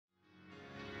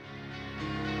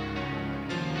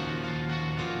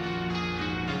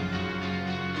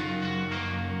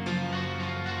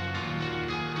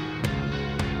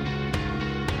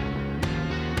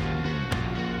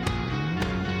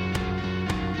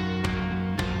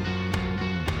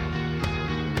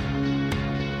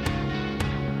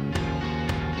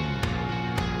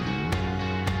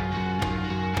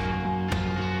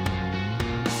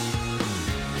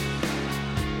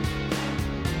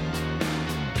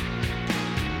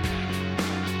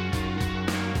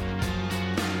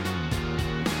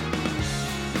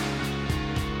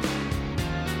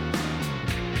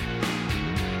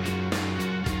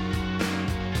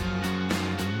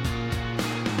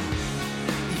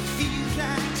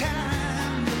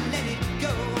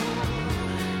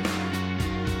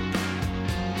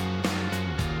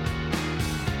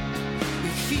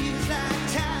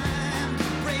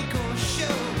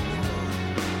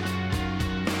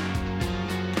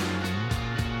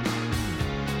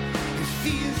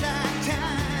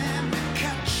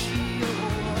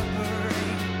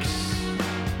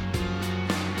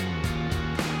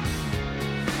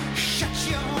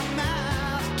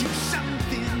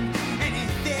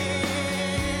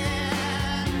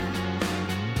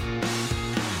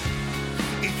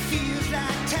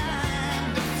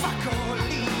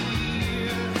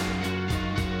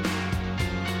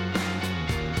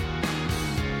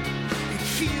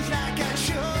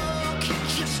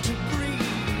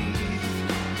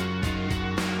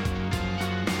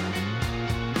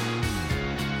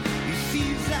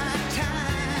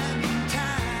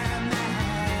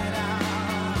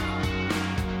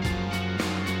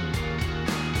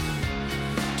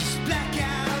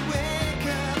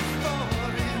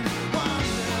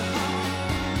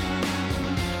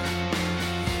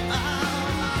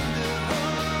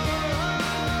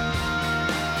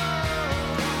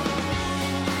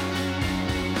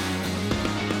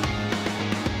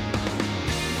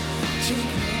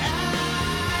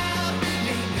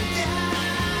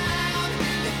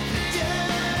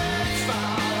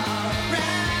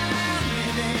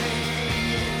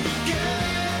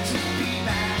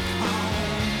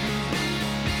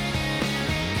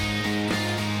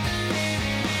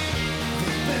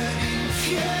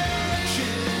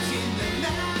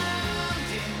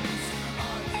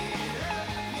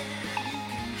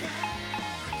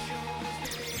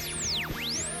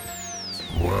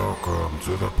Welcome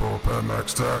to the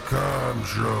PulpMX.com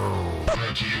show.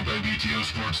 Brought to you by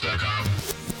BTOsports.com.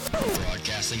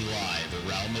 Broadcasting live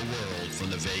around the world from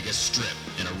the Vegas Strip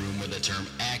in a room where the term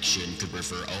action could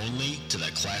refer only to the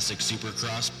classic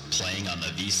Supercross playing on the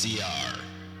VCR.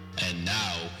 And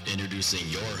now, introducing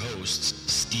your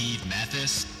hosts, Steve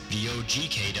Mathis, VOG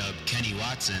K-Dub Kenny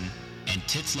Watson, and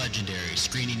Tits Legendary,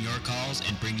 screening your calls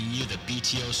and bringing you the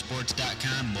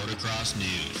BTOsports.com motocross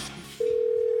news.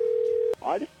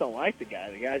 I just don't like the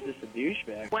guy. The guy's just a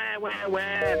douchebag. Wah, wah, wah.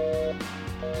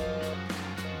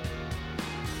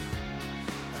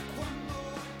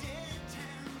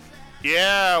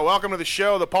 Yeah, welcome to the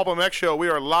show, the PulpMX Show. We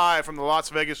are live from the Las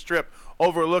Vegas Strip,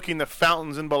 overlooking the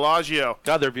fountains in Bellagio.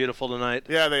 God, they're beautiful tonight.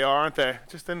 Yeah, they are, aren't they?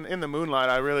 Just in the moonlight,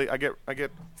 I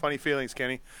get funny feelings,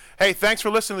 Kenny. Hey, thanks for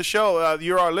listening to the show.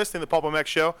 You are listening to the PulpMX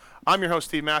Show. I'm your host,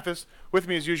 Steve Mathis. With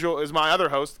me, as usual, is my other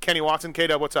host, Kenny Watson.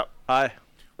 K-Dub, what's up? Hi.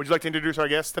 Would you like to introduce our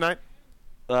guest tonight?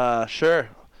 Sure.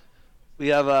 We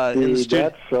have in the studio.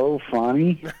 That's so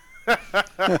funny.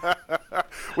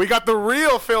 We got the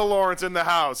real Phil Lawrence in the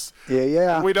house.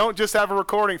 Yeah. We don't just have a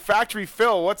recording. Factory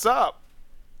Phil, what's up?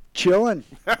 Chilling.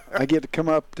 I get to come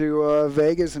up to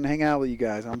Vegas and hang out with you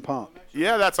guys. I'm pumped.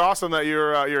 Yeah, that's awesome that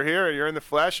you're here and you're in the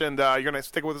flesh, and you're going to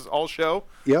stick with us all show.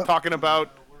 Yep. Talking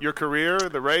about your career,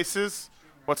 the races,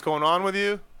 what's going on with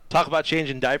you. Talk about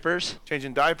changing diapers.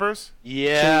 Changing diapers?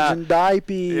 Yeah. Changing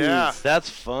diapers. Yeah. That's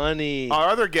funny. Our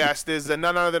other guest is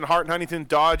none other than Hart and Huntington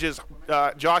Dodge's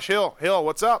Josh Hill. Hill,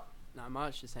 what's up? Not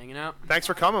much, just hanging out. Thanks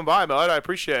for coming by, bud. I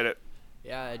appreciate it.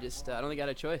 Yeah, I don't think I got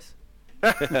a choice.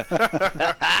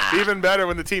 Even better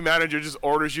when the team manager just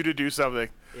orders you to do something.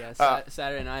 Yeah,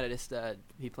 Saturday night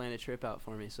he planned a trip out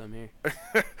for me, so I'm here.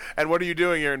 And what are you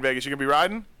doing here in Vegas? You going to be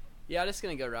riding? Yeah, I'm just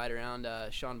going to go ride around.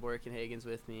 Sean Borkenhagen's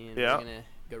with me, and yeah. we're going to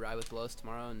go ride with Blows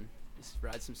tomorrow and just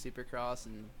ride some Supercross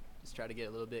and just try to get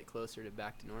a little bit closer to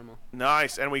back to normal.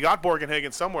 Nice. And we got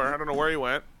Borkenhagen somewhere. I don't know where he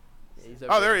went.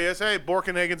 Yeah, there he is. Hey,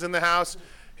 Borkenhagen's in the house.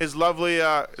 His lovely,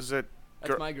 is it?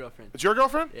 That's my girlfriend. It's your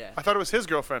girlfriend? Yeah. I thought it was his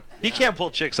girlfriend. He can't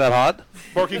pull chicks that hot.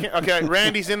 Okay,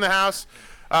 Randy's in the house.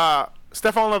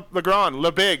 Stefan Legrand,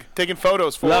 Le Big, taking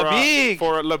photos for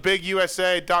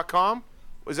LeBigUSA.com.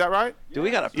 Is that right? Dude, we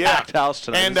got a packed house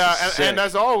tonight. And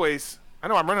as always, I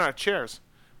know I'm running out of chairs.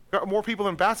 Got more people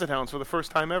than Basset Hounds for the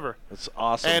first time ever. That's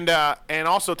awesome. And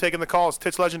also taking the calls,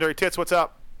 Tits Legendary. Tits, what's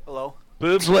up? Hello.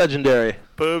 Boobs Legendary.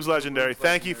 Boobs Legendary.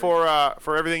 Thank you for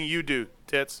everything you do,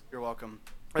 Tits. You're welcome.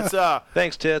 Let's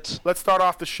Thanks, Tits. Let's start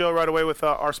off the show right away with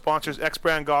our sponsors,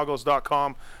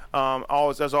 xbrandgoggles.com.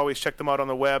 As always, check them out on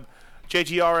the web.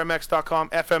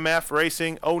 JGRMX.com, FMF,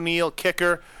 Racing, O'Neill,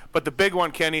 Kicker. But the big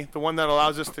one, Kenny, the one that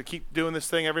allows us to keep doing this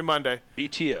thing every Monday.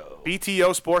 BTO.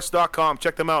 BTOsports.com.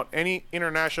 Check them out. Any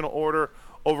international order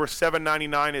over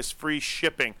 $7.99 is free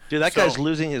shipping. Dude, that guy's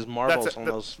losing his marbles on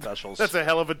those specials. That's a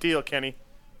hell of a deal, Kenny.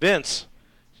 Vince,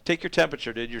 take your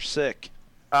temperature, dude. You're sick.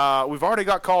 We've already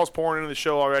got calls pouring into the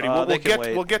show already.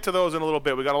 We'll get to those in a little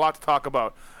bit. We got a lot to talk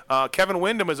about. Kevin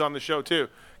Windham is on the show, too.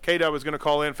 K-Dub is going to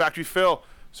call in. Factory Phil,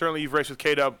 certainly you've raced with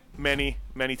K-Dub many,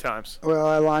 many times. Well,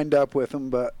 I lined up with him,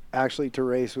 but actually to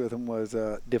race with him was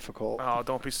difficult. Oh,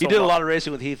 don't be so He did a lot of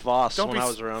racing with Heath Voss when I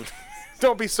was around.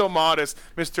 Don't be so modest,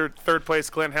 Mr. Third Place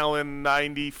Glen Helen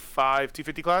 95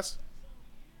 250 class.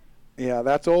 Yeah,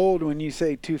 that's old when you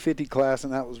say 250 class,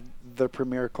 and that was the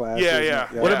premier class. Yeah, isn't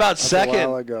yeah. it? What about That's second? A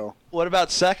while ago. What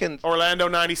about second Orlando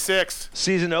 96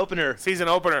 season opener? season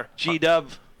opener. G-Dub.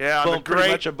 Yeah, Bone, the pretty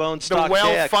great, much a bone the stock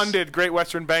well-funded Great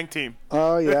Western Bank team.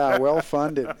 Oh yeah, well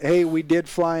funded. Hey, we did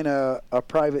fly in a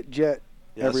private jet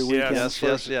every weekend. Yes.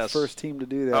 First team to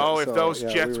do that. Oh, if so, those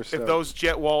yeah, jets, we were if stoked. those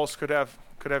jet walls could have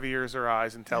ears or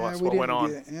eyes and tell us we what went on.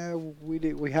 didn't yeah, we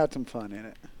did. We had some fun in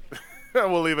it.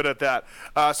 We'll leave it at that.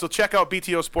 So check out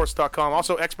btosports.com.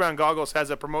 Also, X Brown Goggles has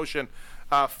a promotion,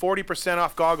 40%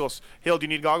 off goggles. Hill, do you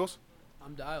need goggles?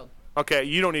 I'm dialed. Okay,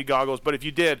 you don't need goggles, but if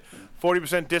you did,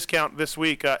 40% discount this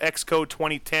week. X code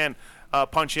 2010.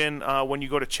 Punch in when you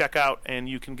go to checkout, and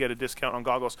you can get a discount on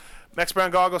goggles. X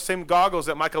Brown Goggles, same goggles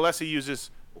that Mike Alessi uses.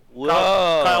 Whoa.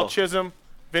 Kyle Chisholm,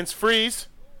 Vince Freeze,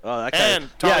 Oh, that guy. and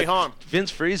Tommy Hahn. Vince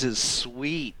Freeze is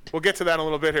sweet. We'll get to that in a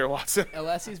little bit here, Watson.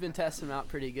 Alessi's been testing him out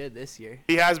pretty good this year.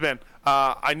 He has been.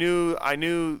 I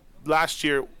knew last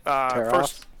year,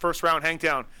 Tear-offs? first round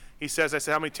hangdown. I said,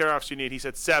 how many tear-offs do you need? He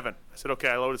said 7. I said, okay,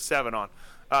 I loaded 7 on.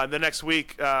 The next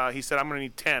week, he said, I'm going to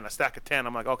need 10, a stack of 10.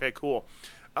 I'm like, okay, cool.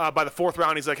 By the 4th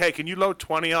round, he's like, hey, can you load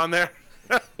 20 on there?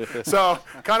 So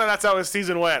kind of that's how his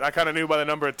season went. I kind of knew by the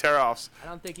number of tear-offs. I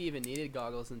don't think he even needed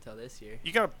goggles until this year.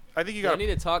 I think you Do I got. need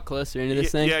to talk closer into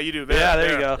this thing? Yeah, you do. Yeah,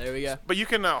 there you go. There we go. But you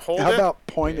can hold How it. about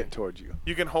point it towards you?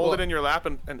 You can hold Well, it in your lap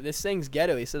and This thing's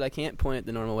ghetto. He said I can't point it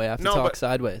the normal way. I have to No, talk but-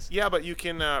 sideways. yeah, but you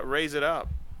can raise it up,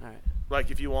 All right.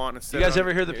 like if you want. Instead You guys of,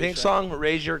 ever hear the Very Pink shy. song,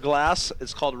 Raise Your Glass?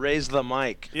 It's called Raise the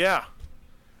Mic. Yeah.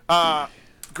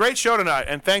 Great show tonight,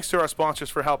 and thanks to our sponsors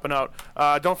for helping out.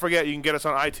 Don't forget, you can get us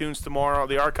on iTunes tomorrow.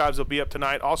 The archives will be up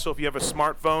tonight. Also, if you have a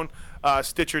smartphone,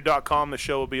 Stitcher.com, the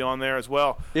show will be on there as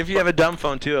well. If you have a dumb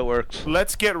phone, too, it works.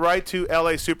 Let's get right to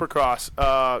LA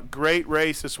Supercross. Great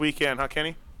race this weekend, huh,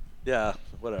 Kenny? Yeah,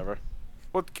 whatever.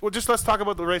 Well, just let's talk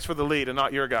about the race for the lead and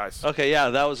not your guys. Okay,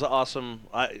 yeah, that was awesome.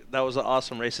 That was an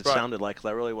awesome race. It Right. sounded like 'cause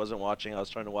I really wasn't watching. I was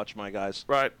trying to watch my guys.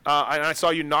 Right. I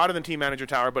saw you not in the team manager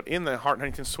tower, but in the Hart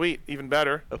Huntington suite. Even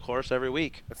better. Of course, every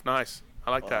week. That's nice.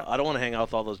 I like that. I don't want to hang out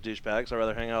with all those douchebags. I'd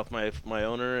rather hang out with my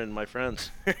owner and my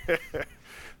friends.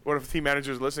 What if the team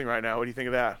manager is listening right now? What do you think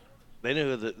of that? They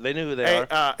knew who they Hey,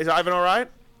 are. is Ivan all right?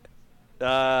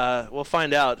 We'll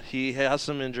find out. He has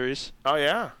some injuries, Oh,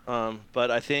 yeah. but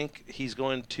I think he's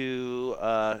going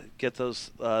to get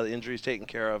those injuries taken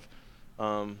care of.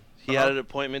 He had an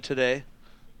appointment today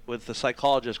with the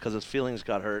psychologist because his feelings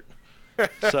got hurt.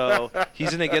 So he's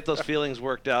going to get those feelings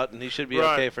worked out, and he should be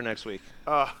Right. okay for next week.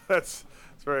 That's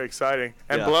very exciting.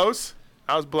 And Yeah. Blows?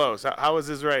 How's Blows? How was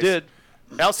his race? Dude,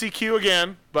 LCQ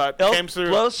again, but came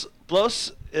through.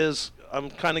 Blows is –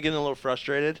 I'm kind of getting a little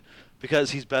frustrated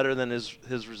because he's better than his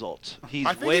results. He's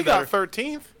I think way he better. got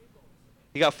 13th,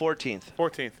 He got 14th.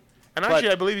 14th. And But-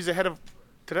 actually, I believe he's ahead of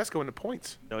Tedesco in the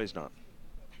points. No, he's not.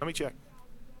 Let me check.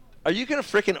 Are you going to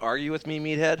freaking argue with me,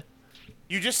 meathead?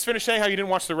 You just finished saying how you didn't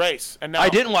watch the race, and now I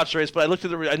didn't watch the race, but I looked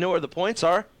at I know where the points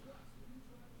are.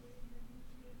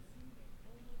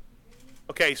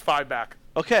 Okay, he's 5 back.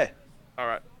 Okay. All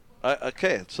right.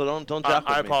 Okay, so don't jack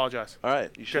with I me. apologize. All right,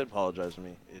 you should apologize to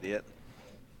me, idiot.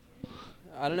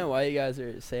 I don't know why you guys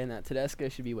are saying that. Tedesco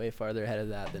should be way farther ahead of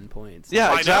that than points. Yeah,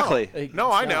 I know. exactly. Like, No,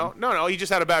 I it's know. fine. No, he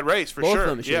just had a bad race for Both sure. of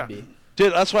them should yeah. be.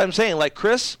 Dude, that's what I'm saying. Like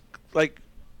Chris,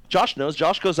 Josh knows.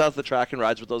 Josh goes out to the track and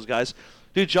rides with those guys.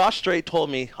 Dude, Josh straight told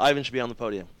me Ivan should be on the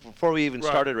podium before we even Right.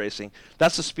 started racing.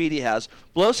 That's the speed he has.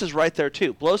 Blows is right there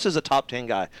too. Blows is a top 10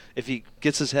 guy if he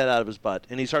gets his head out of his butt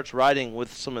and he starts riding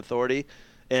with some authority.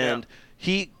 And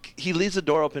he leaves the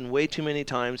door open way too many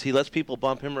times. He lets people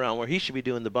bump him around where he should be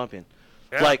doing the bumping.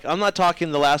 Yeah. Like, I'm not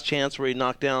talking the last chance where he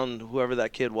knocked down whoever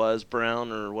that kid was,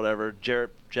 Brown or whatever,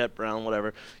 Jet Brown,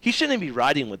 whatever. He shouldn't be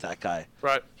riding with that guy.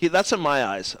 Right. That's in my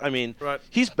eyes. I mean, Right.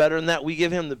 he's better than that. We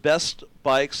give him the best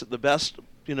bikes, the best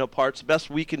parts, the best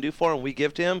we can do for him. We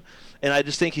give to him, and I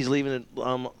just think he's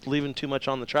leaving too much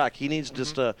on the track. He needs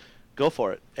just to go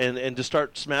for it and to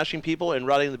start smashing people and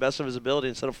riding the best of his ability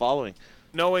instead of following.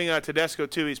 Knowing Tedesco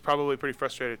too, he's probably pretty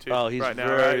frustrated too. Oh, he's right now,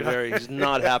 very, right? he's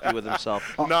not happy with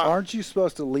himself. No. Aren't you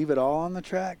supposed to leave it all on the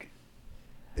track?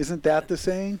 Isn't that the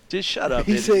saying? Just shut up.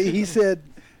 He said,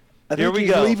 I Here think we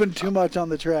he's go. leaving too much on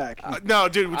the track. No,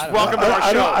 dude. I don't Welcome know. to our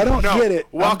I show. don't No, get it.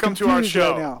 I'm Welcome to our confused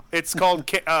show. right now. It's called.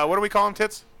 What do we call him,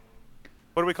 Tits?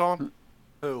 What do we call him?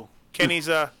 Who? Kenny's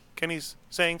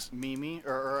sayings. Mimi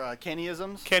or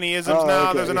Kennyisms? Kennyisms. Oh, No,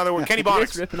 okay. there's another word. Kenny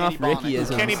Just Bonics. ripping off Kenny Bonnet.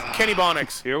 Rickyisms. Kenny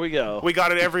Bonics. Here we go. We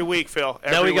got it every week, Phil.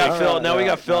 Now we Every got week. Phil. Alright, Now we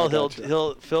got Phil. I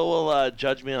gotcha. Phil will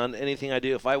judge me on anything I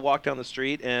do. If I walk down the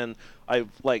street and I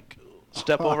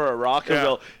step over a rock and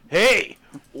go, "Hey,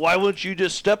 why wouldn't you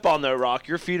just step on that rock?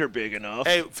 Your feet are big enough."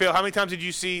 Hey, Phil, how many times did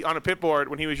you see on a pit board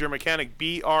when he was your mechanic,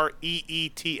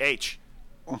 BREETH?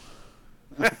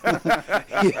 yeah,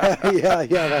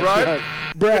 that's right.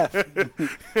 Breath.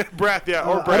 Breath, yeah,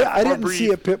 or breath. I didn't breathe.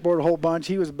 see a pit board a whole bunch.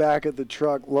 He was back at the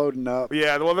truck loading up.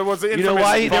 Yeah, well, there was the You know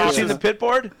why he never infamous seen the pit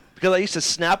board? Because I used to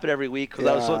snap it every week because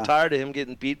I was so Yeah. tired of him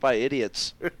getting beat by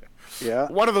idiots. Yeah.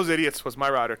 One of those idiots was my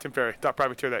rider, Tim Ferry, top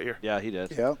privateer that year. Yeah, he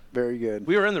did. Yeah, very good.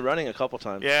 We were in the running a couple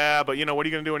times. Yeah, but you know what are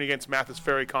you going to do when you against Mathis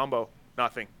Ferry combo?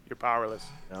 Nothing. You're powerless.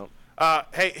 No.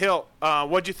 Hey, Hill,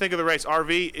 what'd you think of the race?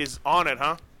 RV is on it,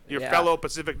 huh? Your Yeah. fellow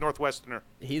Pacific Northwesterner.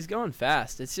 He's going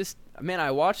fast. It's just, man,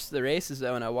 I watched the races,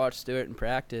 though, and I watched Stewart in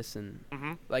practice, and,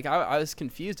 like, I was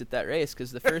confused at that race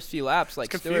because the first few laps,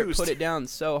 like, Stewart confused. put it down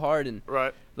so hard, and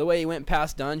Right. the way he went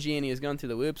past Dungy and he was going through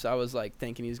the whoops, I was, like,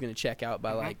 thinking he was going to check out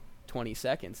by, like, 20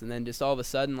 seconds. And then just all of a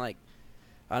sudden, like,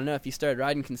 I don't know if he started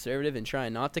riding conservative and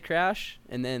trying not to crash,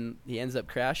 and then he ends up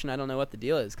crashing. I don't know what the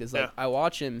deal is because, like, I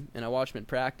watch him, and I watch him in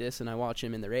practice, and I watch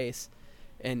him in the race,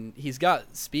 and he's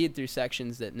got speed through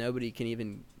sections that nobody can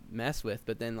even mess with.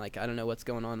 But then, like, I don't know what's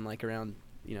going on, like, around,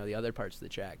 you know, the other parts of the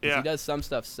track. 'Cause he does some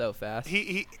stuff so fast.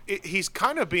 He's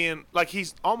kind of being, like,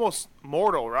 he's almost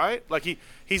mortal, right? Like,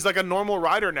 he's like a normal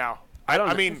rider now.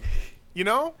 I mean, you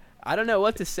know? I don't know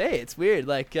what to say. It's weird.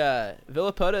 Like,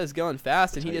 Villapota is going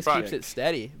fast, and he just keeps it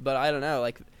steady. But I don't know.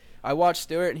 Like, I watch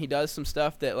Stewart, and he does some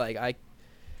stuff that, like,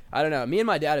 I don't know. Me and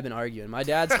my dad have been arguing. My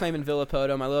dad's claiming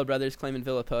Villapota. My little brother's claiming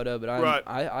Villapota. But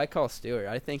I call Stewart.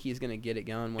 I think he's going to get it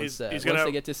going once they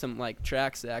get to some, like,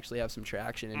 tracks that actually have some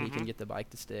traction, and he can get the bike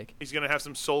to stick. He's going to have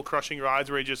some soul-crushing rides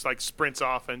where he just, like, sprints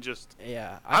off and just...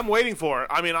 Yeah. I'm waiting for it.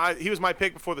 I mean, he was my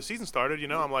pick before the season started, you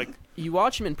know? I'm like... You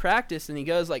watch him in practice, and he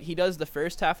goes, like, he does the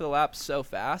first half of the lap so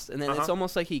fast, and then it's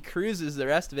almost like he cruises the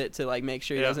rest of it to, like, make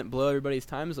sure he doesn't blow everybody's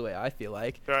times away, I feel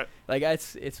like. Right. Like,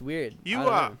 it's weird. You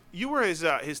were his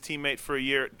teammate for a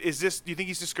year. Do you think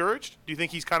he's discouraged? Do you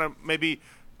think he's kind of maybe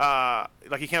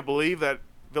like he can't believe that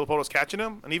Villapoto's catching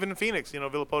him? And even in Phoenix, you know,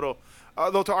 Villapoto,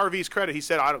 though to RV's credit, he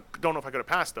said, I don't know if I could have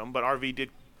passed him, but RV did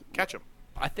catch him.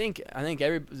 I think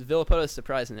Villapoto's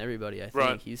surprising everybody. I think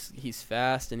Right. he's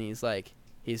fast, and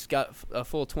he's got a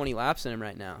full 20 laps in him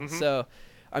right now. So,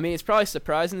 I mean, it's probably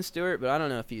surprising Stewart, but I don't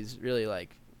know if he's really,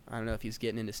 like, I don't know if he's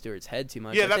getting into Stewart's head too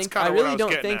much. Yeah, that's kind of what I was don't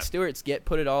getting think at. Stewart's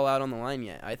put it all out on the line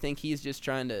yet. I think he's just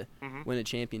trying to win a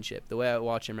championship. The way I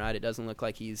watch him ride, it doesn't look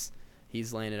like he's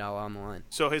laying it all on the line.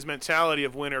 So his mentality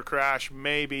of win or crash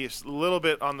maybe is a little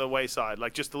bit on the wayside,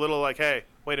 like just a little like, hey,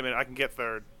 wait a minute, I can get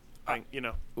third. You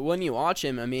know. When you watch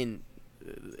him, I mean,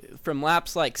 from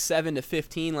laps like 7 to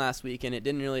 15 last week, and it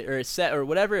didn't really, or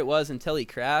whatever it was until he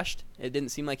crashed. It didn't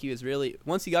seem like he was really,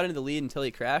 once he got into the lead until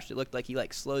he crashed, it looked like he,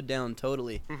 like, slowed down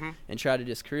totally and tried to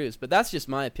just cruise. But that's just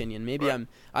my opinion. Maybe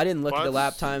I didn't look at the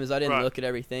lap times, I didn't look at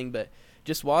everything, but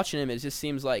just watching him, it just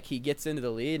seems like he gets into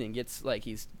the lead and gets like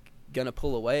he's gonna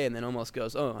pull away, and then almost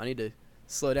goes, oh, I need to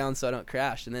slow down so I don't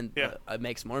crash, and then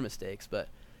makes more mistakes. But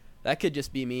that could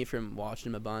just be me from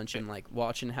watching him a bunch and, like,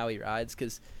 watching how he rides,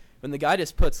 because when the guy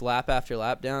just puts lap after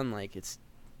lap down, like, it's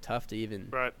tough to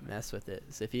even mess with it.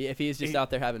 So if he's just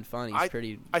out there having fun, he's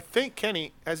pretty. I think,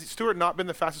 Kenny, has Stewart not been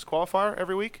the fastest qualifier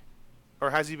every week, or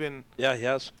has he been? Yeah, he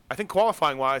has. I think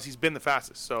qualifying wise, he's been the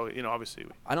fastest. So, you know, obviously.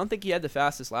 I don't think he had the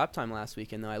fastest lap time last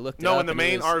weekend, though. I looked. No, it up, in the and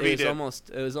main RV it was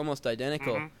did. It was almost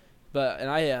identical. But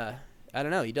I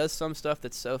don't know. He does some stuff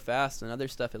that's so fast, and other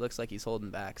stuff it looks like he's holding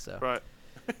back. So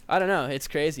I don't know. It's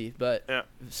crazy, but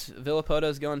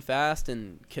Villapoto's going fast,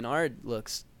 and Kennard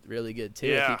looks really good too.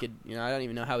 Yeah. If he could, you know, I don't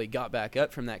even know how he got back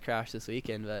up from that crash this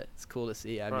weekend, but it's cool to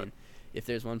see. I mean, if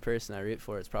there's one person I root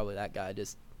for, it's probably that guy.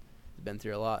 Just been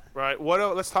through a lot. Right.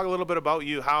 Let's talk a little bit about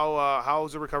you.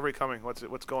 How's the recovery coming?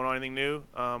 What's going on? Anything new?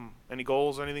 Any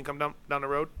goals? Anything come down the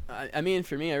road? I mean,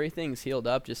 for me, everything's healed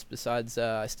up. Just besides,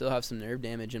 I still have some nerve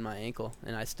damage in my ankle,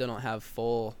 and I still don't have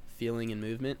full feeling and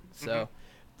movement. So.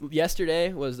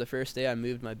 Yesterday was the first day I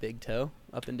moved my big toe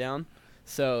up and down,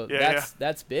 so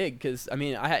that's big because I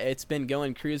mean it's been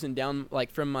going cruising down like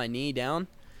from my knee down,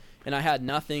 and I had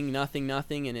nothing,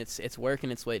 and it's working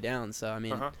its way down. So I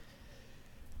mean,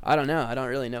 I don't know. I don't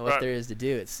really know what there is to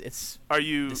do. It's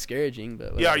discouraging,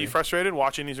 but whatever. Are you frustrated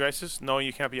watching these races, knowing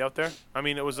you can't be out there? I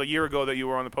mean, it was a year ago that you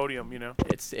were on the podium. You know,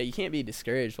 you can't be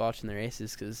discouraged watching the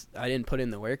races because I didn't put in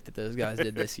the work that those guys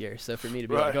did this year. So for me to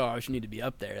be like, oh, I should need to be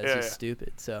up there, that's just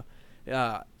stupid. So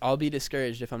I'll be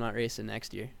discouraged if I'm not racing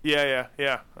next year. Yeah.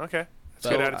 Okay, that's a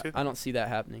good attitude. I don't see that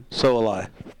happening. So will I.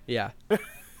 Yeah.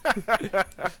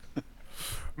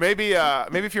 Maybe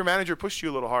if your manager pushed you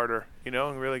a little harder, you know,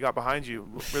 and really got behind you,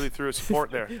 really threw a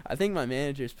support there. I think my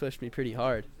manager's pushed me pretty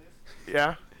hard.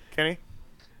 Yeah. Kenny?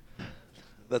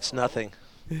 That's nothing.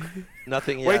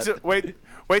 Nothing yet.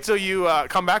 Wait till you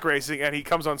come back racing, and he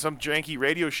comes on some janky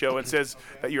radio show and says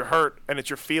that you're hurt and it's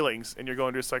your feelings, and you're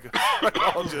going to a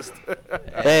psychologist.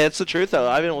 Hey, it's the truth though.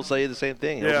 Ivan will say the same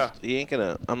thing. Yeah. He ain't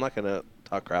gonna. I'm not gonna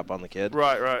talk crap on the kid.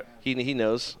 Right. He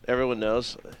knows. Everyone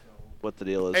knows what the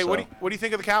deal is. Hey, so. what do you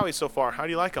think of the Cowies so far? How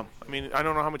do you like them? I mean, I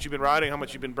don't know how much you've been riding, how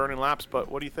much you've been burning laps, but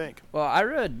what do you think? Well, I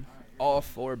rode all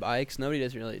 4 bikes. Nobody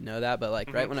doesn't really know that, but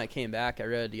like right when I came back, I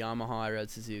rode Yamaha, I rode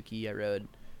Suzuki, I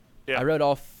rode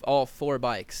all 4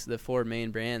 bikes, the 4 main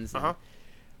brands.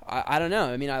 I don't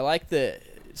know. I mean, I like the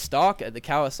stock. The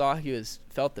Kawasaki has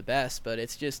felt the best, but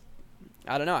it's just,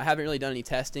 I don't know. I haven't really done any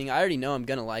testing. I already know I'm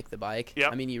gonna like the bike.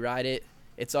 Yep. I mean, you ride it,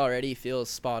 it's already feels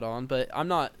spot on, but I'm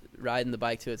not riding the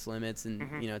bike to its limits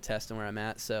and testing where I'm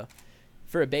at. So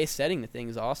for a base setting, the thing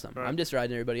is awesome. Right. I'm just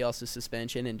riding everybody else's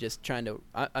suspension and just trying to.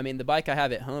 I mean, the bike I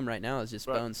have at home right now is just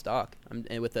bone stock. And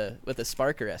with a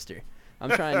spark arrestor. I'm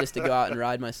trying just to go out and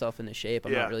ride myself into shape.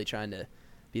 I'm not really trying to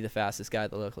be the fastest guy at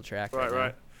the local track.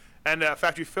 Right. And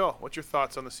Factory Phil, what's your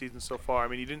thoughts on the season so far? I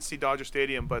mean, you didn't see Dodger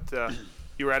Stadium, but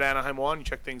you were at Anaheim 1. You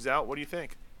checked things out. What do you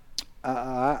think?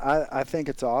 I think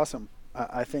it's awesome.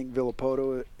 I think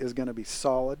Villapoto is going to be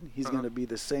solid. He's going to be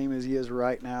the same as he is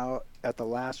right now at the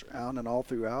last round and all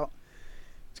throughout.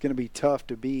 It's going to be tough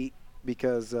to beat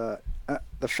because the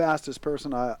fastest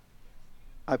person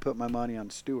I put my money on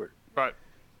Stewart. Right.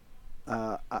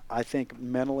 I think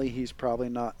mentally he's probably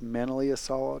not mentally as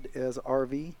solid as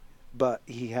RV, but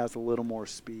he has a little more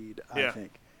speed, I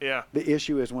think. Yeah. The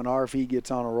issue is when RV gets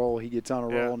on a roll,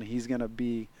 and he's going to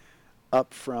be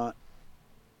up front,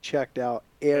 checked out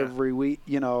every week.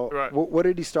 Right. What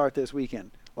did he start this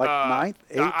weekend? Like 9th,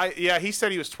 8th? He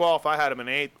said he was 12th. I had him in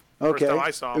 8th. Okay. First time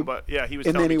I saw him, but he was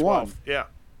and telling then me he 12th. won. Yeah.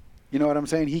 You know what I'm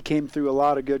saying? He came through a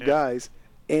lot of good guys,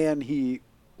 and he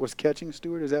was catching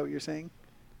Stewart. Is that what you're saying?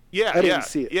 Yeah, I didn't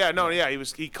see it. Yeah, no,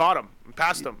 he caught him and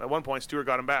passed him. At one point, Stewart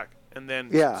got him back, and then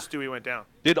Stewie went down.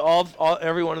 Dude,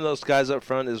 every one of those guys up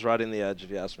front is riding the edge.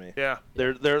 If you ask me, yeah,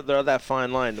 they're that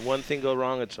fine line. One thing go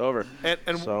wrong, it's over.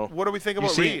 And so, what do we think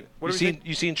about Reed?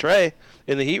 You seen Trey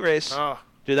in the heat race? Oh,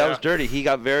 dude, that was dirty. He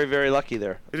got very, very lucky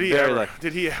there. Did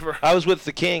he ever? I was with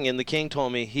the King, and the King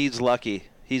told me he's lucky.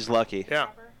 He's lucky.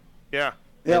 Yeah.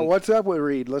 What's up with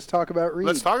Reed? Let's talk about Reed.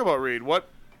 Let's talk about Reed. What?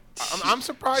 I'm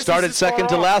surprised. Started second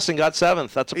to last and got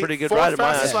 7th. That's a pretty good ride in my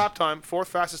eyes. Fourth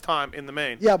fastest time in the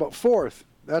main. Yeah, but 4th.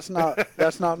 That's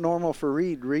not normal for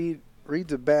Reed.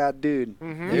 Reed's a bad dude.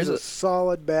 Mm-hmm. He's a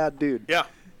solid bad dude. Yeah.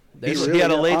 He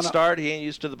had a late start. He ain't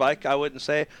used to the bike. I wouldn't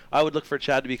say. I would look for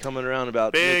Chad to be coming around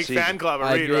about big mid-season. fan club of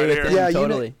I Reed agree right with here. him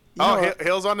totally.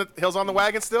 Hill's on the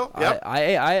wagon still. Yep.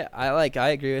 I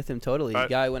agree with him totally. Right. The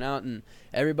guy went out and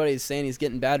everybody's saying he's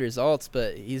getting bad results,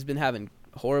 but he's been having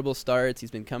horrible starts. He's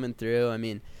been coming through. I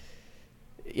mean,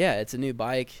 it's a new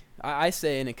bike. I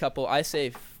say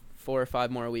 4 or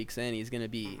 5 more weeks in, he's gonna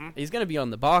be on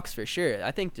the box for sure.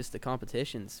 I think just the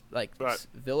competition's like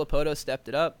Villapoto stepped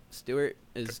it up. Stewart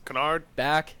is Kennard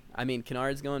back. I mean,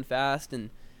 Kennard's going fast, and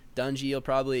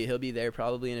Dungy he'll be there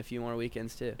probably in a few more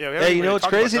weekends too. Yeah, hey, you know what's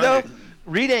crazy though?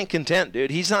 Reed ain't content,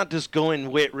 dude. He's not just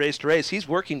going race to race. He's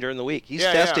working during the week. He's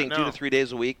testing 2 to 3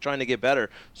 days a week, trying to get better.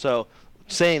 So,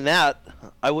 saying that,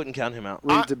 I wouldn't count him out.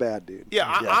 Reed's a bad dude.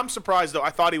 I'm surprised though. I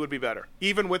thought he would be better,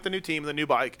 even with the new team, the new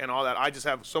bike, and all that. I just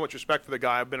have so much respect for the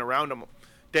guy. I've been around him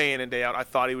day in and day out. I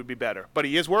thought he would be better, but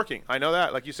he is working. I know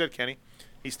that, like you said, Kenny.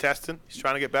 He's testing. He's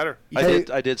trying to get better.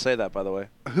 I did say that, by the way.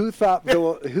 Who thought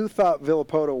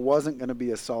Villapoto wasn't going to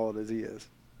be as solid as he is?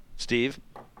 Steve.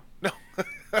 No.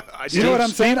 You know what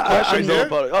I'm saying?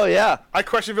 Oh, yeah. I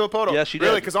question Villapoto. Yes, you did.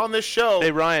 Really, because on this show...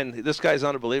 Hey, Ryan, this guy's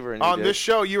not a believer in you, On this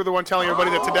show, you were the one telling everybody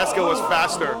that Tedesco was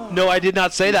faster. No, I did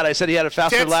not say that. I said he had a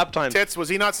faster lap time. Tits, was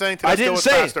he not saying Tedesco was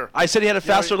faster? I said he had a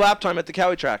faster lap time at the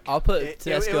Cowie track. I'll put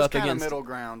Tedesco up against... It was kind of middle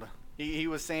ground. He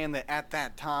was saying that at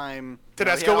that time...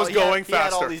 Tedesco was going faster. He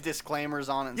had all these disclaimers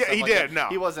on it and stuff he like did, that. no.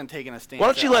 He wasn't taking a stance. Why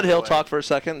don't you let Hill talk for a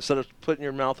second instead of putting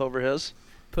your mouth over his?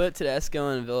 Put Tedesco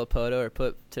and Villapoto, or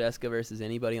put Tedesco versus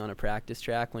anybody on a practice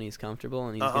track when he's comfortable,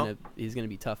 and he's gonna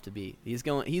be tough to beat. He's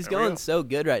going so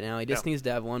good right now. He just needs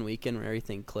to have one weekend where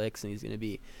everything clicks, and he's gonna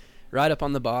be right up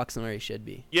on the box and where he should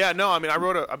be. Yeah, no, I mean, I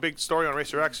wrote a big story on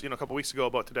Racer X, a couple weeks ago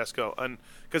about Tedesco, and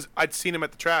because I'd seen him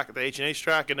at the track, at the H&H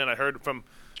track, and then I heard from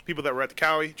people that were at the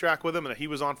Cowie track with him, and that he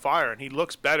was on fire, and he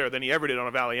looks better than he ever did on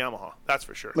a Valley Yamaha. That's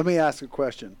for sure. Let me ask a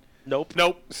question. Nope.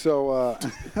 So,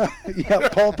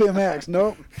 Pulp MX.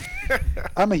 Nope.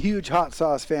 I'm a huge hot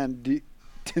sauce fan.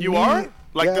 You are?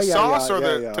 Like the sauce or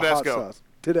the Tedesco? Hot sauce.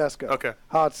 Tedesco. Okay.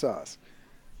 Hot sauce.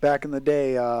 Back in the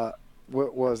day,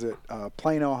 what was it?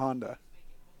 Plano Honda.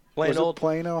 Plain Was old it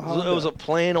Plano Honda? It was a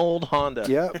plain old Honda.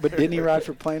 Yeah, but didn't he ride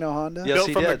for Plano Honda? Yes, Built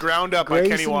he from the did. ground up by Kenny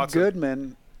Grayson Watson.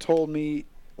 Goodman told me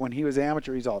when he was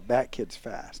amateur, he's all, that kid's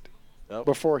fast. Yep.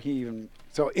 Before he even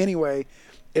 – so anyway,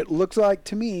 it looks like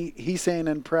to me he's saying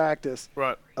in practice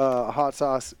Right. Hot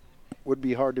Sauce would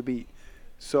be hard to beat.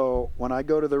 So when I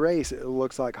go to the race, it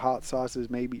looks like Hot Sauce is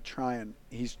maybe trying –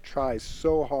 he tries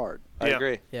so hard. I Yeah.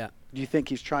 agree. Yeah. Do you think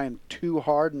he's trying too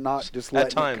hard and not just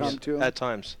letting it come to him? At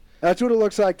times. That's what it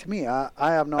looks like to me. I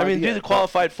have no idea. I mean, dude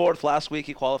qualified 4th last week.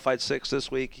 He qualified 6th this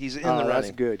week. He's in the running.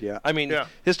 That's good, yeah. I mean, Yeah.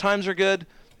 his times are good.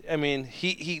 I mean,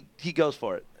 he goes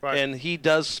for it. Right. And he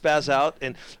does spaz out.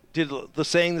 And the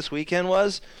saying this weekend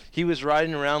was he was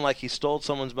riding around like he stole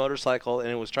someone's motorcycle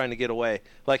and was trying to get away.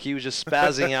 Like he was just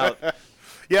spazzing out.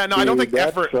 Yeah, no, I don't think that's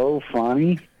effort. so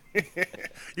funny.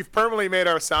 You've permanently made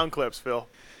our sound clips, Phil.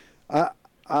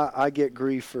 I get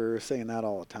grief for saying that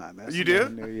all the time. That's You do?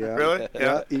 nothing new, yeah. Really?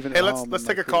 Yeah. Even Hey, at let's home let's in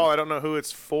take my a call. crew. I don't know who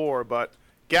it's for, but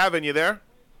Gavin, you there?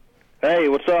 Hey,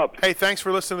 what's up? Hey, thanks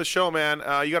for listening to the show, man.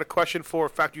 You got a question for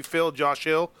Factory Phil, Josh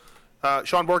Hill,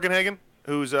 Sean Borgenhagen,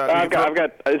 who's I've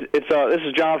got. This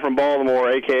is John from Baltimore,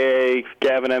 aka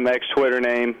Gavin MX Twitter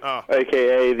name, Oh.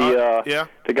 aka yeah.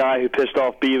 the guy who pissed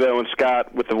off Bevo and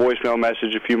Scott with the voicemail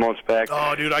message a few months back.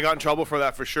 Oh, dude, I got in trouble for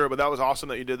that for sure, but that was awesome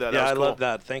that you did that. Yeah, that was I cool. love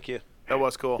that. Thank you. That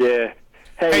was cool. Yeah.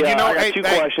 Hey, do you know? I got hey, two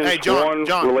hey, questions. hey, John,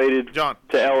 One related John,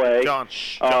 to LA. John,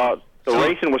 The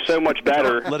racing was so much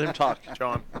better. Let him talk.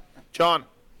 John.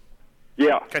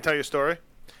 Yeah. Can I tell you a story?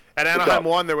 At What's Anaheim up?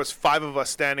 1, there was 5 of us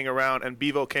standing around, and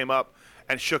Bevo came up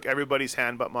and shook everybody's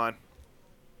hand but mine.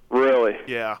 Really?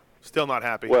 Yeah, still not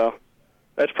happy. Well,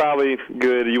 that's probably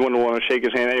good. You wouldn't want to shake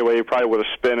his hand anyway. You probably would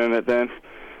have spin in it then.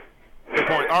 Good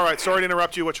point. All right, sorry to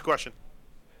interrupt you. What's your question?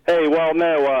 Hey, well,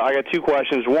 no, I got two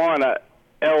questions. One,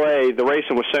 L.A., the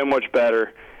racing was so much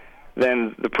better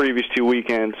than the previous 2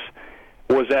 weekends.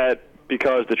 Was that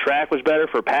because the track was better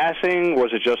for passing?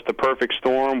 Was it just the perfect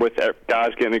storm with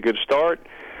guys getting a good start?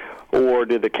 Or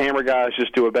did the camera guys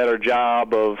just do a better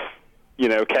job of,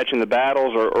 catching the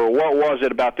battles? Or what was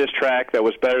it about this track that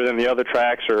was better than the other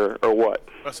tracks, or what?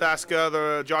 Let's ask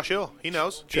the Josh Hill. He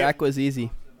knows. Track was easy.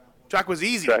 Track was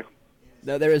easy. Track.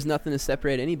 No, there was nothing to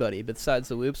separate anybody besides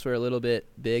the loops were a little bit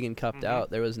big and cupped out.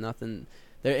 There was nothing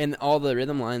there, and all the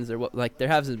rhythm lines. There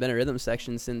hasn't been a rhythm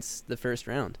section since the first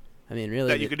round. I mean, really.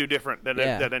 That you could do different than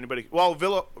anybody. Well,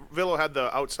 Villo had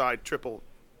the outside triple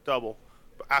double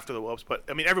after the whoops, but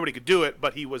I mean everybody could do it,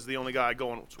 but he was the only guy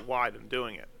going wide and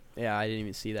doing it. Yeah, I didn't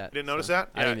even see that. You didn't notice that?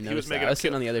 I didn't even he notice was that. making I was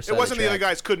sitting on the other side. It wasn't of the the other track.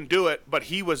 guys couldn't do it, but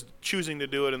he was choosing to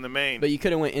do it in the main. But you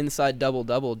could have went inside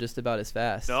double just about as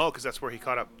fast. No, because that's where he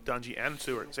caught up Dungy and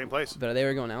Stewart, same place. But they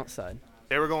were going outside.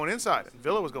 They were going inside, and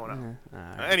Villa was going out. All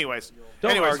right. Anyways,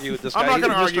 Don't argue with this guy. I'm not He's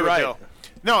going to Mr. argue with Right. Hill.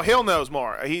 No, Hill knows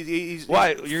more. He's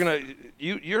Why?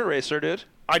 You're a racer, dude.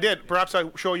 I did. Perhaps I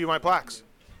show you my plaques.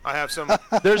 I have some.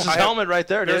 There's his I have- helmet right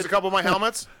there, dude. There's a couple of my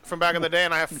helmets from back in the day,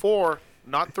 and I have 4,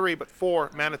 not 3, but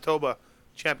 4 Manitoba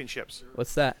championships.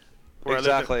 What's that? Where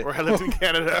Exactly. I lived in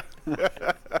Canada.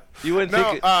 You wouldn't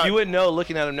No, think you wouldn't know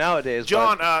looking at him nowadays.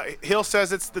 John, but Hill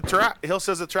says it's the track. Hill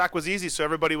says the track was easy, so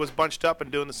everybody was bunched up and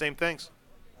doing the same things.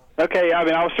 Okay, I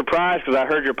mean, I was surprised because I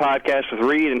heard your podcast with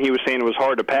Reed, and he was saying it was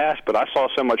hard to pass, but I saw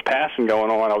so much passing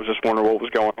going on. I was just wondering what was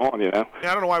going on, Yeah,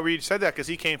 I don't know why Reed said that because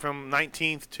he came from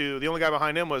 19th to the only guy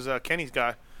behind him was Kenny's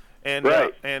guy, and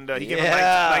Right. He came from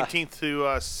 19th to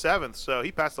 7th, so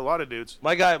he passed a lot of dudes.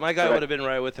 my guy would have been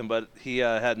right with him, but he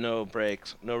had no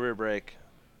brakes, no rear brake.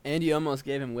 Andy almost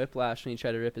gave him whiplash when he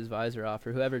tried to rip his visor off,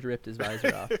 or whoever ripped his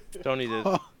visor off. Tony did.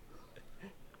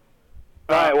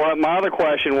 All right, well, my other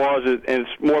question was, and it's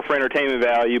more for entertainment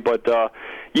value, but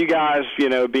you guys,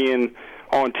 being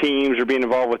on teams or being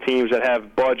involved with teams that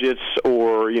have budgets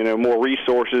or, more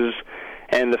resources,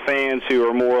 and the fans who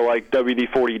are more like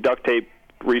WD-40 duct tape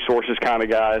resources kind of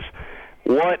guys,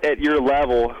 what at your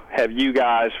level have you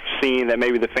guys seen that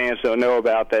maybe the fans don't know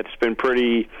about that's been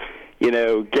pretty,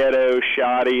 ghetto,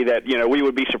 shoddy, that, we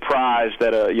would be surprised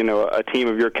that a team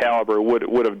of your caliber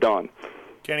would have done?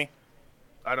 Kenny,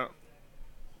 I don't.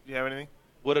 Do you have anything?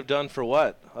 Would have done for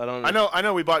what? I don't. I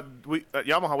know. We at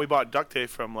Yamaha. We bought duct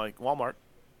tape from like Walmart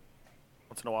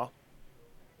once in a while.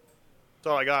 That's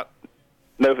all I got.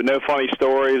 No funny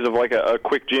stories of like a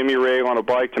quick jimmy rig on a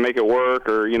bike to make it work,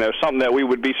 or something that we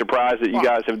would be surprised that you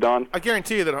guys have done. I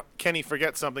guarantee you that Kenny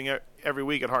forgets something every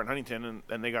week at Hart and Huntington,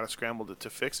 and they got to scramble to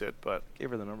fix it. But Gave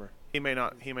her the number. he may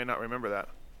not remember that.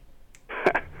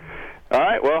 All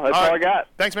right, well, that's all I got.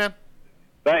 Thanks, man.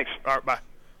 Thanks. All right, bye.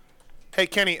 Hey,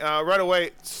 Kenny, right away,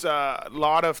 it's a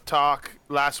lot of talk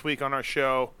last week on our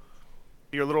show,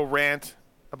 your little rant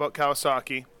about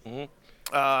Kawasaki. Mm-hmm.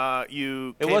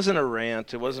 You. It wasn't a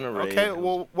rant. It wasn't a rage. Okay.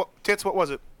 Well, Tits, what was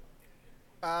it?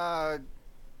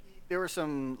 There were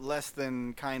some less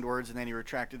than kind words, and then he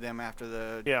retracted them after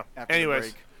the After Anyways,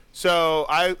 the break. so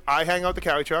I hang out at the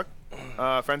Cowie truck.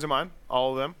 Friends of mine,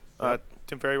 all of them.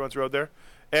 Tim Ferry once rode there,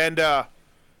 and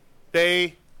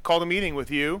they called a meeting with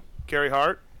you, Kerry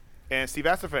Hart, and Steve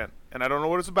Astafan. And I don't know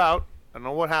what it's about. I don't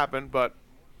know what happened, but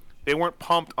they weren't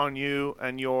pumped on you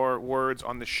and your words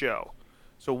on the show.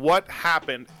 So what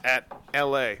happened at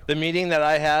L.A.? The meeting that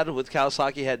I had with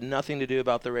Kawasaki had nothing to do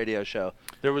about the radio show.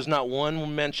 There was not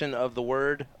one mention of the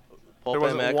word Pulp There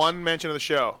wasn't MX. one mention of the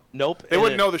show. Nope. They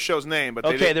wouldn't know the show's name, but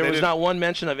there was not one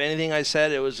mention of anything I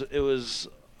said. It was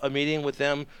a meeting with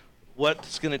them.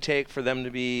 What's going to take for them to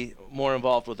be more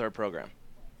involved with our program,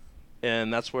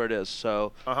 and that's where it is.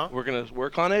 So we're going to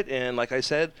work on it. And like I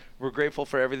said, we're grateful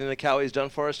for everything that Cowie's done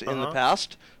for us in the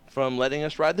past, from letting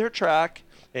us ride their track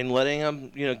and letting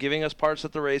them, giving us parts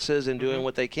at the races and doing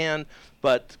what they can.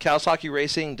 But Kawasaki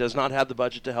Racing does not have the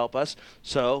budget to help us,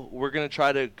 so we're going to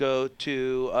try to go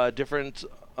to different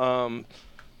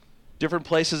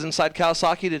places inside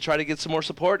Kawasaki to try to get some more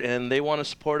support, and they want to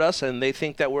support us, and they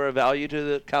think that we're a value to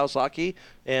the Kawasaki,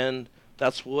 and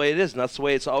that's the way it is, and that's the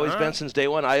way it's always been since day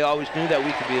one. I always knew that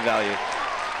we could be a value.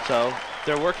 So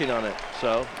they're working on it.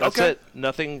 So that's it.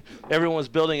 Nothing. Everyone's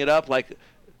building it up. Like,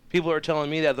 people are telling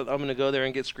me that I'm going to go there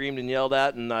and get screamed and yelled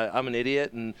at, and I'm an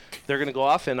idiot, and they're going to go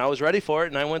off, and I was ready for it,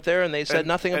 and I went there, and they said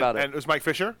nothing about it. And it was Mike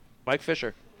Fisher? Mike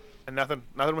Fisher. And nothing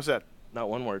was said? Not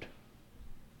one word.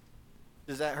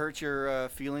 Does that hurt your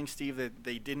feelings, Steve, that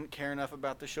they didn't care enough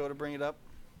about the show to bring it up?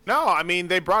 No, I mean,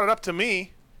 they brought it up to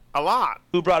me a lot.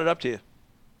 Who brought it up to you?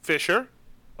 Fisher.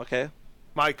 Okay.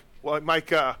 Mike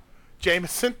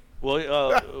Jameson.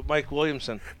 Mike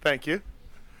Williamson. Thank you.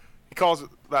 He calls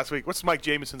last week. What's Mike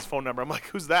Jameson's phone number? I'm like,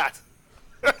 who's that?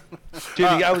 Dude,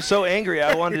 I was so angry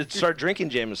I wanted to start drinking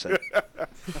Jameson.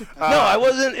 No, I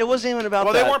wasn't. It wasn't even about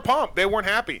that. Well, they weren't pumped. They weren't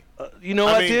happy. You know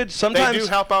what, dude? Sometimes they do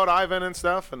help out Ivan and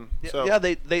stuff, and so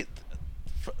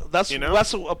that's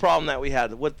a problem that we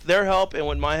had with their help and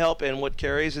with my help and what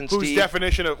Kerry's and Whose Steve.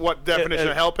 definition of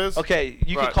help is? Okay,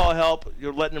 you could call help.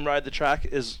 You're letting them ride the track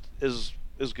is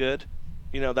good.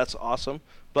 That's awesome.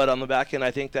 But on the back end,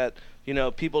 I think that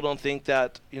people don't think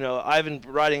that Ivan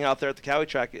riding out there at the Cowie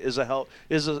track is a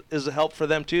help for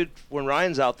them too when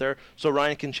Ryan's out there, so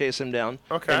Ryan can chase him down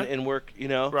and work.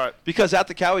 Right. Because at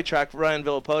the Cowie track, Ryan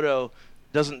Villapoto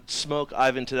doesn't smoke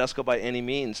Ivan Tedesco by any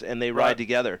means, and they ride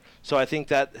together. So I think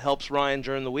that helps Ryan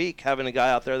during the week, having a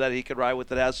guy out there that he could ride with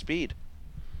that has speed.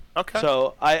 Okay.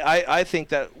 So I think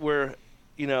that we're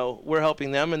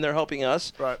helping them and they're helping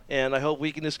us. Right. And I hope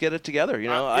we can just get it together.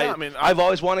 I've I've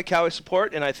always wanted Cowie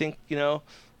support, and I think they're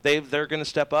going to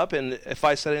step up. And if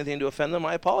I said anything to offend them,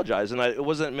 I apologize. And it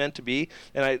wasn't meant to be.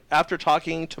 And after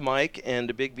talking to Mike and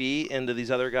to Big B and to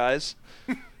these other guys,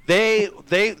 they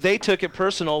took it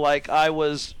personal, like I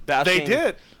was bashing. They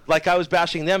did. Like I was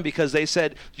bashing them because they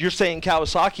said, you're saying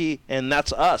Kawasaki, and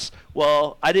that's us.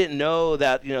 Well, I didn't know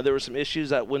that there were some issues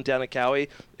that went down at Cowie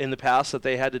in the past that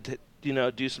they had to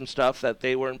do some stuff that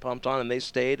they weren't pumped on, and they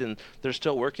stayed, and they're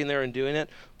still working there and doing it.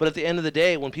 But at the end of the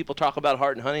day, when people talk about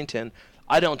Hart and Huntington,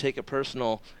 I don't take it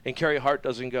personal, and Kerry Hart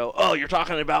doesn't go, oh, you're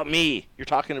talking about me. You're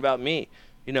talking about me.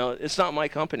 It's not my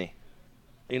company.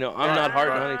 I'm not Hart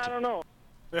and Huntington. I don't know.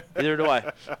 Neither do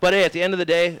I. But hey, at the end of the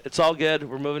day, it's all good.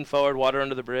 We're moving forward, water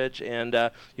under the bridge, and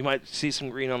you might see some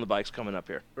green on the bikes coming up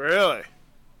here. Really?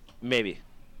 Maybe.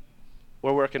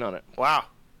 We're working on it. Wow.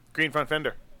 Green front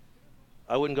fender.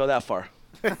 I wouldn't go that far.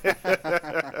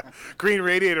 Green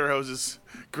radiator hoses.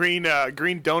 Green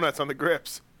donuts on the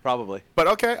grips. Probably. But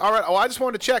okay, all right. Well, I just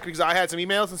wanted to check because I had some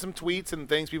emails and some tweets and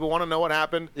things. People want to know what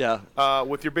happened. Yeah.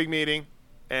 With your big meeting,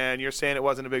 and you're saying it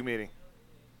wasn't a big meeting.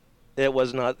 It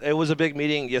was not. It was a big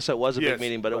meeting. Yes, it was a big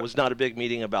meeting, but it was not a big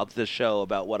meeting about this show,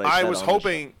 about what I said. I was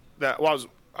hoping that. Well,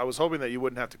 I was hoping that you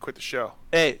wouldn't have to quit the show.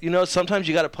 Hey, sometimes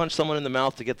you got to punch someone in the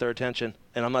mouth to get their attention.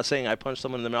 And I'm not saying I punched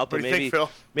someone in the mouth, but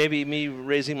maybe me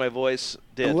raising my voice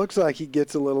did. It looks like he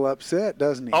gets a little upset,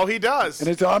 doesn't he? Oh, he does. And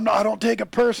it's I don't take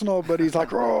it personal, but he's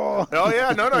like, oh. Oh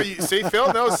yeah, no. You see,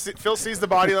 Phil knows. Phil sees the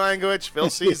body language. Phil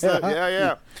sees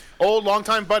the old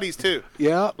longtime buddies too.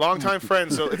 Yeah. Longtime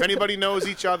friends. So if anybody knows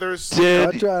each other's,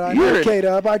 dude, I know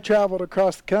K-Dub. I traveled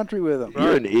across the country with him.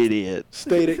 You're an idiot.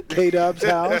 Stayed at K-Dub's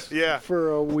house Yeah.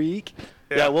 for a week.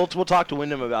 Yeah, we'll talk to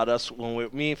Windham about us when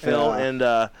me, Phil,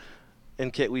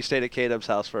 and Kate, we stayed at K-Dub's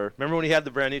house for. Remember when he had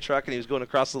the brand new truck and he was going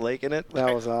across the lake in it?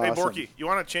 That was awesome. Hey, Borky, you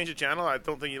want to change the channel? I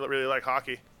don't think you really like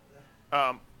hockey.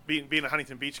 Being a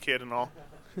Huntington Beach kid and all.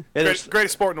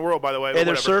 Greatest sport in the world, by the way. Hey,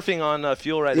 they're surfing on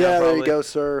fuel right now. Yeah, probably. there you go,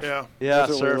 surf. Yeah. Yeah,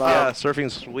 surf. Yeah,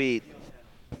 surfing's sweet.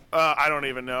 I don't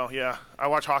even know. Yeah, I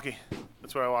watch hockey.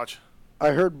 That's what I watch. I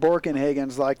heard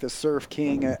Borkenhagen's like the surf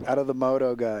king out of the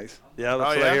moto guys. Yeah,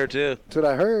 that's what I hear too. That's what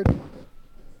I heard.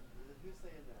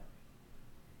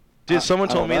 Dude, someone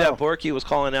I told me don't that know. Borky was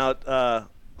calling out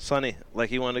Sonny, like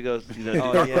he wanted to go.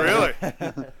 Oh, yeah. Really?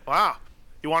 Wow.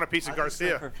 You want a piece of I just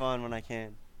Garcia? for fun when I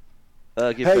can.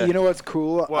 Hey, you know what's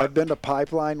cool? What? I've been to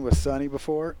Pipeline with Sonny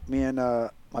before. Me and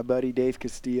my buddy Dave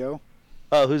Castillo.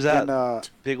 Oh, who's that? And,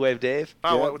 Big Wave Dave?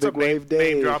 Oh, yeah, what's up, Big Wave name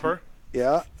Dave. dropper?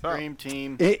 Yeah. Dream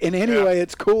team. And anyway,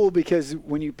 it's cool because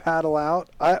when you paddle out,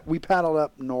 we paddled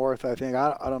up north, I think.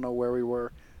 I don't know where we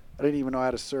were. I didn't even know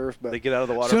how to surf. But They get out of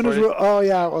the water soon for as you? oh,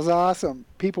 yeah, it was awesome.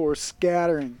 People were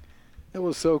scattering. It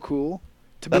was so cool.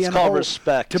 That's called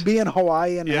respect. To be in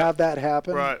Hawaii and Yeah. have that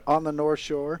happen Right. on the North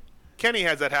Shore. Kenny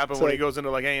has that happen It's when he like- goes into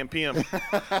like AM PM. You're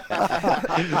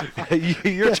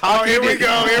Oh, talking. here we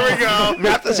go. Here we go.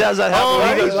 Mathis has that happen. Oh, when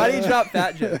he Why do, goes- you, why do you drop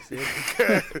fat jokes, dude?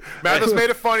 Mathis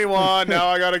made a funny one. Now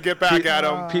I got to get back at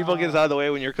him. People get out of the way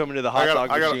when you're coming to the hot dog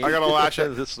machine. I gotta lash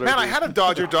it. This Man, I Slurpee. had a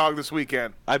Dodger dog this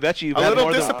weekend. I bet you. A had little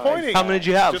more than- disappointing. How many did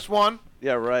you have? Just one.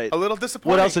 Yeah, right. A little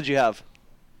disappointing. What else did you have?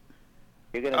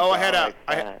 You're gonna Oh, I die had like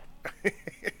I that. had,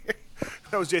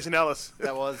 that was Jason Ellis.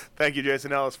 That was. Thank you,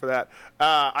 Jason Ellis, for that.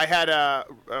 I had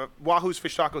Wahoo's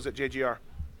fish tacos at JGR.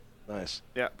 Nice.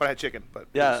 Yeah, but I had chicken. But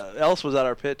Yeah, Ellis was at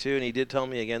our pit too, and he did tell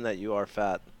me again that you are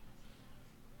fat.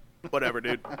 whatever,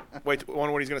 dude. Wait,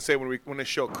 wonder what he's gonna say when this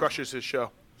show crushes his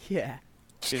show. Yeah.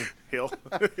 He'll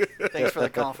Thanks for the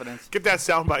confidence. get that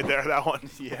soundbite there. That one.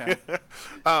 Yeah.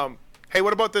 Hey,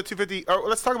 what about the 250?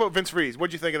 Let's talk about Vince Freeze.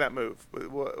 What'd you think of that move?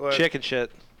 What- Chicken shit.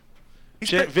 He's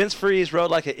Shit, get- Vince Freeze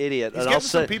rode like an idiot. He's and getting I'll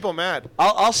some say, people mad.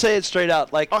 I'll say it straight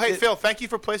out. Like, Oh, hey, it- Phil, thank you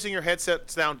for placing your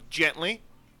headsets down gently.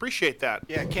 Appreciate that.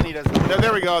 Yeah, Kenny does.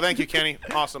 There we go. Thank you, Kenny.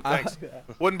 Awesome. Thanks.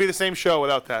 Wouldn't be the same show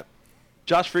without that.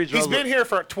 Josh Freeze He's rode. been here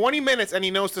for 20 minutes, and he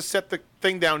knows to set the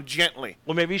thing down gently.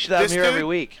 Well, maybe you should have him here every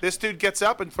week. This dude gets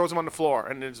up and throws him on the floor,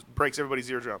 and it just breaks everybody's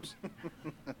eardrums.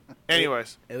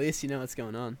 Anyways, At least you know what's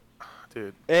going on.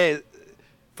 dude. Hey,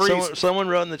 Freeze. someone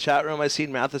wrote in the chat room. I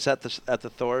seen Mathis at the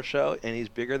Thor show, and he's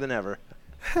bigger than ever.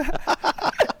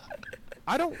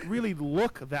 I don't really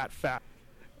look that fat.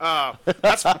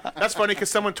 That's funny because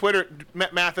someone Twittered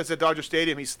Mathis at Dodger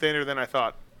Stadium. He's thinner than I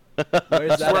thought.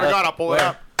 Where's that Swear to at? God, I'll pull it Where?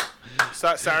 up.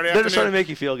 Saturday They're just trying to afternoon. make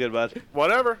you feel good, bud.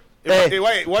 Whatever. Hey.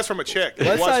 It was from a chick. It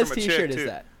What was size from a chick, T-shirt too. is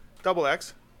that? Double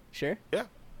X. Sure. Yeah.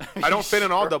 I don't fit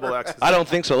in all double X's. I don't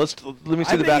think so. Let me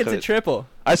see I the think back it's of a it. triple.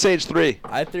 I say it's 3.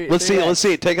 Let's see. Let's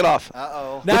see. Take it off.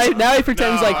 Uh-oh. Now he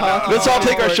pretends like hockey. Let's all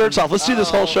take our shirts off. Let's do this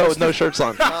whole show with no shirts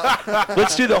on.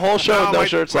 Let's do the whole show with no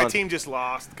shirts my on. team just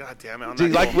lost. God damn it. I'm Do you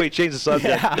not like cool. the way you changed the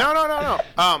subject? No.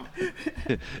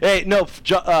 Hey, no,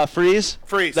 Freeze.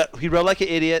 Freeze. He rode like an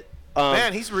idiot.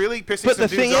 Man, he's really pissing But some the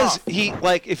dudes thing off.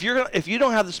 is, if you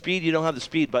don't have the speed, you don't have the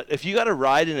speed. But if you got to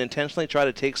ride and intentionally try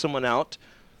to take someone out,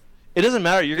 it doesn't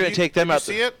matter. You're going to take them Did you out.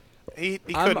 see it? He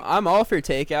I'm couldn't. all for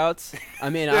takeouts. I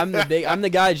mean, I'm the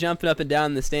guy jumping up and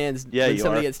down in the stands Yeah, when you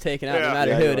somebody are. gets taken out, Yeah. no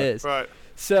matter Yeah, who you it are. is. Right.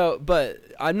 So, but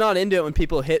I'm not into it when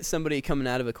people hit somebody coming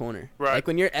out of a corner. Right. Like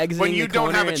when you're exiting When you the don't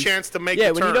corner have a and- chance to make yeah,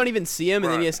 the when you turn. don't even see him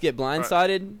and then Right. you just get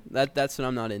blindsided. That's when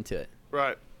I'm not into it.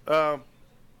 Right.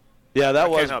 Yeah, that I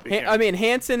was. can't help you. I mean,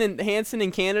 Hansen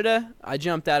in Canada, I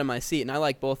jumped out of my seat and I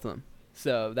like both of them.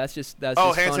 So that's just Oh,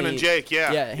 just Hansen funny. and Jake,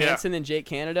 yeah. Yeah, Hansen and Jake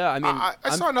Canada. I mean, I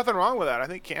I'm- saw nothing wrong with that. I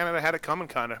think Canada had it coming,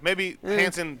 kind of. Maybe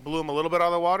Hansen blew him a little bit out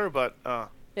of the water, but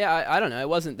yeah, I don't know. It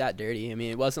wasn't that dirty. I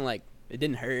mean, it wasn't like it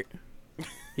didn't hurt.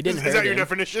 He didn't is hurt that your him.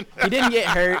 definition? He didn't get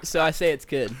hurt, so I say it's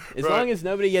good. As Right. long as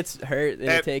nobody gets hurt in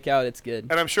a And- takeout, it's good.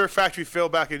 And I'm sure Factory Phil,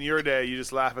 back in your day, you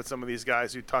just laugh at some of these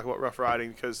guys who talk about rough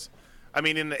riding because, I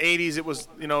mean, in the 80s it was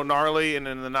gnarly, and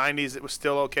in the 90s it was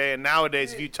still okay. And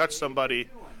nowadays, if you touch somebody,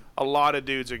 a lot of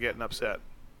dudes are getting upset.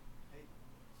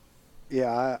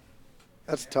 Yeah,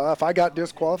 that's tough. I got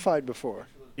disqualified before.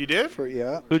 You did?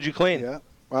 Yeah. Who'd you clean? Yeah.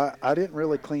 Well, I didn't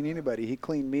really clean anybody. He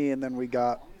cleaned me, and then we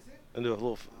got Into a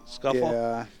little scuffle.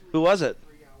 yeah, Who was it?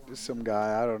 just some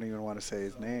guy. I don't even want to say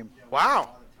his name.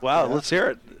 Wow. Wow, let's hear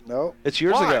it. No, It's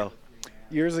years Why? ago.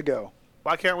 years ago.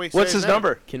 Why can't we say What's his name?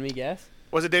 number? Can we guess?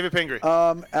 Was it David Pingree?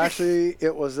 Actually,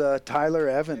 it was Tyler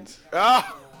Evans.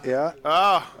 Oh, Yeah,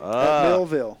 oh, at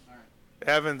Millville,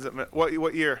 Evans.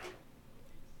 What year?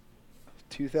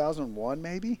 2001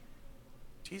 maybe.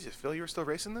 Jesus, Phil, you were still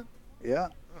racing then? Yeah,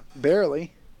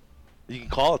 barely. You can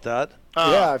call it that.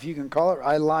 Yeah, if you can call it.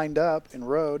 I lined up and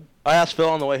rode. I asked Phil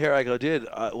on the way here. I go, dude,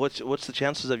 what's the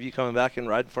chances of you coming back and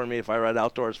riding for me if I ride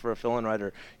outdoors for a fill-in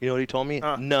rider? You know what he told me?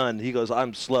 None. He goes,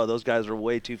 I'm slow. Those guys are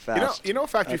way too fast. You know,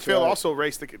 Factory That's Phil right. also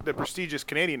raced the prestigious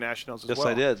Canadian Nationals as Yes, well.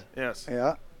 I did. Yes.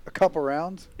 Yeah, a couple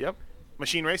rounds. Yep.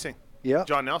 Machine racing. Yep.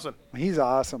 John Nelson. He's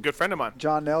awesome. Good friend of mine.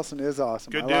 John Nelson is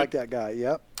awesome. Good I dude. like that guy.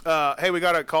 Yep. Hey, we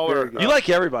got a caller. Very good. You like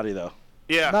everybody though.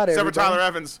 Yeah, Not except for everybody. Tyler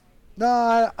Evans.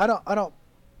 No, I don't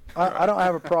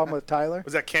have a problem with Tyler.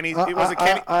 Was that Kenny? I- Was it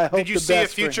Kenny? I hope Did you the see a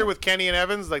best for future him. with Kenny and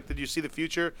Evans? Like, did you see the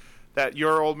future that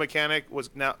your old mechanic was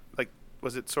now like?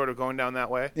 Was it sort of going down that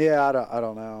way? Yeah, I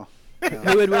don't know.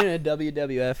 Who would win a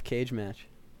WWF cage match?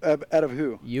 Out of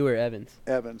who? You or Evans?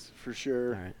 Evans, for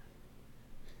sure. All right.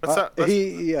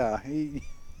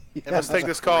 Let's take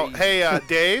this call. Hey,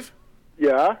 Dave.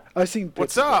 Yeah. I seen.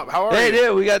 What's pictures up? of it. How are Hey, you?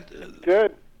 dude, we got.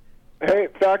 Good. Hey,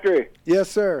 Factory. Yes,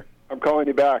 sir. I'm calling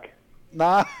you back.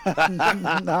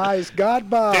 Nice. God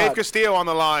bod. Dave Castillo on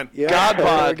the line. Yeah, God there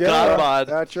bod, we go. God bod.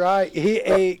 That's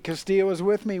right. Castillo was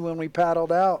with me when we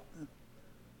paddled out.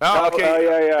 Oh,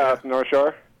 okay. Yeah. North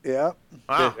Shore. Yep.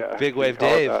 Wow. Yeah. Big Wave Call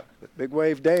it Dave. that. Big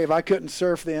Wave Dave. I couldn't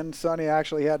surf then. Sonny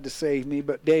actually had to save me,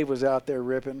 but Dave was out there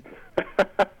ripping.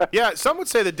 Yeah, some would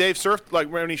say that Dave surfed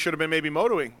like when he should have been maybe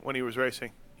motoing when he was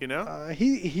racing. You know?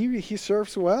 He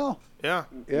surfs well. Yeah.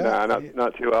 Yeah. Nah,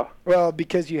 not too well. Well,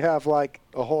 because you have like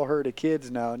a whole herd of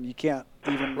kids now, and you can't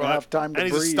even have time to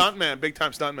and breathe. he's a stuntman, big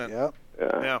time stuntman. Yep.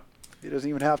 Yeah. He doesn't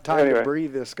even have time Anyway. to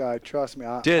breathe. This guy, trust me.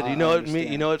 Dude, you know what?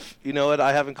 understand. You know what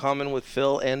I have in common with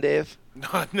Phil and Dave?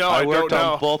 No, I I worked don't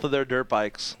know. on both of their dirt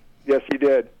bikes. Yes, you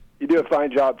did. You do a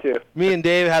fine job too. Me and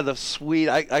Dave had the sweet.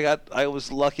 I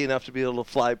was lucky enough to be able to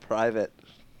fly private.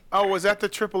 Oh, was that the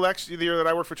Triple X the year that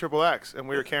I worked for Triple X and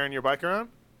we were carrying your bike around?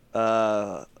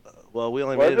 Well, we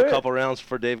only Was made it a it? couple rounds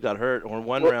before Dave got hurt, or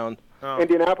one round. Oh.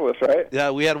 Indianapolis, right? Yeah,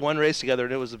 we had one race together,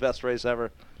 and it was the best race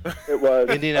ever. It was.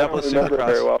 Indianapolis I don't remember Supercross.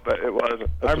 very well, but it was.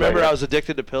 I remember I was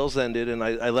addicted to pills then, dude, and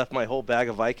I left my whole bag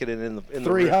of Vicodin in the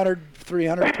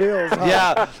 300 pills. Huh?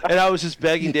 Yeah, and I was just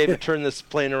begging Dave to turn this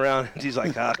plane around. And he's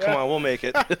like, come on, we'll make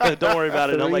it. Don't worry about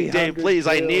it. And I'm like, Dave, 300 please,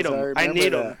 I need pills, them. I I need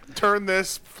remember them. Turn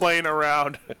this plane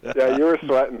around. Yeah, you were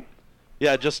sweating.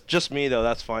 Yeah, just me, though.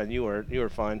 That's fine. You were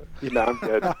fine. No, I'm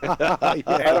good. I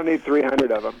don't need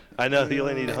 300 of them. I know. You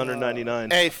only need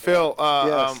 199. Hey, Phil.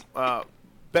 Yes.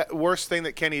 Worst thing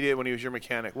that Kenny did when he was your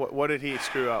mechanic. What did he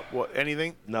screw up?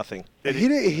 Anything? Nothing. He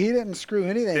didn't screw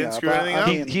anything Didn't up. screw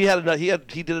anything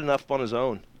up? He did enough on his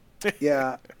own.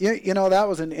 Yeah, you know that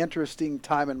was an interesting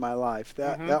time in my life.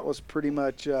 That was pretty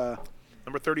much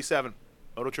Number 37,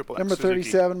 Moto Triple X. number Suzuki.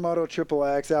 37 Moto Triple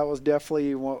X. That was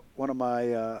definitely one of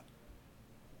my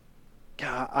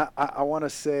I want to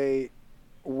say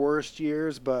worst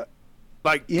years, but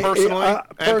Like yeah, personally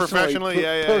and personally, professionally,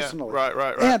 yeah. personally,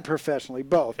 Right. and professionally,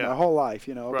 both Yeah. my whole life,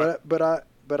 you know. Right.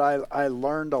 But I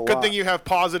learned a lot. Good thing you have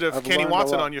positive I've Kenny learned a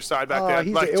Watson lot. on your side back Oh, then.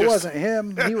 it wasn't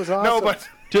him. He was awesome. No, but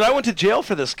Dude, I went to jail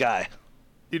for this guy.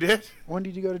 you did. When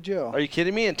did you go to jail? Are you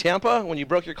kidding me? In Tampa, when you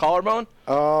broke your collarbone?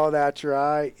 Oh, that's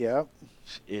right. Yep.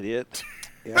 Idiot.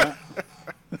 Yeah.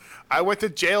 I went to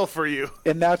jail for you.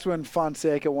 And that's when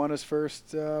Fonseca won his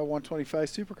first 125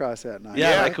 Supercross that night.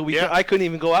 Yeah, Yeah, I couldn't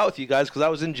even go out with you guys because I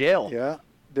was in jail. Yeah.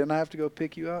 Didn't I have to go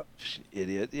pick you up?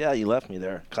 Idiot. Yeah, you left me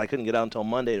there 'cause I couldn't get out until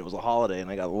Monday. It was a holiday, and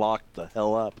I got locked the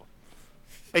hell up.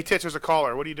 Hey, Titch, there's a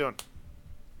caller. What are you doing?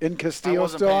 In I Castillo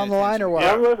wasn't still paying on the line or what?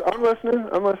 Yeah. I'm listening.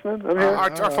 I'm here.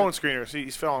 Our phone screener.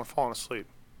 He's falling asleep.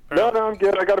 No, I'm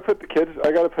good. I got to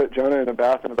put Jonah in a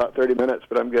bath in about 30 minutes,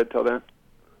 but I'm good till then.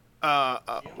 I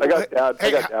got dad. Hey,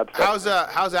 I got dad stuff.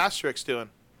 how's Asterix doing?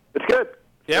 It's good.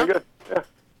 Yeah? Very good. Yeah.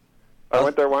 I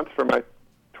went there once for my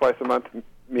twice a month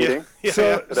meeting.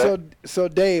 Yeah. So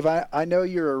Dave, I know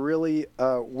you're a really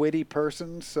witty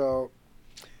person, so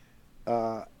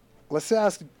let's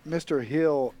ask Mr.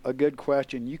 Hill a good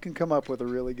question. You can come up with a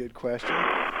really good question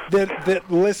that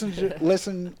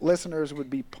listeners would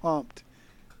be pumped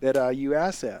that you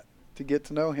asked that to get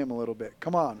to know him a little bit.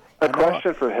 Come on. A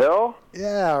question for Hill?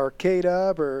 Yeah, or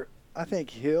K-Dub, or I think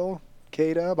Hill,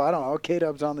 K-Dub. I don't know.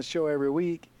 K-Dub's on the show every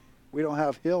week. We don't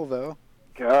have Hill, though.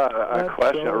 God, a That's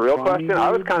question, so a real funny, question? I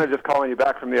was dude. kind of just calling you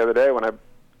back from the other day when I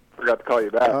forgot to call you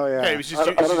back. Oh, yeah. Hey, it was just,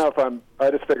 I don't know if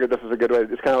I just figured this was a good way.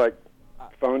 It's kind of like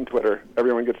phone Twitter.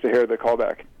 Everyone gets to hear the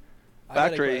callback. I got a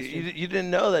Factory, question. you didn't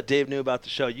know that Dave knew about the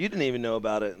show. You didn't even know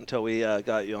about it until we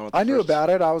got you on. I knew about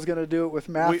it. I was going to do it with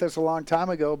Mathis a long time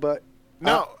ago, but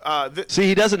no. See,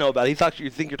 he doesn't know about it. You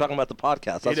think you're talking about the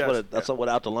podcast. He That's does, what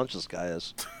out to lunch this guy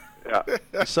is. Yeah.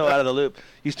 He's so out of the loop.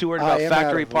 He's too worried I about am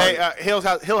factory out of the parts. Hey,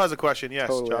 Hill has a question. Yes,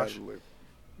 totally out Josh. of the loop.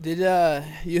 Did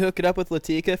you hook it up with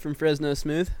Latika from Fresno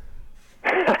Smooth?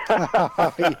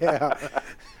 Yeah.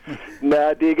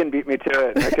 Nah, Deegan beat me to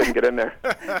it. I couldn't get in there.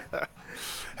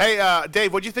 Hey,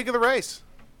 Dave, what'd you think of the race?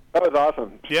 That was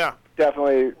awesome. Yeah.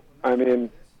 Definitely, I mean,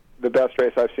 the best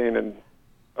race I've seen in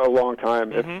a long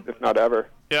time, if not ever.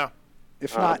 Yeah.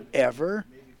 If not ever.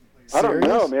 I don't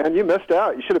know, Serious? man. You missed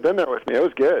out. You should have been there with me. It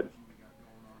was good.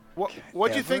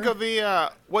 What'd you think of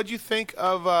the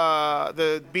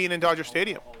being in Dodger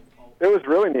Stadium? It was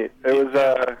really neat. It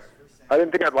was. I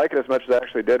didn't think I'd like it as much as I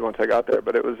actually did once I got there,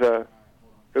 but it was a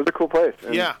cool place.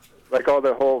 And Yeah. Like all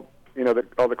the whole,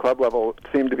 all the club level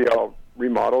seemed to be all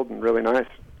remodeled and really nice.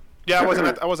 Yeah, I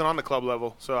wasn't on the club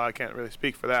level, so I can't really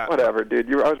speak for that. Whatever,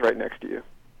 dude. I was right next to you.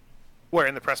 Where,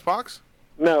 in the press box?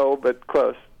 No, but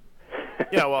close.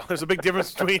 Yeah, well, there's a big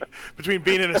difference between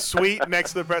being in a suite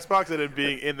next to the press box and it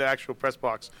being in the actual press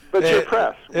box. But you're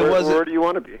press. Where do you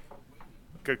want to be?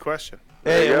 Good question.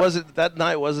 Hey, that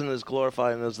night wasn't as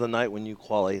glorifying as the night when you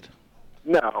qualied.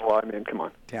 No, well, I mean, come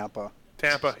on. Tampa,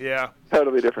 yeah.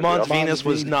 Totally different. Mons Venus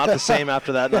was not the same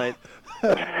after that night.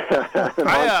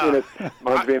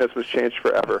 Mons Venus was changed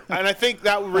forever. And I think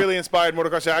that really inspired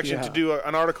Motocross Action to do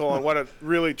an article on what a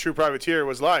really true privateer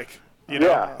was like.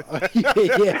 Yeah.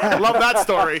 Yeah. Love that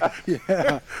story.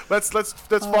 Yeah. Let's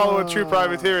follow a true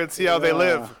privateer and see how they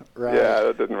live. Right. Yeah,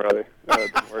 that didn't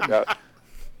work out.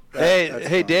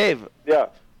 Hey, Dave. Yeah.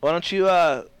 Why don't you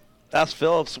ask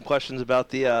Phil some questions about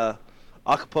the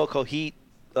Acapulco Heat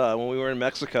when we were in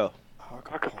Mexico?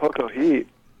 Acapulco Heat.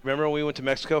 Remember when we went to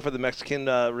Mexico for the Mexican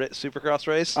Supercross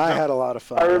race? I had a lot of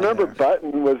fun. I remember there.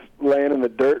 Button was laying in the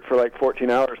dirt for like 14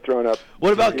 hours throwing up.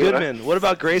 What about Goodman? What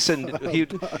about Grayson?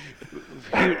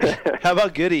 How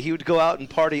about Goody? He would go out and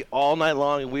party all night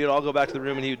long, and we would all go back to the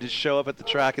room, and he would just show up at the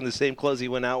track in the same clothes he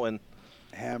went out in.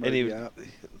 Hammered, Yeah,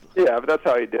 but that's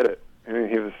how he did it. I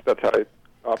mean, that's how he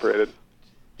operated.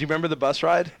 Do you remember the bus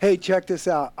ride? Hey, check this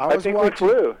out. I was think watching.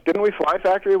 we flew. Didn't we fly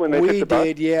factory when they took We the bus?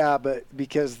 did, yeah, but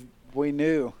because we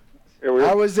knew. Yeah, we were-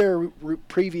 I was there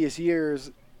previous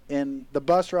years, and the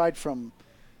bus ride from,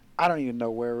 I don't even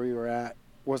know where we were at,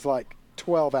 was like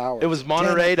 12 hours. It was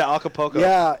Monterey to Acapulco.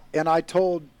 Yeah, and I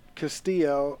told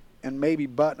Castillo and maybe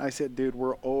Button, I said, dude,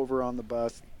 we're over on the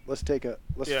bus. Let's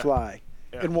Yeah. fly,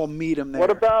 Yeah. and we'll meet him there.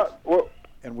 What about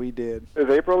And we did. is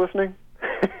April listening?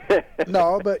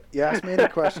 No, but you ask me any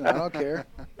question. I don't care.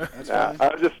 That's Nah,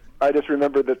 fine. I just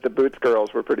remember that the Boots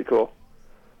girls were pretty cool.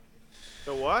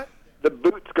 The what? The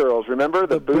Boots girls, remember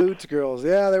The Boots girls.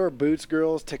 Yeah, they were Boots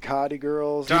girls, Takati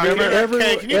girls. Can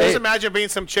you just imagine being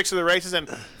some chicks of the races and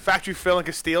Factory Phil and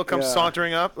Castile come Yeah.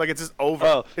 sauntering up? Like, it's just over.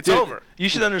 Oh, it's dude, over. You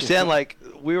should understand, like,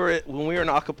 when we were in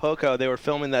Acapulco, they were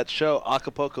filming that show,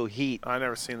 Acapulco Heat. I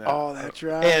never seen that. Oh, that's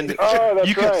right. And that's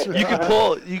you could right. you could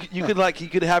pull you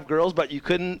could have girls, but you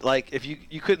couldn't if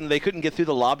you couldn't they couldn't get through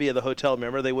the lobby of the hotel.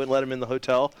 Remember, they wouldn't let them in the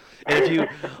hotel. And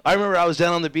I remember I was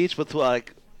down on the beach with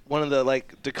like one of the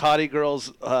like Ducati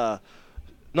girls, not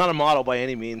a model by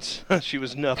any means. She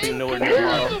was nowhere near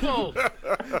a model.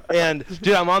 And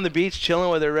dude, I'm on the beach chilling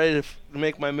with her, ready to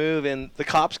make my move, and the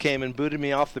cops came and booted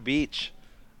me off the beach.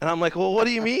 And I'm like, well, what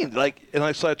do you mean?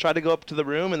 So I tried to go up to the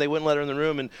room, and they wouldn't let her in the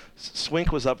room. And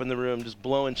Swink was up in the room, just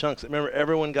blowing chunks. Remember,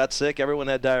 everyone got sick. Everyone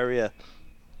had diarrhea.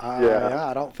 Yeah,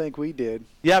 I don't think we did.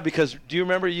 Yeah, because do you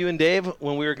remember you and Dave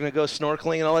when we were going to go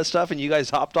snorkeling and all that stuff, and you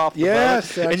guys hopped off the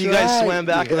Yes, boat, and that's you guys right. swam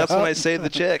back, and that's when I saved the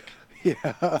chick. Yeah.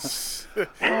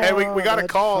 Hey, we got a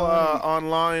that's call funny. on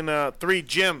line 3.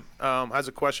 Jim has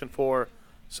a question for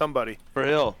somebody. For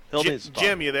Hill. Hill needs to talk.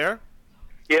 Jim, you there?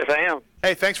 Yes, I am.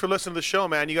 Hey, thanks for listening to the show,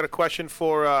 man. You got a question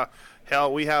for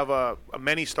Hell? We have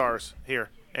many stars here.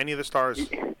 Any of the stars?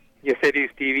 Yes, I do,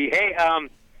 Stevie. Hey,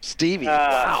 Stevie.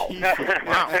 Wow.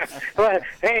 Well,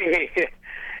 hey.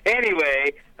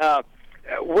 Anyway,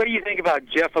 what do you think about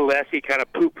Jeff Alessi kind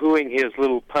of poo-pooing his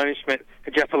little punishment?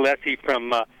 Jeff Alessi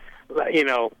from,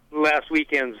 last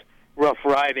weekend's rough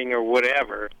riding or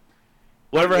whatever.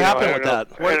 Whatever happened with that?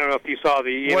 I don't know if you saw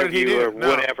the What did he interview do? or No.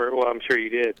 whatever. Well, I'm sure you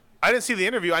did. I didn't see the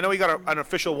interview. I know he got an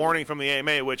official warning from the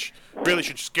AMA, which really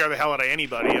should scare the hell out of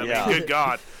anybody. I Yeah. mean, good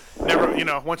God. Never,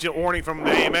 once you get a warning from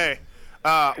the AMA.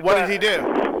 What did he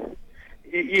do?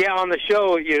 Yeah, on the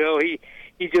show, he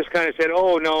just kind of said,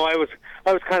 "Oh no, I was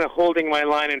kind of holding my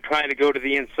line and trying to go to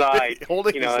the inside."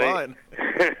 Holding his line.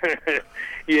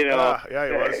 Yeah, he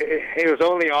was. It was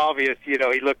only obvious, he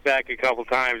looked back a couple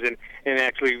times and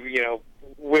actually,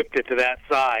 whipped it to that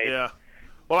side. Yeah.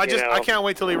 Well, I can't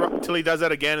wait till he does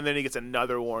that again, and then he gets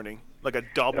another warning, like a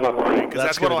double warning, because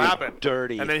that's what'll gonna be happen.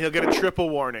 dirty. And then he'll get a triple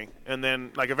warning, and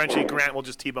then eventually Grant will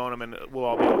just T-bone him, and we'll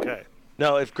all be okay.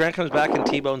 No, if Grant comes back and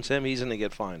T-bones him, he's going to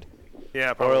get fined.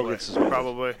 Yeah, Or he'll probably. get suspended.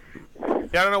 Probably.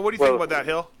 Yeah, I don't know. What do you think about that,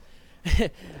 Hill?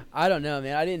 I don't know,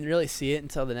 man. I didn't really see it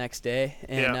until the next day,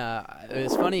 and it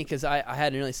was funny because I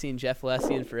hadn't really seen Jeff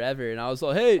Alessi in forever, and I was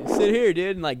like, "Hey, sit here,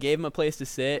 dude," and gave him a place to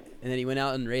sit, and then he went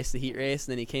out and raced the heat race,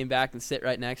 and then he came back and sat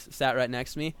right next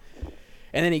to me,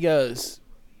 and then he goes,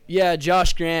 "Yeah,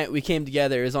 Josh Grant, we came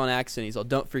together. It was on accident." He's all,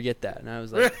 "Don't forget that," and I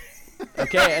was like,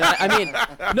 Okay, and I mean,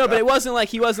 no, but it wasn't like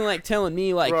he wasn't like telling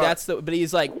me like Right. that's the. But he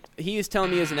was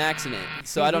telling me it was an accident.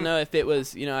 So I don't know if it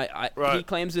was. You know, Right. he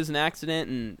claims it was an accident,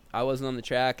 and I wasn't on the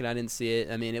track and I didn't see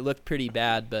it. I mean, it looked pretty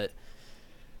bad, but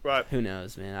Right. who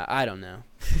knows, man? I don't know.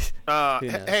 Who knows?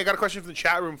 Hey, I got a question from the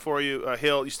chat room for you,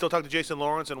 Hill. You still talk to Jason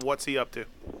Lawrence, and what's he up to?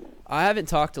 I haven't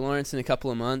talked to Lawrence in a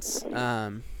couple of months.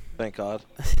 Thank God.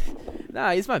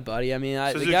 Nah, he's my buddy. I mean,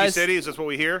 the Suzuki guy's. City, is this what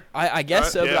we hear? I guess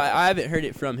Right, so, yeah. but I haven't heard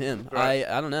it from him. Right.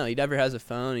 I don't know. He never has a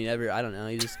phone. I don't know.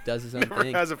 He just does his own Never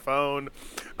thing. has a phone.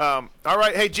 All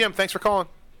right. Hey, Jim, thanks for calling.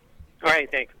 All right,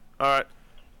 thanks. All right.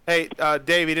 Hey,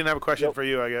 Dave, he didn't have a question for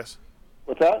you, I guess.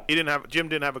 What's that? Jim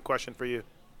didn't have a question for you.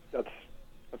 That's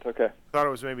okay. Thought it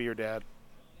was maybe your dad.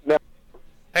 No.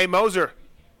 Hey, Moser.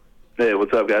 Hey,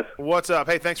 what's up, guys? What's up?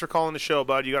 Hey, thanks for calling the show,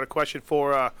 bud. You got a question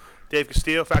for Dave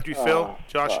Castillo, Factory Phil,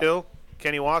 Josh Hill,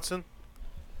 Kenny Watson,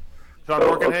 John I'll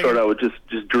Morganhagen? start out with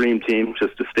just dream team,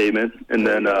 just a statement, and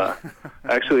then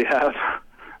actually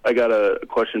I got a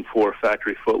question for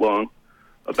Factory Footlong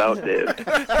about Dave.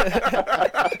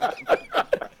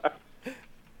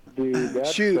 Dude,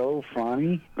 that's so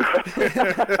funny.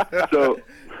 So,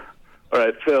 all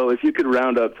right, Phil, if you could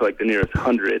round up to like the nearest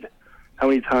 100, how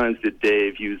many times did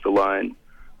Dave use the line,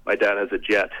 "My dad has a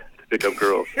jet to pick up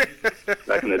girls,"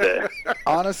 back in the day?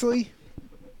 Honestly,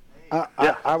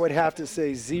 I would have to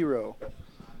say 0.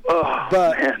 Oh,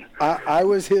 but man. I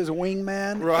was his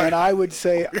wingman, and I would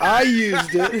say I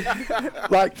used it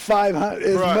like 500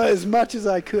 as much as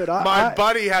I could. My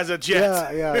buddy has a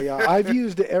jet. Yeah. I've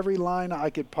used every line I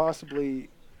could possibly.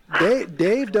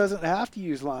 Dave doesn't have to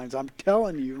use lines. I'm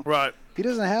telling you. Right. He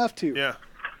doesn't have to. Yeah.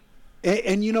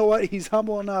 And you know what? He's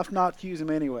humble enough not to use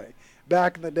them anyway.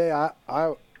 Back in the day,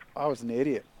 I was an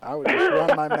idiot. I would just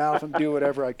run my mouth and do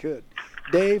whatever I could.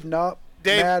 Dave,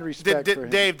 mad respect for him.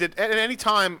 Dave, did at any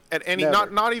time, Never.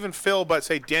 not even Phil, but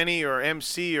say Denny or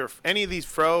MC or any of these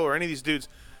Fro or any of these dudes,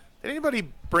 did anybody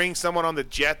bring someone on the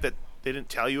jet that they didn't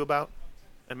tell you about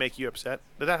and make you upset?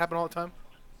 Did that happen all the time?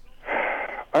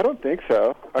 I don't think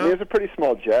so. I mean, it's a pretty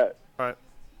small jet. Right.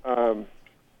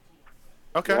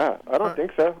 Okay. Yeah, I don't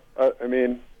think so. I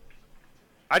mean,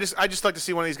 I just like to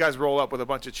see one of these guys roll up with a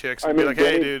bunch of chicks I and mean, be like,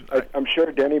 Denny, "Hey, dude." I'm sure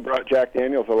Denny brought Jack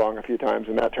Daniels along a few times,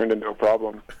 and that turned into a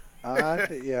problem.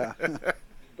 Yeah.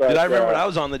 But, Dude, I remember when I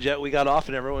was on the jet, we got off,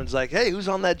 and everyone's like, "Hey, who's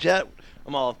on that jet?"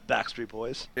 I'm all Backstreet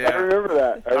Boys. Yeah. I remember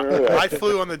that. I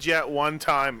flew on the jet one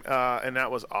time, and that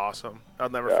was awesome. I'll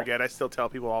never forget. I still tell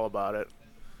people all about it.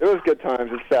 It was good times.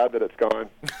 It's sad that it's gone.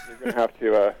 You're gonna have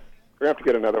to. We're gonna have to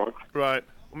get another one. Right.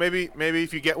 Well, maybe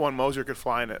if you get one, Moser could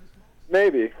fly in it.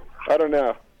 Maybe. I don't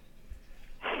know.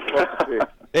 We'll have to see.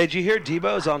 Hey, did you hear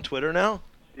Debo's on Twitter now?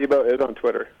 Debo is on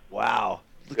Twitter. Wow.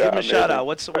 Yeah, Give him a amazing. shout out.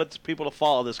 What's people to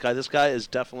follow this guy? This guy is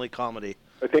definitely comedy.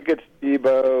 I think it's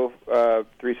Debo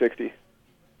 360.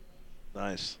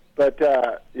 Nice. But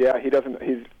yeah, he doesn't.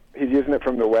 He's using it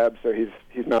from the web, so he's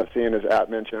not seeing his at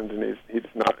mentions, and he's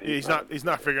not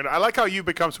figuring it out. I like how you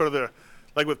become sort of the,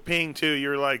 like with Ping too.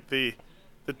 You're like the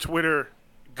Twitter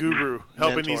guru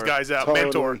helping Mentor. these guys out. Totally.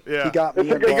 Mentor. Yeah. He got me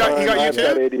It's a good involved. He got you I've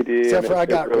got too? ADD, Except and for I it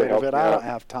got really rid of helps it. me I out. don't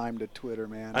have time to Twitter,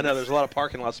 man. I know there's a lot of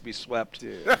parking lots to be swept.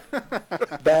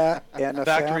 That and a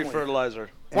Factory family. fertilizer.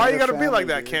 Why And you a got to be like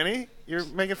family, that, dude. Kenny? You're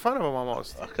making fun of him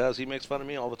almost. Because he makes fun of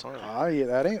me all the time. Oh yeah,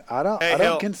 that ain't. I don't. Hey, I don't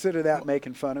Hill. consider that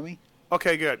making fun of me.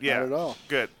 Okay, good. Yeah. Not at all.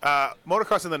 Good.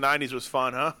 Motocross in the '90s was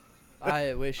fun, huh?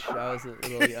 I wish I was a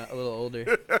little older.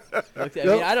 I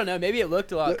mean, I don't know. Maybe it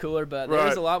looked a lot cooler, but there was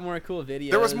Right. a lot more cool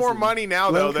videos. There was more and money now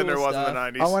though than cool there was in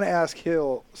stuff. the '90s. I want to ask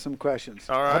Hill some questions.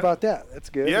 All right. How about that? That's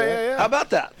good. Yeah, right? yeah. How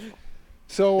about that?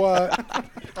 So,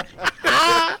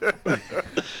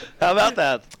 How about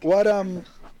that?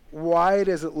 why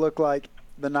does it look like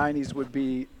the '90s would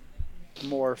be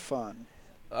more fun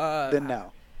than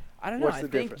now? I don't know. What's I the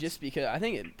think difference? just because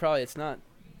it's not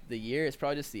the year. It's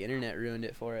probably just the internet ruined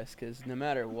it for us. Because no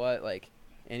matter what, like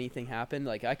anything happened,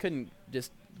 like I couldn't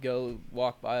just go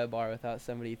walk by a bar without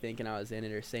somebody thinking I was in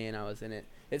it or saying I was in it.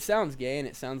 It sounds gay and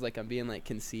it sounds like I'm being like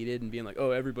conceited and being like,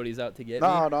 oh, everybody's out to get me.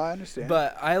 No, I understand.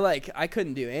 But I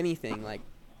couldn't do anything like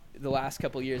the last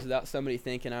couple years without somebody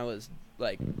thinking I was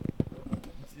like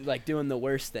doing the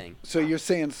worst thing. So you're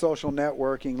saying social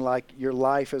networking, like your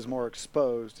life is more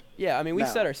exposed? Yeah, I mean we now.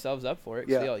 set ourselves up for it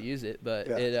because Yeah. we all use it, but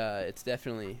Yeah. it's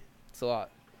a lot.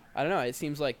 I don't know. It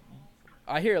seems like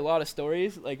I hear a lot of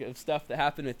stories like of stuff that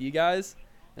happened with you guys,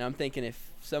 and I'm thinking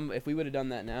if we would have done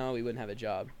that now, we wouldn't have a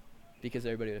job because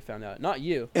everybody would have found out. Not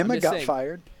you. I'm Emma just got saying.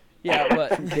 fired. Yeah,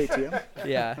 but from KTM.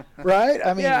 yeah. Right?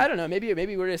 I mean, yeah, I don't know.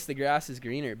 Maybe we're just the grass is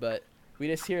greener, but We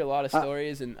just hear a lot of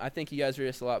stories, and I think you guys are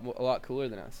just a lot cooler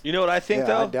than us. You know what I think,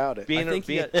 though? I doubt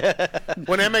it.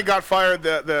 When Emmett got fired,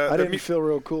 I didn't feel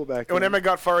real cool back then. When Emmett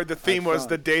got fired, the theme was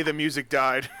the day the music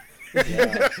died.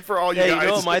 For all you guys. You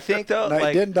know what I think, though? No,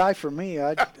 it didn't die for me.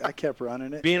 I kept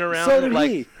running it. Being around, so did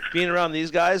he. Being around these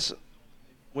guys,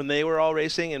 when they were all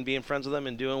racing and being friends with them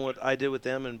and doing what I did with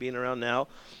them and being around now,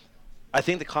 I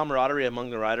think the camaraderie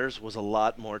among the riders was a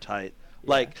lot more tight.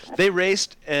 Like, they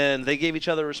raced, and they gave each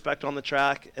other respect on the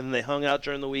track, and they hung out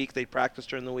during the week, they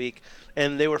practiced during the week,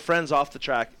 and they were friends off the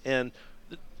track. And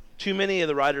too many of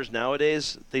the riders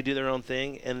nowadays, they do their own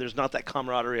thing, and there's not that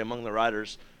camaraderie among the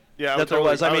riders that there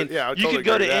was. I mean, you could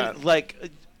go to,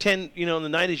 10, in the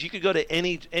 90s, you could go to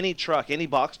any truck, any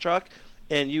box truck,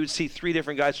 and you would see 3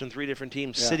 different guys from 3 different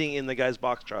teams sitting in the guy's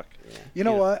box truck. Yeah. You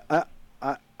know what?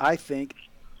 I think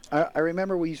I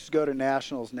remember we used to go to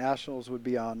nationals. Nationals would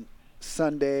be on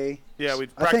Sunday. Yeah,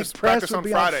 we'd practice on would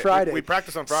be Friday. on Friday. We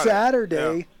practice on Friday.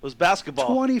 Saturday, it was basketball.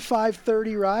 25,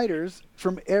 30 riders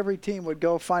from every team would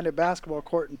go find a basketball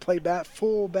court and play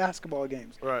full basketball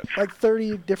games. Right. Like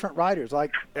 30 different riders, all the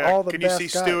best guys. Can you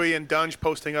see Stewie and Dunge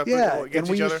posting up against each other? And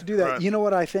we used to do that. Right. You know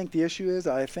what I think the issue is?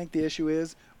 I think the issue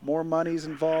is more money's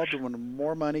involved, and when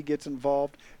more money gets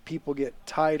involved, people get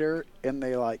tighter and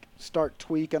they start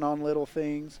tweaking on little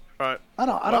things. Right. I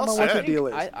don't know what the deal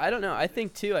is. I don't know. I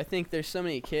think there's so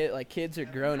many kids are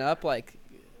grown up.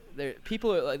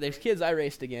 There's kids I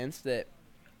raced against that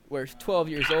were 12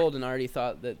 years old and already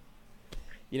thought that,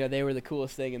 they were the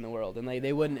coolest thing in the world, and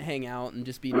they wouldn't hang out and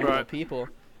just be normal people.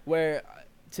 Where,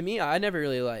 to me, I never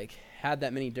really had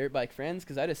that many dirt bike friends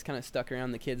because I just kind of stuck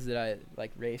around the kids that I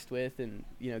raced with and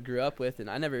grew up with,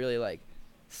 and I never really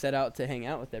set out to hang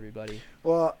out with everybody.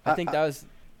 Well, I think that was.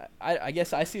 I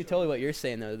guess I see totally what you're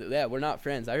saying, though. We're not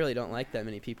friends. I really don't like that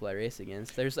many people I race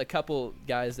against. There's a couple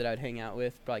guys that I'd hang out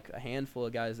with, a handful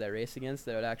of guys that I race against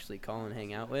that I would actually call and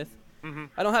hang out with. Mm-hmm.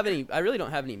 I really don't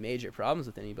have any major problems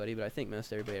with anybody, but I think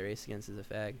most everybody I race against is a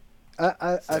fag.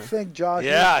 I think, Josh.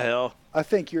 Hell. I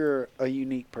think you're a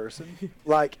unique person.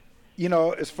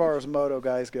 As far as moto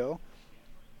guys go,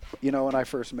 when I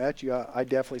first met you, I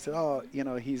definitely said,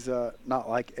 he's not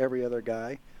like every other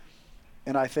guy.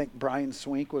 And I think Brian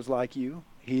Swink was like you.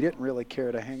 He didn't really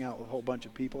care to hang out with a whole bunch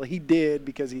of people. He did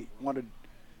because he wanted,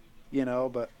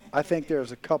 but I think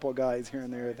there's a couple guys here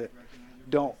and there that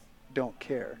don't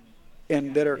care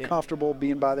and that are comfortable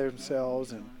being by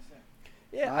themselves. And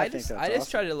I just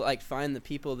try to find the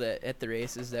people that at the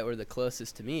races that were the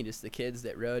closest to me, just the kids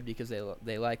that rode because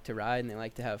they like to ride and they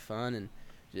like to have fun. And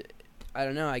I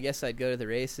don't know, I guess I'd go to the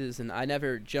races, and I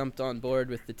never jumped on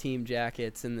board with the team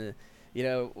jackets and the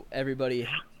everybody,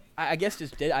 I guess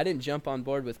I didn't jump on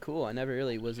board with cool. I never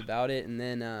really was about it. And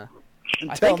then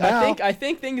I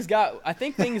think things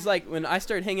when I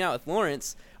started hanging out with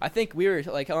Lawrence, I think we were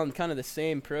on kind of the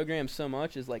same program so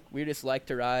much as we just like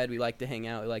to ride, we like to hang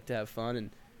out, we like to have fun,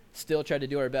 and still try to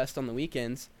do our best on the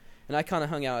weekends. And I kind of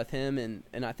hung out with him,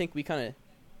 and I think we kind of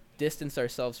distanced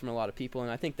ourselves from a lot of people,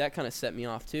 and I think that kind of set me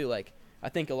off too. I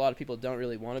think a lot of people don't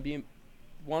really want to be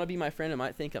my friend and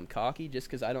might think I'm cocky just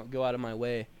because I don't go out of my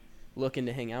way looking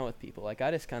to hang out with people. I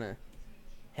just kind of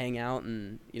hang out,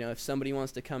 and if somebody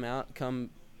wants to come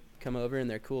over and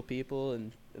they're cool people,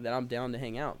 and then I'm down to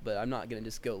hang out. But I'm not gonna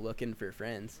just go looking for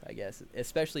friends, I guess,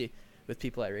 especially with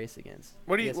people I race against.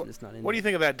 What do you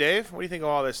think of that, Dave? What do you think of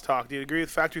all this talk? Do you agree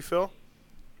with Factory Phil?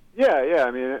 Yeah.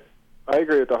 I mean, I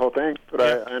agree with the whole thing, but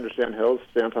I understand Hill's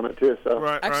stance on it too. So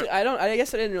actually, I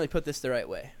guess I didn't really put this the right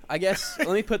way. I guess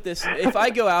let me put this: if I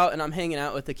go out and I'm hanging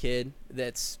out with a kid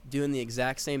that's doing the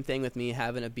exact same thing with me,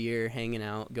 having a beer, hanging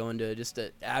out, going to just an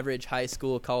average high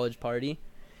school, college party,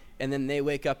 and then they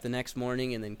wake up the next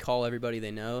morning and then call everybody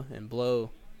they know and blow,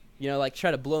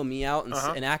 try to blow me out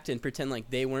and act and pretend like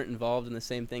they weren't involved in the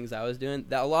same things I was doing.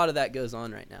 A lot of that goes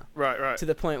on right now. Right. To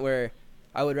the point where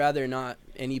I would rather not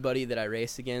anybody that I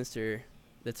race against or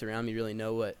that's around me really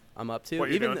know what I'm up to.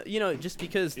 Even just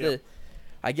because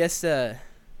I guess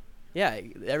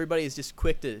everybody is just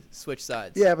quick to switch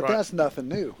sides. Yeah, but that's nothing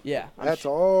new. Yeah, that's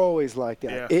always like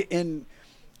that. Yeah.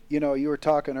 You were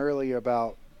talking earlier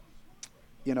about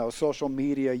social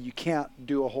media. You can't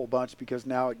do a whole bunch because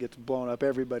now it gets blown up.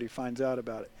 Everybody finds out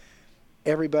about it.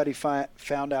 Everybody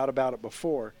found out about it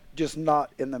before, just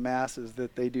not in the masses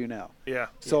that they do now. Yeah.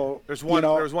 So there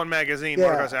was one magazine,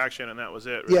 Motocross Action, and that was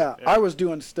it. Really. Yeah, I was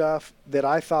doing stuff that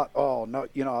I thought, I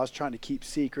was trying to keep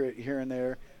secret here and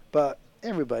there, but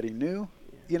everybody knew.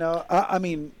 I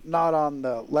mean, not on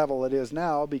the level it is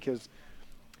now because,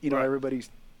 everybody's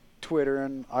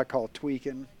Twittering. I call it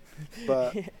tweaking,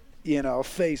 but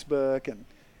Facebook and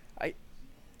I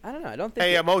don't know. I don't think.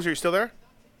 Hey, Moser, you still there?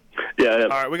 Yeah. All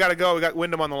right, we got to go. We got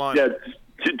Windham on the line. Yeah,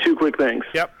 two quick things.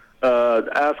 Yep.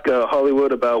 Ask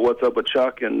Hollywood about what's up with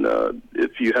Chuck, and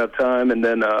if you have time, and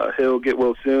then Hill, get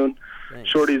well soon. Thanks.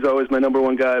 Shorty's always my number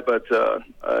one guy, but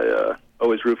I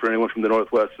always root for anyone from the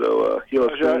Northwest, so heal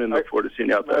up soon and look forward to seeing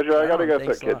you out there. I got to go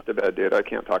thanks put a kids lot. to bed, dude. I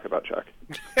can't talk about Chuck.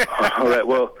 All right,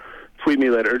 well, tweet me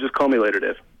later, or just call me later,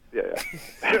 Dave. Yeah.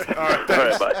 All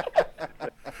right, Bye.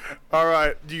 All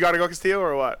right. You got to go, Castillo,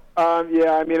 or what?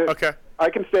 Yeah, I mean, Okay. I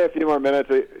can stay a few more minutes.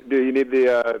 Do you need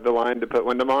the line to put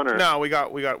Windham on? Or? No, we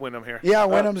got Windham here. Yeah,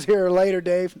 Wyndham's here later,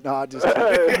 Dave. No, just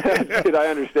kidding. Dude, I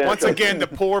understand. Once again, the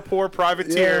poor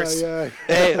privateers. Yeah.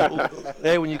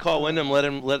 Hey, when you call Wyndham,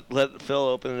 let Phil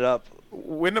open it up.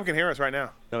 Wyndham can hear us right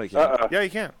now. No, he can't. Yeah, he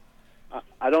can.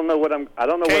 I don't know what I'm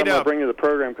going to bring to the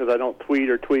program because I don't tweet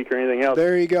or tweak or anything else.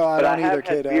 There you go. I but don't I have either,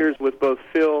 had K-Dub. beers with both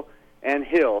Phil and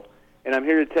Hill, and I'm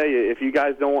here to tell you, if you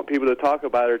guys don't want people to talk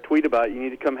about it or tweet about it, you need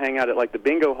to come hang out at like the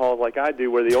bingo halls like I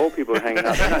do, where the old people are hanging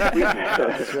out. They're not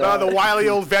tweeting. The wily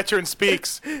old veteran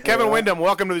speaks. Kevin Windham,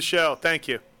 welcome to the show. Thank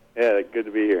you. Yeah, good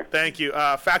to be here. Thank you.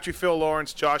 Factory Phil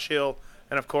Lawrence, Josh Hill,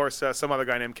 and of course some other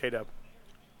guy named K-Dub.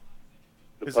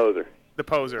 The poser. The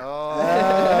poser.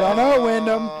 I don't know,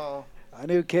 Wyndham. I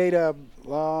knew K-Dub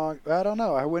long. I don't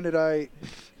know. When did I?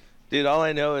 Dude, all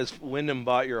I know is Wyndham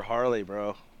bought your Harley,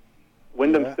 bro.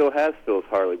 Wyndham still has Phil's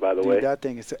Harley, by the Dude, way. that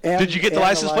thing is. Did you get the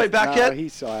license plate back yet? He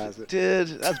still has it.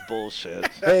 Dude, that's bullshit.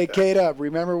 Hey, K-Dub,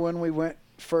 remember when we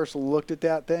first looked at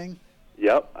that thing?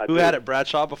 Yep. Who had it,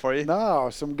 Bradshaw, before you? No,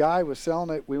 some guy was selling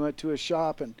it. We went to a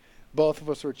shop, and both of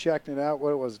us were checking it out.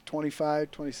 What it was,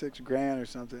 25, 26 grand or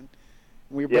something.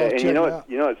 We were Yeah, both and checking it out.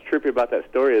 you know what's trippy about that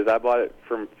story is I bought it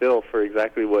from Phil for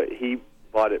exactly what he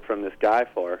bought it from this guy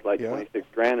for, like 26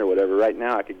 grand or whatever. Right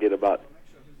now, I could get about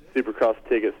Supercross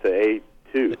tickets to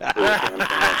A2.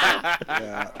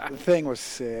 Yeah, the thing was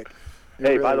sick. It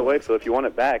Hey, really by the way, was. Phil, if you want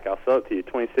it back, I'll sell it to you,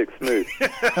 26 smooth.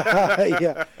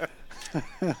 Yeah.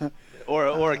 Or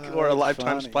a lifetime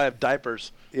funny. supply of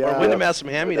diapers. Yeah. Or Wyndham has some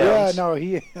hand-me-downs. Yeah, no,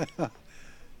 he.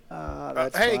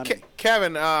 That's Hey, funny.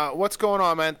 Kevin, what's going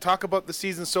on, man? Talk about the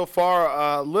season so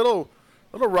far. Little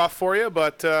rough for you,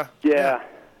 but Yeah,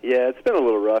 it's been a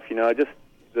little rough. You know,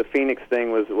 the Phoenix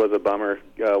thing was a bummer.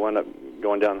 Wound up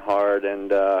going down hard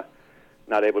and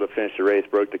not able to finish the race.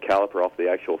 Broke the caliper off the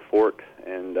actual fork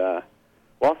and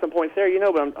lost some points there. You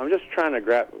know, but I'm just trying to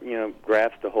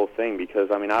grasp the whole thing because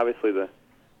I mean, obviously the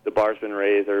bar's been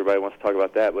raised. Everybody wants to talk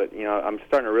about that, but you know, I'm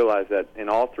starting to realize that in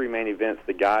all three main events,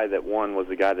 the guy that won was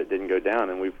the guy that didn't go down,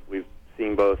 and we've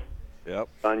seen both. Yep.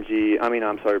 Both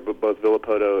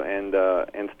Villapoto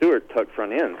and Stewart tuck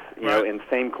front ends, you know, in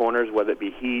same corners, whether it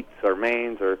be heats or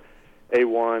mains or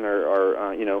A1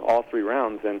 or you know, all three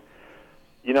rounds. And,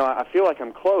 you know, I feel like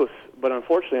I'm close, but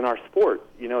unfortunately in our sport,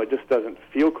 you know, it just doesn't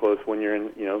feel close when you're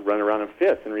in, you know, running around in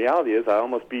fifth. And reality is I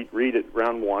almost beat Reed at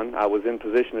round one. I was in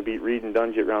position to beat Reed and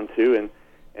Dungy at round two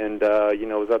and you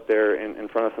know, was up there in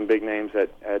front of some big names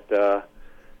at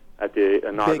the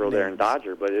inaugural there in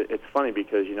Dodger. But it's funny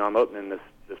because, you know, I'm opening this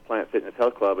Planet Fitness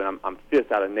Health Club, and I'm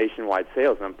fifth out of nationwide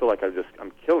sales, and I feel like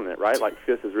I'm killing it, right? Like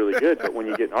fifth is really good, but when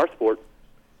you get in our sport,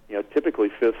 you know, typically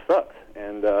fifth sucks,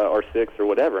 and or sixth or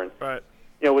whatever. And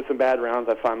you know, with some bad rounds,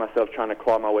 I find myself trying to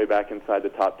claw my way back inside the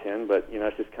top 10. But you know,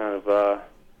 it's just kind of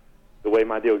the way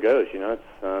my deal goes. You know,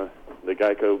 it's the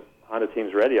Geico Honda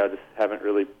team's ready. I just haven't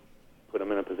really put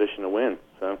them in a position to win.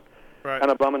 So kind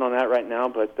of bumming on that right now,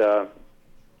 but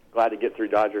glad to get through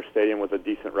Dodger Stadium with a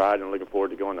decent ride and looking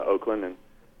forward to going to Oakland. And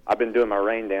I've been doing my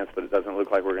rain dance, but it doesn't look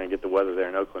like we're going to get the weather there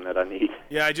in Oakland that I need.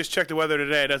 Yeah, I just checked the weather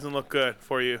today. It doesn't look good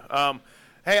for you.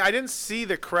 Hey, I didn't see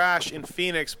the crash in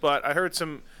Phoenix, but I heard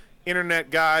some internet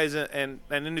guys and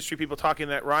industry people talking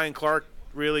that Ryan Clark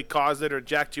really caused it or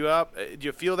jacked you up. Do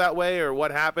you feel that way, or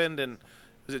what happened? And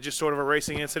was it just sort of a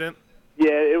racing incident?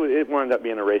 Yeah, it wound up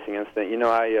being a racing incident. You know,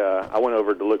 I went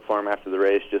over to look for him after the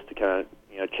race just to kind of,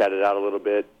 you know, chat it out a little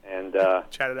bit. And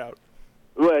chat it out.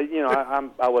 Well, you know,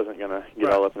 I wasn't going to get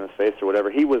all up in his face or whatever.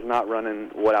 He was not running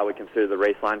what I would consider the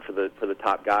race line for the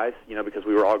top guys, you know, because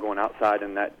we were all going outside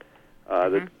in that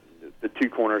the two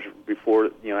corners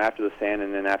before, you know, after the sand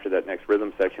and then after that next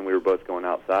rhythm section, we were both going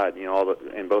outside, you know,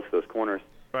 in both of those corners.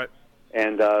 Right.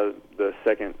 And the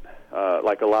second,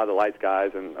 like a lot of the lights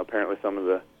guys and apparently some of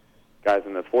the guys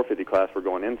in the 450 class were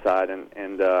going inside,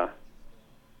 and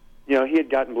you know, he had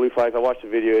gotten blue flags. I watched the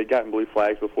video. He had gotten blue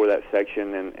flags before that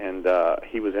section, and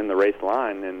he was in the race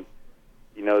line. And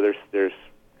you know, there's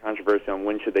controversy on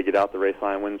when should they get out the race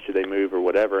line, when should they move, or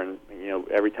whatever. And you know,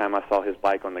 every time I saw his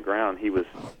bike on the ground, he was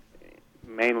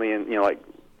mainly in, you know, like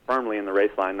firmly in the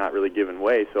race line, not really giving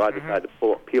way. So I decided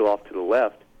to peel off to the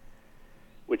left,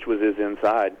 which was his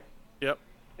inside. Yep.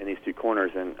 in these two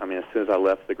corners. And I mean, as soon as I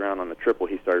left the ground on the triple,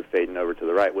 he started fading over to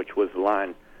the right, which was the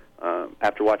line.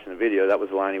 After watching the video, that was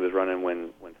the line he was running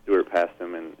when Stewart passed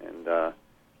him and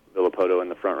Villapoto and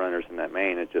the front runners in that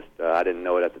main. It just I didn't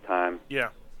know it at the time. Yeah.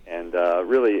 And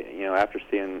really, after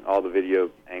seeing all the video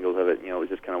angles of it, it was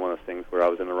just kind of one of those things where I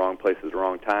was in the wrong place at the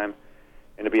wrong time.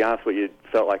 And to be honest with you, it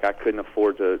felt like I couldn't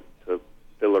afford to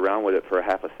fiddle around with it for a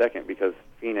half a second, because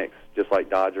Phoenix, just like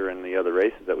Dodger and the other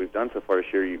races that we've done so far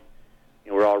this year,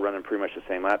 we're all running pretty much the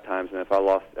same lap times. And if I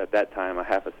lost at that time a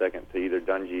half a second to either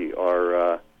Dungey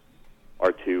or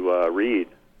to Reed,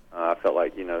 I felt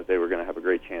like they were going to have a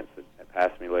great chance at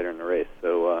passing me later in the race.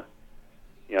 So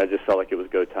I just felt like it was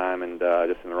go time, and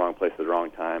just in the wrong place at the wrong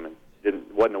time, and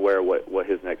wasn't aware of what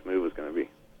his next move was going to be.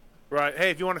 Right.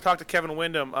 Hey, if you want to talk to Kevin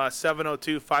Windham,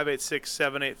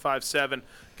 702-586-7857,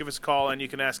 give us a call, and you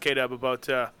can ask K-Dub about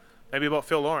maybe about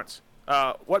Phil Lawrence.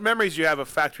 What memories do you have of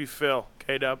Factory Phil,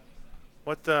 K-Dub?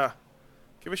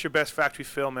 Give us your best Factory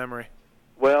Phil memory.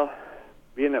 Well,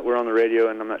 being that we're on the radio,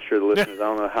 and I'm not sure the listeners, I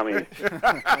don't know how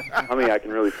many I can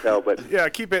really tell, but yeah,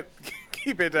 keep it.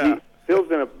 Phil's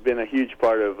been a huge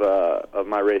part of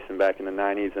my racing back in the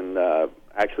 '90s, and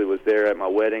actually was there at my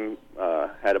wedding.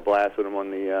 Had a blast with him on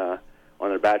their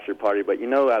bachelor party. But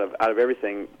out of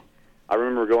everything, I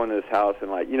remember going to his house,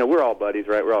 and we're all buddies,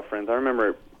 right? We're all friends. I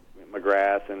remember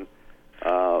McGrath and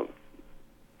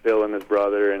Phil and his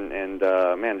brother, and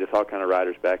man, just all kind of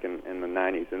riders back in the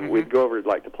 '90s. And we'd go over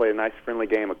to play a nice friendly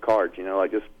game of cards,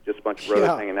 just a bunch of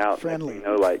brothers hanging out. Friendly.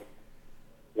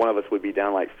 One of us would be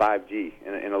down $5G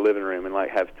in a living room and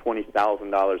have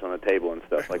 $20,000 on the table and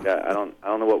stuff like that. I don't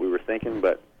know what we were thinking,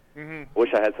 but I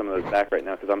wish I had some of those back right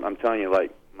now, because I'm telling you,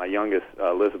 my youngest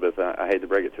Elizabeth, I hate to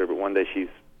break it to her, but one day she's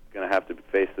going to have to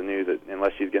face the news that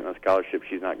unless she's getting a scholarship,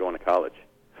 she's not going to college.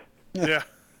 Yeah.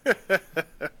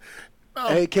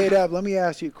 Hey, K-Dub, let me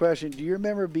ask you a question. Do you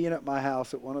remember being at my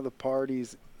house at one of the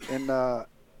parties, and I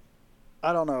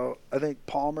don't know, I think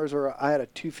Palmer's, or I had a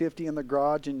 250 in the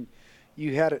garage, and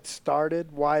you had it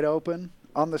started wide open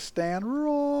on the stand,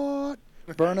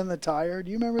 burning the tire.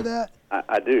 Do you remember that?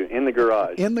 I do, in the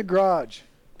garage. In the garage.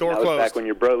 Door closed. That was back when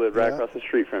your bro lived right across the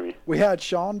street from you. We had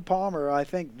Sean Palmer, I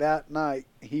think that night,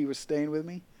 he was staying with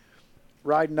me,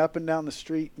 riding up and down the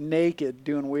street naked,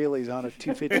 doing wheelies on a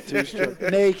 252 strip.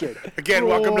 Naked. Again,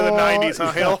 welcome to the 90s,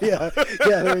 huh, Hill? Yeah,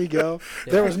 there you go.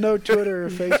 There was no Twitter or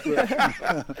Facebook.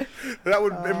 That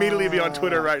would immediately be on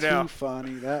Twitter right now. Too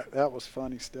funny. That was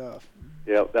funny stuff.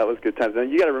 Yeah, that was good times.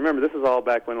 And you got to remember, this is all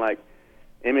back when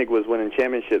Emig was winning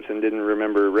championships and didn't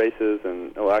remember races,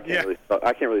 and I can't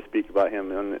really speak about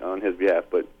him on his behalf,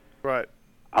 but right.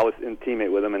 I was in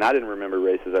teammate with him, and I didn't remember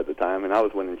races at the time, and I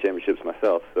was winning championships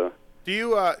myself. So do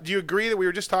you agree that we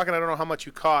were just talking? I don't know how much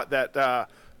you caught that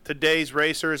today's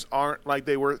racers aren't like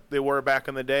they were back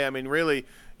in the day. I mean, really,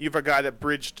 you've a guy that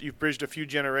you've bridged a few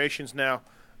generations now,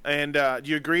 and do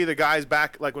you agree the guys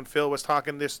back when Phil was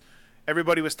talking this?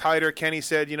 Everybody was tighter. Kenny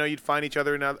said, you'd find each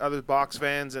other in other box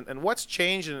vans. And what's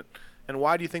changed, and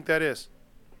why do you think that is?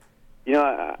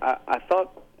 I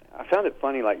found it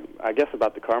funny, I guess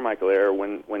about the Carmichael era,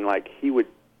 when he would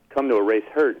come to a race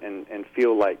hurt and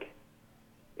feel like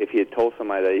if he had told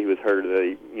somebody that he was hurt, or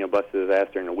that he busted his ass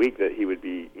during the week, that he would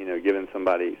be giving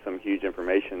somebody some huge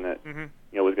information that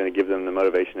was going to give them the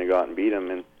motivation to go out and beat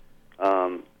him. And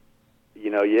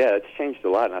it's changed a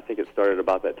lot, and I think it started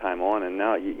about that time on. And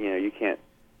now you can't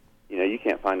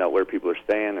find out where people are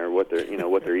staying, or what they're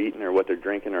what they're eating, or what they're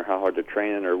drinking, or how hard they're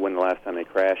training, or when the last time they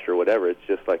crashed, or whatever. It's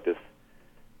just like this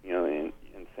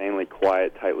insanely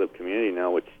quiet, tight-lipped community now,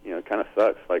 which kind of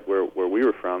sucks. Like where we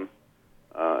were from,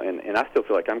 and I still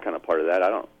feel like I'm kind of part of that. I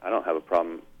don't have a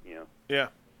problem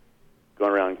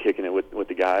going around and kicking it with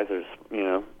the guys.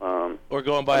 Or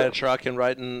going by a truck and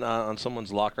riding on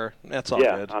someone's locker. That's all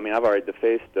good. Yeah, I mean, I've already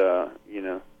defaced,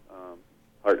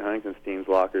 Hart and Huntington's team's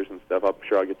lockers and stuff. I'm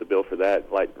sure I'll get the bill for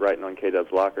that, like riding on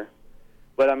K-Dub's locker.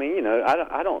 But, I mean,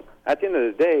 I don't, at the end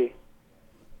of the day,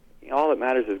 all that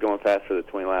matters is going fast for the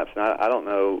 20 laps. And I don't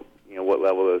know, what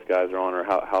level those guys are on, or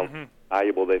how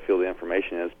valuable they feel the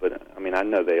information is. But, I mean, I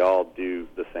know they all do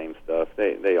the same stuff.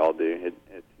 They all do.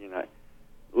 It's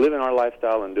living our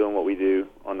lifestyle and doing what we do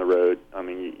on the road. I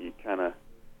mean, you kind of,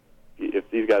 if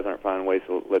these guys aren't finding ways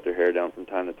to let their hair down from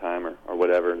time to time, or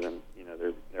whatever, then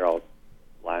they're all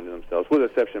lying to themselves. With the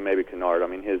exception of maybe Kennard. I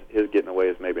mean, his getting away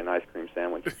is maybe an ice cream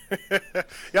sandwich.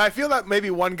 Yeah, I feel that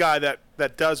maybe one guy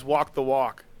that does walk the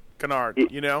walk, Kennard.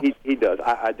 He does.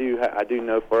 I do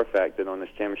know for a fact that on his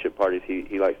championship parties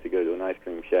he likes to go to an ice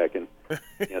cream shack and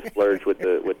splurge with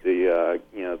the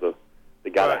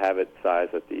gotta have it size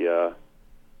at the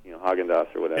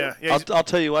Haagen-Dazs or whatever. Yeah, I'll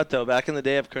tell you what, though. Back in the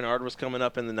day, if Kennard was coming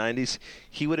up in the 90s,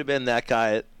 he would have been that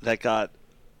guy that got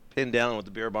pinned down with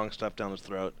the beer bong stuffed down his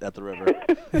throat at the river.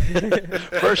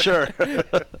 For sure.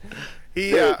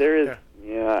 There is.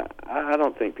 Yeah, I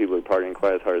don't think people are partying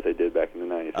quite as hard as they did back in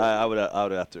the 90s. I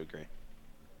would have to agree.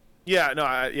 Yeah, no,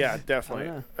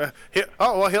 definitely.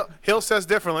 Hill says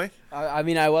differently. I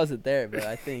mean, I wasn't there, but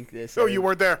I think this. Oh, you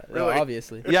weren't there, really?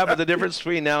 Obviously. Yeah, but the difference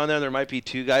between now and then, there might be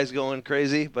two guys going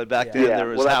crazy, but back then there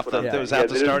was half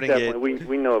the starting gate.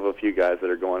 We know of a few guys that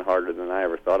are going harder than I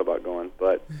ever thought about going,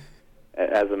 but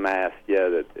as a mass,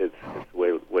 it's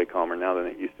way calmer now than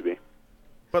it used to be.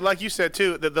 But like you said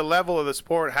too, the level of the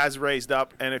sport has raised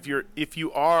up, and if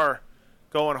you are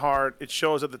going hard, it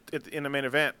shows in the main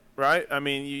event, right? I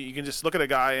mean, you can just look at a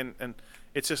guy, and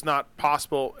it's just not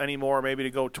possible anymore. Maybe to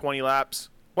go 20 laps.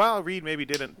 Well, Reed maybe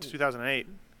did in 2008.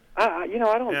 I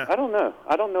don't know.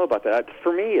 I don't know about that.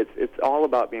 For me, it's all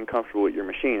about being comfortable with your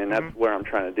machine, and that's where I'm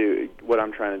trying to do what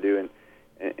I'm trying to do.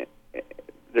 And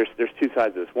there's two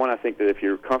sides of this. One, I think that if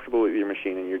you're comfortable with your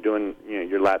machine and you're doing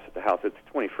your laps at the house, it's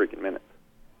 20 freaking minutes.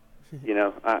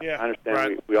 I understand.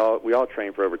 Right. We all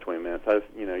train for over 20 minutes.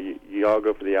 You all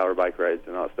go for the hour bike rides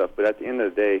and all that stuff. But at the end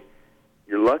of the day,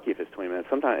 you're lucky if it's 20 minutes.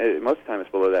 Most of the time it's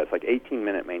below that. It's like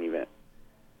 18-minute main event.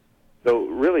 So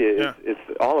really, it's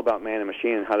all about man and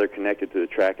machine and how they're connected to the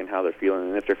track and how they're feeling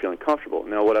and if they're feeling comfortable.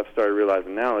 Now, what I've started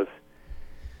realizing now is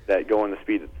that going the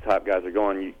speed that the top guys are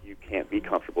going, you can't be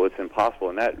comfortable. It's impossible,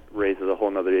 and that raises a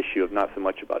whole other issue of not so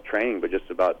much about training, but just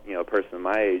about a person of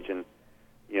my age and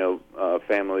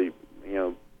family,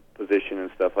 position and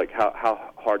stuff. Like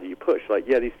how hard do you push? Like,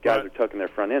 these guys are tucking their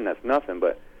front end. That's nothing.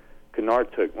 But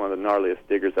Kennard took one of the gnarliest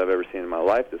diggers I've ever seen in my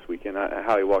life this weekend.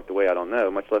 How he walked away, I don't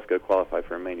know. Much less go qualify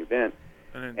for a main event.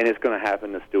 And it's going to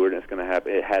happen to Stewart, and it's going to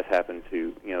happen. It has happened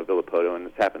to Villapoto, and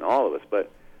it's happened to all of us.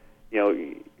 But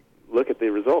look at the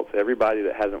results. Everybody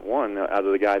that hasn't won out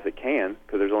of the guys that can,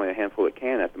 because there's only a handful that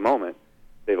can at the moment,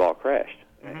 they've all crashed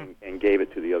and gave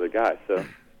it to the other guys. So.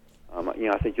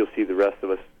 I think you'll see the rest of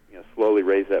us, slowly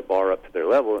raise that bar up to their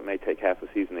level. It may take half a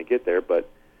season to get there, but,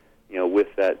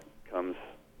 with that comes,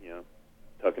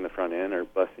 tucking the front end or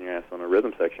busting your ass on a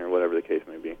rhythm section or whatever the case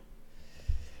may be.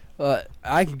 Well,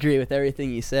 I agree with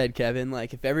everything you said, Kevin.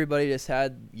 Like, if everybody just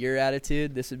had your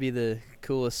attitude, this would be the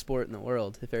coolest sport in the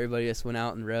world. If everybody just went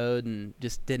out and rode and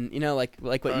just didn't, like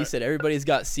what you said, everybody's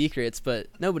got secrets, but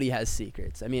nobody has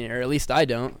secrets. I mean, or at least I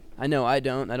don't. I know I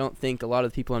don't. I don't think a lot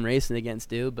of the people I'm racing against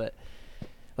do, but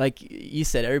like you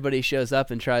said, everybody shows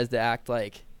up and tries to act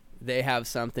like they have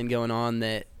something going on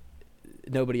that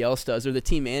nobody else does. Or the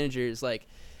team managers, like,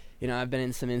 I've been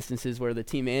in some instances where the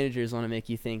team managers want to make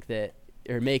you think that,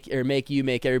 or make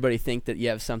everybody think that you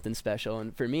have something special.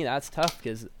 And for me, that's tough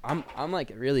because I'm like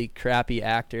a really crappy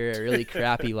actor, a really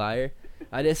crappy liar.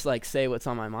 I just like say what's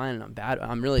on my mind, and I'm bad.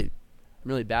 I'm really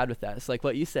bad with that. It's like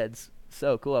what you said's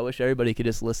so cool. I wish everybody could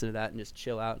just listen to that and just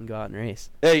chill out and go out and race.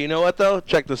 Hey, you know what though?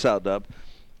 Check this out, Dub.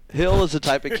 Hill is the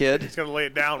type of kid. He's gonna lay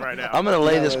it down right now. I'm gonna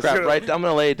lay this crap right. I'm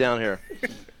gonna lay it down here.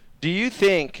 Do you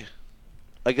think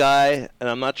a guy, and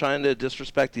I'm not trying to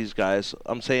disrespect these guys,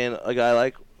 I'm saying a guy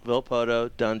like Villapoto,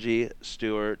 Dungey,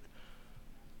 Stewart,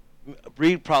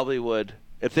 Reed probably would,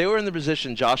 if they were in the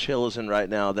position Josh Hill is in right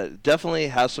now, that definitely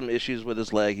has some issues with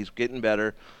his leg, he's getting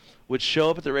better, would show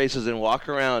up at the races and walk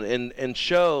around and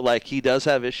show like he does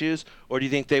have issues, or do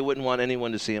you think they wouldn't want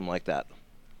anyone to see him like that?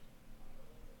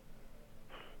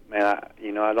 Man,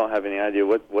 I don't have any idea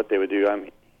what they would do. I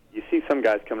mean, you see some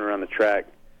guys coming around the track,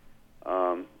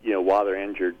 while they're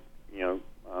injured,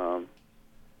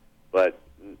 but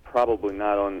probably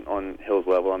not on Hill's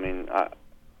level. I mean,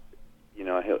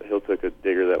 Hill took a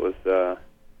digger that was,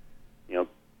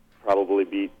 probably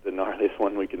beat the gnarliest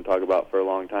one we can talk about for a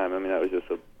long time. I mean, that was just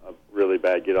a really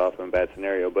bad get off and a bad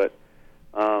scenario. But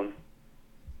I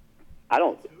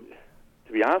don't.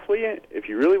 To be honest with you, if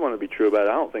you really want to be true about it,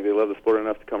 I don't think they love the sport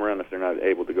enough to come around if they're not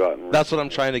able to go out and race. That's what I'm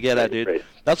trying to get at, dude. Race.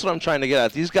 That's what I'm trying to get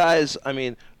at. These guys, I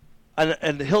mean,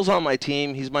 and Hill's on my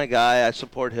team. He's my guy. I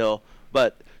support Hill.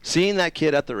 But seeing that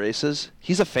kid at the races,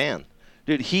 he's a fan.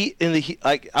 Dude,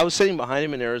 I was sitting behind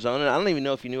him in Arizona, and I don't even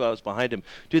know if he knew I was behind him.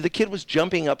 Dude, the kid was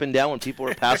jumping up and down when people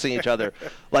were passing each other,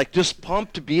 like just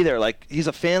pumped to be there. Like, he's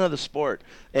a fan of the sport,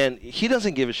 and he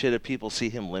doesn't give a shit if people see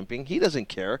him limping. He doesn't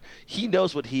care. He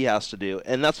knows what he has to do,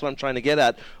 and that's what I'm trying to get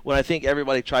at when I think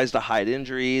everybody tries to hide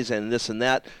injuries and this and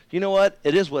that. You know what?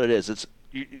 It is what it is. It's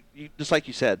just like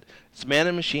you said. It's man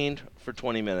and machine for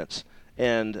 20 minutes,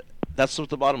 and that's what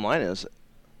the bottom line is.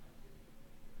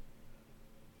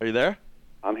 Are you there?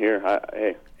 I'm here.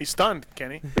 Hey. He's stunned,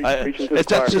 Kenny. Preaching to the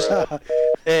choir,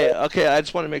 Hey, okay. I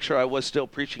just want to make sure I was still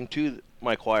preaching to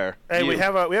my choir. Hey, we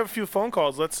have a few phone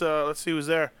calls. Let's see who's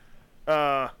there.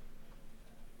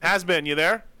 Has been, you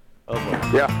there? Oh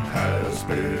boy. Yeah. Has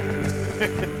been.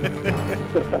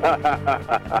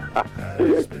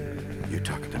 You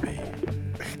talking to me?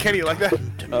 Kenny, you like that?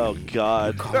 Oh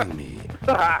God. Calling me.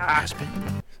 Has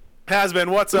been. Has been.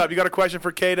 What's up? You got a question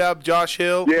for K-Dub, Josh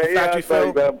Hill, Factory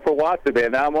Phil? For Watson,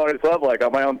 man. Now I'm on his level. I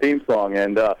got my own theme song.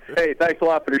 And, hey, thanks a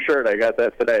lot for your shirt. I got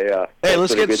that today. Hey,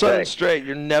 let's get something thing. straight.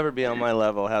 You'll never be on my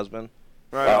level, Has been.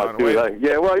 Right on. Dude,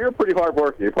 yeah, well, you're pretty hard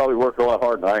working. You probably work a lot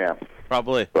harder than I am.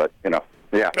 Probably. But,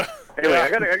 yeah. Anyway, I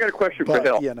got a question for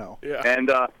Hill. Yeah. And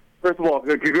first of all,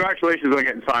 congratulations on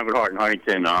getting signed with Hart and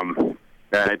Huntington. And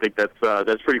I think that's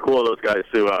pretty cool of those guys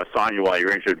to sign you while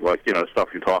you're injured, like stuff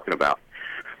you're talking about.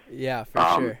 Yeah, for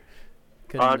sure.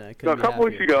 Couldn't a couple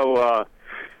weeks ago,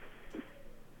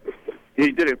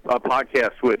 he did a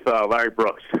podcast with Larry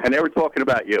Brooks, and they were talking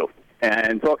about you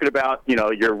and talking about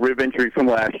your rib injury from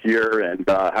last year and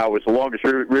how it was the longest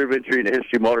rib injury in the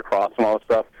history of motocross and all that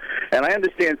stuff. And I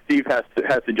understand Steve has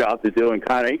a job to do, and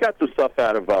he got some stuff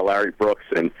out of Larry Brooks,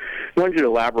 and I wanted you to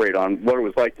elaborate on what it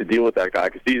was like to deal with that guy,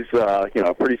 because he's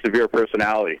a pretty severe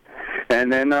personality. And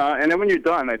then when you're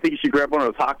done, I think you should grab one of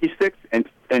those hockey sticks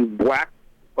and whack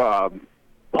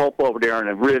pulp over there in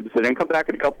the ribs, and then come back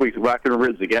in a couple weeks and whack in the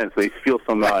ribs again, so you feel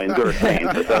some endured pain.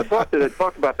 But talk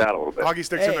about that a little bit. Hockey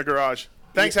sticks in the garage.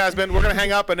 Thanks, Hasbin. We're going to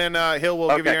hang up, and then Hill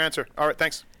will give you your answer. All right,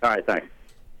 thanks. All right, thanks.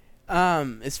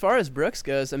 As far as Brooks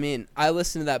goes, I mean, I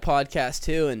listened to that podcast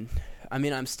too, and I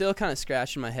mean, I'm still kind of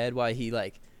scratching my head why he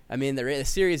the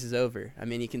series is over. I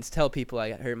mean, you can tell people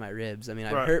I got hurt my ribs. I mean,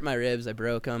 I hurt my ribs. I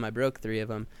broke them. I broke 3 of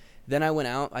them. Then I went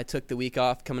out. I took the week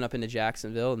off coming up into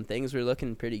Jacksonville, and things were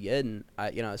looking pretty good. And I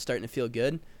was starting to feel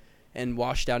good, and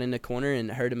washed out in the corner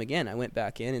and hurt him again. I went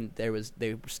back in, and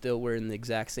they still were in the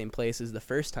exact same place as the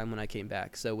first time when I came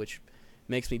back. So, which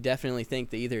makes me definitely think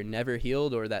they either never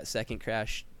healed or that second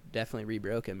crash definitely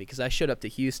re-broke him, because I showed up to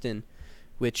Houston,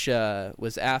 which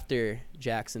was after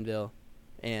Jacksonville,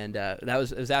 and it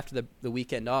was after the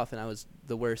weekend off, and I was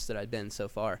the worst that I'd been so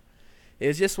far. It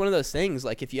was just one of those things,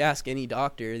 like if you ask any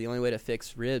doctor, the only way to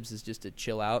fix ribs is just to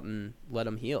chill out and let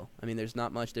them heal. I mean, there's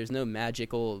no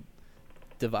magical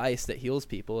device that heals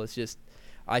people. It's just,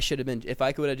 I should have been, if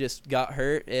I would have just got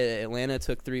hurt, Atlanta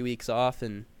took 3 weeks off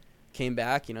and came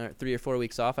back, 3 or 4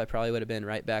 weeks off, I probably would have been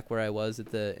right back where I was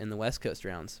in the West Coast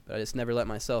rounds. But I just never let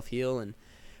myself heal, and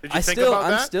Did you think about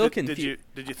that? I'm still confused.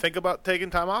 Did you think about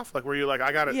taking time off? Like, were you like,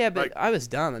 I got it? Yeah, but I was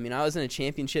dumb. I mean, I was in a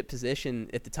championship position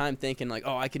at the time, thinking like,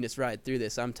 oh, I can just ride through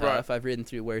this. I'm tough. I've ridden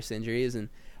through worse injuries, and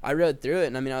I rode through it.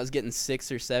 And I mean, I was getting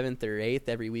 6th or 7th or 8th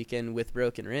every weekend with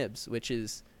broken ribs, which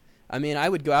is, I mean, I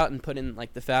would go out and put in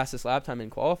like the fastest lap time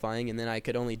in qualifying, and then I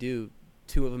could only do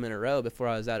 2 of them in a row before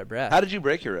I was out of breath. How did you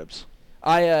break your ribs?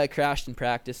 I crashed in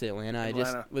practice at Atlanta. I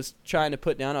just was trying to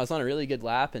put down. I was on a really good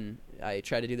lap, and I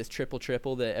tried to do this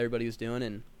triple that everybody was doing,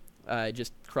 and I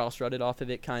just cross-rutted off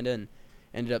of it kind of and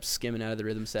ended up skimming out of the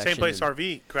rhythm section. Same place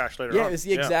RV crashed later on. Yeah, it was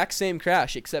the exact same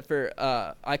crash, except for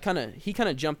he kind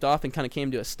of jumped off and kind of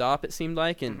came to a stop, it seemed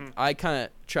like, and I kind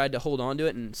of tried to hold on to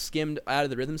it and skimmed out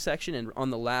of the rhythm section, and on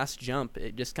the last jump,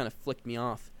 it just kind of flicked me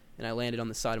off, and I landed on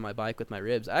the side of my bike with my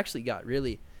ribs. I actually got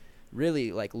really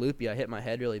like loopy. I hit my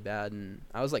head really bad, and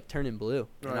I was like turning blue.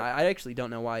 And I actually don't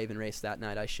know why I even raced that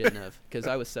night. I shouldn't have, because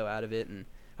I was so out of it, and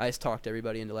I just talked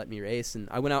everybody into letting me race. And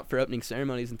I went out for opening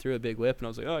ceremonies and threw a big whip, and I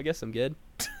was like, oh, I guess I'm good.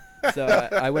 So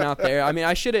I went out there. I mean,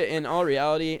 I should have, in all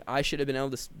reality, I should have been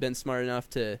able to been smart enough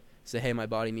to say, hey, my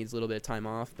body needs a little bit of time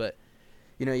off. But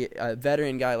a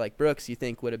veteran guy like Brooks, you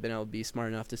think would have been able to be smart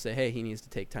enough to say, hey, he needs to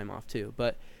take time off too.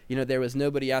 But there was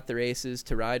nobody at the races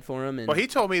to ride for him. And well, he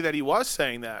told me that he was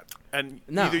saying that, and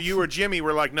either you or Jimmy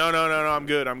were like, no, I'm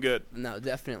good. No,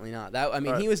 definitely not.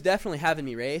 He was definitely having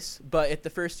me race, but at the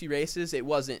first few races, it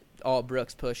wasn't all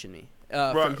Brooks pushing me.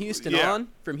 From Houston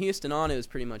on, it was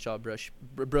pretty much all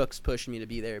Brooks pushing me to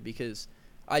be there, because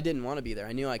I didn't want to be there.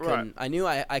 I knew I couldn't. I knew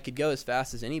I could go as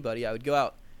fast as anybody. I would go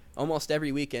out almost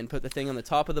every weekend, put the thing on the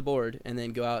top of the board, and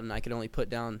then go out, and I could only put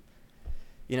down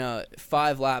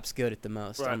 5 laps good at the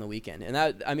most on the weekend. And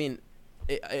that, I mean,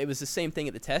 it was the same thing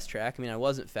at the test track. I mean, I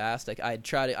wasn't fast. Like, I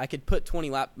could put 20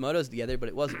 lap motos together, but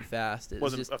it wasn't fast. It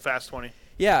wasn't a fast 20.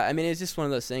 Yeah, I mean, it's just one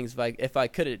of those things. If I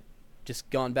could have just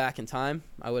gone back in time,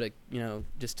 I would have,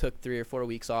 just took 3 or 4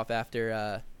 weeks off after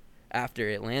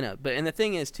Atlanta. And the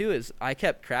thing is too, is I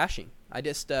kept crashing. I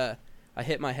just I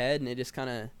hit my head, and it just kind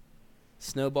of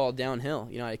snowballed downhill.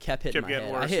 I kept hitting my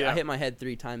head. Worse, I hit my head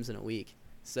 3 times in a week.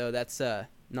 So that's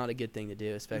not a good thing to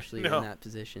do, especially in that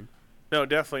position. No,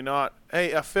 definitely not.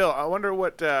 Hey, Phil, I wonder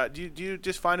what do you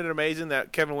just find it amazing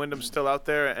that Kevin Windham's still out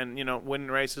there and winning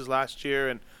races last year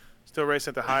and still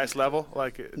racing at the highest level?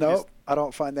 No, I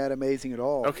don't find that amazing at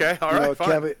all. Okay, all right, fine.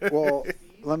 Kevin, well,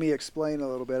 let me explain a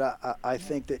little bit. I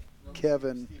think that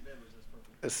Kevin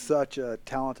is such a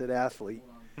talented athlete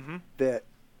that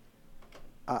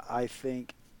I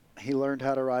think he learned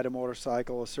how to ride a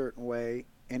motorcycle a certain way,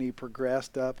 and he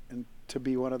progressed up and to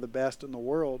be one of the best in the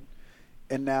world.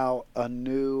 And now a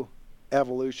new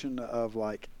evolution of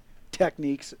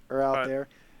techniques are out there,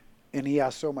 and he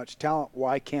has so much talent.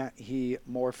 Why can't he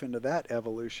morph into that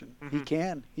evolution? He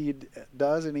can. He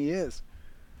does, and he is.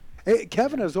 Hey,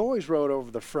 Kevin has always rode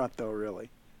over the front, though,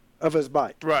 really, of his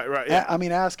bike. Right. Yeah. I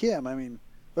mean, ask him.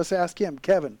 Let's ask him.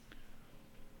 Kevin.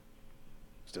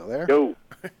 Still there? Yo.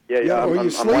 Yeah. Were you I'm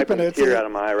sleeping? wiping a tear out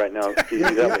of my eye right now.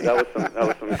 That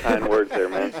was some kind words there,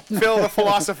 man. Phil, the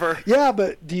philosopher. Yeah,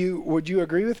 but would you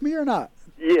agree with me or not?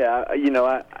 Yeah,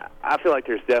 I feel like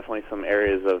there's definitely some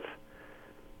areas of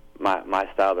my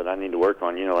style that I need to work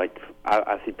on.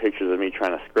 I see pictures of me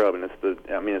trying to scrub, and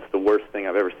it's the worst thing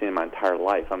I've ever seen in my entire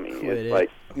life. I mean, it's like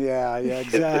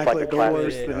exactly it's the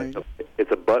worst thing.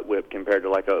 It's a butt whip compared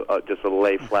to just a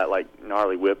lay flat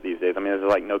gnarly whip these days. I mean,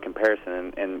 there's no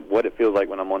comparison, and what it feels like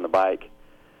when I'm on the bike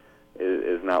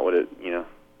is not what it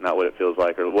not what it feels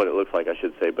like or what it looks like, I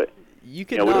should say. But you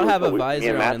could not have a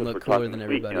visor on and look cooler than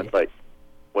everybody. It's like,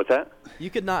 what's that? You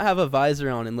could not have a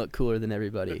visor on and look cooler than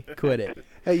everybody. Quit it.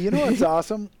 Hey, you know what's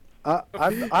awesome?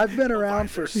 I've been around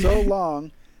for so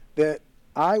long that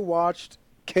I watched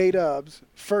K-Dub's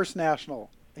first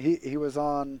national. He was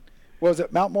on, was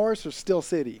it Mount Morris or Steel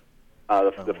City?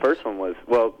 The first one was,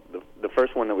 the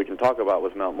first one that we can talk about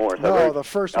was Mount Morris. The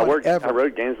first one ever. I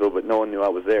rode Gainesville, but no one knew I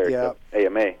was there. Yeah.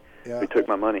 AMA. Yeah. They took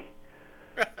my money.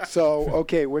 So,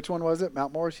 okay, which one was it?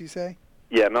 Mount Morris, you say?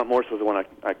 Yeah, Mount Morris was the one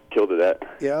I killed it at.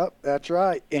 Yep, that's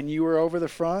right. And you were over the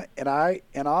front, and I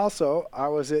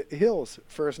was at Hills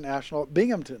First National at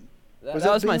Binghamton. That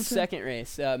was my second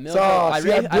race. Millville.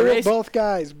 I raced both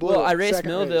guys. I raced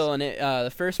Millville, and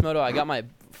the first moto, I got my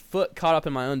foot caught up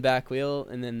in my own back wheel,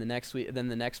 and then the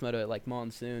next moto it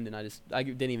monsooned, and I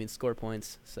didn't even score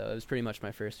points. So it was pretty much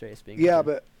my first race. Yeah,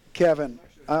 but Kevin,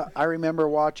 I remember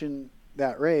watching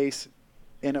that race,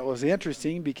 and it was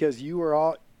interesting because you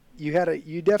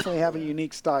definitely have a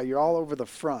unique style. You're all over the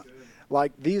front.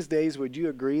 Like these days, would you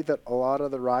agree that a lot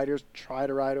of the riders try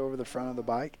to ride over the front of the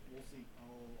bike?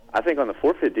 I think on the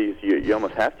 450s, you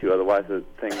almost have to, otherwise the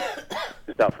thing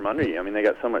is out from under you. I mean, they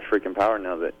got so much freaking power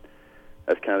now that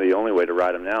that's kind of the only way to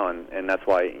ride them now, and that's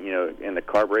why, in the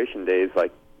carburation days,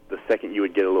 like the second you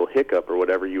would get a little hiccup or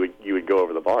whatever, you would go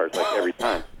over the bars every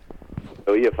time.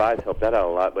 So EFI's helped that out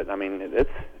a lot, but I mean,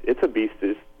 it's a beast,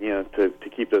 to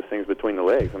keep those things between the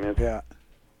legs. I mean,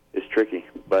 it's tricky,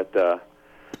 but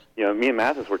me and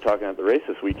Mathis were talking at the race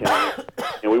this weekend,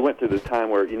 and we went through this time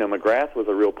where McGrath was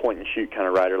a real point and shoot kind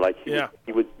of rider. Like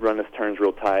he would run his turns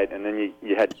real tight, and then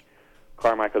you had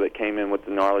Carmichael that came in with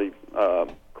the gnarly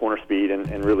corner speed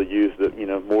and really used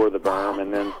more of the berm,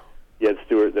 and then you had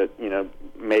Stewart that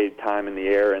made time in the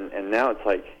air, and now it's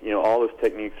like all those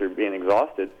techniques are being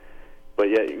exhausted. But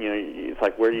yet, it's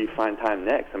like, where do you find time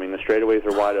next? I mean, the straightaways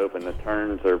are wide open, the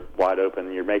turns are wide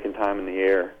open, you're making time in the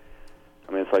air.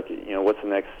 I mean, it's like, what's the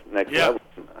next level?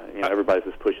 Everybody's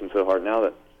just pushing so hard now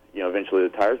that, eventually the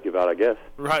tires give out, I guess.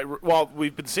 Right. Well,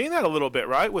 we've been seeing that a little bit,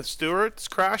 right, with Stewart's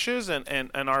crashes and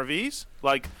RVs.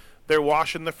 Like, they're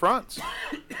washing the fronts,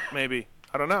 maybe.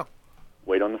 I don't know.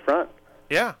 Weight on the front.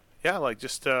 Yeah, like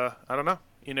just, I don't know.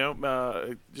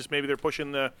 Just maybe they're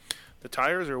pushing the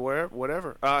tires or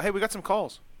whatever. Hey, we got some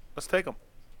calls. Let's take them.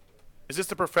 Is this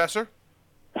the professor?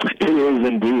 It is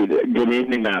indeed. Good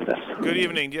evening, Mathis. Good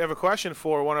evening. Do you have a question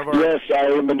for one of our... Yes, I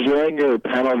am enjoying your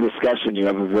panel discussion. You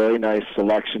have a very nice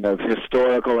selection of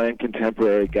historical and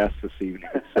contemporary guests this evening.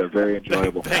 It's very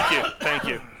enjoyable. Thank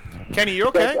you. Kenny, you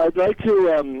okay? I'd like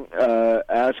to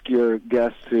ask your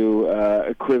guests to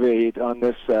equivocate on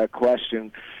this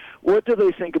question. What do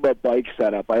they think about bike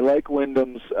setup? I like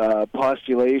Windham's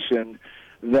postulation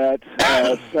that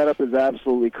setup is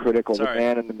absolutely critical, the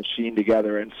man and the machine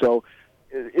together. And so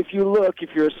if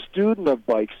you're a student of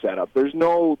bike setup, there's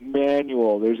no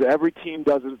manual. Every team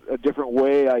does it a different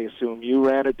way, I assume. You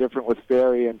ran it different with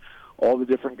Ferry and all the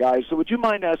different guys. So would you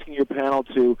mind asking your panel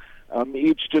to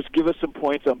Each just give us some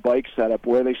points on bike setup,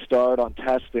 where they start on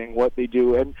testing, what they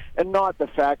do, and not the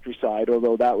factory side,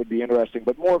 although that would be interesting,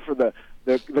 but more for the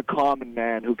common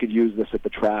man who could use this at the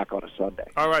track on a Sunday.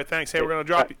 All right, thanks. Hey, we're going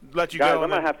to let you Guys, go. I'm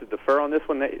going to have to defer on this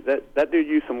one. That dude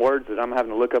used some words that I'm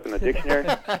having to look up in the dictionary.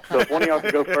 So if one of y'all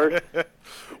could go first.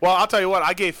 Well, I'll tell you what.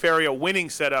 I gave Ferry a winning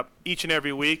setup each and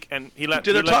every week, and he let.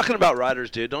 Dude, they're talking about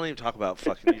riders, dude. Don't even talk about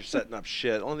fucking you're setting up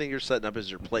shit. The only thing you're setting up is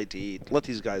your plate to eat. Let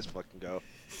these guys fucking go.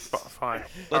 Fine.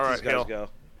 Let All these right, guys Hill. go.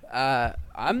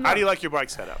 How do you like your bike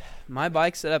setup? My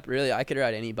bike setup, really, I could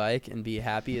ride any bike and be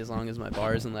happy as long as my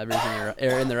bars and levers are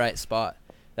in the right spot.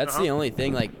 That's the only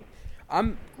thing. Like,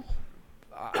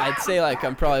 I'd say like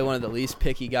I'm probably one of the least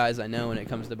picky guys I know when it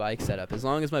comes to bike setup. As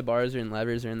long as my bars and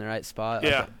levers are in the right spot.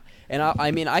 Yeah. And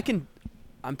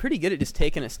I'm pretty good at just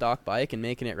taking a stock bike and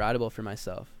making it rideable for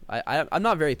myself. I'm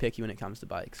not very picky when it comes to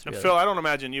bikes. And Really. Phil, I don't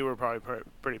imagine you were probably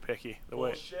pretty picky.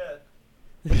 Bullshit.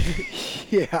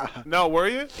 Yeah. No, were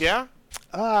you? Yeah?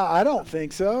 I don't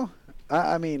think so.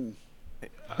 I mean,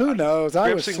 who knows?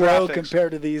 I was Grips and slow graphics.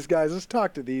 compared to these guys. Let's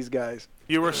talk to these guys.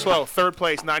 You were slow. Third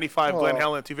place, 95 Glen Oh.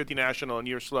 Helen 250 National, and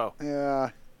you're slow. Yeah,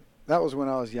 that was when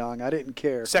I was young. I didn't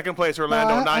care. Second place, Orlando,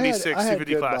 No, I had 96 good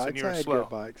 250 class, bikes. and you were I had slow. good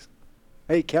bikes.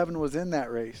 Hey, Kevin was in that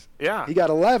race. Yeah. He got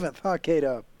 11th, huh,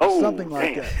 K-Dub? Something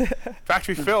like that.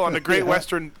 Factory Phil on the Great Yeah.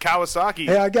 Western Kawasaki.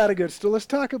 Hey, I got a good story. Let's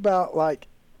talk about, like,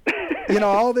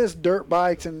 all this dirt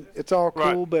bikes, and it's all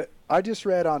cool, but I just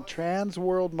read on Trans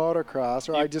World Motocross,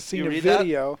 or I just seen you a read that?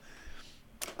 video,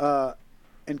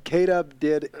 and K-Dub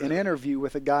did an interview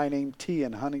with a guy named T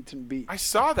in Huntington Beach. I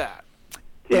saw that.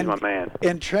 He's my man.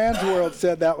 And Trans World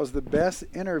said that was the best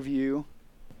interview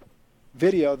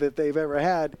video that they've ever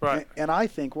had. Right. And I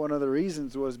think one of the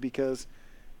reasons was because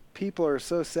people are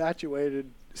so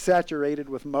saturated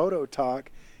with moto talk,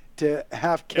 to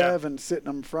have Kevin sitting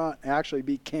in front and actually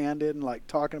be candid and like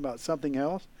talking about something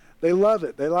else. They love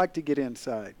it. They like to get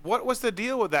inside. What was the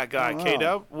deal with that guy, I don't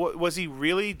K-Dub? Was he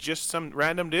really just some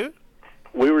random dude?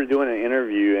 We were doing an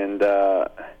interview, and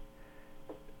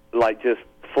like just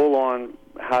full on,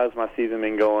 how's my season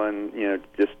been going?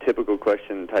 Just typical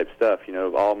question type stuff.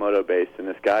 All moto based. And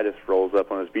this guy just rolls up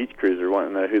on his beach cruiser,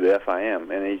 wanting to know who the F I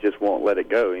am, and he just won't let it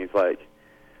go. And he's like,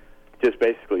 just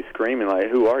basically screaming like,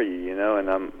 "Who are you?" And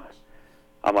I'm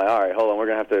like, all right, hold on, we're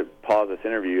gonna have to pause this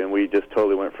interview, and we just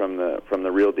totally went from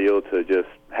the real deal to just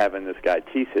having this guy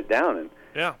T sit down. And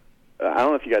yeah, I don't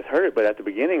know if you guys heard it, but at the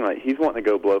beginning, like, he's wanting to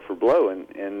go blow for blow, and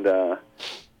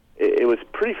it was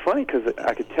pretty funny because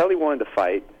I could tell he wanted to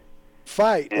fight.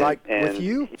 Fight, And- like and with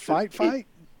you? Fight?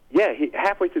 Yeah, he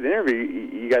halfway through the interview,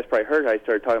 you guys probably heard how he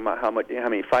started talking about how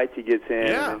many fights he gets in.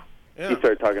 Yeah, And yeah. He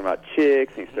started talking about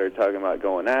chicks, and he started talking about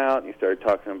going out, and he started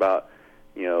talking about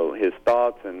his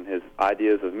thoughts and his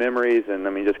ideas of memories, and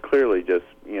just clearly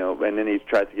and then he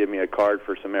tries to give me a card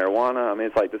for some marijuana.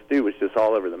 It's like this dude was just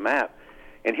all over the map.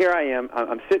 And here I am,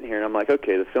 I'm sitting here, and I'm like,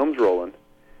 okay, the film's rolling.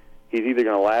 He's either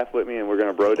going to laugh with me and we're going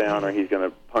to bro down, or he's going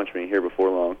to punch me here before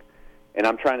long. And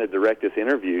I'm trying to direct this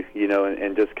interview,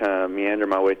 and just kind of meander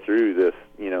my way through this,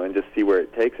 and just see where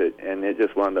it takes it. And it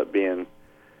just wound up being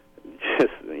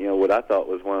just, what I thought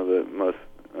was one of the most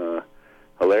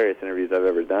hilarious interviews I've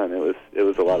ever done. It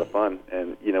was a lot of fun,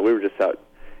 and we were just out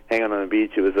hanging on the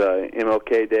beach. It was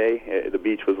MLK Day. The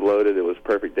beach was loaded. It was a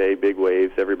perfect day, big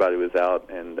waves. Everybody was out,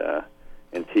 and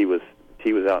T was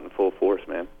out in full force,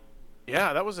 man.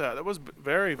 Yeah, that was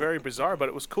very, very bizarre, but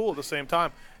it was cool at the same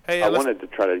time. Hey, I wanted to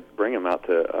try to bring him out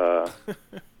to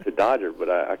Dodger, but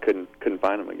I couldn't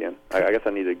find him again. I guess I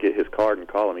need to get his card and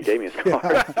call him. He gave me his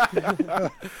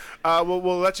card.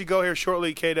 We'll let you go here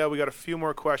shortly, K-Dub. We got a few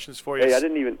more questions for you. Hey, I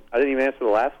didn't even answer the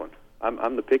last one.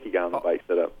 I'm the picky guy on the bike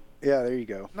setup. Yeah, there you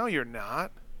go. No, you're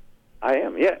not. I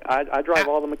am. Yeah, I drive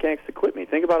all the mechanics to quit me.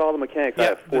 Think about all the mechanics I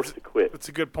have forced to quit. That's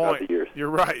a good throughout point. the years. You're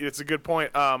right. It's a good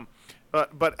point.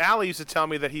 But Allie used to tell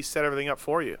me that he set everything up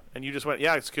for you, and you just went,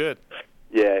 "Yeah, it's good."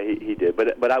 Yeah, he did.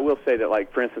 But I will say that,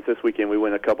 like, for instance, this weekend we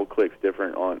went a couple clicks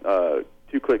different on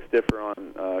 2 clicks different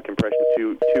on compression,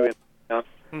 two in.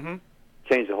 Mm-hmm.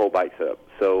 Changed the whole bike setup.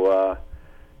 So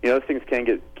those things can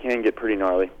get pretty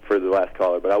gnarly for the last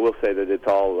caller. But I will say that it's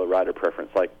all a rider preference.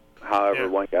 Like, however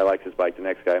one guy likes his bike, the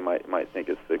next guy might think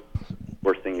it's the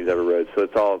worst thing he's ever rode. So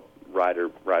it's all rider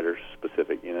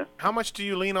specific. How much do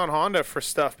you lean on Honda for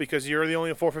stuff? Because you're the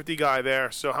only 450 guy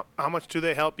there. So how much do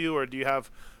they help you, or do you have,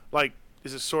 like,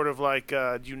 is it sort of like,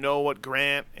 do you know what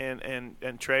Grant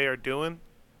and Trey are doing?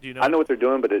 Do you know? I know what they're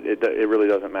doing, but it really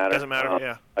doesn't matter. Doesn't matter,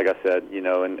 yeah. Like I said,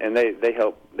 and they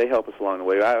help us along the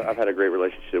way. I've had a great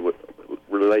relationship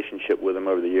with them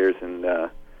over the years, and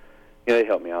they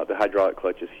help me out. The hydraulic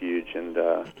clutch is huge, and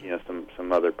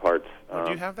some other parts.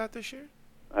 Do you have that this year?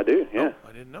 I do, yeah. Oh,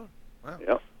 I didn't know. Wow.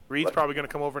 Yep. Reed's probably going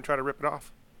to come over and try to rip it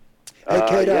off. Hey,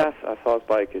 K-Dub. Yes, I saw his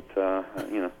bike.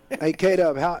 It's, Hey,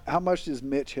 K-Dub, how much does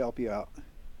Mitch help you out?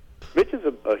 Mitch is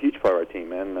a huge part of our team,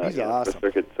 man. He's awesome. The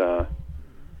circuit's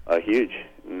huge,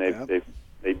 and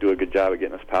they do a good job of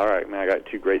getting us power. I mean, I got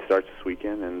 2 great starts this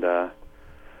weekend, and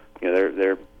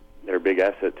they're a big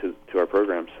asset to our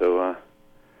program. So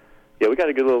we got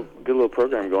a good little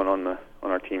program going on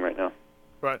our team right now.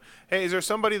 Right. Hey, is there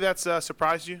somebody that's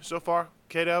surprised you so far,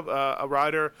 K-Dub? A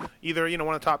rider, either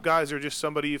one of the top guys or just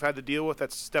somebody you've had to deal with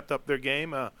that's stepped up their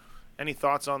game? Any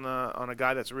thoughts on a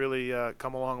guy that's really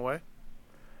come a long way?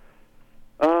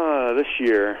 This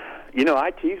year,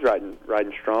 IT's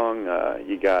riding strong.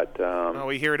 You got.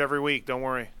 We hear it every week. Don't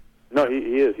worry. No,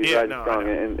 he is. He's riding strong,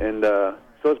 and so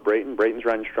is Brayton. Brayton's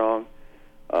riding strong.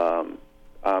 I'm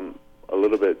a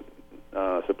little bit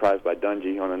surprised by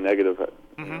Dungy on a negative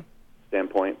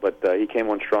standpoint, but he came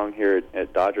on strong here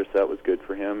at Dodger, so that was good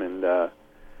for him. And of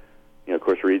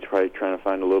course, Reed's probably trying to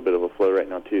find a little bit of a flow right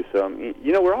now too. So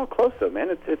we're all close though, man.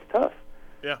 It's tough.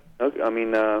 Yeah. I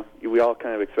mean, we all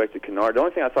kind of expected Kennard. The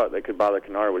only thing I thought that could bother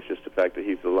Kennard was just the fact that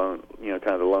he's the lone,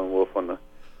 kind of the lone wolf on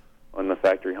the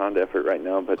factory Honda effort right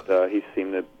now. But he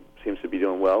seems to be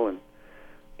doing well, and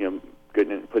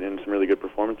putting in some really good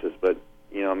performances. But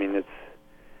I mean,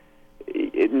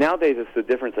 nowadays it's the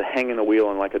difference of hanging a wheel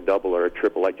on like a double or a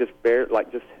triple, just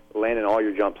landing all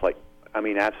your jumps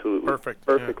absolutely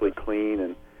perfectly clean,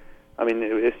 and I mean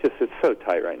it's so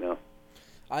tight right now.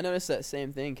 I noticed that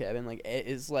same thing, Kevin.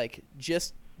 It's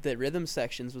just the rhythm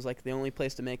sections was the only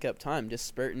place to make up time, just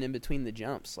spurting in between the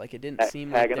jumps. It didn't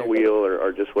seem like tagging a wheel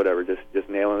or just whatever, just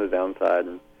nailing the downside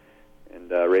and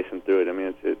racing through it. I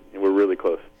mean, we're really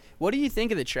close. What do you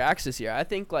think of the tracks this year? I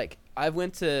think I've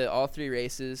went to all 3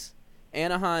 races.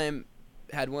 Anaheim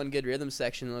had one good rhythm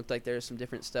section. It looked like there was some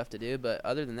different stuff to do, but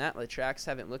other than that, the tracks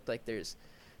haven't looked like there's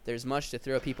much to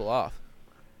throw people off.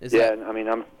 I mean,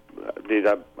 I'm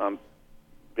a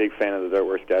big fan of the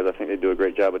Dirtworks guys. I think they do a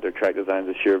great job with their track designs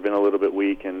this year. Have been a little bit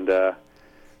weak, and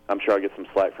I'm sure I'll get some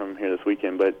slack from them here this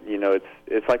weekend. But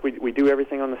it's like we do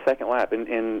everything on the second lap.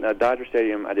 In Dodger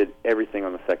Stadium, I did everything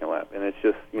on the second lap, and it's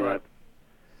just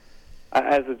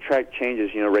as the track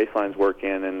changes, race lines work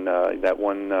in, and that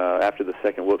one after the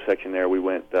second whoop section there, we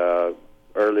went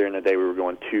earlier in the day we were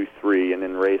going 2-3, and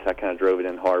then race I kind of drove it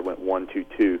in hard, went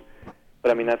 1-2-2.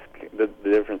 But I mean that's the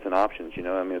difference in options.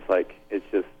 I mean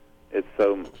it's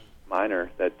so minor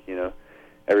that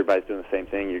everybody's doing the same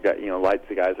thing. You got lights.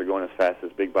 The guys are going as fast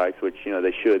as big bikes, which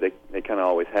they should. They kind of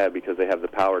always have because they have the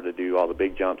power to do all the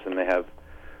big jumps, and they have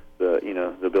the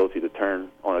the ability to turn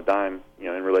on a dime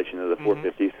in relation to the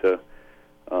 450s. So.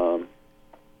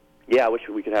 I wish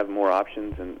we could have more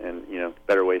options and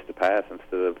better ways to pass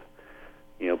instead of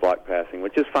block passing,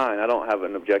 which is fine. I don't have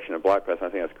an objection to block passing. I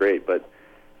think that's great, but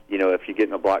if you get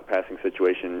in a block passing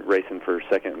situation, racing for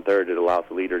second and third, it allows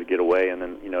the leader to get away, and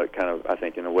then it kind of, I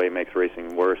think, in a way, makes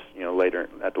racing worse. Later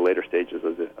at the later stages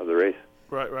of the race.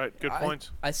 Right. Good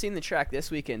points. I seen the track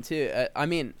this weekend too. I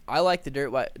mean, I like the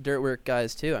dirt work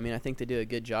guys too. I mean, I think they do a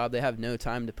good job. They have no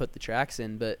time to put the tracks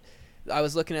in, but I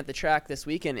was looking at the track this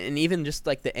weekend, and even just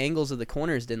the angles of the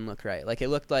corners didn't look right. It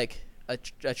looked like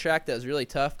a track that was really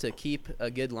tough to keep a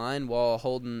good line while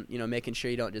holding, making sure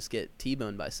you don't just get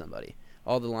T-boned by somebody.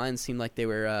 All the lines seemed like they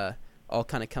were all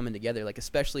kind of coming together,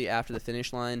 especially after the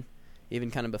finish line,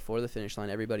 even kind of before the finish line.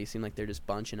 Everybody seemed like they're just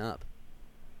bunching up.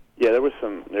 Yeah, there was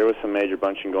some major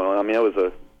bunching going on. I mean, it was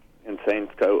a insane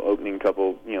opening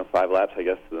couple, 5 laps, I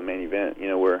guess, to the main event.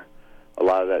 Where a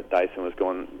lot of that Dyson was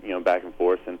going, back and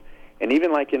forth, and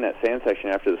even in that sand section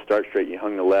after the start straight, you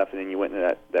hung the left, and then you went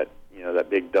into that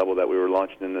big double that we were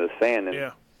launching into the sand,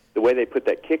 and the way they put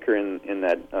that kicker in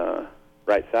that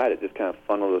right side, it just kind of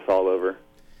funneled us all over to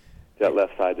that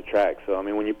left side of the track. So I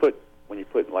mean, when you put these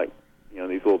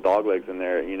little dog legs in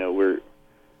there, we're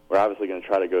obviously going to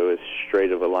try to go as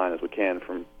straight of a line as we can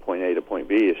from point A to point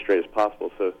B as straight as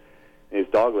possible. So these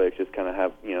dog legs just kind of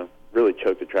have really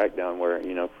choke the track down where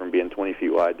from being 20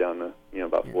 feet wide down to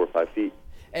about 4 or 5 feet.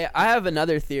 Hey, I have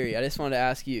another theory. I just wanted to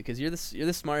ask you because you're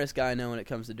the smartest guy I know when it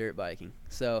comes to dirt biking.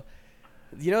 So,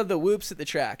 the whoops at the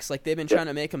tracks, they've been trying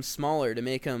to make them smaller to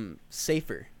make them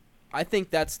safer. I think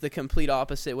that's the complete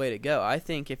opposite way to go. I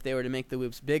think if they were to make the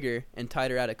whoops bigger and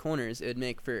tighter out of corners, it would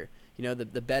make for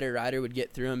the better rider would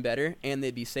get through them better, and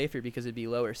they'd be safer because it'd be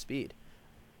lower speed.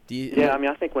 I mean,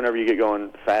 I think whenever you get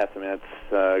going fast, I mean,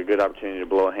 it's a good opportunity to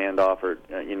blow a hand off, or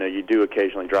you do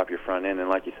occasionally drop your front end, and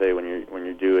like you say, when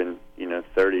you're doing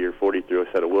 30 or 40 through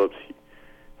a set of whoops,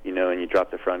 and you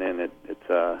drop the front end, it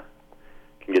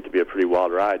can get to be a pretty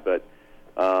wild ride. But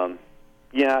I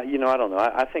don't know.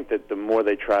 I think that the more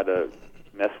they try to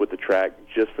mess with the track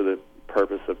just for the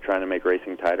purpose of trying to make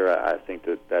racing tighter, I think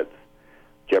that's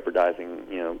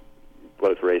jeopardizing,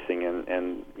 both racing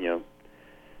and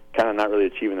kind of not really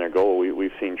achieving their goal.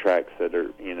 We've seen tracks that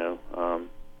are,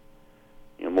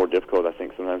 more difficult. I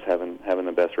think sometimes having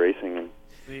the best racing and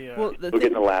still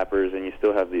getting the lappers, and you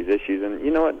still have these issues. And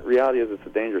you know what? Reality is, it's a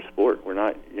dangerous sport. You're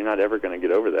not ever going to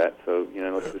get over that. So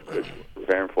let's just quit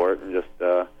preparing for it and just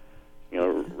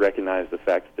recognize the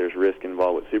fact that there's risk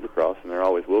involved with Supercross, and there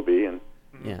always will be. And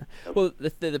yeah. Well,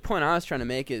 the point I was trying to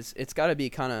make is it's got to be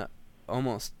kind of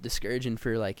almost discouraging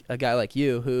for like a guy like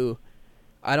you, who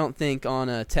I don't think on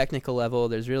a technical level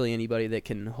there's really anybody that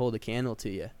can hold a candle to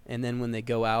you. And then when they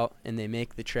go out and they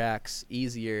make the tracks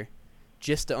easier,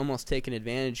 just to almost take an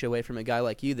advantage away from a guy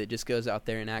like you that just goes out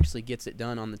there and actually gets it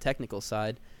done on the technical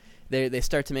side, they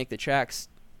start to make the tracks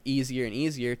easier and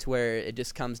easier to where it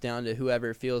just comes down to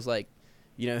whoever feels like,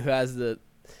 who has the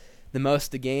most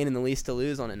to gain and the least to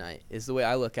lose on a night, is the way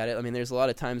I look at it. I mean, there's a lot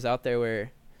of times out there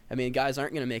where, guys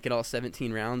aren't going to make it all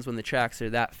 17 rounds when the tracks are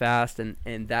that fast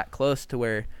and that close to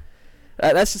where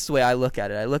that's just the way I look at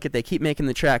it. I look at they keep making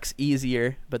the tracks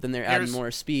easier, but then they're adding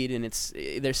more speed, and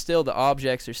they're still, the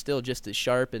objects are still just as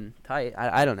sharp and tight.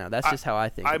 I don't know. That's just how I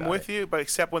think about it. I'm with you, but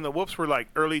except when the whoops were like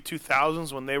early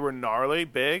 2000s when they were gnarly,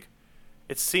 big,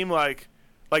 it seemed like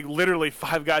literally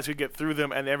 5 guys could get through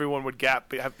them, and everyone would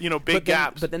big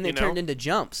gaps. But then they turned into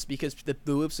jumps because the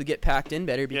whoops would get packed in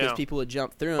better because people would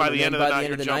jump through them. By the end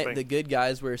of the night, the good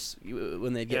guys were,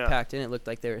 when they'd get packed in, it looked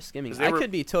like they were skimming. I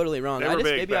could be totally wrong.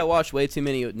 Maybe I watched way too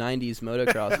many 90s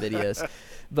motocross videos,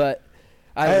 but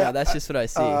I don't know. That's just what I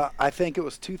see. I think it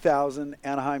was 2000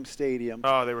 Anaheim Stadium.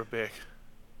 Oh, they were big.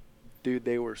 Dude,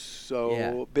 they were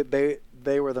so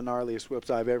they were the gnarliest whoops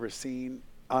I've ever seen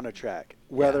on a track,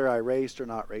 whether I raced or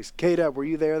not raced. K-Dub, were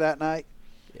you there that night?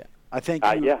 Yeah. I think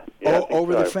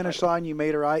over the finish line you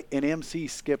made it right, and MC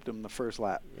skipped them the first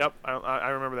lap. Yep, I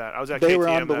remember that. I was at They KTM were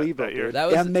unbelievable, that year.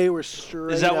 and they were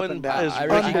straight Is that up when and down.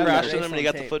 Ricky crashed in them and he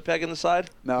got the foot peg in the side?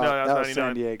 No, that was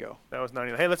San Diego. That was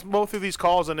 99. Hey, let's go through these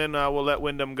calls, and then we'll let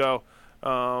Windham go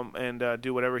and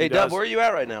do whatever he does. Hey, Dub, where are you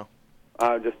at right now?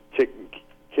 Just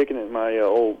kicking in my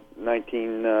old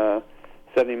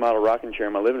 1970 model rocking chair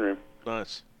in my living room.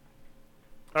 Nice.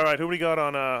 All right, who we got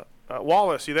on?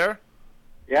 Wallace, you there?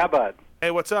 Yeah, bud. Hey,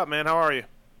 what's up, man? How are you?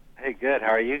 Hey, good. How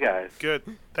are you guys? Good.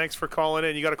 Thanks for calling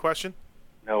in. You got a question?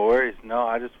 No worries. No,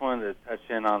 I just wanted to touch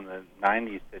in on the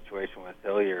 90s situation with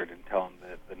Hilliard and tell him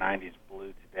that the 90s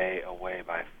blew today away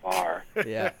by far.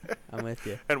 Yeah, I'm with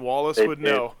you. And Wallace would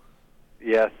know.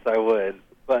 Yes, I would.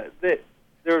 But there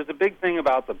was a big thing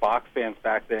about the box fans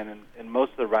back then, and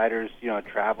most of the riders,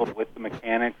 traveled with the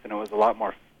mechanics, and it was a lot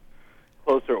more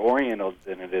closer oriented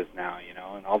than it is now,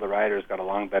 and all the riders got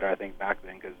along better, I think, back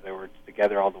then because they were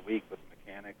together all the week with the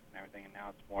mechanics and everything, and now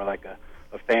it's more like a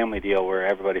family deal where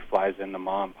everybody flies in the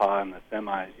mom and pa and the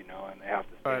semis, and they have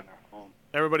to stay in their home.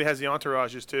 Everybody has the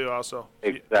entourages too, also.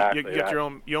 Exactly. You get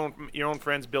your own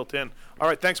friends built in. All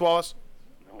right, thanks, Wallace.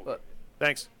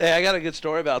 Thanks. Hey, I got a good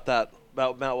story about that,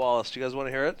 about Matt Wallace. Do you guys want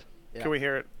to hear it? Yeah. Can we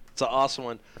hear it? It's an awesome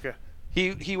one. Okay.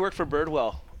 He worked for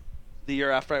Birdwell the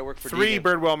year after I worked for 3 Deegan.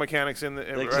 Birdwell mechanics in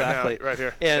the exactly right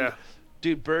here. And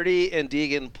dude, Birdie and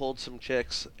Deegan pulled some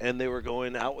chicks, and they were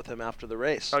going out with him after the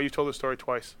race. Oh, you told the story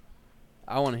twice.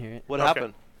 I want to hear it. What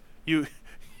happened? You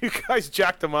guys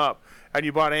jacked him up, and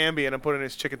you bought Ambien and put in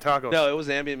his chicken tacos. No, it was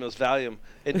Ambien. It was Valium.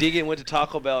 And Deegan went to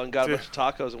Taco Bell and got a bunch of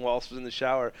tacos, and Wallace was in the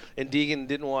shower. And Deegan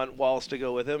didn't want Wallace to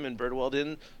go with him, and Birdwell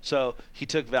didn't. So he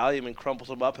took Valium and crumpled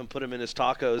them up and put them in his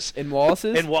tacos. In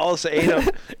Wallace's? And Wallace ate them.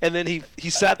 And then he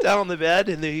sat down on the bed,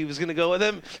 and then he was going to go with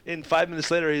him. And 5 minutes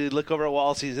later, he'd look over at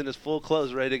Wallace. He's in his full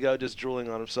clothes, ready to go, just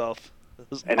drooling on himself.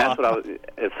 And that's what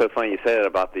it's so funny you say that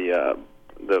about the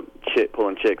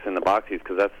pulling chicks in the boxies,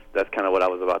 because that's kind of what I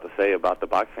was about to say about the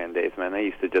box fan days, man. They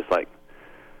used to just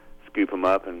scoop them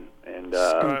up and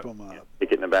scoop them up.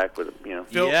 Kick it in the back with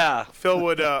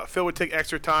Phil would take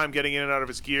extra time getting in and out of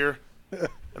his gear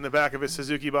in the back of his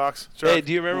Suzuki box. Sure. Hey,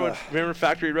 do you remember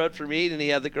Factory Road for Meat, and he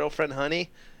had the girlfriend Honey,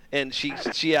 and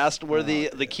she asked where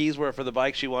the keys were for the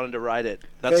bike. She wanted to ride it.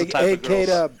 That's the type of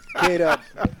girls. K-Dub,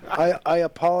 I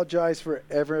apologize for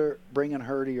ever bringing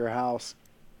her to your house.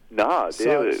 Nah,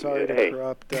 dude. Sorry to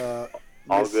corrupt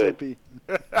all Mississippi.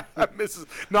 Good.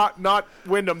 not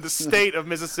Windham, the state of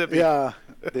Mississippi. Yeah,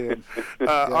 dude.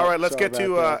 All right, let's get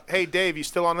to. Hey, Dave, you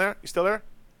still on there? You still there?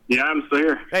 Yeah, I'm still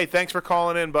here. Hey, thanks for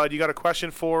calling in, bud. You got a question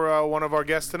for one of our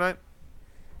guests tonight?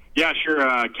 Yeah,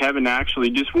 sure. Kevin, actually,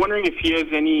 just wondering if he has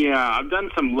any. I've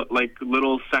done some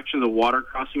little sections of water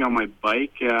crossing on my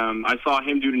bike. I saw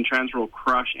him do it in Transworld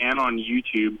Crush and on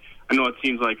YouTube. I know it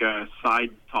seems like a side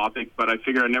topic, but I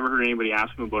figure I never heard anybody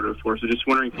ask him about it before. So just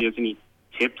wondering if he has any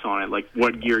tips on it, like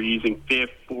what gear you're using,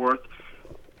 fifth, fourth,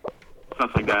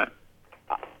 stuff like that.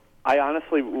 I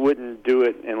honestly wouldn't do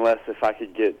it unless if I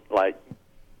could get like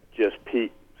just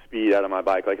peak speed out of my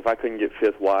bike. Like if I couldn't get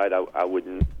fifth wide, I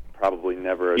wouldn't probably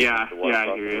never attempt the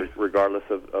watercross, regardless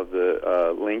of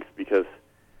the length, because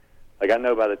like I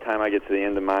know by the time I get to the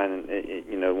end of mine, and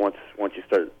you know, once you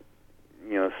start,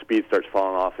 you know, speed starts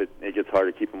falling off, it gets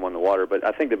hard to keep them on the water. But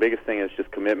I think the biggest thing is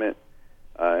just commitment.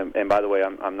 And by the way,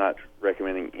 I'm not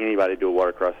recommending anybody do a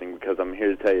water crossing, because I'm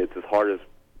here to tell you it's as hard as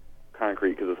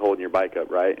concrete because it's holding your bike up,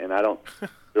 right? And I don't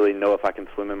really know if I can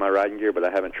swim in my riding gear, but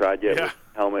I haven't tried yet with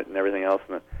helmet and everything else.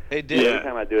 And Hey, Dave. every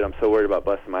time I do it, I'm so worried about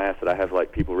busting my ass that I have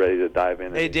like people ready to dive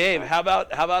in. Hey, Dave, how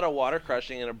about a water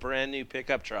crushing in a brand new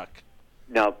pickup truck?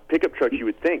 Now, pickup trucks you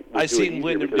would think would I've do seen it easier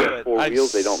Windham because do they're it. four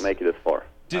wheels, they don't make it as far.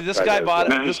 Dude, I've this tried guy that as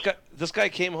bought well. this guy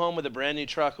came home with a brand new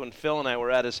truck when Phil and I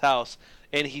were at his house,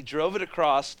 and he drove it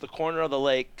across the corner of the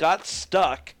lake, got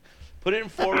stuck, put it in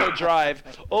four-wheel drive,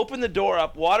 opened the door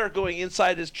up, water going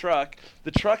inside his truck.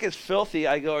 The truck is filthy.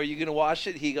 I go, "Are you going to wash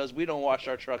it?" He goes, "We don't wash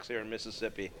our trucks here in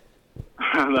Mississippi."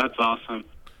 That's awesome.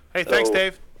 Hey, thanks,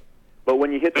 Dave. But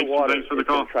when you hit the water, thanks for the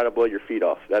call. try to blow your feet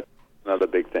off. That's another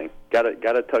big thing. Got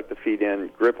to tuck the feet in,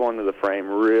 grip onto the frame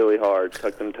really hard,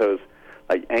 tuck them toes,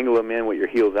 like angle them in with your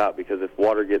heels out, because if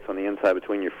water gets on the inside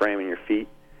between your frame and your feet,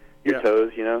 your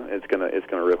toes, you know, it's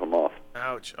gonna rip them off.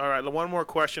 Ouch. All right, one more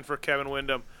question for Kevin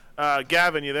Windham.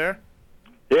 Gavin, you there?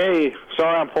 Hey,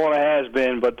 sorry I'm pulling a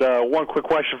has-been, but one quick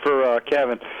question for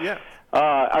Kevin. Yeah.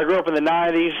 I grew up in the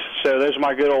 90s, so those are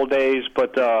my good old days,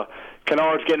 but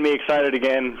Kennard's getting me excited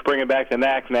again, bringing back the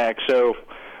knack-knack. So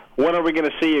when are we going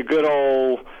to see a good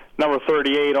old number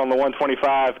 38 on the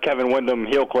 125 Kevin Windham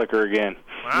heel clicker again?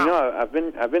 Wow. You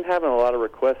know, I've been having a lot of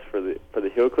requests for the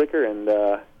heel clicker, and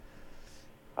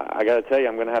I got to tell you,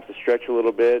 I'm going to have to stretch a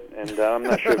little bit, and I'm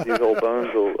not sure if these old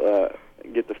bones will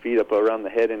get the feet up around the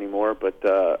head anymore. But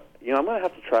you know, I'm going to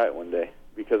have to try it one day,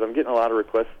 because I'm getting a lot of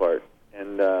requests for it,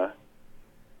 and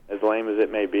as lame as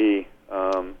it may be,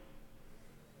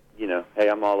 you know, hey,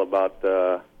 I'm all about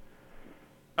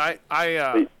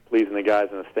pleasing the guys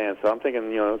in the stand. So I'm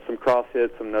thinking, you know, some cross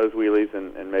hits, some nose wheelies,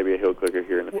 and maybe a heel clicker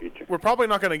here in the future. We're probably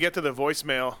not going to get to the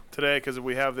voicemail today because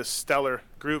we have this stellar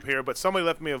group here, but somebody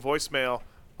left me a voicemail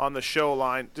on the show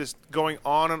line just going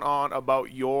on and on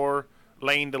about your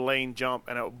lane-to-lane jump,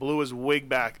 and it blew his wig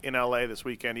back in L.A. this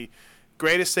weekend.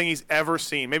 Greatest thing he's ever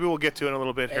seen. Maybe we'll get to it in a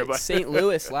little bit here. But St.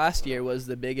 Louis last year was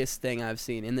the biggest thing I've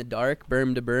seen. In the dark,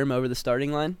 berm to berm over the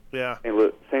starting line. Yeah.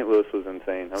 St. Louis was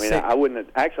insane. I mean, I wouldn't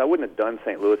have done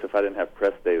St. Louis if I didn't have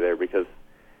press day there, because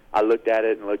I looked at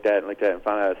it and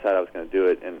finally I decided I was going to do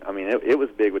it. And I mean, it was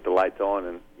big with the lights on,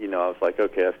 and you know, I was like,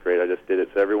 okay, that's great. I just did it,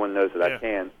 so everyone knows that I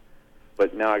can.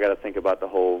 But now I got to think about the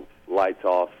whole lights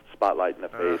off, spotlight in the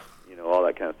face, you know, all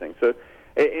that kind of thing. So,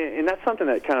 and that's something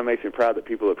that kind of makes me proud that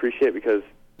people appreciate, because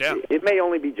it may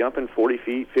only be jumping 40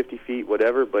 feet, 50 feet,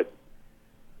 whatever, but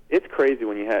it's crazy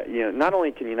when you have, you know, not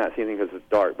only can you not see anything because it's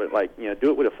dark, but like, you know, do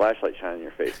it with a flashlight shining in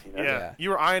your face. You know? Yeah. You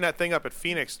were eyeing that thing up at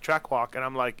Phoenix track walk, and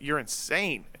I'm like, you're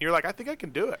insane. And you're like, I think I can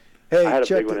do it. Hey, I had a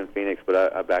big one in Phoenix,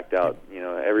 but I backed out. You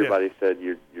know, everybody said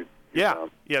you're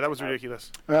dumb. Yeah, that was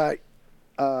ridiculous. All right.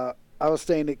 I was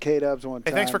staying at K-Dubs one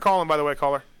time. Hey, thanks for calling, by the way,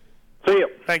 caller. See you.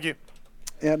 Thank you.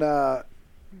 And I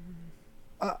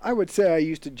would say I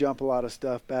used to jump a lot of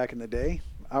stuff back in the day.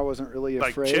 I wasn't really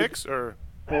afraid. Like chicks or?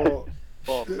 Well,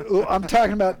 I'm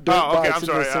talking about dirt bikes. I'm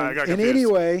sorry. I got and confused.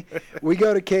 anyway, we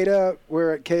go to K-Dub.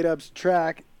 We're at K-Dub's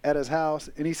track at his house,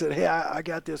 and he said, hey, I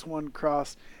got this one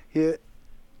cross hit,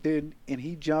 dude, and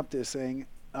he jumped this thing.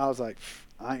 I was like,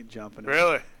 I ain't jumping it.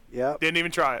 Really? Yep. Didn't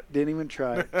even try it. Didn't even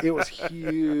try it. It was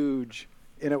huge,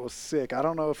 and it was sick. I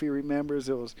don't know if he remembers.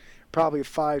 It was probably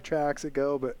 5 tracks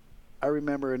ago, but I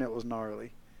remember, and it was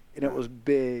gnarly, and it was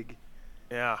big.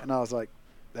 Yeah. And I was like,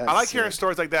 that's I like sick. hearing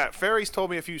stories like that. Ferry's told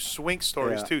me a few Swink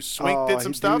stories, too. Swink did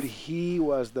some stuff. Dude, he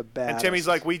was the best. And Timmy's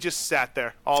like, we just sat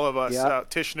there, all of us,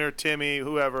 Yep. Tishner, Timmy,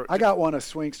 whoever. I got one of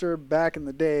Swinkster back in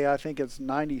the day. I think it's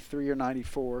 93 or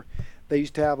 94. They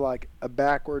used to have like a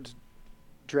backwards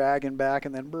dragging back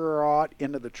and then brought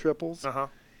into the triples. Uh-huh.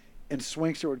 And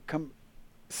Swinkster would come.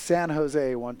 San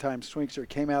Jose one time, Swinkster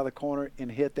came out of the corner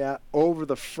and hit that over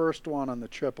the first one on the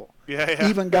triple. Yeah.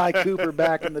 Even Guy Cooper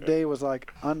back in the day was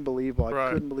like, unbelievable. I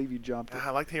Right. couldn't believe you jumped it. I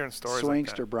like hearing stories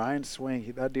Swinkster, like that. Brian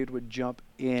Swink, that dude would jump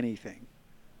anything.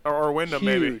 Or Wyndham,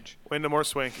 maybe. Huge. Wyndham or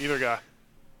Swink, either guy.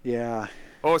 Yeah.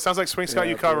 Oh, it sounds like Swink's got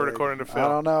you covered, big. according to Phil. I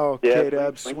don't know. Yeah,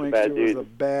 K-Dub Swink's a Swinkster bad was dude. a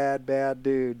bad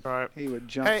dude. All right. He would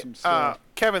jump Hey, some stuff.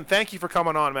 Kevin, thank you for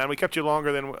coming on, man. We kept you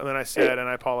longer than I said, and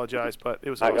I apologize, but it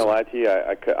was Not awesome. gonna lie to you,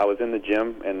 I was in the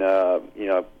gym and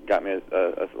got me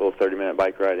a little 30-minute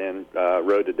bike ride in.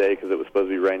 Rode today because it was supposed to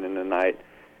be raining tonight,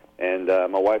 and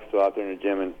my wife's still out there in the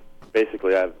gym, and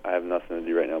basically I have nothing to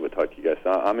do right now but talk to you guys.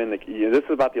 So I'm in the. This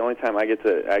is about the only time I get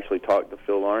to actually talk to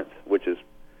Phil Lawrence, which is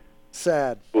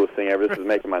sad. The coolest thing ever. This is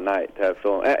making my night to have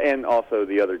Phil, and also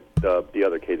the other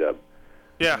K-Dub.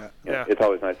 Yeah. It's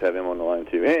always nice to have him on the line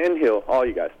too, and Hill, all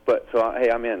you guys. But so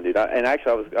hey, I'm in, dude. And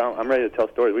actually, I'm ready to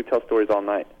tell stories. We tell stories all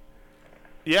night.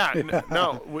 Yeah,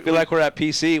 no. I feel like we're at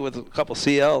PC with a couple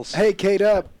CLs. Hey,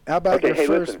 K-Dub, how about your first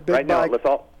listen. big Right now, bike?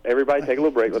 let's everybody take a little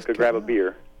break. Let's go grab a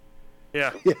beer.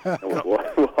 Yeah. And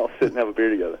we'll all sit and have a beer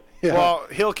together. Yeah. Well,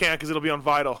 Hill can't because it'll be on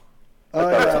Vital. Oh,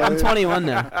 yeah, I'm 21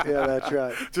 now. Yeah, that's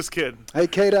right. Just kidding. Hey,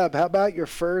 K-Dub, how about your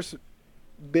first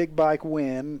big bike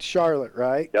win, Charlotte,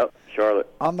 right? Yep,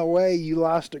 Charlotte. On the way, you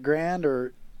lost $1,000,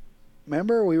 or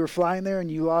remember we were flying there and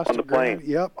you lost On the $1,000? plane.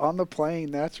 Yep, on the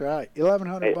plane. That's right.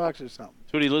 $1,100 bucks or something.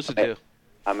 Who did he listen to?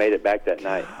 I made it back that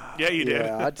night. Yeah, you did.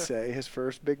 Yeah, I'd say his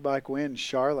first big bike win,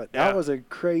 Charlotte. Yeah. That was a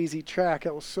crazy track.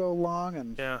 It was so long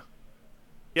and Yeah,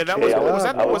 that Hey, was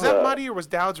I was, that muddy or was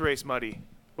Dowd's race muddy?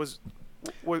 Was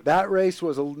that race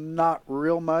was not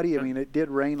real muddy. I mean, it did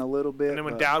rain a little bit. and then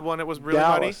when but Dowd won, it was really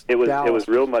Dallas, muddy. It was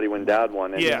real muddy when Dowd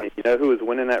won. And Yeah. you know who was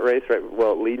winning that race? Right.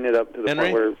 Well, leading it up to the Henry?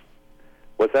 point where.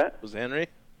 What's that? Was it Henry?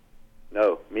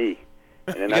 No, me.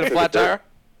 And then You get a flat tire?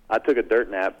 I took a dirt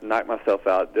nap, knocked myself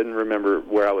out, didn't remember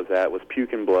where I was at, was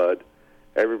puking blood.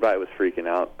 Everybody was freaking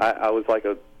out. I was like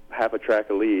half a track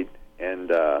of lead, and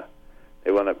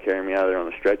they wound up carrying me out of there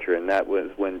on a stretcher, and that was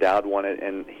when Dowd won it,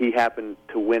 and he happened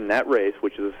to win that race,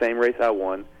 which is the same race I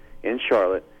won in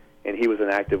Charlotte, and he was an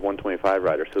active 125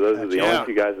 rider. So those are the only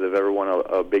two guys that have ever won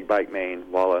a big bike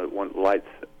main while one lights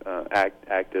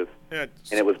active, Yeah,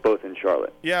 and it was both in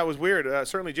Charlotte. Yeah, it was weird.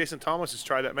 Certainly, Jason Thomas has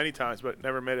tried that many times, but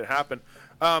never made it happen.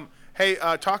 Hey,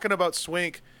 talking about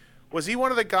Swink, was he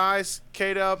one of the guys,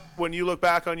 K-Dub, when you look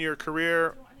back on your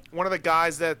career, one of the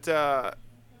guys that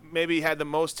maybe had the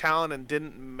most talent and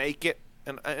didn't make it?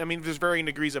 And I mean, there's varying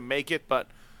degrees of make it, but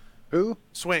who?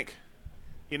 Swink.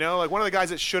 You know, like one of the guys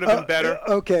that should have been better.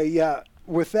 Okay, yeah.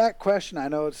 With that question, I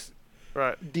know it's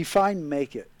right. Define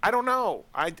make it. I don't know.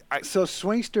 So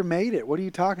Swingster made it. What are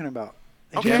you talking about?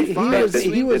 Okay,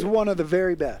 he was one of the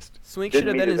very best. Swink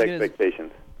Didn't meet his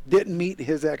expectations. Didn't meet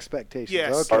his expectations.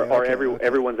 Yes. Okay, or okay.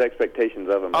 everyone's expectations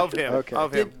of him. Of him. Okay.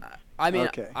 Of him. I mean,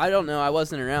 Okay. I don't know. I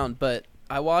wasn't around, but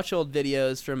I watch old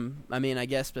videos from, I mean, I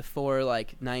guess before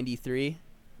like 93,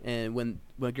 and when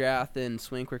McGrath and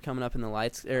Swink were coming up in the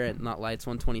lights, or not lights,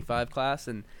 125 class,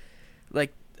 and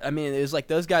like, I mean, it was like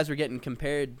those guys were getting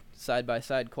compared side by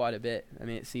side quite a bit. I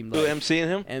mean, it seemed Who, like MC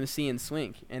and him? MC and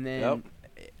Swink, and then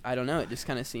I don't know. It just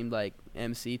kind of seemed like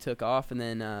MC took off, and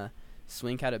then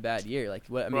Swink had a bad year. Like,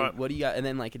 what? I mean, Right. what do you got? And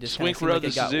then like it just Swink kinda rode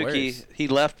seemed the like it got Suzuki. worse. He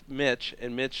left Mitch,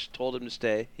 and Mitch told him to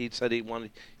stay. He said he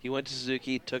went to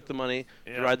Suzuki, took the money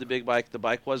to ride the big bike. The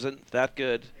bike wasn't that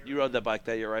good. You rode that bike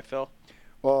that year, right, Phil?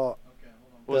 Well,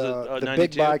 Was the it big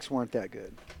 92? bikes weren't that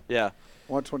good. Yeah.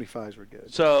 125s were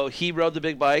good. So he rode the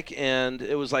big bike, and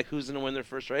it was like, who's going to win their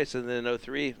first race? And then in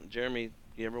 03, Jeremy,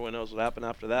 everyone knows what happened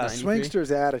after that.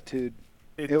 Swingster's attitude.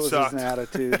 It was sucked. his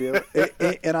attitude.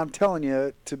 And I'm telling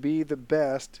you, to be the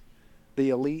best, the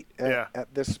elite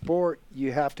at this sport,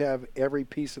 you have to have every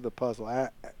piece of the puzzle.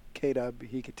 K-Dub,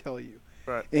 he could tell you.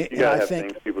 Right. You gotta have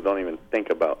things people don't even think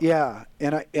about. Yeah,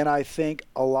 and I think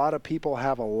a lot of people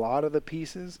have a lot of the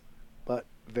pieces, but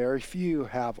very few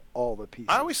have all the pieces.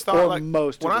 I always thought, or like,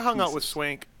 most when of I the hung out pieces. with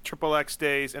Swink, Triple X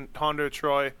days, and Honda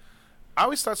Troy, I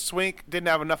always thought Swink didn't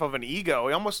have enough of an ego.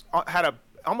 He almost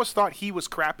thought he was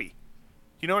crappy.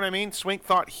 You know what I mean? Swink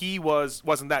thought he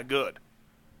wasn't that good,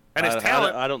 and his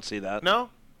talent. I don't see that. No.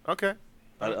 Okay.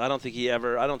 I don't think he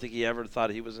ever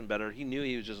thought he wasn't better. He knew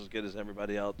he was just as good as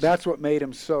everybody else. That's what made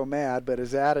him so mad. But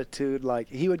his attitude, like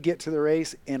he would get to the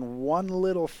race, and one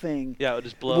little thing it would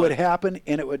just blow would it. happen,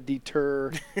 and it would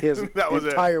deter his That was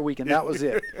entire weekend. That was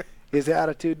it. His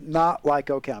attitude, not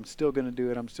like, okay, I'm still going to do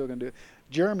it. I'm still going to do it.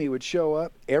 Jeremy would show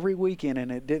up every weekend,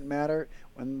 and it didn't matter.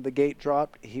 When the gate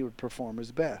dropped, he would perform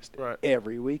his best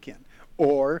every weekend.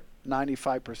 Or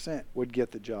 95% would get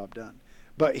the job done.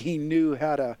 But he knew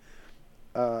how to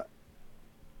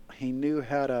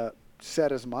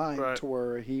set his mind to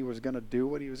where he was going to do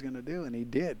what he was going to do, and he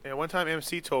did. Yeah, one time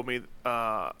MC told me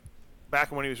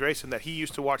back when he was racing that he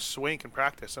used to watch Swink in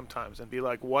practice sometimes and be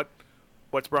like, what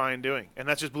what's Brian doing? And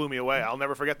that just blew me away. I'll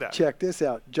never forget that. Check this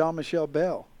out. Jean-Michel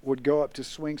Bell would go up to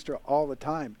Swingster all the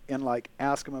time and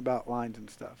ask him about lines and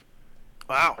stuff.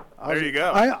 Wow. There you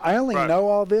go. I only know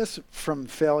all this from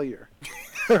failure.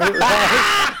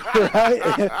 right?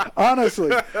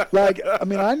 Honestly.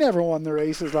 I never won the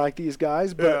races like these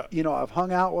guys, but, I've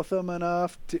hung out with them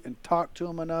enough and talked to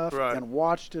them enough and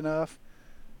watched enough.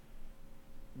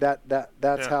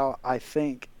 That's how I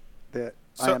think that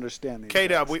I understand these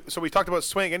K-Dub, we talked about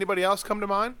swing. Anybody else come to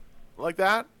mind like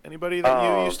that? Anybody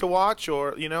that you used to watch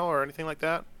or anything like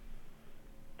that?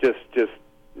 Just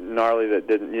gnarly that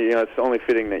didn't. It's only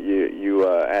fitting that you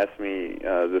asked me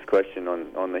this question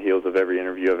on the heels of every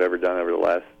interview I've ever done over the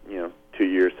last 2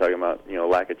 years, talking about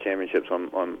lack of championships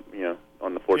on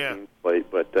the 14th plate.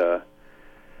 But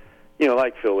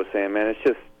like Phil was saying, man, it's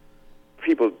just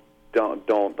people don't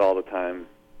all the time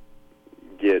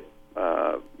get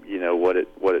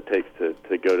what it takes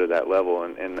to go to that level,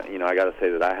 and I got to say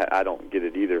that I don't get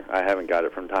it either. I haven't got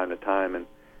it from time to time, and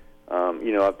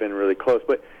I've been really close,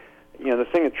 but. The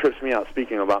thing that trips me out,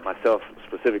 speaking about myself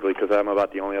specifically, because I'm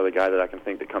about the only other guy that I can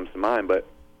think that comes to mind, but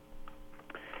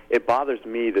it bothers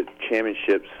me that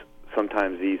championships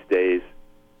sometimes these days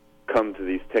come to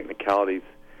these technicalities,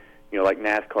 like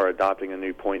NASCAR adopting a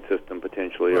new point system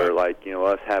potentially, or like,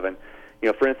 us having,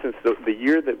 for instance, the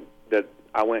year that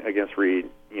I went against Reed,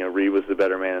 Reed was the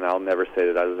better man, and I'll never say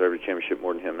that I deserve a championship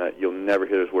more than him. That you'll never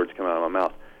hear his words come out of my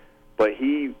mouth. But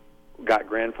he got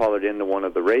grandfathered into one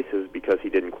of the races because he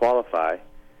didn't qualify.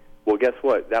 Well, guess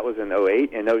what? That was in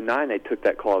 08. In 09, they took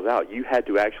that clause out. You had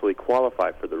to actually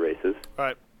qualify for the races.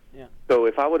 Right. Yeah. So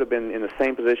if I would have been in the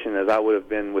same position as I would have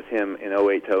been with him in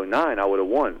 08 to 09, I would have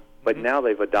won. But now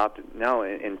they've adopted, now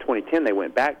in 2010, they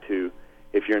went back to,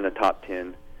 if you're in the top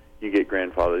 10, you get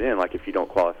grandfathered in, like if you don't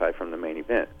qualify from the main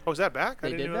event. Oh, is that back? I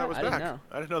They didn't did know that was that? I back. didn't know.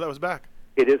 I didn't know that was back.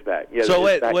 It is back. Yeah. So it is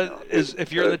wait, back what now. is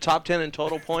if you're in the top 10 in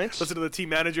total points? Listen to the team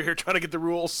manager here trying to get the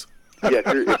rules. Yeah,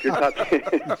 if you're top 10,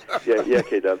 yeah,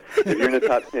 K-Dub. If you're in the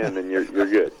top 10, then you're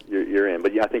good. You're in.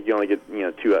 But I think you only get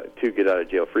two get out of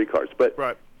jail free cards. But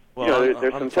right. Well,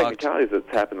 there's some technicalities that's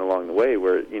happened along the way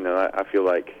where I feel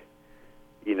like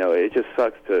it just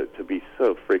sucks to be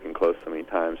so freaking close so many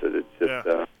times that it's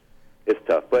just it's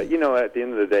tough. But at the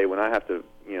end of the day, when I have to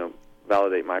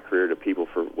validate my career to people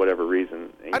for whatever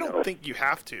reason, I don't think you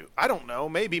have to. I don't know.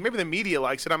 Maybe the media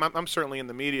likes it. I'm certainly in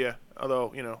the media,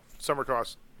 although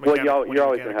Summercross. Well, you're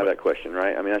always going to have that question,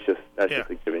 right? I mean, that's just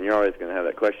a given. You're always going to have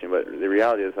that question. But the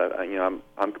reality is,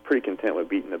 I'm pretty content with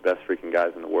beating the best freaking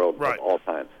guys in the world of all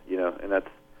times. And that's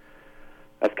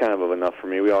kind of enough for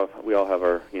me. We all have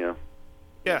our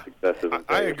successes.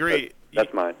 I agree.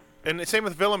 That's mine. And the same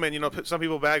with Villeman. Some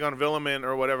people bag on Villeman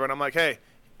or whatever, and I'm like, hey,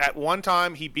 at one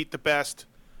time he beat the best.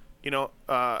 And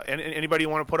anybody you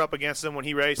want to put up against him when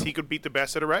he raced, he could beat the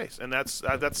best at a race, and that's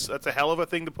a hell of a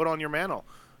thing to put on your mantle.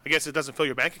 I guess it doesn't fill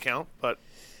your bank account, but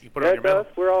you put it on your mantle.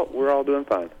 We're all doing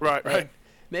fine. Right.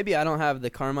 Maybe I don't have the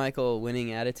Carmichael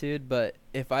winning attitude, but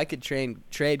if I could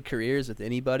trade careers with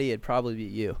anybody, it'd probably be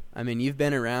you. I mean, you've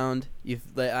been around.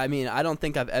 I don't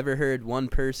think I've ever heard one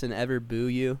person ever boo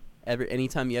you.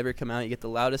 Anytime you ever come out, you get the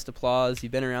loudest applause.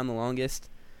 You've been around the longest.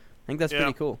 I think that's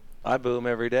pretty cool. I boo him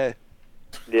every day.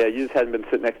 Yeah, you just hadn't been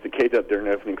sitting next to K-Dub during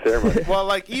the opening ceremony. Well,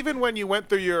 like even when you went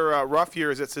through your rough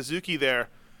years at Suzuki there,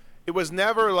 it was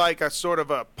never like a sort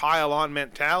of a pile-on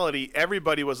mentality.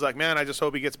 Everybody was like, man, I just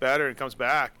hope he gets better and comes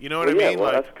back. You know what I mean?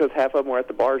 Well, that's because half of them were at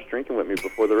the bars drinking with me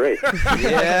before the race.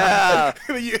 Yeah.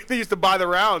 They used to buy the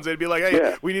rounds. They'd be like,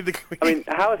 hey, we need the... I mean,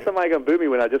 how is somebody going to boo me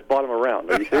when I just bought him a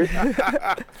round? Are you serious?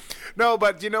 No,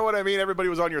 but you know what I mean? Everybody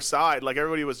was on your side. Like,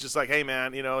 everybody was just like, hey,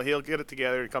 man, he'll get it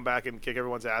together and come back and kick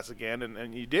everyone's ass again.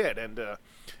 And you did. And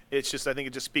it's just, I think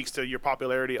it just speaks to your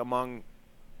popularity among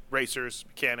racers,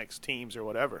 mechanics, teams, or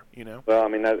whatever, Well, I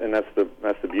mean, that's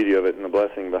the beauty of it and the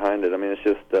blessing behind it. I mean, it's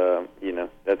just,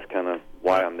 that's kind of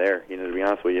why I'm there. To be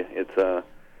honest with you, it's a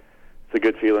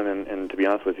good feeling, and to be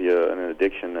honest with you, an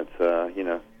addiction that's,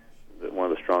 one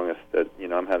of the strongest that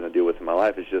I'm having to deal with in my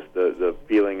life is just the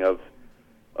feeling of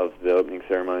the opening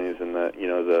ceremonies and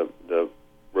the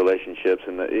relationships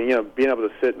and being able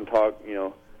to sit and talk,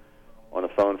 on the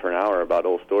phone for an hour about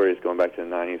old stories going back to the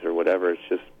 90s or whatever. It's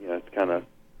just, it's kind of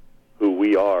who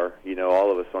we are,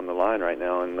 all of us on the line right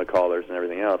now, and the callers and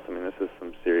everything else. I mean, this is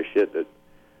some serious shit that,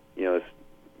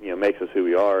 makes us who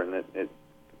we are, and it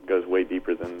goes way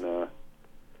deeper than,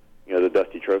 the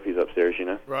dusty trophies upstairs,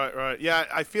 Right. Yeah,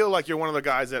 I feel like you're one of the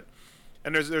guys that,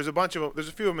 and there's a few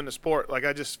of them in the sport. Like,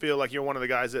 I just feel like you're one of the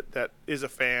guys that is a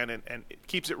fan and it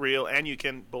keeps it real, and you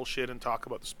can bullshit and talk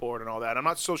about the sport and all that. I'm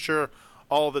not so sure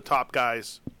all the top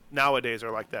guys nowadays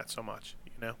are like that so much,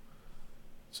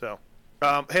 So.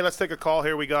 Hey, let's take a call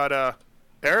here. We got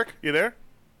Eric. You there?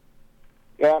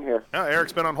 Yeah, I'm here. Oh,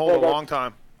 Eric's been on hold a long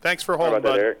time. Thanks for holding,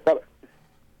 bud. Eric?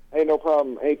 Hey, no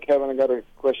problem. Hey, Kevin, I got a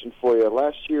question for you.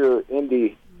 Last year,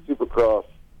 Indy Supercross,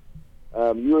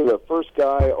 you were the first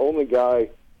guy, only guy,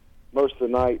 most of the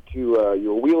night to you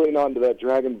were wheeling onto that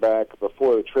dragon back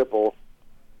before the triple,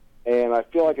 and I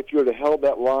feel like if you would have held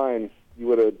that line, you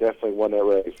would have definitely won that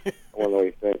race. I want to know what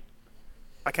you think.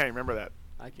 I can't remember that.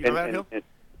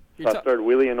 So I started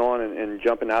wheeling on and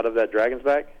jumping out of that dragon's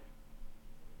back.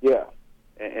 Yeah.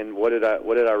 And what did I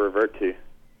revert to?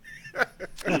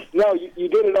 No, you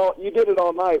did it all. You did it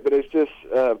all night, but it's just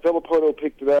Villapoto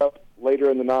picked it up later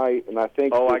in the night, and I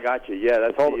think. Oh, I got you. Yeah,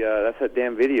 that's that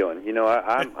damn video, and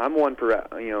I'm one for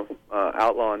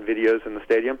outlawing videos in the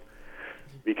stadium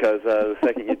because the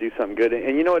second you do something good,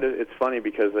 and you know what? It's funny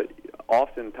because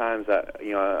oftentimes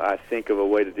I think of a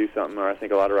way to do something, or I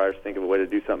think a lot of riders think of a way to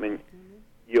do something. And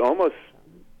you almost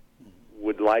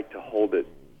would like to hold it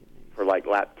for like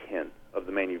lap 10 of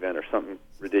the main event or something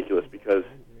ridiculous because.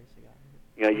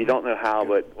 You don't know how,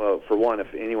 but, well, for one,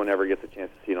 if anyone ever gets a chance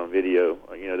to see it on video,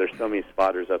 there's so many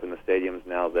spotters up in the stadiums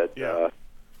now that,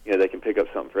 they can pick up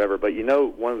something forever. But,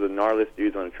 one of the gnarliest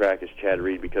dudes on the track is Chad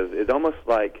Reed because it's almost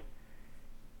like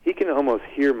he can almost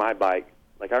hear my bike.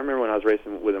 Like, I remember when I was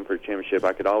racing with him for a championship,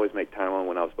 I could always make time on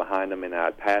when I was behind him, and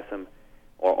I'd pass him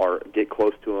or get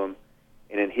close to him,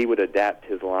 and then he would adapt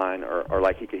his line or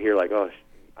like he could hear, like, oh,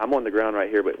 I'm on the ground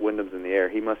right here, but Windham's in the air.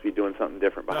 He must be doing something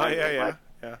different behind me.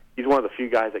 Yeah. He's one of the few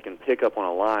guys that can pick up on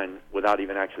a line without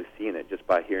even actually seeing it, just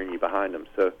by hearing you behind him.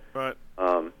 So, right.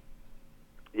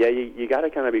 You got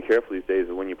to kind of be careful these days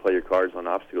of when you play your cards on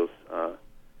obstacles,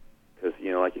 because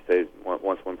like you say,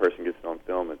 once one person gets it on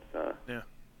film, it's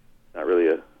not really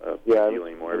a deal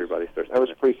anymore. Everybody starts. That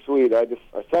was pretty sweet. I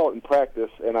saw it in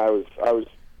practice, and I was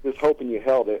just hoping you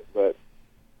held it, but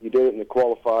you did it in the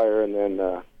qualifier, and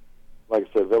then. Like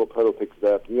I said, Villapoto picks it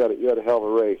up. You had a hell of a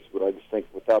race, but I just think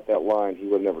without that line, he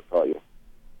would have never caught you.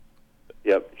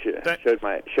 Yep, showed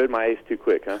my ace too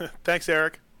quick, huh? Thanks,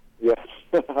 Eric. Yes.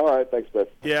 All right, thanks, Beth.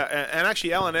 Yeah, and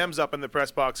actually L&M's up in the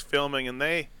press box filming, and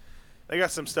they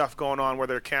got some stuff going on where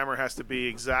their camera has to be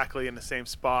exactly in the same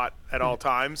spot at all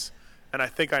times. And I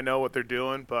think I know what they're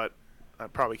doing, but I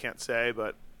probably can't say.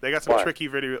 But they got some tricky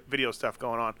video stuff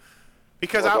going on.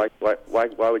 Because why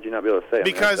would you not be able to say it?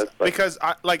 Because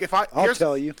I'll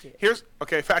tell you.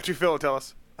 Okay, Factory Phil will tell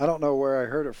us. I don't know where I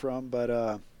heard it from, but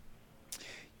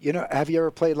have you ever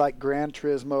played like Gran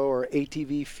Turismo or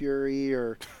ATV Fury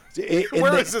or?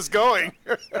 Where is this going?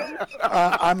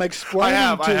 I'm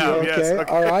explaining to you. Okay? Yes,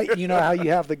 okay, all right. You know how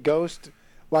you have the ghost,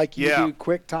 like you do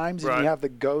quick times, and you have the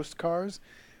ghost cars.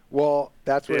 Well,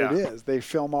 that's what it is. They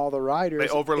film all the riders. They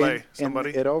overlay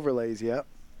somebody. It overlays. Yep.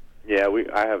 Yeah,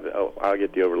 I'll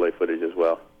get the overlay footage as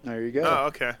well. There you go. Oh,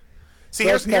 okay. See,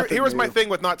 here was my thing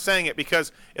with not saying it,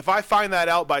 because if I find that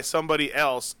out by somebody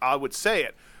else, I would say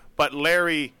it. But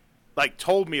Larry,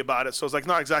 told me about it, so it's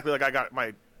not exactly like I got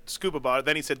my scoop about it.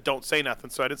 Then he said, "Don't say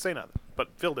nothing," so I didn't say nothing. But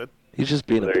Phil did. He's just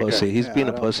being a pussy. He's being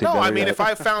a pussy. No, I mean, if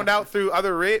I found out through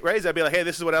other rays, I'd be like, "Hey,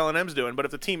 this is what L&M's doing." But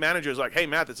if the team manager is like, "Hey,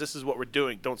 Matt, this is what we're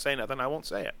doing. Don't say nothing," I won't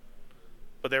say it.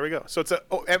 But there we go. So it's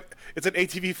an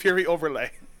ATV Fury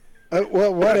overlay.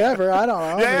 Well, whatever. I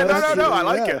don't know. No. I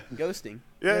like it. Ghosting.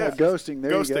 Yeah. Ghosting.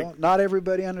 There you go. Not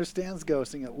everybody understands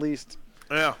ghosting, at least.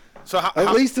 Yeah. So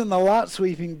at least in the lot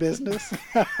sweeping business.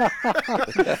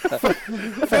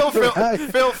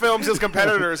 Phil films his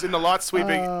competitors in the lot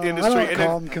sweeping industry. I don't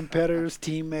call them competitors,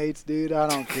 teammates, dude. I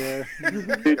don't care.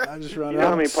 I just run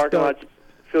out.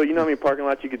 Phil, you know how many parking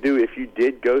lots you could do if you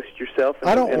did ghost yourself?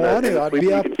 I don't want to. I'd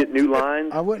be up. You could get new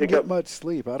lines. I wouldn't get much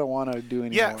sleep. I don't want to do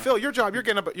anything. Yeah, Phil, your job,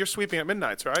 you're sweeping at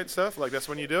midnights, right? Stuff that's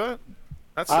when you do it.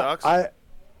 That sucks.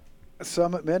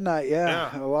 Some at midnight,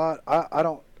 yeah. A lot.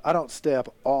 I don't stay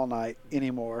up all night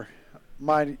anymore.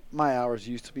 My hours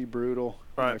used to be brutal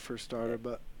when I first started,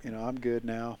 but I'm good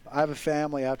now. I have a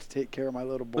family. I have to take care of my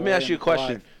little boy. Let me ask you a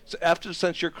question. So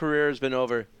since your career has been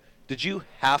over, did you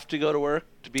have to go to work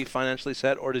to be financially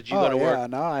set, or did you go to work? Yeah,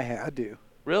 no, I had to.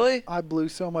 Really? I blew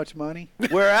so much money.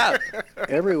 Where at?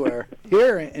 Everywhere.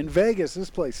 Here in Vegas, this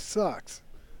place sucks.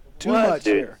 Too much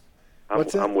here. I'm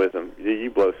with him.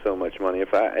 You blow so much money.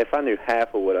 If I knew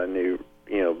half of what I knew,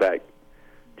 back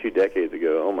 2 decades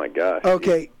ago, oh my gosh.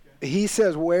 Okay, he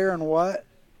says where and what.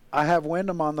 I have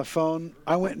Windham on the phone.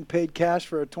 I went and paid cash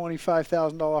for a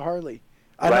 $25,000 Harley.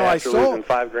 I know I sold losing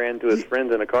 $5,000 to his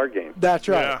friends in a card game. That's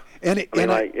right. Yeah. And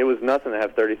it was nothing to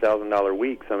have $30,000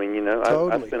 weeks. I mean,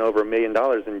 totally. I spent over $1 million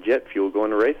in jet fuel going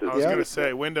to races. I was going to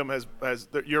say Windham has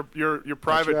your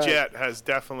private jet has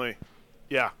definitely,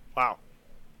 wow.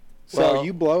 So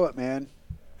you blow it, man.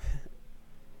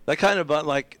 That kind of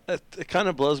it kind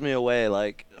of blows me away.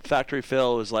 Like Factory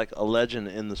Phil was like a legend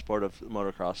in the sport of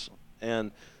motocross,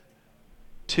 and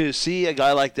to see a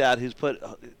guy like that who's put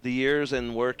the years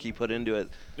and work he put into it.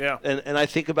 Yeah. And I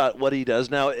think about what he does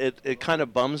now. It kind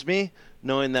of bums me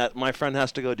knowing that my friend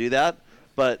has to go do that,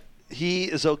 but he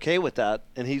is okay with that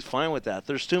and he's fine with that.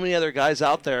 There's too many other guys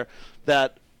out there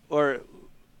that or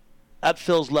at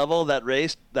Phil's level that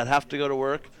race that have to go to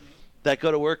work,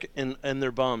 and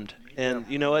they're bummed. And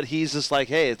you know what? He's just like,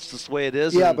 hey, it's just the way it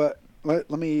is. Yeah, but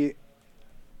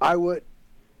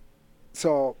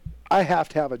so I have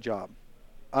to have a job.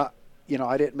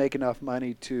 I didn't make enough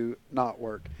money to not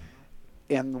work.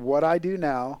 And what I do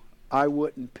now, I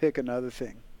wouldn't pick another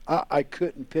thing. I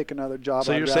couldn't pick another job.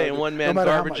 So you're saying one man's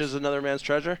garbage is another man's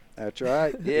treasure? That's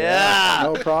right. Yeah.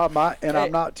 No problem.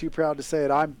 I'm not too proud to say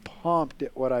it. I'm pumped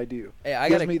at what I do. Hey,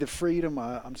 Gives me the freedom.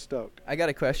 I'm stoked. I got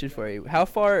a question for you. How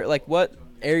far, what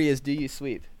areas do you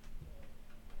sweep?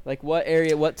 Like what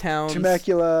area, what towns?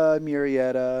 Temecula,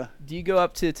 Murrieta. Do you go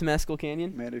up to Temescal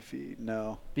Canyon? Menifee,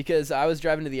 no. Because I was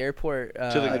driving to the airport.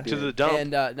 To the dump.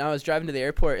 And I was driving to the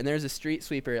airport, and there's a street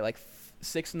sweeper at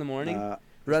 6 in the morning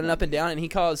running up and down, and he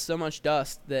caused so much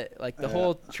dust that the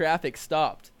whole traffic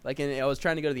stopped. And I was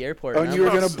trying to go to the airport. Oh, and you were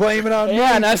going to blame it on me?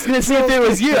 Yeah, and I was going to see if it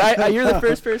was you. You're the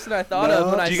first person I thought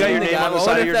of when I saw your name on the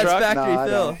side of your truck? Factory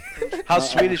Phil. How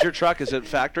sweet is your truck? Is it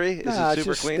factory? Is it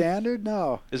super it's clean? Standard?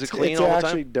 No. Is it clean all the time? It's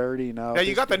actually dirty, no. Yeah,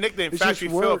 you got the nickname Factory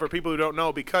Phil for people who don't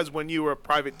know because when you were a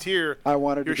privateer,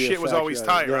 your shit was always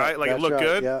tight, right? Like it looked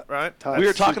good, right? We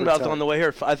were talking about it on the way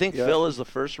here. I think Phil is the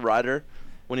first rider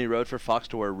when he rode for Fox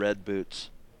to wear red boots.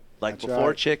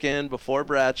 Before Chicken, before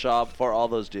Bradshaw, before all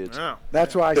those dudes. Yeah.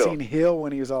 That's why I seen Hill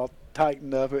when he was all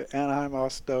tightened up at Anaheim, all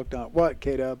stoked on. What,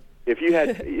 K-Dub? If you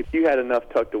had enough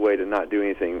tucked away to not do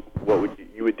anything, what would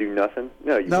you would do nothing?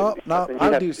 No, you wouldn't do nothing.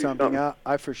 I'd do something.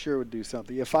 I for sure would do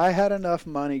something. If I had enough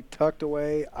money tucked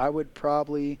away, I would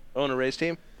probably own a race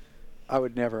team. I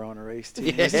would never own a race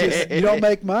team. It's just, you don't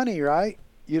make money, right?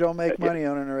 You don't make money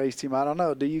owning a race team. I don't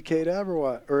know. Do you, K-Dub, or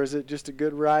what? Or is it just a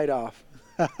good write-off?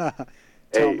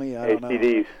 Tell me, I don't know.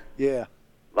 CDs. Yeah.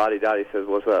 Lottie Dottie says,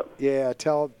 "What's up?" Yeah,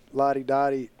 tell Lottie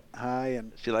Dottie hi,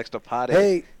 and she likes to potty.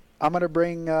 Hey, I'm gonna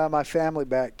bring my family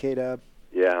back, K-Dub.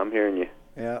 Yeah, I'm hearing you.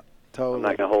 Yeah, totally. I'm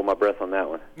not gonna hold my breath on that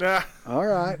one. Nah. All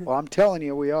right. Well, I'm telling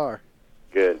you, we are.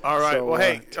 Good. All right. So, well,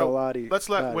 hey, tell Lottie, let's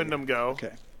let Windham go.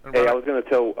 Okay. Hey, I was gonna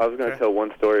tell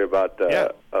one story about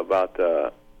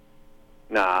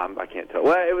Nah, I can't tell.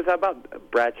 Well, it was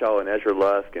about Bradshaw and Ezra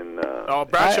Lusk and.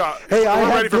 Bradshaw. We're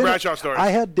ready for Bradshaw stories. I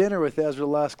had dinner with Ezra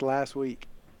Lusk last week.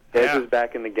 Ezra's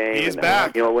back in the game. He's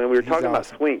back. When we were talking about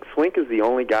Swink is the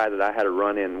only guy that I had a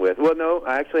run-in with. Well, no,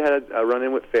 I actually had a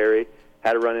run-in with Ferry,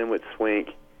 had a run-in with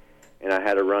Swink, and I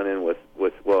had a run-in with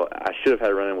I should have had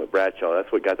a run-in with Bradshaw. That's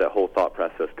what got that whole thought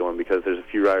process going because there's a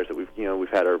few riders that we've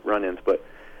had our run-ins, but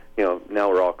now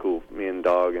we're all cool. Me and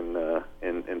Dog and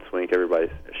Swink,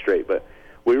 everybody's straight, but.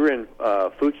 We were in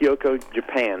Fukuoka,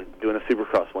 Japan, doing a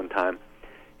Supercross one time,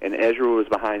 and Ezra was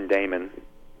behind Damon,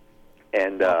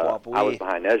 and I was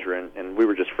behind Ezra, and we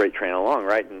were just freight training along,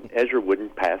 right? And Ezra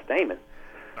wouldn't pass Damon.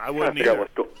 I wouldn't either.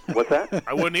 What's that?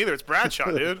 I wouldn't either. It's Bradshaw,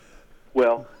 dude.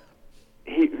 Well,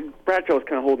 Bradshaw was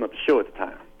kind of holding up the show at the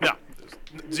time. Yeah,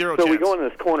 zero so chance. we go into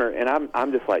this corner, and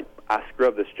I'm just like, I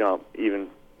scrubbed this jump even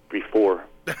before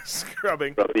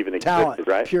scrubbing even Talent,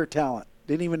 existed, right? Pure talent.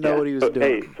 Didn't even know what he was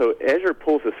doing. Hey, so Ezra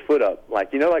pulls his foot up,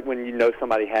 like when you know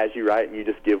somebody has you right, and you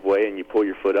just give way and you pull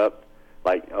your foot up,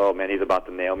 like, oh man, he's about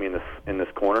to nail me in this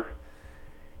corner.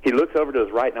 He looks over to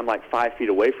his right, and I'm like 5 feet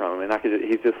away from him, and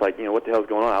he's just like, what the hell's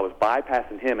going on? I was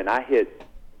bypassing him, and I hit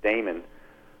Damon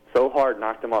so hard,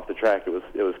 knocked him off the track. It was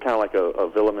kind of like a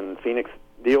Windham and Phoenix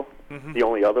deal, the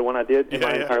only other one I did in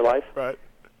my entire life. Right.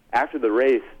 After the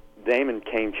race, Damon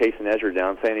came chasing Ezra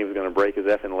down, saying he was going to break his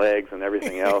effing legs and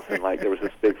everything else, and there was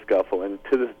this big scuffle. And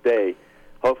to this day,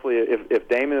 hopefully, if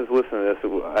Damon is listening to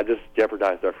this, I just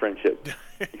jeopardized our friendship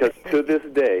because to this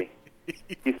day,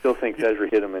 he still thinks Ezra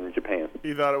hit him in Japan.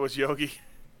 He thought it was Yogi.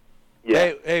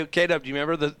 Yeah. Hey, K-Dub, do you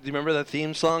remember the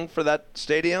theme song for that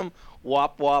stadium?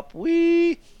 Wop wop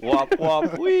wee, wop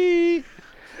wop wee.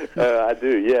 I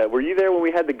do, yeah. Were you there when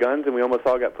we had the guns and we almost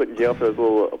all got put in jail for those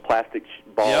little plastic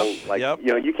balls? Yep.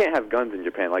 You can't have guns in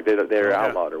Japan. Like they're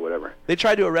outlawed or whatever. They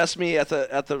tried to arrest me at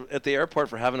the airport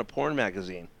for having a porn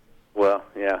magazine. Well,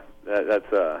 yeah,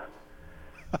 that's on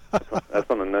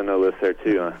the no list there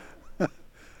too. Huh?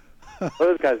 What do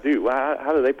those guys do?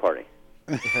 How do they party?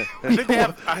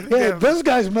 Those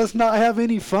guys must not have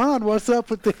any fun. What's up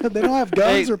with them? They don't have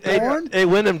guns or porn? Hey,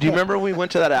 Windham, do you remember when we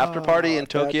went to that after party in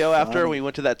Tokyo after we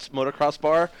went to that motocross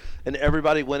bar and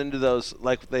everybody went into those,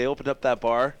 like they opened up that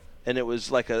bar and it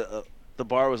was like the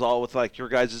bar was all with like your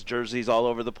guys' jerseys all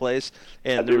over the place.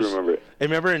 And I do remember it. And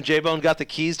remember, and J-Bone got the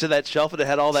keys to that shelf, and it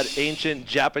had all that ancient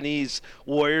Japanese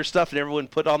warrior stuff, and everyone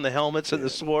put on the helmets and the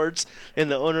swords.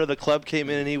 And the owner of the club came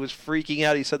in, and he was freaking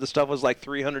out. He said the stuff was like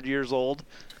 300 years old.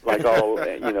 Like all,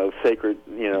 sacred,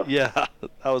 Yeah,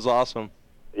 that was awesome.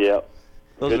 Yeah.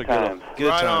 Those Good are times. Good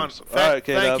Right times. on. All right,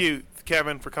 Thank K-Dub. you,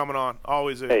 Kevin, for coming on.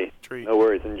 Always a treat. No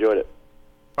worries. Enjoyed it.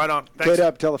 Right on. Thanks.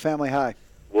 K-Dub, tell the family hi.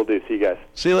 We'll do. See you guys.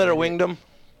 See you later, Wingdom.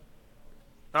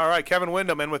 All right, Kevin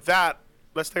Windham. And with that,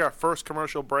 let's take our first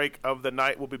commercial break of the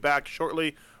night. We'll be back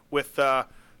shortly with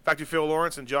Factory Phil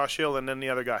Lawrence and Josh Hill and then the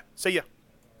other guy. See ya.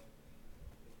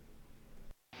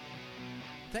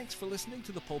 Thanks for listening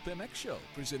to the Pulp MX Show,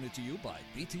 presented to you by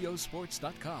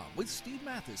BTOsports.com with Steve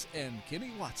Mathis and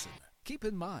Kenny Watson. Keep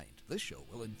in mind, this show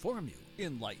will inform you,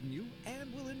 enlighten you,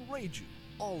 and will enrage you,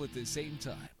 all at the same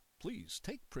time. Please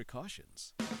take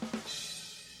precautions.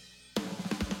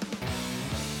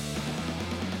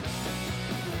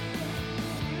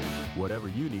 Whatever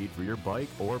you need for your bike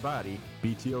or body,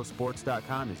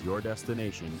 BTOsports.com is your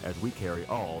destination as we carry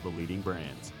all the leading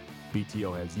brands.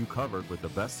 BTO has you covered with the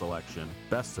best selection,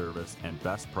 best service, and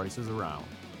best prices around.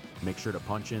 Make sure to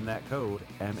punch in that code,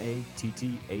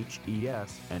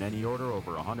 MATTHES, and any order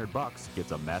over $100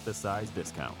 gets a Mathis-sized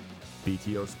discount.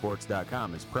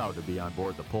 BTOsports.com is proud to be on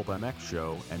board the Pulp MX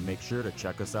show, and make sure to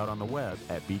check us out on the web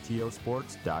at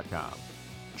BTOsports.com.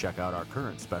 Check out our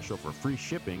current special for free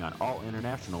shipping on all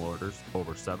international orders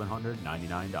over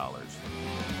 $799.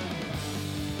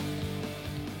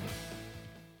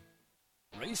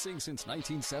 Racing since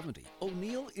 1970,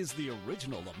 O'Neill is the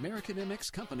original American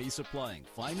MX company supplying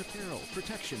fine apparel,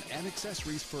 protection, and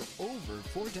accessories for over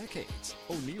 4 decades.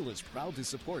 O'Neill is proud to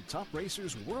support top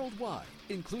racers worldwide,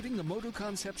 including the Moto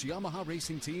Concepts Yamaha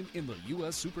racing team in the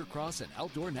U.S. Supercross and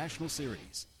Outdoor National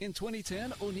Series. In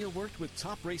 2010, O'Neill worked with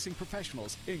top racing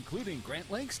professionals, including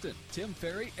Grant Langston, Tim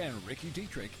Ferry, and Ricky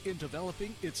Dietrich, in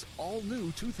developing its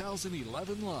all-new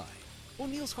 2011 line.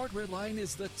 O'Neill's hardware line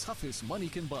is the toughest money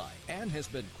can buy and has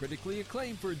been critically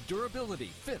acclaimed for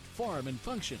durability, fit, form, and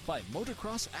function by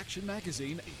Motocross Action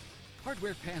Magazine.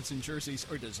 Hardware pants and jerseys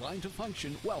are designed to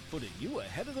function while putting you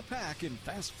ahead of the pack in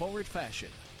fast-forward fashion.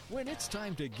 When it's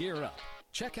time to gear up,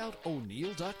 check out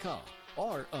O'Neill.com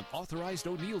or an authorized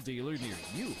O'Neill dealer near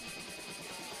you.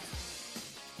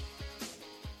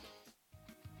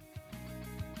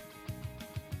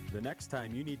 The next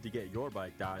time you need to get your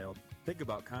bike dialed, think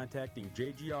about contacting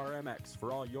JGRMX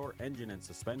for all your engine and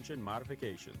suspension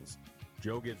modifications.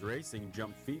 Joe Gibbs Racing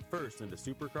jumped feet first into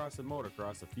Supercross and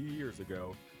Motocross a few years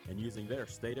ago, and using their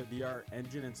state-of-the-art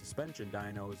engine and suspension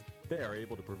dynos, they are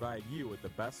able to provide you with the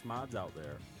best mods out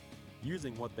there.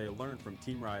 Using what they learned from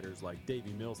team riders like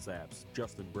Davey Millsaps,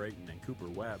 Justin Brayton, and Cooper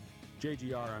Webb,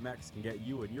 JGRMX can get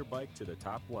you and your bike to the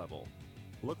top level.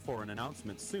 Look for an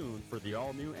announcement soon for the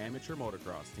all-new amateur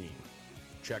motocross team.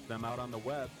 Check them out on the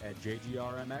web at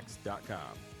jgrmx.com.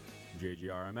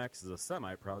 JGRMX is a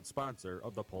semi-proud sponsor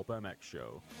of the Pulp MX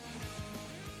show.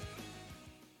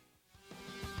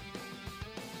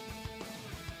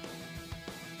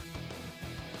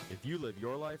 If you live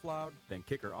your life loud, then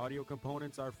Kicker audio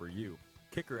components are for you.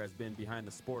 Kicker has been behind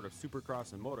the sport of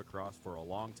Supercross and Motocross for a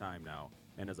long time now,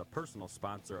 and is a personal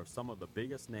sponsor of some of the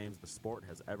biggest names the sport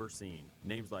has ever seen.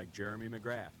 Names like Jeremy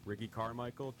McGrath, Ricky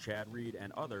Carmichael, Chad Reed,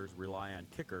 and others rely on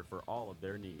Kicker for all of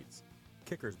their needs.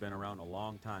 Kicker's been around a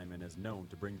long time and is known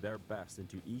to bring their best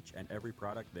into each and every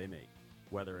product they make.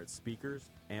 Whether it's speakers,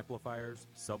 amplifiers,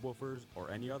 subwoofers,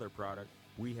 or any other product,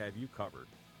 we have you covered.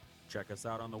 Check us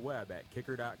out on the web at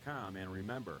kicker.com, and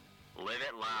remember, Live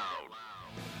it loud.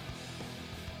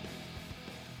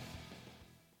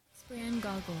 Brand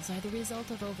goggles are the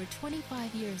result of over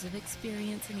 25 years of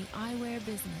experience in the eyewear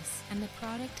business, and the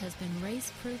product has been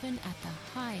race-proven at the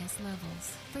highest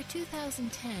levels. For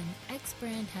 2010, X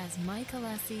Brand has Mike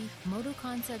Alessi, Moto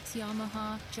Concepts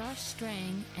Yamaha, Josh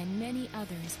Strang, and many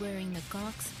others wearing the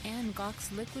Gox and Gox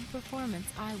Liquid Performance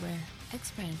eyewear.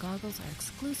 X Brand goggles are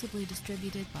exclusively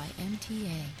distributed by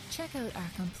MTA. Check out our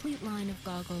complete line of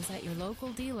goggles at your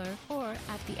local dealer or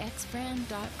at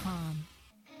thexbrand.com.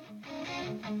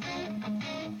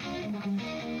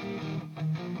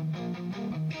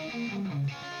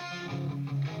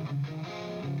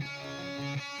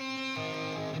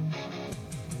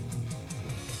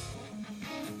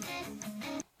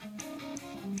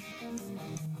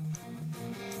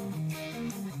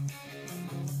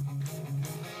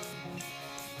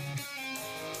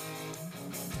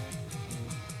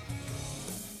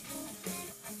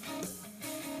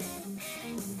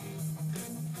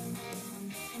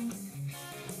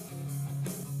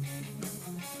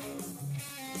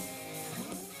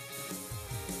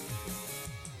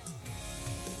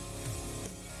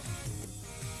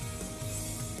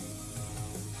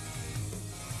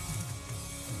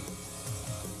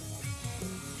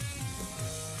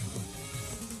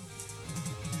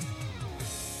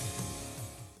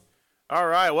 All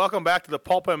right, welcome back to the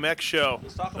Pulp MX show.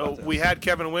 We had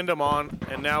Kevin Windham on,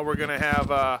 and now we're going to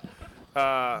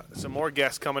have some more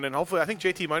guests coming in. Hopefully, I think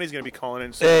JT Money's going to be calling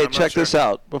in soon. Hey, I'm not check sure. this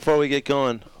out before we get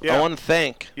going. Yeah. I want to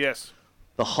thank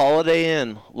the Holiday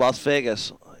Inn Las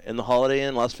Vegas. In the Holiday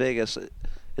Inn Las Vegas,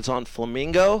 it's on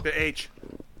Flamingo. The H.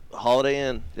 Holiday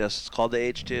Inn. Yes, it's called the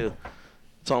H too.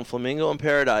 It's on Flamingo and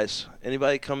Paradise.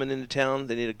 Anybody coming into town,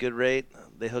 they need a good rate,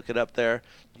 they hook it up there.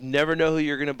 You never know who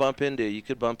you're going to bump into. You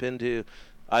could bump into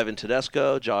Ivan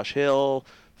Tedesco, Josh Hill,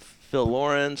 Phil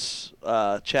Lawrence,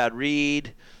 Chad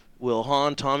Reed, Will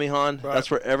Hahn, Tommy Hahn. Right. That's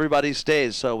where everybody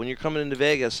stays. So when you're coming into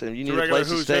Vegas and you It's a need a regular place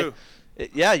to who's stay,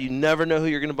 who. yeah, you never know who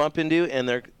you're going to bump into, and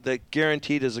they're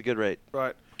guaranteed is a good rate.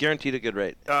 Right. Guaranteed a good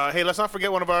rate. Hey, let's not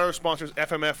forget one of our other sponsors,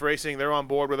 FMF Racing. They're on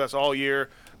board with us all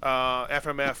year.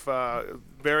 FMF,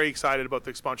 very excited about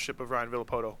the sponsorship of Ryan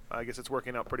Villapoto. I guess it's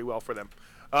working out pretty well for them.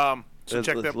 So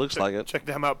check them. Looks like it. Check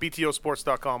them out.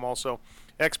 BTOsports.com also.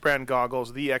 X-Brand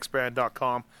Goggles,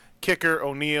 thexbrand.com. Kicker,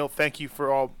 O'Neill, thank you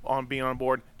for all on being on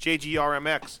board.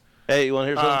 JGRMX. Hey, you want to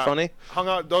hear something funny? Hung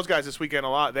out with those guys this weekend a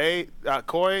lot. They,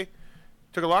 Coy,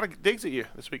 took a lot of digs at you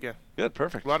this weekend. Good,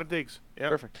 perfect. A lot of digs. Yeah.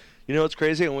 Perfect. You know what's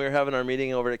crazy? When we were having our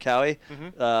meeting over at Cowie,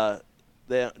 Mhm.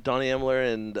 Donnie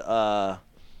Emler and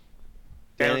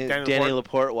Danny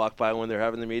Laporte walked by when they were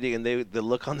having the meeting, and the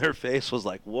look on their face was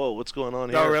like, "Whoa, what's going on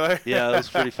here?" Oh, really? Yeah, it was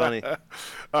pretty funny.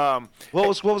 What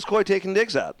was Coy taking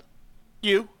digs at?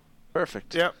 You.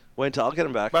 Perfect. Yep. Wait until I'll get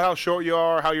him back. About how short you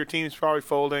are, how your team's probably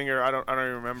folding, or I don't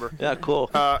even remember. Yeah,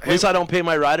 cool. At least I don't pay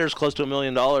my riders close to $1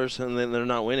 million, and then they're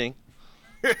not winning.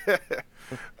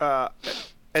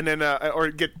 And then, or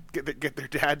get their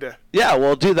dad to. Yeah,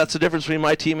 well, dude, that's the difference between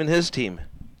my team and his team.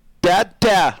 Dad,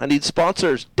 I need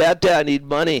sponsors. Dad, I need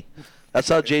money. That's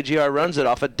how JGR runs it,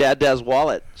 off of Dad's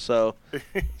wallet. So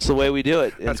it's the way we do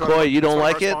it. And Coy, you don't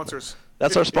like it? Sponsors.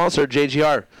 That's our sponsor,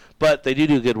 JGR. But they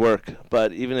do good work.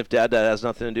 But even if Dad has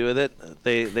nothing to do with it,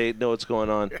 they know what's going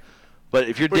on. But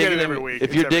if you're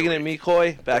digging at me,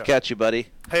 Coy, back at you, buddy.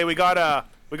 Hey, we got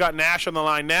Nash on the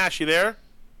line. Nash, you there?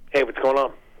 Hey, what's going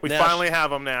on? We Nash. finally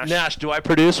have him, Nash. Nash, do I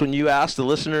produce when you ask? The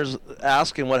listeners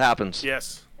ask, and what happens?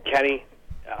 Yes. Kenny,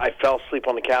 I fell asleep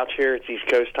on the couch here. It's East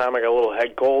Coast time. I got a little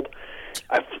head cold.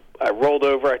 I rolled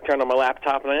over. I turned on my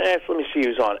laptop, and let me see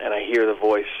who's on. And I hear the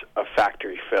voice of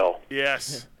Factory Phil.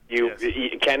 Yes.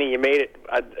 Kenny, you made it.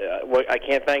 I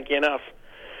can't thank you enough.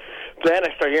 Then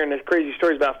I start hearing these crazy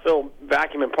stories about Phil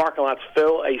vacuuming parking lots.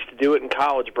 Phil, I used to do it in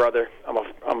college, brother. I'm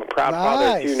a proud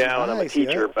father too now, and I'm a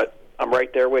teacher, but I'm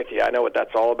right there with you. I know what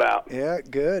that's all about. Yeah,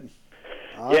 good.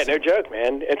 Awesome. Yeah, no joke,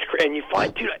 man. And you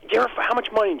find, dude, how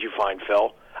much money did you find,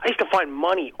 Phil? I used to find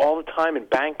money all the time in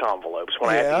bank envelopes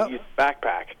when I had to use the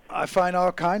backpack. I find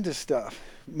all kinds of stuff.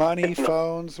 Money,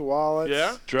 phones, wallets.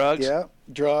 Yeah? Drugs? Yeah.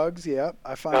 Drugs, yeah.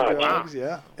 I find drugs,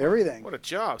 yeah. Everything. What a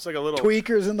job. It's like a little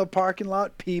tweakers in the parking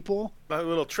lot, people. A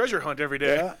little treasure hunt every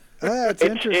day. Yeah. That's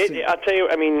interesting. I'll tell you,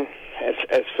 I mean,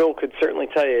 as Phil could certainly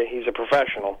tell you, he's a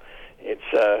professional. It's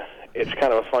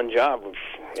kind of a fun job.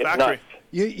 It's nuts.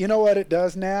 You know what it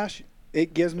does, Nash?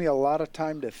 It gives me a lot of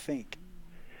time to think.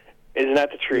 Isn't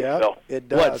that the truth, Phil? It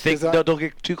does. What? Think don't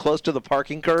get too close to the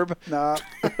parking curb? No.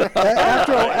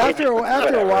 after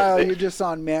a while, you're just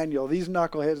on manual. These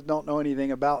knuckleheads don't know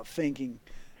anything about thinking,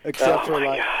 except for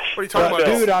like. What are you talking about?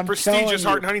 Dude, I'm prestigious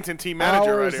Hart and Huntington team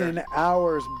manager right here. Hours and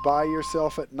hours by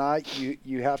yourself at night.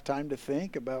 You have time to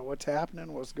think about what's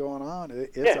happening, what's going on.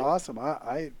 It's awesome.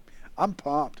 I'm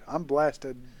pumped. I'm blessed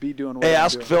to be doing what I'm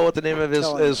ask doing. Phil what the name of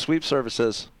his sweep service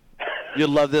is. You'll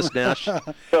love this, Nash. So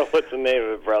what's the name of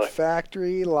it, brother?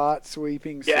 Factory lot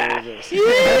sweeping service.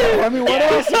 Yeah. I mean, what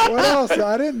else? What else?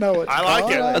 I didn't know it. I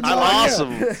like it. That's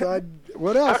awesome. So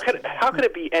what else? How could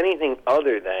it be anything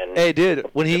other than? Hey, dude,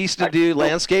 when he used to do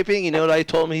landscaping, you know what I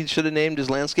told him he should have named his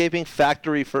landscaping?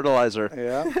 Factory Fertilizer.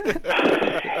 Yeah.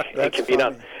 It can be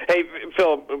done. Hey,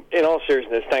 Phil, in all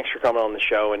seriousness, thanks for coming on the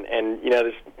show. And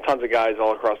there's tons of guys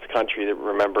all across the country that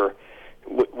remember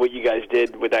what you guys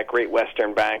did with that Great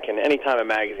Western Bank. And anytime a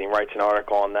magazine writes an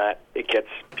article on that, it gets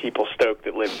people stoked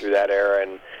that lived through that era.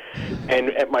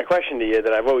 And my question to you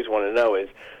that I've always wanted to know is,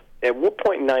 at what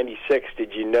point in '96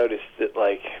 did you notice that,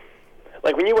 like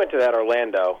when you went to that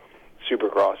Orlando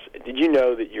Supercross, did you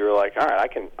know that you were like, all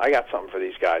right, I got something for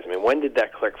these guys? I mean, when did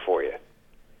that click for you?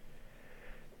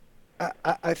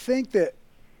 I think that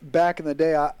back in the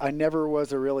day, I never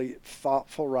was a really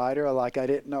thoughtful rider. I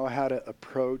didn't know how to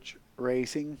approach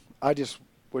racing. I just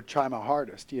would try my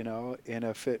hardest, and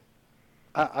if it,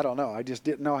 I don't know, I just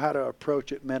didn't know how to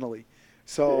approach it mentally.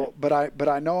 So, but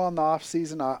I know on the off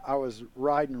season I was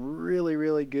riding really,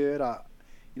 really good. I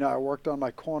worked on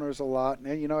my corners a lot,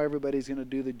 and everybody's going to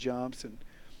do the jumps, and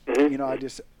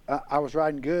I was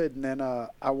riding good, and then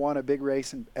I won a big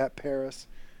race at Paris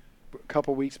a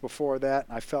couple weeks before that,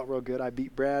 and I felt real good. I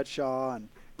beat Bradshaw, and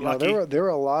there were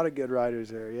a lot of good riders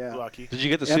there. Yeah. Lucky. Did you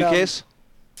get the suitcase?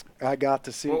 I got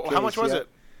the suitcase. Well, how much was it?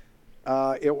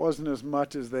 It wasn't as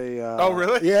much as they. Oh,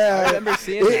 really? Yeah, I remember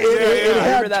seeing that. It I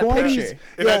had remember that 20s.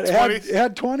 picture. It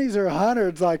had 20s or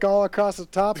 100s, like all across the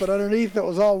top, but underneath it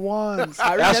was all ones.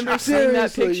 I remember seeing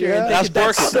that picture and thinking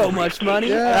that's so much money.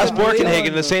 That's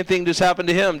Borkenhagen. The same thing just happened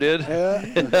to him, dude.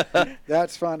 Yeah,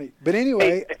 that's funny. But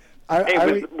anyway,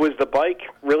 was the bike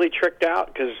really tricked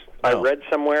out? Because I read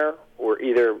somewhere, or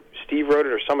either Steve wrote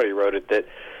it or somebody wrote it, that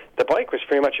the bike was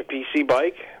pretty much a PC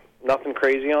bike. Nothing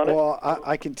crazy on it? Well,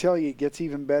 I can tell you it gets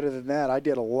even better than that. I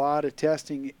did a lot of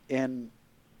testing, and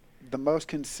the most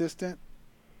consistent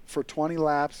for 20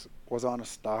 laps was on a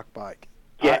stock bike.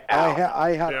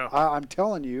 I'm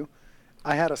telling you,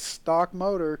 I had a stock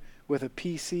motor with a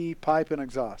PC pipe and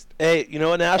exhaust. Hey, you know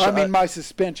what, Nash? I mean, my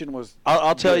suspension was...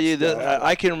 I'll tell you,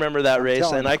 I can remember that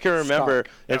race, and I can remember,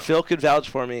 and Phil could vouch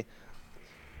for me,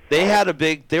 they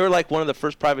were like one of the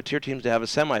first privateer teams to have a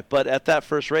semi, but at that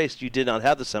first race you did not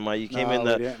have the semi. You came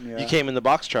you came in the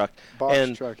box truck.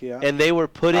 And they were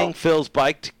putting Phil's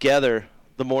bike together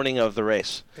the morning of the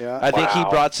race. Yeah. I think he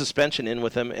brought suspension in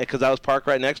with him because I was parked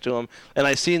right next to him, and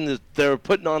I seen that they were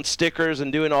putting on stickers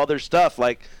and doing all their stuff.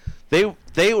 Like they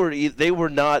were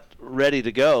not ready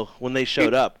to go when they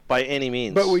showed up by any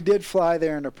means. But we did fly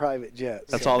there in a private jet.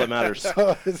 That's all that matters.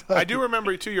 I do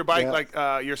remember too your bike, like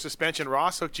your suspension.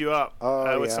 Ross hooked you up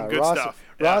with some good stuff.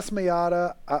 Ross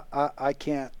Miata,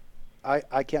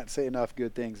 I can't say enough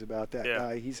good things about that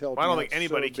guy. He's helped. I don't me think out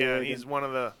anybody so can. big, He's one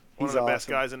of the awesome. best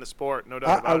guys in the sport, no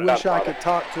doubt about it. I wish I could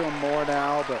talk to him more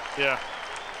now, but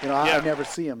I never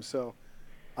see him, so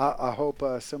I hope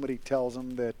somebody tells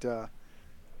him that.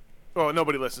 Well,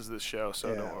 nobody listens to this show,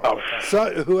 so don't worry about that.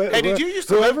 So Hey,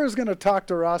 whoever's going to talk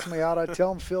to Ross Miata,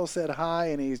 tell him Phil said hi,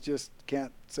 and he just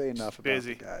can't say enough about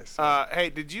the guy. So. Hey,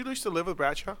 did you used to live with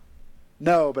Bradshaw?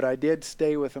 No, but I did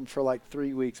stay with him for like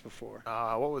 3 weeks before.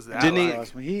 What was that?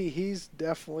 Didn't he? He's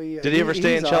definitely. Did he ever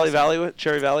stay in Cherry Valley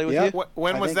with you?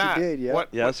 When was that? He did, yeah.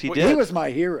 Yes, he did. He was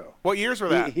my hero. What years were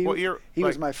that? What year? He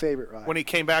was my favorite rider. When he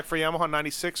came back for Yamaha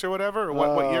 '96 or whatever. Or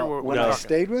what year were we talking? I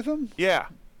stayed with him? Yeah.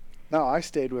 No, I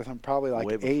stayed with him probably like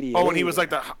 88. Oh, when he was like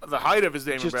the height of his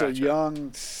name. Just a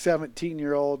young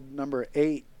 17-year-old number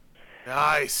 8.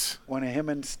 Nice. When him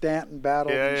and Stanton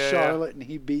battled in Charlotte, and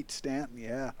he beat Stanton.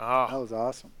 Yeah, that was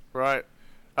awesome. Right.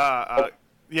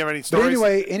 You have any stories?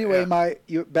 But anyway,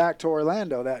 back to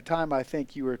Orlando. That time, I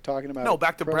think you were talking about. No,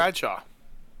 back to Bradshaw.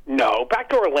 No, back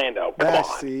to Orlando. Come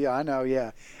on. See, I know,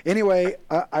 yeah. Anyway,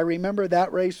 I remember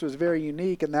that race was very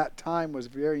unique, and that time was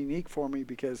very unique for me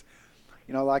because,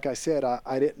 like I said,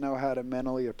 I didn't know how to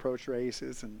mentally approach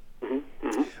races, and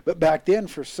but back then,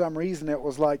 for some reason, it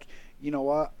was like, you know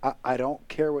what, I don't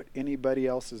care what anybody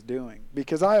else is doing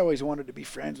because I always wanted to be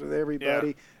friends with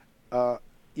everybody. Yeah.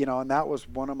 And that was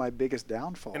one of my biggest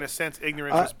downfalls. In a sense,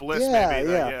 ignorance is bliss,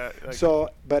 maybe. Yeah. So,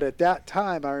 but at that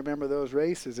time, I remember those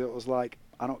races. It was like,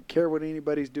 I don't care what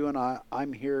anybody's doing.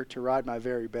 I'm here to ride my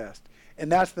very best,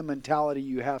 and that's the mentality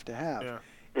you have to have.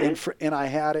 Yeah. And I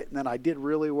had it, and then I did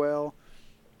really well,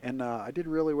 and I did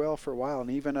really well for a while, and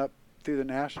even up through the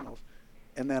nationals,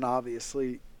 and then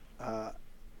obviously.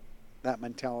 That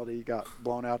mentality got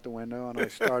blown out the window, and I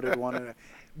started wanting to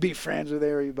be friends with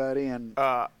everybody. And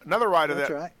another rider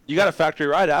that's right. You got a factory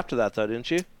ride after that, though,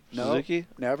 didn't you? No, Suzuki?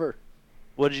 Never.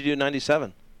 What did you do in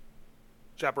 '97?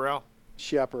 Chaparral,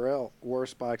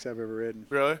 worst bikes I've ever ridden.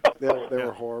 Really? They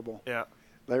were horrible. Yeah.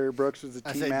 Larry Brooks was the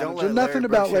team manager. Don't let nothing Larry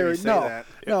about Brooks hear Larry. you say that.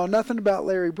 No, nothing about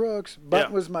Larry Brooks.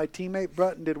 Button was my teammate.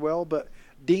 Button did well, but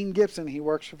Dean Gibson, he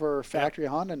works for Factory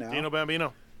Honda now. Dino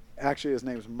Bambino. Actually, his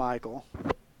name's Michael.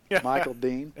 Michael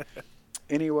Dean.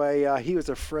 Anyway, he was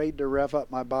afraid to rev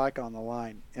up my bike on the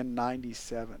line in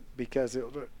 '97 because it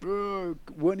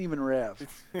wouldn't even rev.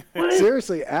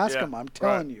 Seriously, ask him. I'm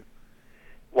telling you.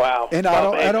 Wow. And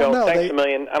I don't know. Thanks a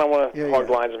million. I don't want to hog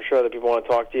lines. I'm sure other people want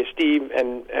to talk to you. Steve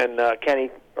and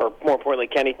Kenny, or more importantly,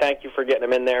 Kenny, thank you for getting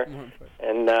them in there.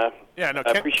 And I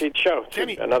appreciate the show.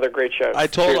 Kenny, another great show. I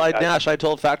told Nash, I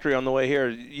told Factory on the way here,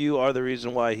 you are the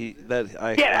reason why I had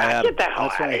get the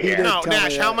hell out of here. No,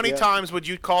 Nash, how many times would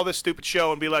you call this stupid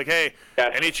show and be like, hey,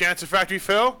 any chance of Factory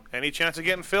Phil? Any chance of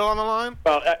getting Phil on the line?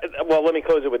 Well, let me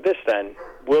close it with this then.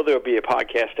 Will there be a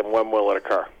podcast, and when will it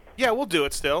occur? Yeah, we'll do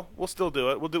it still. We'll still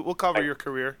do it. We'll cover your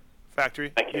career,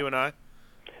 Factory, you and I.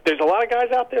 There's a lot of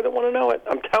guys out there that want to know it.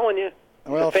 I'm telling you.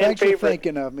 Well, thanks for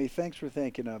thinking of me.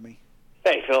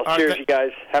 Hey, Phil. Cheers, you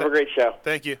guys. Have a great show.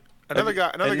 Thank you. Another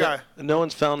guy. No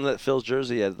one's found that Phil's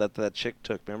jersey yet that chick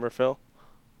took. Remember, Phil?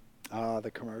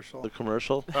 The commercial. The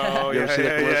commercial? Oh, You yeah, ever see the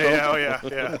yeah,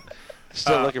 commercial? yeah.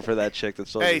 Still looking for that chick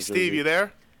that's so Hey, busy. Steve, you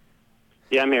there?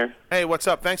 Yeah, I'm here. Hey, what's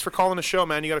up? Thanks for calling the show,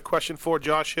 man. You got a question for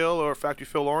Josh Hill or Factory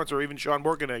Phil Lawrence or even Sean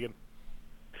Borgenhagen?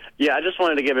 Yeah, I just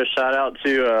wanted to give a shout out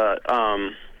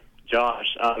to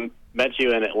Josh. Met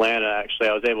you in Atlanta, actually.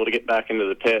 I was able to get back into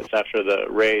the pits after the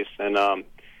race and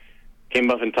came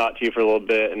up and talked to you for a little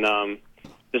bit. And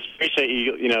just appreciate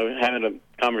you, having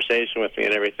a conversation with me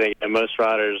and everything. And most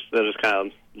riders, they'll just kind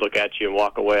of look at you and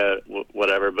walk away,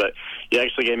 whatever. But you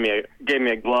actually gave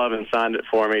me a glove and signed it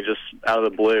for me just out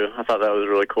of the blue. I thought that was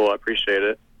really cool. I appreciate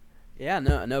it. Yeah,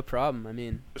 no problem. I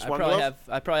mean, Just I one probably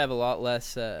glove? have a lot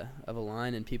less of a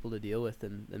line and people to deal with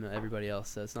than everybody else,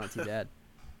 so it's not too bad.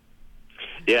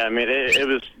 Yeah, I mean, it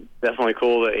was definitely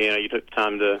cool that you took the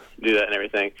time to do that and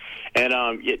everything. And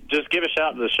just give a shout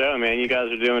out to the show, man. You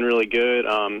guys are doing really good.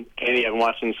 Kenny, I'm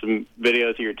watching some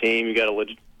videos of your team. You got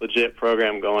a legit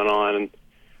program going on, and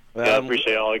I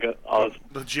appreciate all the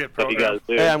legit stuff you guys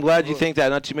do. Hey, I'm glad you think that.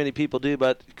 Not too many people do,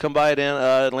 but come by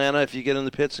Atlanta if you get in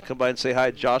the pits and come by and say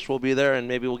hi. Josh will be there, and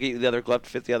maybe we'll get you the other glove to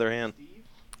fit the other hand.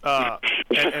 And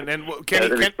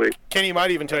Kenny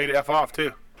might even tell you to F off,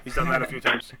 too. He's done that a few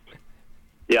times.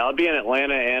 Yeah, I'll be in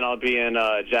Atlanta and I'll be in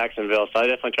Jacksonville, so I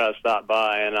definitely try to stop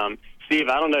by. And Steve,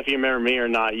 I don't know if you remember me or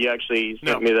not. You actually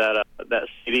sent me that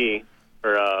CD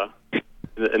for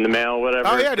in the mail, or whatever.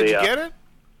 Oh, yeah, did you get it?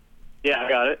 Yeah, I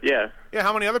got it. Yeah. Yeah,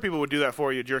 how many other people would do that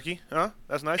for you, Jerky? Huh?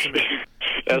 That's nice of me.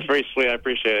 That's pretty sweet. I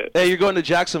appreciate it. Hey, you're going to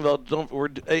Jacksonville.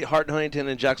 Hart Huntington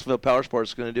and Jacksonville Power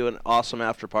Sports is going to do an awesome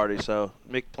after party, so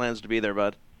make plans to be there,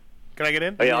 bud. Can I get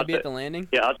in? Oh, yeah, I'll be at the landing.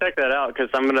 Yeah, I'll check that out because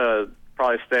I'm gonna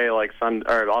probably stay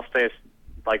I'll stay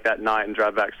like that night and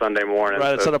drive back Sunday morning.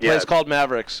 Right, it's so, at a place called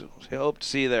Mavericks. I hope to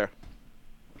see you there.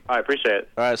 I appreciate it.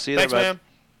 All right, see you Thanks, there, man.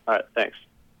 bud. All right, thanks.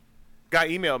 Guy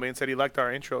emailed me and said he liked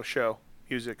our intro show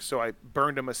music, so I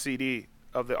burned him a CD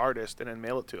of the artist and then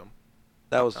mailed it to him.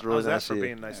 That was really How's nice that of for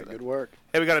you. being nice of Good them? work.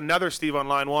 Hey, we got another Steve on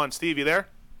line one. Steve, you there?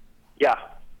 Yeah.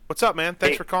 What's up, man?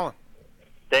 Thanks Hey. for calling.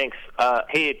 Thanks.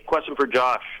 Hey, question for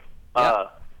Josh.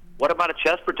 What about a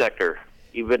chest protector?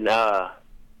 Even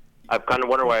I've kind of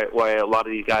wondered why a lot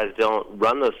of these guys don't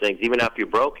run those things, even after you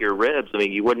broke your ribs. I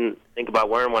mean, you wouldn't think about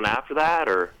wearing one after that,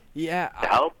 or Yeah. to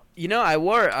help? I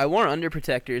wore under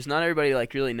protectors. Not everybody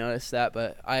really noticed that,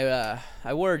 but I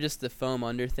wore just the foam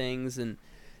under things, and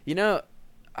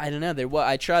I don't know.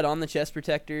 I tried on the chest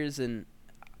protectors, and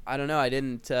I don't know. I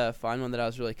didn't find one that I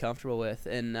was really comfortable with.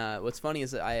 And what's funny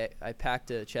is that I packed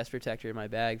a chest protector in my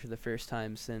bag for the first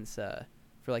time since for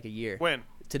like a year. When?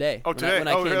 Today. Oh, today? When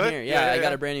I came really? here. Yeah, I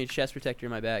got a brand new chest protector in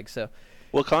my bag. So.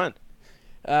 What kind?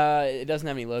 It doesn't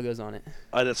have any logos on it.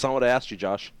 That's not what I asked you,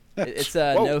 Josh. It's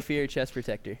a Whoa. no fear chest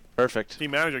protector. Perfect.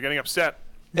 Team manager getting upset.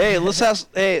 Hey, let's ask.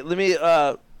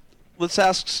 Let's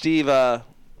ask Steve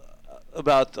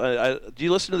about. Do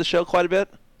you listen to the show quite a bit?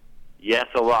 Yes,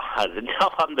 a lot. No,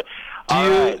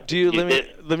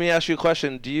 Let me ask you a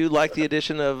question. Do you like the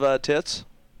addition of Tits?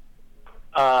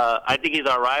 I think he's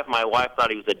all right. My wife thought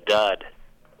he was a dud.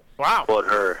 Wow. Quote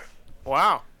her.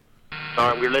 Wow.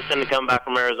 We were listening to come back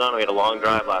from Arizona. We had a long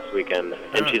drive last weekend,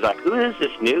 and she's like, "Who is this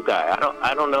new guy?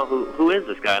 I don't know who is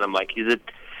this guy." And I'm like, "He's just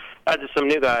some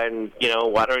new guy, and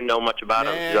I don't know much about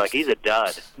him." She's like, "He's a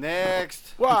dud."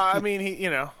 Next. Well, I mean,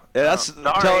 Yeah, that's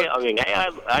Sorry, I mean,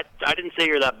 I didn't say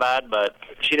you're that bad, but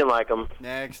she didn't like him.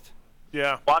 Next.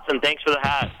 Yeah. Watson, thanks for the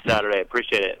hat Saturday.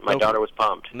 Appreciate it. My daughter was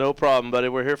pumped. No problem, buddy.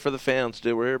 We're here for the fans,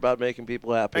 dude. We're here about making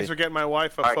people happy. Thanks for getting my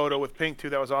wife a photo with Pink, too.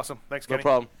 That was awesome. Thanks, No Kenny.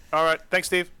 problem. All right. Thanks,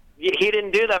 Steve. He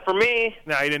didn't do that for me.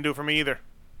 No, he didn't do it for me either.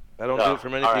 I don't do it for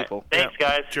many all right. people. Thanks,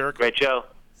 guys. Jerk. Great show.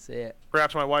 See it.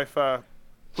 Perhaps my wife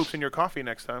poops in your coffee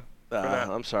next time. for that.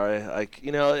 I'm sorry.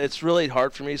 It's really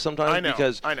hard for me sometimes I know,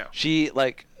 because I know. she's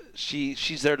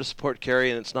there to support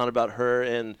Carrie, and it's not about her.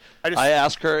 And I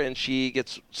ask her, and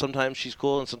sometimes she's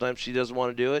cool, and sometimes she doesn't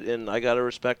want to do it, and I gotta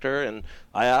respect her. And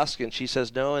I ask, and she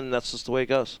says no, and that's just the way it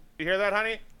goes. You hear that,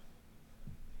 honey?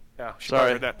 Yeah, she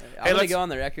Sorry. heard that. I'm gonna go on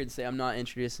the record and say I'm not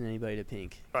introducing anybody to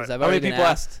Pink because Right. I've How many already been people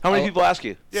asked. How many people ask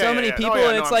you? So many people, Oh,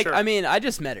 and it's like sure. I mean, I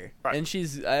just met her, Right. and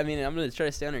she's. I mean, I'm gonna try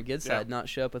to stay on her good side, not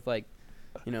show up with 40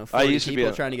 I used to people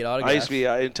be trying to get autographs. I used to be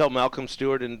until Malcolm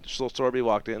Stewart and Sorby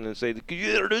walked in and said, "Could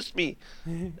you introduce me?"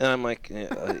 And I'm like, "Yeah."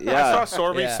 I saw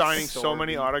Sorby signing so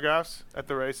many autographs at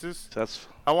the races.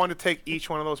 I wanted to take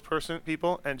each one of those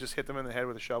people and just hit them in the head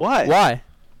with a shovel. Why? Why?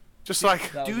 Just like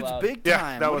Dude's big Yeah,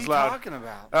 time. that What was are you loud. talking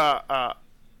about?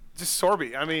 Just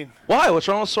Sorby. I mean, why? What's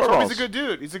wrong with Sorballs? Sorby's a good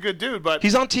dude. He's a good dude, but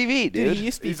he's on TV, dude. Dude, he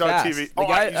used to be he's fast. on TV. The Oh,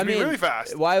 guy, he used to be really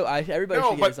fast. Everybody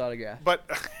should get his autograph. But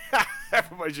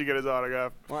everybody should get his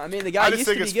autograph. Well, I mean, the guy used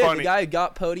to be good. Funny. The guy who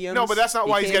got podiums. No, but that's not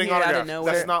why he's getting autographed.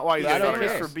 That's not why he's getting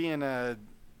autographed. For being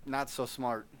not so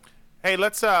smart. Hey,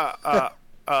 let's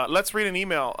read an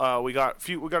email. We got a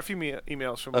few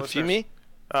emails from listeners. few me?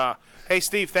 Hey,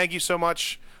 Steve, thank you so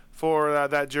much for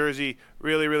that jersey.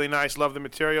 Really, really nice. Love the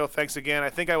material. Thanks again. I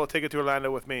think I will take it to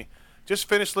Orlando with me. Just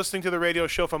finished listening to the radio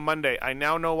show from Monday. I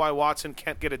now know why Watson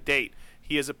can't get a date.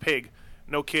 He is a pig.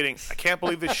 No kidding. I can't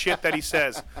believe the shit that he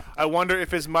says. I wonder if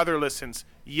his mother listens.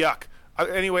 Yuck.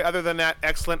 Anyway, other than that,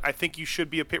 excellent. I think you should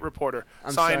be a pit reporter.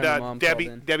 Signed,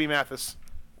 Debbie Mathis.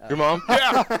 Your mom?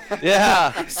 Yeah.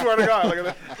 Yeah. I swear to God. Look at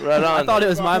that. Right on. I thought it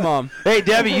was my mom. Hey,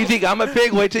 Debbie, you think I'm a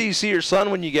pig? Wait till you see your son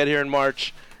when you get here in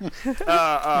March.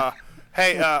 Okay,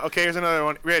 here's another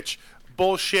one. Rich,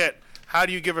 bullshit. How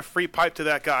do you give a free pipe to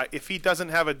that guy? If he doesn't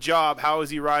have a job, how is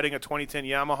he riding a 2010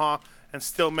 Yamaha and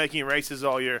still making races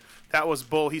all year? That was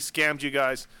bull. He scammed you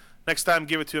guys. Next time,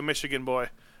 give it to a Michigan boy.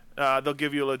 They'll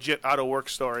give you a legit out-of-work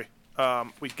story.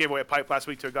 We gave away a pipe last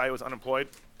week to a guy who was unemployed.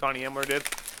 Donnie Emler did.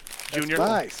 Junior.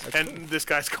 Nice. And this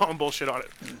guy's calling bullshit on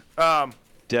it.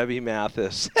 Debbie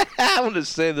Mathis. I want to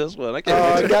say this one. I Oh,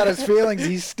 can't he got his feelings.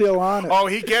 He's still on it. Oh,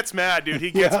 he gets mad, dude. He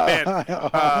gets mad.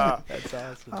 That's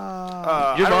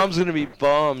awesome. Your mom's going to be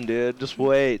bummed, dude. Just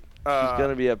wait. She's going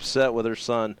to be upset with her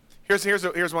son.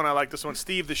 Here's one I like. This one.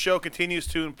 Steve, the show continues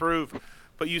to improve,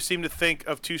 but you seem to think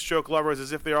of two-stroke lovers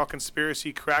as if they're all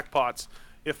conspiracy crackpots.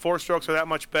 If four-strokes are that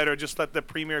much better, just let the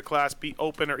premier class be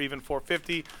open or even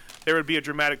 450. There would be a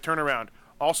dramatic turnaround.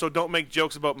 Also, don't make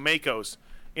jokes about Makos.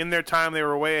 In their time, they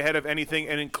were way ahead of anything,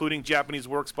 and including Japanese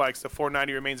works bikes. The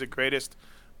 490 remains the greatest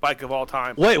bike of all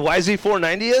time. Wait, YZ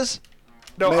 490 is?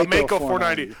 No, a Mako Mako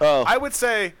 490. Oh. I would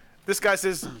say this guy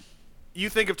says, you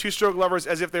think of two-stroke lovers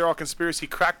as if they're all conspiracy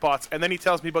crackpots, and then he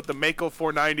tells me about the Mako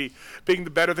 490 being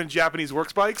better than Japanese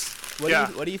works bikes.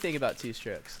 What do you think about two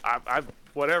strokes?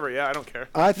 Whatever, yeah, I don't care.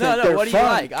 I think No, they're what do you fun.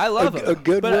 like? I love them. A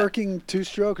good But, working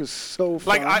two-stroke is so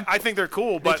fun. Like, I think they're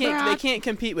cool, but they can't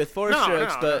compete with four No,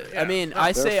 strokes. no, But yeah. I mean, No,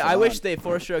 I they're wish fun.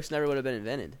 four strokes never would have been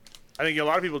invented. I think a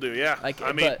lot of people do, yeah. Like,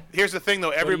 I mean, but- here's the thing, though.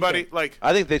 do you Everybody, think? like,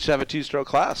 I think they should have a two-stroke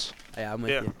class. Yeah, I'm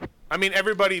with yeah. you. I mean,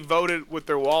 everybody voted with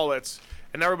their wallets,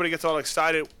 and everybody gets all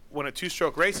excited when a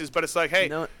two-stroke races, but it's like, hey,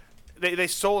 they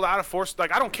sold out of four.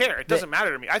 Like, I don't care. It doesn't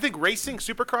matter to me. I think racing,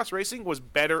 Supercross racing, was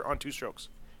better on two strokes.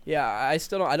 Yeah, I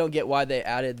still don't. I don't get why they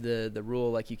added the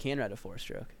rule like you can ride a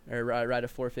four-stroke or ride a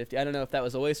 450. I don't know if that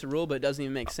was always a rule, but it doesn't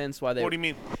even make sense why they. What do you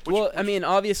mean? I mean,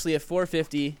 obviously a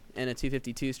 450 and a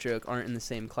 252 stroke aren't in the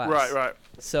same class. Right.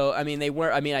 So I mean, they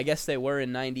were. I mean, I guess they were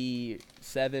in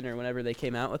 '97 or whenever they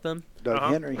came out with them. Doug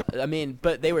Henry. I mean,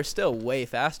 but they were still way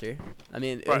faster. I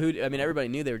mean, Right. everybody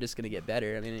knew they were just going to get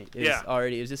better. I mean, it Yeah.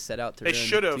 was just set out to They ruin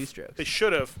should have. two strokes. They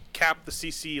should have capped the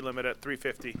CC limit at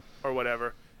 350 or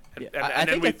whatever. And, and I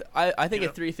then think I think you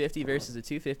a know. 350 versus a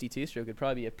 252 stroke would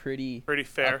probably be a pretty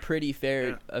fair. What do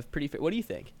you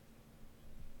think?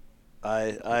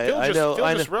 I Phil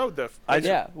know. just rode the.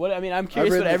 Yeah. What I mean, I'm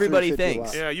curious what everybody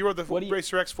thinks. Yeah, you rode the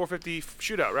Racer X 450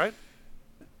 shootout, right?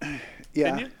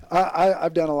 Yeah, Didn't you?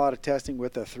 I've done a lot of testing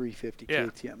with a 350 Yeah.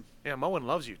 KTM. Yeah, Moen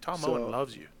loves you. Tom Moen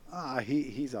loves you.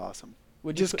 He's awesome.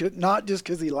 Would you Not just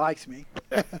because he likes me.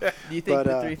 Do you think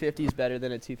the 350 is better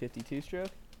than a 252 stroke?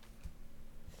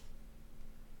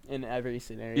 In every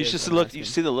scenario. You should look. You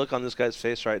see the look on this guy's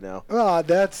face right now.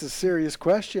 That's a serious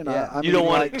question. Yeah. You don't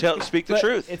want to speak the But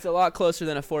truth. It's a lot closer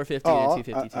than a 450 and a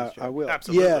 252 stroke. I will.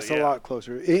 Absolutely, yes, yeah. a lot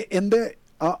closer.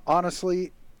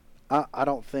 Honestly, I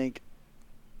don't think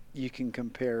you can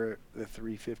compare the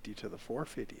 350 to the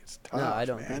 450. It's tough. No, I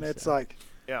don't man. think It's so. like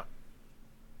Yeah.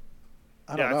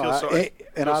 I don't know. I feel sorry.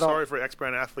 and I I feel don't. sorry for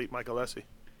ex-brand athlete Michael Lessie.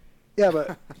 Yeah,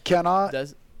 but cannot.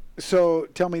 Does So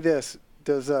tell me this: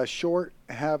 does Short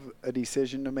have a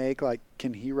decision to make? Like,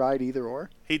 can he ride either or?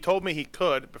 He told me he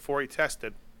could before he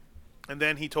tested, and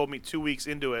then he told me 2 weeks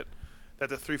into it that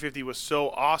the 350 was so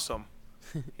awesome,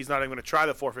 he's not even going to try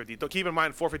the 450. Though keep in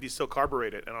mind, 450 is still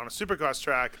carbureted, and on a Supercross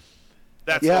track,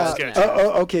 that's all sketchy.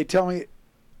 Okay, tell me.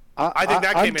 I think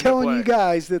that came I'm into telling play. you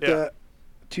guys that Yeah. the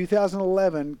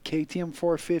 2011 KTM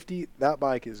 450, that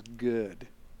bike is good.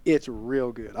 It's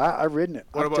real good. I've ridden it.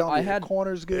 What I'm about- telling you, I the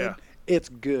corner's good. Yeah. It's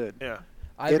good. Yeah.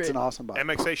 It's an awesome bike.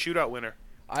 MXA shootout winner.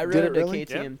 I Did rode it really? a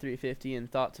KTM 350 and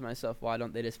thought to myself, why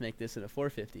don't they just make this in a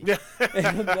 450?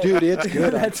 Yeah. Dude, it's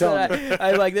good. I'm That's telling what you.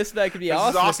 I like. This bike could be This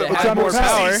is awesome. awesome. If it It's had more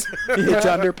power. underpowered. It's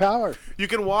underpowered. You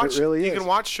can watch. It really you is. can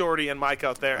watch Shorty and Mike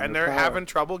out there, and they're Underpowered. having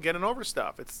trouble getting over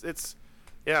stuff. It's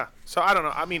Yeah. So I don't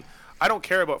know. I mean, I don't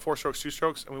care about 4-strokes,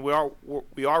 2-strokes. I mean, we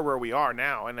are where we are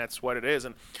now, and that's what it is.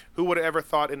 And who would have ever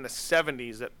thought in the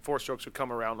 70s that 4-strokes would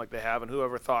come around like they have, and who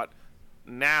ever thought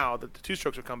now that the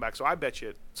 2-strokes would come back? So I bet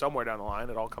you somewhere down the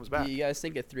line it all comes back. Do you guys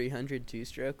think a 300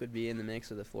 2-stroke would be in the mix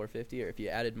with a 450, or if you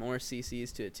added more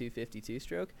CCs to a 250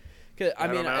 2-stroke? Because I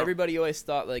mean, everybody always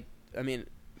thought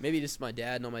maybe just my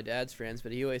dad and all my dad's friends,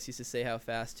 but he always used to say how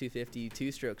fast 250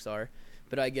 2-strokes are.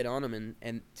 But I get on them,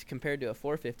 and compared to a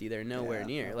 450, they're nowhere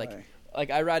near. Like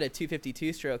I ride a 250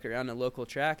 2-stroke around a local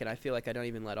track, and I feel like I don't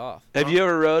even let off. Have you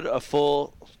ever rode a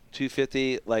full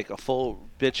 250, like a full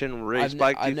bitchin' race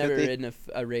bike 250? I've never ridden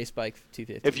a race bike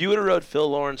 250. If you would have rode Phil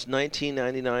Lawrence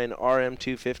 1999 RM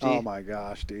 250. Oh my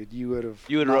gosh, dude! You would have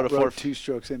rode a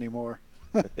 2-strokes anymore.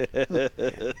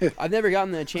 I've never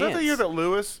gotten the chance. Was that the year that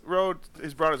Lewis brought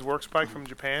his works bike from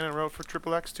Japan and rode for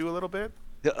Triple X too a little bit?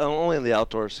 Yeah, only in the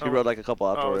outdoors. He rode like a couple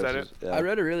outdoor is that races. it? Yeah. I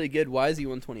rode a really good YZ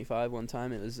 125 one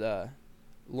time. It was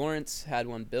Lawrence had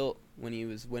one built when he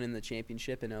was winning the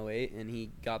championship in 08, and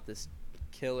he got this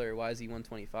killer YZ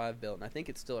 125 built, and I think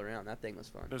it's still around. That thing was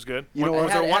fun. It was good.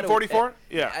 Was it 144?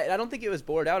 Yeah. I don't think it was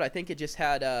bored out. I think it just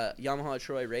had Yamaha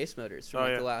Troy race motors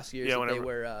from the last years that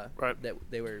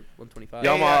they were 125.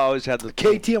 Yamaha always had the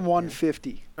KTM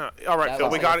 150. All right, Phil.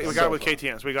 We got it with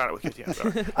KTMs. We got it with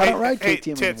KTMs. I don't ride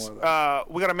KTM Tits, anymore.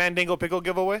 We got a Mandingo pickle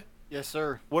giveaway? Yes,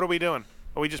 sir. What are we doing?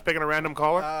 Are we just picking a random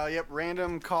caller? Yep,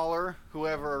 random caller,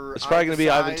 whoever. It's probably going to be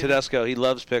Ivan Tedesco. He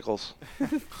loves pickles.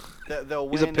 They'll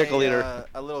He's win a pickle eater.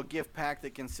 A little gift pack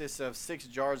that consists of 6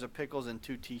 jars of pickles and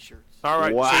 2 T-shirts. All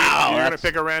right. Wow. So you're going to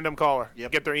pick a random caller.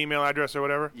 Yep. Get their email address or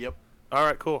whatever? Yep. All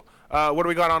right, cool. What do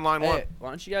we got on line one? Why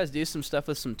don't you guys do some stuff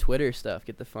with some Twitter stuff?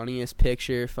 Get the funniest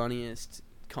picture, funniest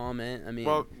comment. I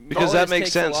mean, because that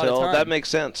makes sense, Hill. That makes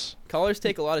sense. Callers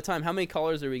take a lot of time. How many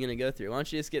callers are we going to go through? Why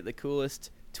don't you just get the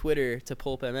coolest Twitter to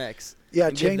Pulp MX? Yeah,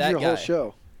 change your whole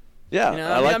show. Yeah, you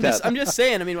know, I like that. I'm just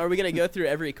saying. I mean, are we going to go through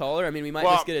every caller? I mean, we might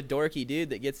just get a dorky dude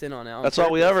that gets in on Alan. That's all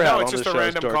we ever have. No, it's just a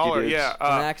random caller. Dudes. Yeah,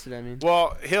 an accident. I mean.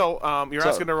 Well, Hill, you're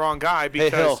asking the wrong guy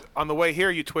because Hill. on the way here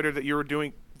you twittered that you were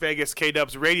doing Vegas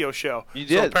K-Dub's radio show. You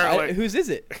did. So apparently, whose is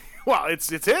it? Well, it's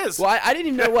his. Well, I didn't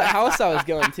even know what house I was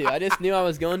going to. I just knew I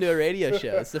was going to a radio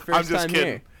show. It's the first time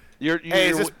kidding. here. Hey,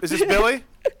 is this Billy?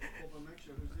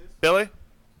 Billy?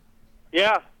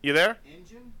 Yeah. You there?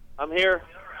 I'm here.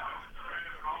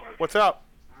 What's up?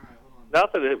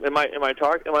 Nothing. Am I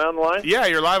on the line? Yeah,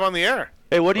 you're live on the air.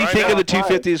 Hey, what do you think of the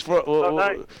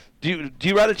 250s? Do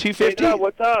you ride a 250? Hey,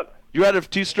 what's up? You ride a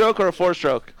 2-stroke or a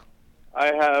 4-stroke?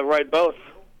 I ride both.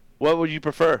 What would you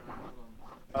prefer?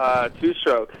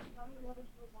 2-stroke.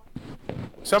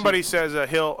 Somebody says,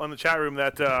 Hill, on the chat room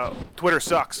that Twitter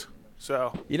sucks.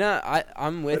 So you know,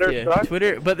 I'm with Twitter you. sucks?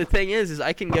 Twitter, but the thing is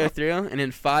I can go through and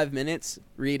in 5 minutes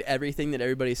read everything that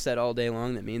everybody said all day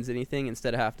long that means anything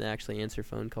instead of having to actually answer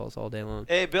phone calls all day long.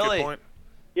 Hey, Billy.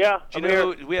 Yeah. Do you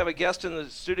know we have a guest in the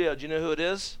studio? Do you know who it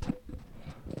is?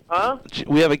 Huh?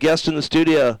 We have a guest in the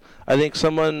studio. I think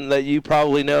someone that you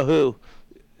probably know who.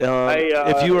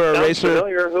 If you were a racer,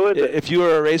 familiar. Who is it? if you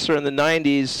were a racer in the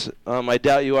 '90s, I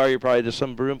doubt you are. You're probably just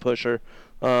some broom pusher.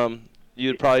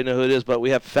 You'd probably know who it is, but we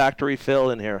have Factory Phil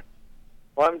in here.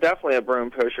 Well, I'm definitely a broom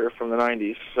pusher from the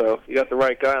 90s, so you got the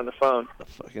right guy on the phone.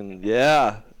 Fucking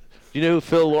yeah. Do you know who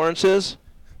Phil Lawrence is?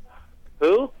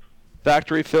 Who?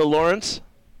 Factory Phil Lawrence?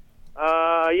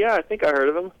 Yeah, I think I heard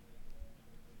of him.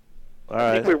 All I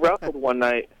right. think we wrestled one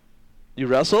night. You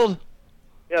wrestled?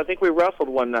 Yeah, I think we wrestled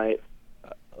one night.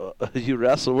 You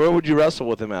wrestled? Where would you wrestle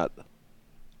with him at?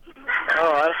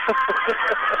 Oh,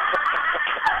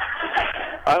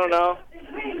 I don't know.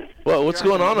 Well, what's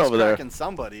going on over there? Cracking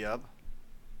somebody up.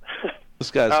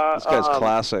 This guy's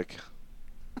classic.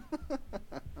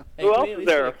 Hey, Who can else we at is least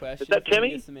there? get a question Is that if we can Timmy?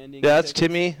 get some ending Yeah, that's tickets?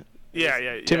 Timmy.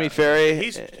 Yeah. Timmy Ferry.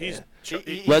 He's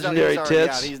legendary he's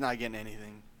tits. He's not getting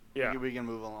anything. Yeah. We can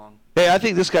move along. Hey, I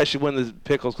think this guy should win the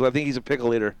pickles because I think he's a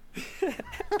pickle eater.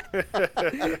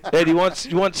 Hey, do you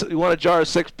want a jar of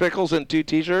 6 pickles and 2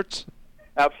 T-shirts?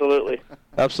 Absolutely.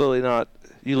 Absolutely not.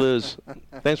 You lose.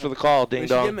 Thanks for the call, ding We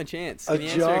should dong. give him a chance. Can you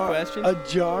answer a question? A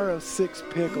jar of 6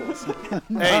 pickles.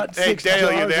 Hey,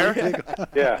 Dale, you there?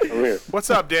 Yeah, I'm here. What's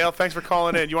up, Dale? Thanks for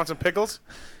calling in. You want some pickles?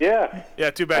 Yeah.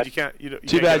 Yeah, too bad you can't.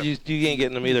 Too bad you ain't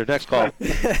getting them either. Next call.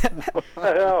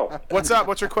 What's up?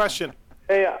 What's your question?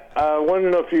 Hey, I wanted to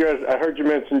know if you guys, I heard you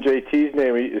mention JT's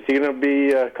name. Is he going to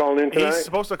be calling in tonight? He's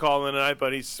supposed to call in tonight,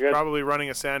 but he's probably running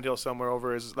a sandhill somewhere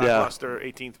over his lackluster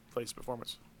 18th place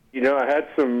performance. You know, I had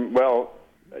some,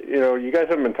 you guys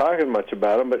haven't been talking much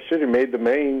about him, but should have made the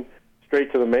main,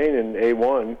 straight to the main in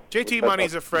A1. JT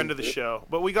Money's a friend of the show,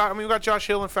 but we got Josh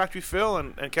Hill and Factory Phil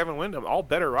and Kevin Windham, all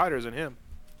better riders than him.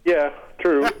 Yeah,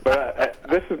 true. But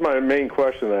this is my main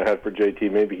question that I had for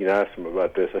JT. Maybe you can ask him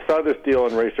about this. I saw this deal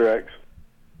on Racer X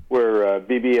where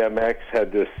BBMX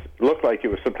had this, looked like it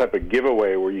was some type of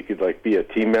giveaway where you could like be a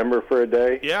team member for a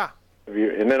day. Yeah.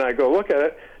 And then I go look at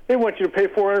it. They want you to pay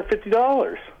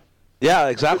 $450. Yeah,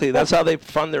 exactly. That's how they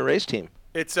fund their race team.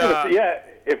 It's If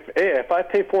I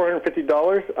pay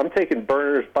 $450, I'm taking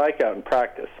Burner's bike out in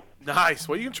practice. Nice.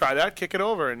 Well, you can try that. Kick it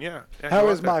over, and How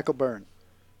is Michael Byrne?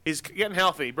 He's getting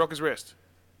healthy. He broke his wrist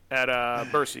at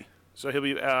Bercy, so he'll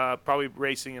be probably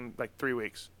racing in like 3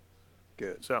 weeks.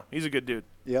 Good. So he's a good dude.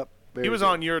 Yep. He was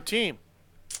on your team.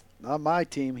 Not my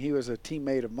team. He was a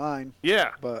teammate of mine.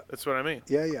 Yeah, but that's what I mean.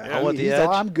 Yeah.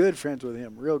 I'm good friends with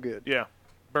him. Real good. Yeah.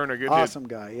 Burner, good awesome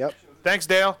dude. Guy. Yep. Thanks,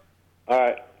 Dale. All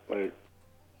right. Later.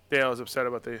 Dale is upset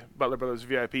about the Butler Brothers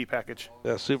VIP package.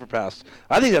 Yeah, super pass.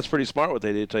 I think that's pretty smart what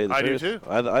they do, to tell you the I do truth. too.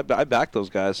 I back those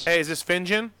guys. Hey, is this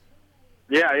Finjan?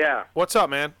 Yeah. What's up,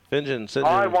 man? Finjan, All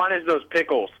I want is those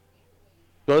pickles.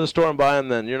 Go to the store and buy them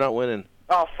then. You're not winning.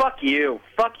 Oh, fuck you.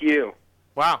 Fuck you.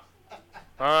 Wow.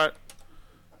 All right.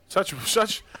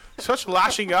 Such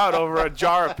lashing out over a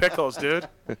jar of pickles, dude.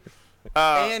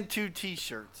 And 2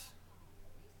 T-shirts.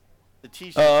 The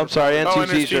T-shirts. Oh, I'm sorry, and 2 and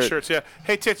there's T-shirts. T-shirts. Yeah.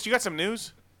 Hey, Tits, you got some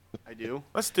news? I do.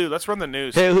 Let's run the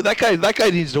news. Hey, that guy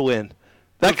needs to win.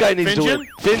 That guy needs to win.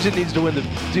 Finjan? Finjan needs to win.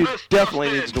 The dude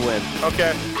definitely needs to win.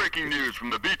 Okay. Breaking news from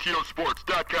the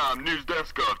BTOsports.com news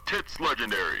desk of Tits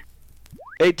Legendary.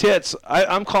 Hey, Tits,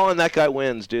 I'm calling that guy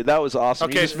wins, dude. That was awesome.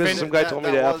 Okay, Some guy told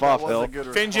me to F off, Hill.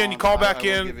 Finjan, you call back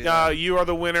in. You are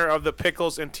the winner of the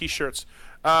pickles and T-shirts.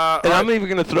 And I'm even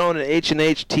going to throw in an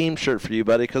H&H team shirt for you,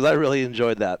 buddy, because I really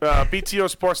enjoyed that.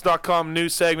 BTOsports.com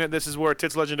news segment. This is where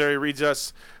Tits Legendary reads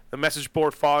us the message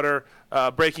board fodder,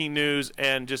 breaking news,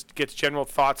 and just gets general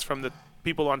thoughts from the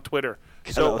people on Twitter.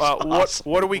 So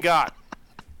what do we got?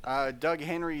 Doug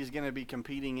Henry is going to be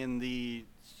competing in the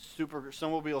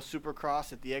Snowmobile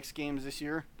Supercross at the X Games this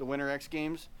year, the Winter X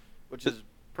Games, which is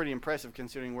pretty impressive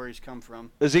considering where he's come from.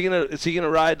 Is he gonna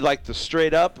ride like the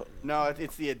straight up? No,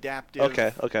 it's the adaptive.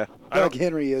 Okay. Doug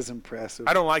Henry is impressive.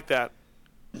 I don't like that.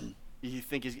 You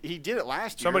think he did it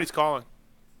last year? Somebody's calling.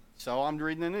 So I'm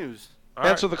reading the news. All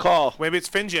Answer the call. Maybe it's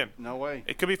Finjan. No way.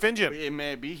 It could be Finjan. It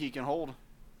may be he can hold.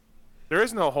 There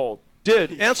is no hold.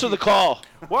 Dude, answer the call.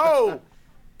 Whoa.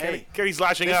 Hey, Kenny's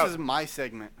lashing out. This is my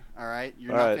segment. All right,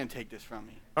 you're All not right. going to take this from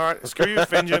me. All right, screw you,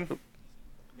 Finjan.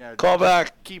 Yeah, Call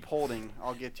back. Keep holding.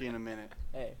 I'll get to you in a minute.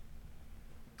 Hey.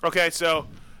 Okay, so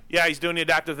yeah, he's doing the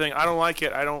adaptive thing. I don't like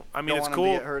it. I mean, Don't it's want him to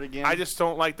cool. get hurt again? I just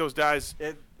don't like those guys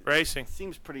racing.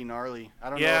 Seems pretty gnarly.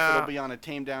 I don't know Yeah. if it'll be on a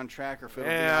tamed down track or if it'll be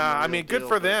on Yeah, the I real mean, good deal,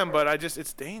 for but- them, but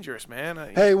it's dangerous,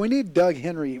 man. Hey, we need Doug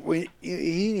Henry.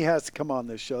 He has to come on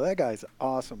this show. That guy's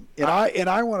awesome, and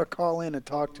I want to call in and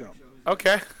talk to him.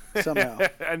 Okay. Somehow.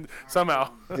 And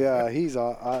somehow. Yeah, he's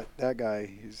that guy.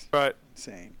 He's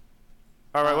insane.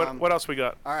 All right, what else we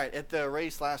got? All right, at the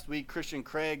race last week, Christian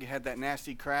Craig had that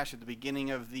nasty crash at the beginning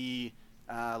of the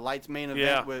Lights main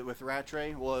event with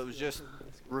Rattray. Well, it was just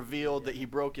revealed that he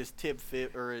broke his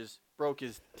broke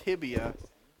his tibia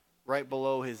right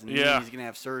below his knee. Yeah. He's gonna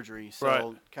have surgery. So Right.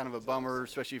 kind of a bummer,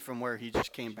 especially from where he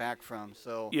just came back from.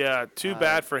 So Yeah, too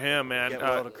bad for him, man. Get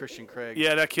well to Christian Craig.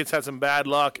 Yeah, that kid's had some bad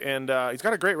luck, and he's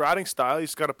got a great riding style.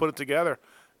 He's got to put it together,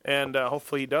 and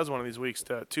hopefully he does one of these weeks.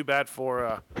 Too bad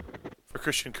for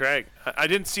Christian Craig. I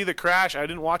didn't see the crash. I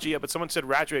didn't watch it yet, but someone said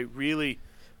Rattray really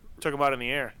took him out in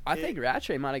the air. I think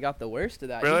Rattray might have got the worst of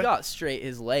that. Really? He got straight.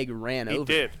 His leg ran He over.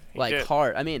 did. He did.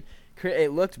 Hard. I mean,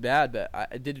 it looked bad,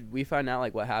 but did we find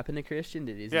out what happened to Christian?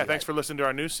 Yeah, thanks for listening to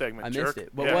our news segment, I jerk. missed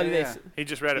it. But what did they say? He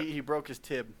just read it. He broke his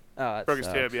tib. Oh, that broke his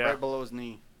sucks. tib, yeah. Right below his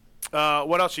knee.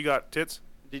 What else you got, Tits?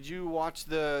 Did you watch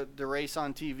the race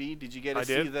on TV? Did you get I to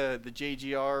see did. the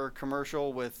JGR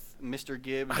commercial with Mr.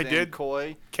 Gibbs I and did.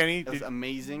 Coy? Kenny, It was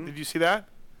amazing. Did you see that?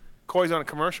 Coy's on a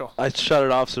commercial. I shut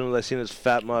it off as soon as I seen his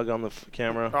fat mug on the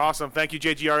camera. Awesome. Thank you,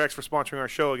 JGRX, for sponsoring our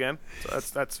show again. So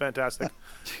that's fantastic.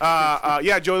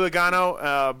 Yeah, Joey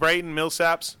Logano, Brayton,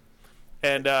 Millsaps,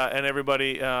 and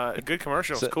everybody. Good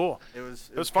commercial. It was cool. It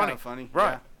was funny. Kind of funny.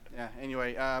 Right. Yeah.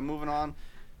 Anyway, moving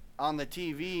on the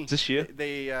TV. Is this you?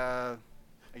 They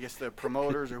I guess the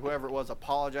promoters or whoever it was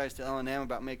apologized to L&M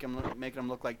about making them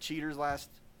look like cheaters last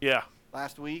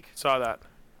week. Saw that.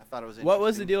 I thought it was interesting. What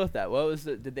was the deal with that?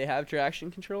 Did they have traction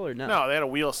control or no? No, they had a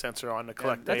wheel sensor on to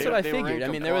collect That's data. what I figured. I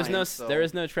mean, there was no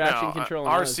traction control.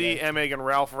 on those RC, guys. Emig, and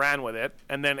Ralph ran with it,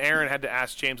 and then Aaron had to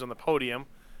ask James on the podium,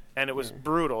 and it was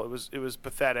brutal. It was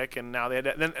pathetic, and now they had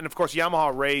and of course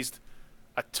Yamaha raised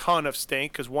a ton of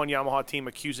stink because one Yamaha team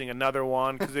accusing another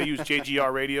one because they use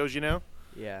JGR radios,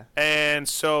 Yeah. And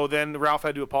so then Ralph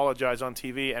had to apologize on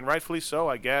TV, and rightfully so,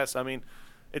 I guess. I mean,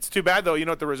 It's too bad, though. You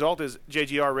know what the result is?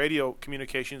 JGR Radio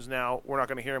Communications now, we're not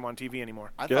going to hear him on TV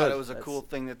anymore. I thought it was a cool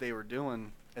thing that they were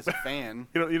doing as a fan.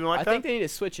 You don't like I that? think they need to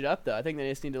switch it up, though. I think they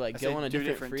just need to go on a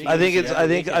different frequency. I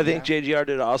think JGR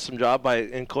did an awesome job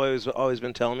and Coy's always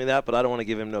been telling me that, but I don't want to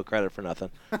give him no credit for nothing.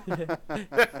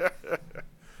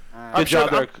 Good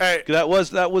job there. Hey, that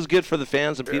was good for the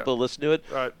fans and people who listen to it.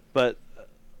 Right. But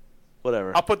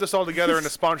whatever. I'll put this all together in a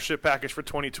sponsorship package for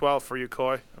 2012 for you,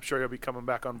 Coy. I'm sure he'll be coming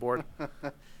back on board.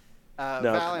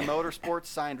 Valley Motorsports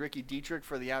signed Ricky Dietrich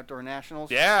for the Outdoor Nationals.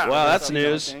 Yeah. Wow, that's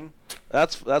news.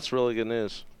 That's really good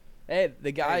news. Hey,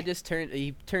 the guy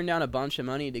turned down a bunch of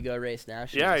money to go race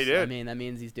nationals. Yeah, he did. I mean, that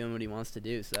means he's doing what he wants to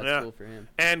do, so that's cool for him.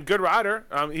 And good rider.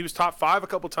 He was top 5 a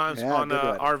couple times on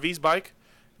RV's bike,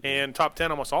 and top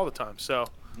 10 almost all the time. So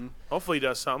hopefully he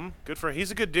does something. Good for him. He's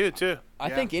a good dude, too.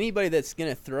 I think anybody that's going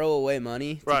to throw away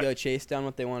money to go chase down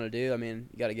what they want to do, I mean,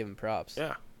 you got to give them props.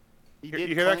 Yeah. You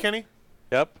hear that, Kenny?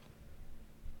 Yep.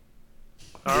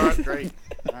 All right, great.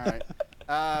 All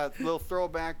right. Little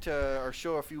throwback to our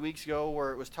show a few weeks ago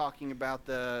where it was talking about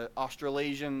the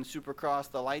Australasian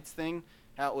Supercross, the lights thing,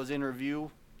 how it was in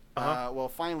review. Well,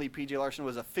 finally, PJ Larson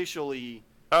was officially.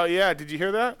 Oh yeah, did you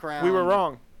hear that? We were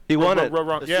wrong. He won it.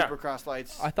 The yeah. Supercross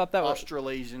lights. I thought that was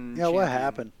Australasian. Yeah, what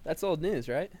happened? That's old news,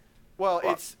 right? Well,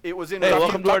 it was in. Hey,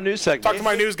 welcome to our news segment. Talk to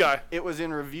my news guy. It was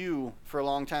in review for a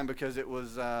long time because it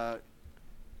was.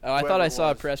 I thought I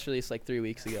saw a press release like 3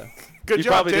 weeks ago. Good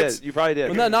job, Tits. You probably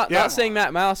did. Well, no, not saying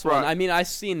Matt Moss one. I mean, I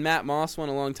seen Matt Moss one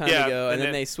a long time ago, and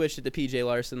then they switched it to PJ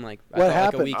Larson like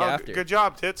a week after. Good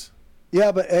job, Tits.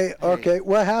 Yeah, but okay,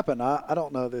 what happened? I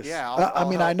don't know this. Yeah,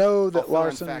 I know that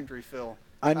Larson. Factory Phil.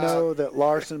 I know that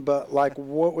Larson, but like,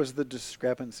 what was the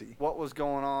discrepancy? What was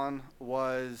going on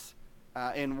was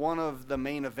in one of the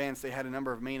main events, they had a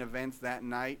number of main events that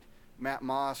night. Matt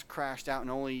Moss crashed out and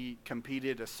only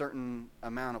competed a certain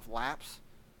amount of laps,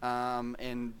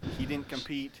 and he didn't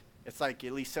compete. It's like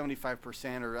at least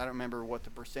 75%, or I don't remember what the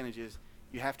percentage is.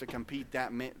 You have to complete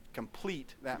that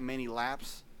many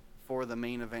laps for the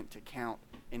main event to count,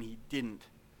 and he didn't.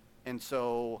 And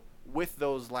so with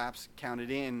those laps counted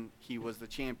in, he was the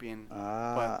champion.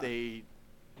 But they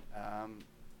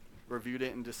reviewed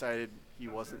it and decided he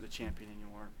wasn't the champion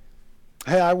anymore.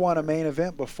 Hey, I won a main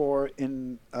event before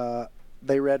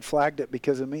they red flagged it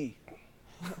because of me.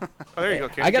 Oh, there you go,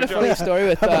 Kenny. I got a funny story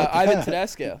with Ivan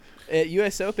Tedesco. At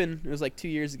U.S. Open, it was like 2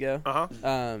 years ago.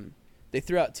 They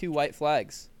threw out 2 white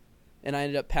flags, and I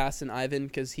ended up passing Ivan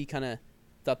because he kind of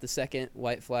thought the second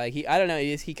white flag. I don't know.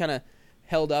 He kind of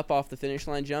held up off the finish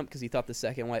line jump because he thought the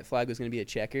second white flag was going to be a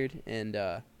checkered, and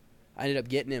I ended up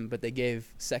getting him, but they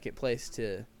gave second place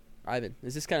to Ivan.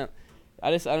 It's just kind of, I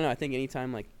don't know. I think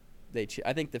anytime like I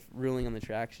think the ruling on the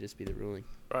track should just be the ruling.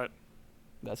 Right.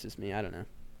 That's just me. I don't know.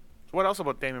 What else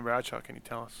about Damon Bradshaw can you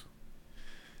tell us?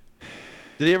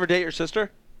 Did he ever date your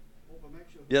sister?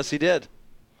 Yes, he did.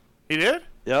 He did?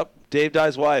 Yep. Dave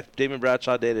Dye's wife, Damon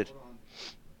Bradshaw dated.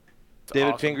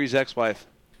 David awesome. Pingree's ex-wife.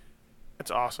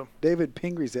 That's awesome. David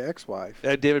Pingree's ex-wife.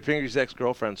 David Pingree's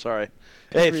ex-girlfriend, sorry.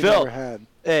 Pingree hey, Phil. never had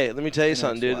Hey, let me tell you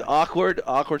something, dude. Awkward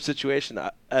situation.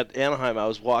 At Anaheim, I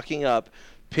was walking up.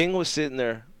 Ping was sitting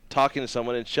there talking to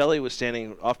someone, and Shelly was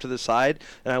standing off to the side,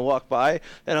 and I walked by,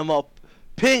 and I'm all,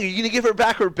 Ping, are you going to give her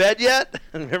back her bed yet?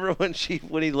 And remember when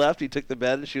he left, he took the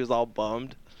bed, and she was all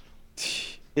bummed?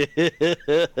 This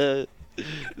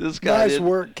guy nice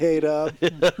work, K-Dub.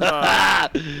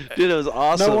 Dude, it was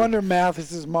awesome. No wonder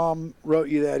Mathis's mom wrote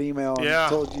you that email and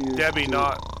told you. Debbie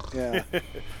not. Yeah.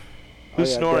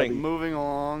 Who's snoring? Debbie. Moving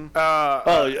along.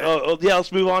 Yeah,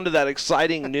 let's move on to that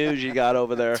exciting news you got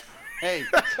over there. Hey.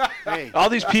 All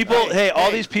these people,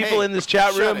 all these people in this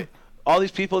chat room, all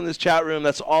these people in this chat room,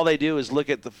 that's all they do is look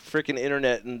at the freaking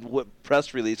internet and what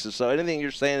press releases. So anything you're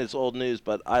saying is old news,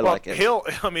 but I like it. Hill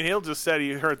just said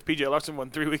he heard PJ Larson won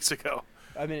 3 weeks ago.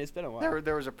 I mean, it's been a while.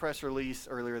 There was a press release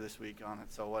earlier this week on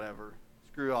it, so whatever.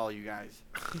 Screw all you guys.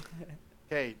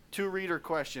 Okay, 2 reader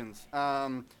questions.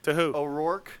 To who?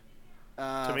 O'Rourke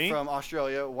to me? From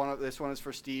Australia. This one is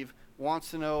for Steve. Wants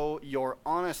to know your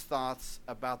honest thoughts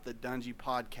about the Dungy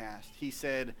podcast. He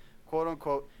said, quote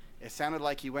unquote, it sounded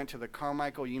like he went to the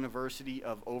Carmichael University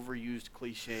of overused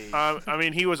cliches. I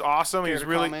mean, he was awesome. He was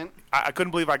really. Comment? I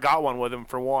couldn't believe I got one with him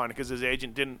for one because his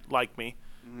agent didn't like me.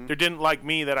 They didn't like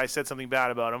me that I said something bad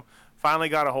about him. Finally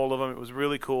got a hold of him. It was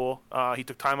really cool. He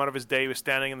took time out of his day. He was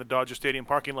standing in the Dodger Stadium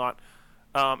parking lot,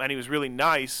 and he was really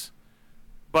nice.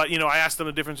 But, I asked him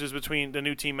the differences between the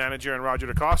new team manager and Roger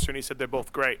DeCoster, and he said they're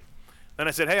both great. Then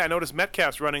I said, hey, I noticed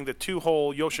Metcalf's running the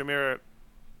 2-hole Yoshimura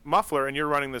muffler, and you're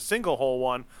running the single-hole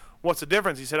one. What's the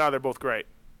difference? He said, they're both great.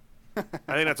 I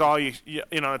think that's all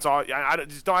it's all.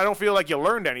 I don't feel like you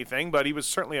learned anything, but he was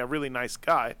certainly a really nice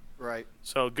guy. Right.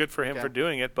 So good for him for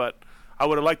doing it, but I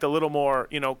would have liked a little more,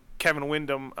 Kevin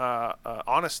Windham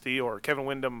honesty or Kevin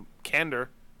Windham candor,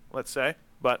 let's say.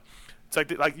 But it's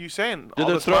like you saying. Dude,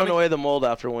 they're throwing away the mold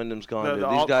after Wyndham's gone.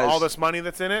 These guys, all this money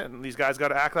that's in it, and these guys got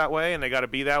to act that way, and they got to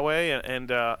be that way, and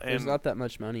there's not that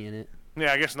much money in it.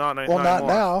 Yeah, I guess not. Well, not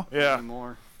now. Yeah.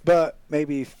 Anymore. But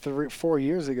maybe 3-4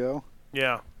 years ago.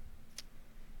 Yeah.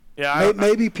 Yeah.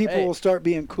 Maybe people will start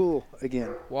being cool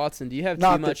again. Watson, do you have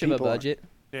too much of a budget?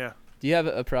 Yeah. Do you have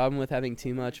a problem with having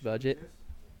too much budget?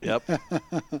 Yep. All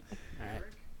right.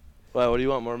 Well, what do you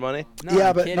want? More money? No, yeah,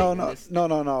 I'm but kidding.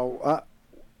 no.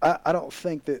 I don't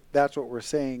think that's what we're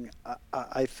saying.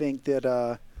 I think that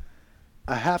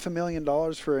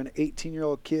 $500,000 for an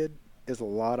 18-year-old kid is a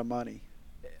lot of money.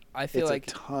 I feel like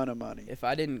a ton of money. If I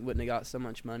wouldn't have got so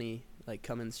much money, like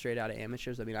coming straight out of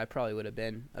amateurs, I mean, I probably would have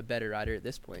been a better rider at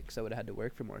this point because I would have had to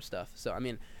work for more stuff. So I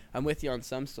mean, I'm with you on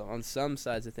some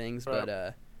sides of things, but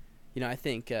I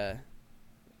think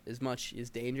as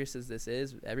dangerous as this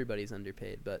is, everybody's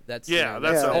underpaid. But that's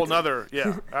that's a whole nother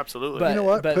absolutely. But, you know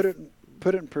what?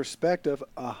 Put it in perspective.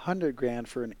 $100,000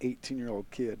 for an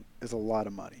 18-year-old kid is a lot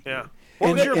of money. Yeah.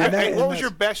 What was your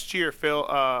best year, Phil?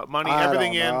 Money,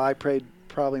 everything in. I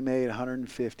probably made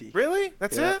 $150. Really?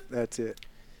 That's it? That's it.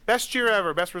 Best year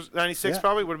ever. Best was 96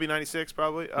 probably? Would it be 96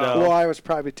 probably? No. Well, I was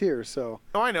privateer, so.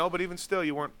 No, I know, but even still,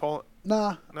 you weren't pulling.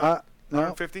 No.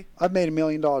 150? I've made $1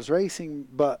 million racing,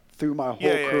 but through my whole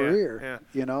career.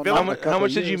 Yeah. Phil, how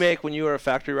much did you make when you were a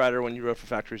factory rider when you rode for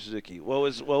Factory Suzuki? What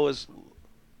was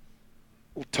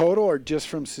total or just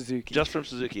from Suzuki? Just from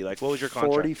Suzuki. Like, what was your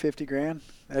contract? 40, 50 grand.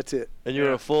 That's it. And you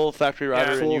were a full factory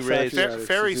rider, and you raced.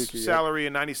 Ferry's salary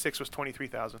in '96 was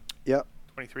 $23,000. Yep.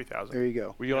 $23,000. There you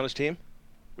go. Were you on his team?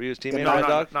 Were you his teammate?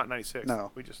 Not '96.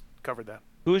 No. We just covered that.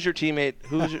 Who was your teammate?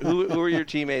 Who were your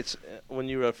teammates when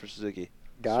you rode for Suzuki?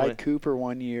 Guy Cooper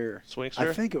 1 year. Swingster?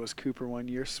 I think it was Cooper 1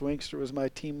 year. Swingster was my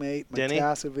teammate. Denny?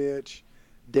 Matasevich.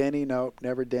 Denny, nope,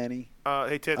 never Denny.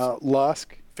 Hey, Tits.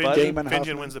 Lusk.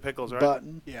 Fingen wins the pickles, right?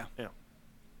 Button. Yeah.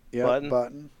 Yeah,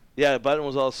 Button. Yeah, Button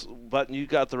was also Button. You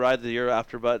got the ride the year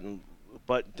after Button.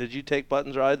 But did you take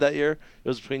Button's ride that year? It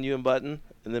was between you and Button,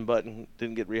 and then Button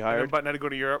didn't get rehired. And then Button had to go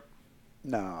to Europe.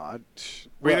 No,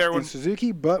 were you there in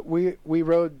Suzuki? But we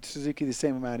rode Suzuki the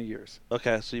same amount of years.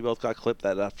 Okay, so you both got clipped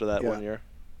after that 1 year.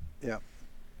 Yeah.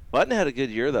 Button had a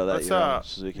good year though that year on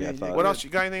Suzuki. I thought. What else?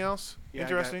 You got anything else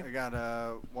interesting? I got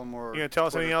one more. You gonna tell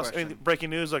us anything else? Any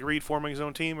breaking news like Reed forming his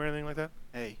own team or anything like that?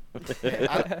 Hey,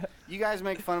 you guys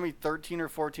make fun of me 13 or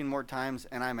 14 more times,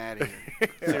 and I'm out of here.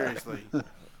 Seriously.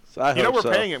 So I hope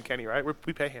we're paying him, Kenny, right?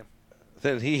 We pay him.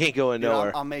 Then he ain't going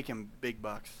nowhere. I'll make him big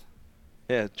bucks.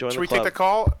 Yeah, join Should the we club. take the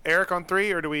call, Eric, on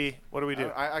 3, or what do we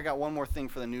do? I got one more thing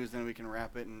for the news, then we can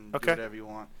wrap it and do whatever you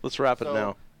want. Let's wrap it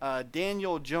now.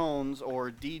 Daniel Jones, or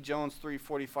D Jones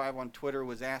 345 on Twitter,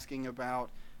 was asking about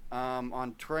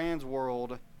on Trans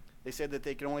World. They said that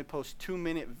they can only post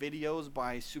 2-minute videos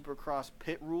by Supercross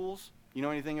pit rules. You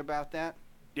know anything about that?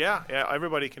 Yeah,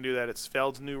 everybody can do that. It's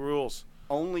Feld's new rules.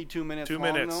 Only 2 minutes. 2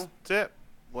 long, minutes. Though? That's it.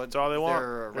 That's all they want. Is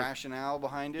there a rationale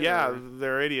behind it? Yeah,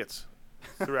 they're idiots.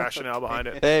 The rationale behind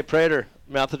it. Hey, Prater,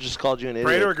 Matha just called you an idiot.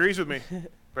 Prater agrees with me.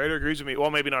 Prater agrees with me.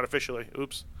 Well, maybe not officially.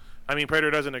 Oops. I mean,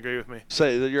 Prater doesn't agree with me.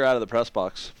 Say that you're out of the press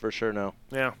box for sure now.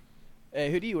 Yeah.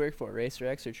 Hey, who do you work for, Racer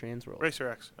X or Trans World? Racer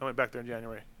X. I went back there in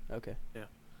January. Okay. Yeah.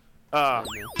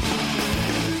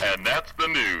 And that's the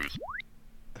news.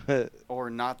 Or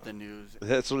not the news.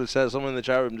 That's what it says. Someone in the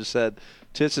chat room just said,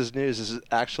 Tits' news is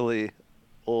actually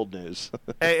old news.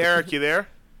 Hey, Eric, you there?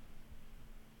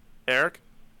 Eric?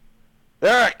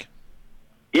 Eric!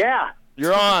 Yeah.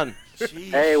 You're on.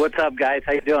 Hey, what's up, guys?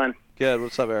 How you doing? Good.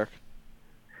 What's up, Eric?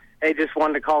 Hey, just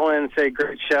wanted to call in and say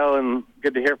great show and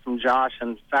good to hear from Josh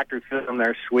and Factory Film.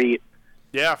 They're sweet.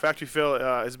 Yeah, Factory Phil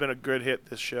has been a good hit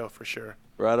this show for sure.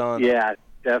 Right on. Yeah,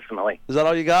 definitely. Is that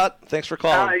all you got? Thanks for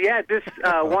calling. Yeah, just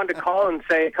wanted to call and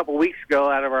say a couple weeks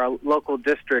ago out of our local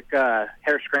district,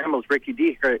 Hare Scrambles, Ricky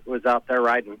D was out there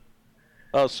riding.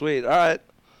 Oh, sweet. All right.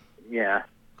 Yeah.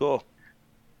 Cool.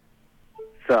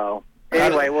 So,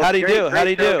 anyway, how'd he do? How'd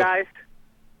he do? Guys.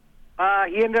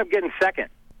 He ended up getting second.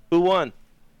 Who won?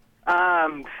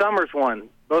 Summers won.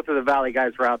 Both of the Valley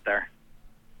guys were out there.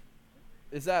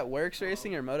 Is that Works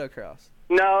Racing or motocross?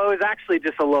 No, it was actually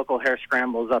just a local Hare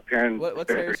Scrambles up here in. What's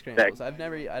Hare Scrambles? I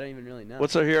don't even really know.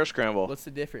 What's a Hare Scramble? What's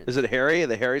the difference? Is it Harry?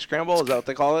 The Harry Scramble? Is that what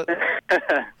they call it?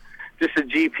 Just a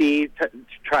GP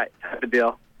type of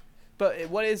deal.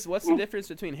 But what's the difference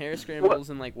between hare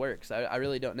scrambles and like works? I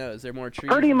really don't know. Is there more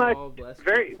trees? Pretty much, involved, less?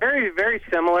 very, very, very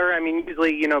similar. I mean,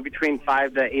 usually, between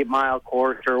 5 to 8 mile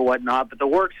course or whatnot. But the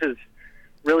works is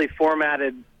really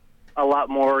formatted a lot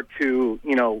more to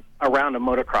around a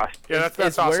motocross. Yeah,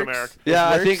 that's awesome, Eric. Yeah,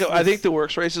 I think the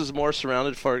works race is more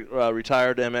surrounded for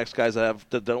retired MX guys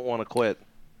that don't want to quit.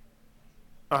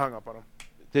 I hung up on him.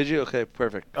 Did you? Okay,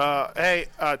 perfect. Hey,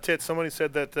 Tits, somebody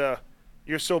said that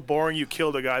you're so boring you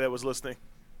killed a guy that was listening.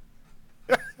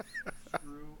 You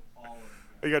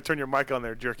got to turn your mic on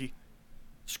there, jerky.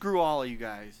 Screw all of you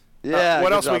guys. Yeah.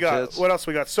 What else we got? Tits. What else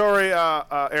we got? Sorry,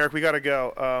 Eric, we got to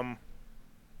go.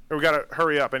 Or we got to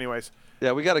hurry up anyways.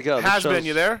 Yeah, we got to go. Has-Been,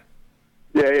 you there?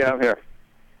 Yeah, I'm here.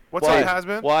 What's up,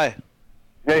 Has-Been? Why?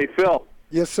 Hey, Phil.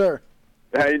 Yes, sir.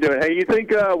 How you doing? Hey, you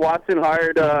think Watson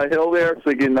hired Hill there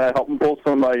so he can help him pull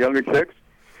some younger chicks?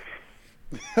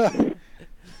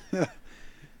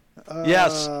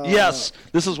 Yes.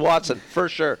 This is Watson for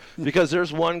sure. Because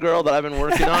there's one girl that I've been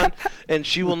working on, and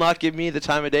she will not give me the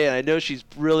time of day. And I know she's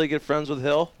really good friends with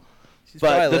Hill.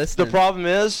 But the problem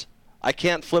is, I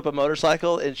can't flip a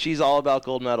motorcycle, and she's all about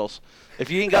gold medals. If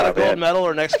you ain't got a gold medal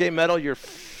or next game medal, you're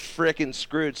freaking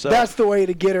screwed. So that's the way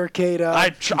to get her, Kate.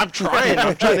 I'm trying.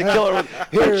 I'm trying to kill her.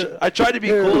 I tried to be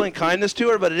cool and kindness to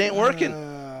her, but it ain't working.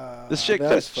 This chick,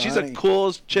 she's the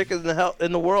coolest chick in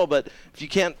the world. But if you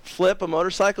can't flip a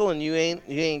motorcycle, and you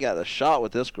ain't got a shot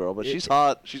with this girl. But she's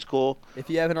hot. She's cool. If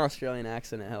you have an Australian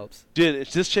accent, it helps. Dude,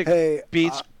 this chick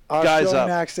beats guys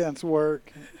Australian up. accents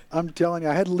work. I'm telling you,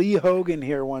 I had Lee Hogan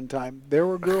here one time. There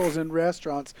were girls in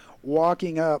restaurants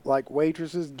walking up like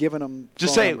waitresses, giving them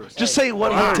just say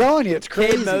one word. I'm telling you, it's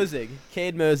crazy.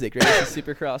 Cade Mosick, races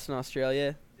Supercross in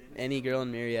Australia. Any girl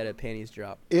in Marietta, panties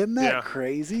drop. Isn't that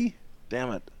crazy?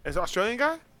 Damn it! Is an Australian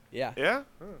guy? Yeah. Yeah.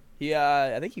 He,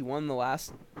 I think he won the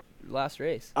last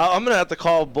race. I'm gonna have to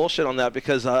call bullshit on that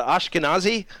because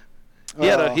Ashkenazi, he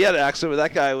had an accent, but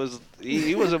that guy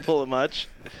he wasn't pulling much.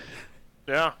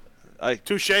 Yeah.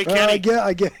 Touche, Kenny.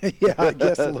 I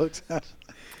guess it looks. Hey,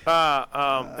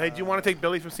 do you want to take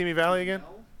Billy from Simi Valley again?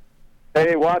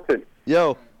 Hey, Watson.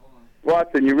 Yo.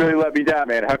 Watson, you really let me down,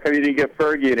 man. How come you didn't get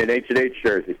Fergie in an H&H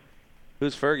jersey?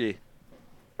 Who's Fergie?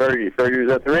 Fergie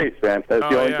was at the race, man.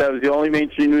 That was the only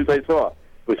mainstream news I saw.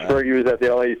 Fergie was at the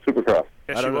LA Supercross.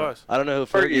 Yes, she was. I don't know who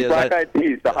Fergie is. Black Eyed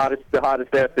Peas, the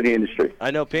hottest ass in the industry.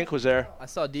 I know Pink was there. I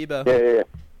saw Debo. Yeah.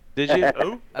 Did you?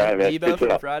 Who? Debo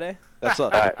from Friday.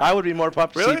 I would be more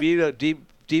pumped to see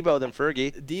Debo than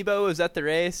Fergie. Debo was at the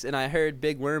race, and I heard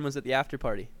Big Worm was at the after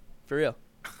party. For real.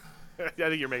 I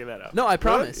think you're making that up. No, I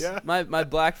promise. Yeah. My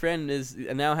black friend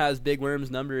now has Big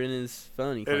Worm's number in his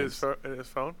phone. In his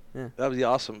phone? Yeah. That would be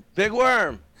awesome. Big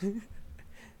Worm!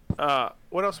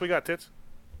 What else we got, Tits?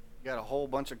 We got a whole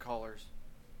bunch of callers.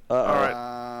 All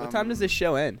right. What time does this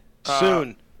show end?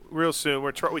 Soon. Real soon.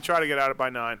 We try to get out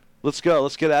by 9. Let's go.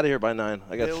 Let's get out of here by 9.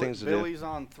 I got things to do. Billy's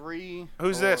on 3.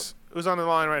 Who's this? Who's on the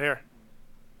line right here?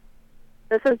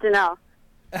 This is Janelle.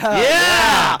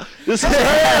 Yeah! This is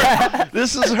her!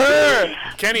 This is her!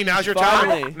 Kenny, now's your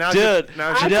time. Dude,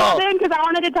 Janelle. I called in because I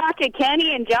wanted to talk to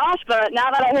Kenny and Josh, but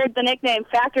now that I heard the nickname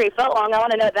Factory Footlong, I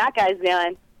want to know what that guy's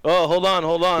doing. Oh, hold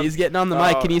on. He's getting on the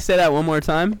mic. Can you say that one more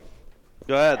time?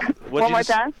 Go ahead. One more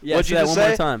time? Yeah, say that one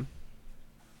more time.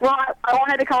 Well, I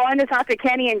wanted to call in to talk to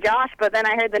Kenny and Josh, but then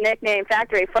I heard the nickname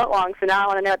Factory Footlong, so now I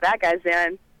want to know what that guy's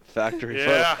doing. Factory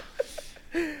Yeah.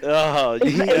 Oh,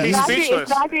 Is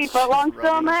Factory Footlong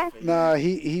still in there? No,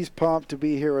 he's pumped to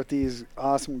be here with these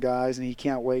awesome guys, and he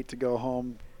can't wait to go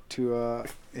home to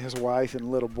his wife and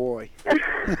little boy.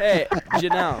 Hey,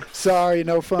 Janelle. Sorry,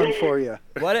 no fun for you.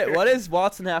 What does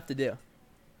Watson have to do?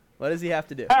 What does he have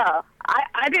to do? Oh,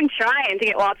 I've been trying to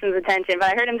get Watson's attention,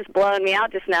 but I heard him just blowing me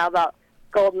out just now about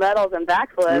gold medals and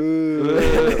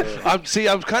backflips.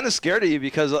 I'm kind of scared of you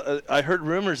because I heard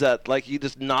rumors that you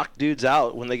just knock dudes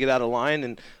out when they get out of line,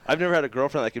 and I've never had a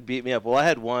girlfriend that could beat me up. Well, I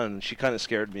had one, and she kind of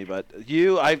scared me, but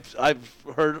I've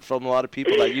heard from a lot of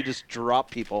people that you just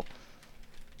drop people.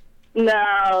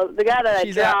 No, the guy that I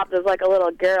dropped was like a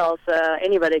little girl, so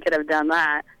anybody could have done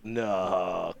that.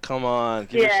 No, come on.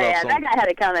 Give Yeah, that guy had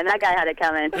it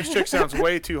coming. This chick sounds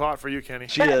way too hot for you, Kenny.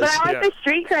 But I like the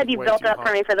street cred you built up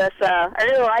for me for this. I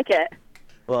really like it.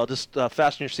 Well, just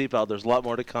fasten your seatbelt. There's a lot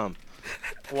more to come.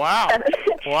 Wow.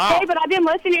 Hey, but I've been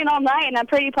listening all night, and I'm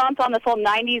pretty pumped on this whole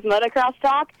 90s motocross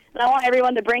talk. And I want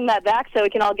everyone to bring that back so we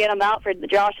can all get them out for the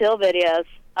Josh Hill videos.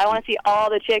 I want to see all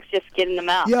the chicks just getting them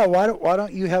out. Yeah, why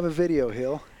don't you have a video,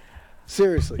 Hill?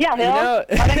 Seriously. Yeah, Hill.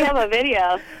 Why don't you have a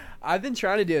video? I've been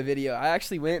trying to do a video. I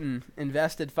actually went and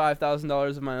invested $5,000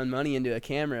 of my own money into a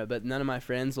camera, but none of my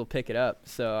friends will pick it up.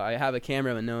 So I have a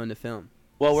camera with no one to film.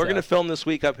 Well, we're gonna film this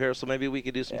week up here, so maybe we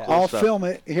could do some cool I'll stuff. film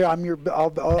it here.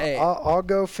 I'll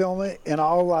go film it, and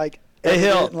I'll Hey,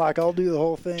 Hill. I'll do the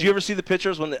whole thing. Did you ever see the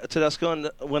pictures when Tedesco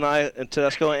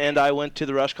and I went to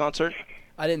the Rush concert?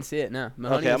 I didn't see it. No.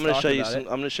 Mahoney Okay, I'm was gonna show talking you about some. it.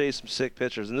 I'm gonna show you some sick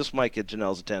pictures, and this might get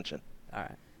Janelle's attention. All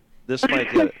right. This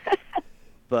might get it.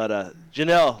 But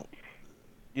Janelle,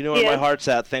 you know where my heart's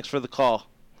at. Thanks for the call.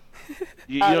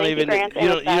 You don't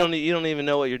even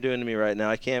know what you're doing to me right now.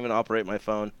 I can't even operate my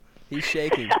phone. He's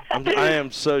shaking. I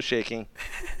am so shaking.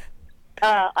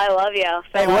 I love you.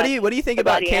 So Hey, what do you think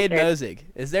about Everybody Cade answered. Mosig?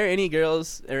 Is there any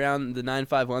girls around the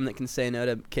 951 that can say no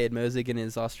to Cade Mosig in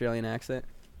his Australian accent?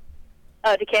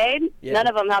 Oh, to Cade? Yeah. None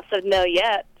of them have said no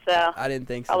yet, so I didn't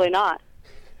think so. probably not.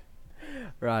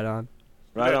 Right on.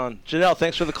 Right on. Janelle,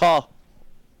 thanks for the call.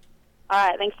 All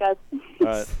right, thanks, guys. All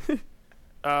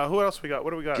right. Who else we got? What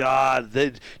do we got? God,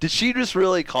 did she just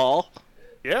really call?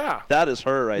 Yeah. That is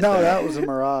her right No, there. that was a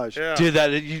mirage. Yeah. Dude,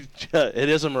 it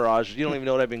is a mirage. You don't even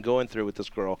know what I've been going through with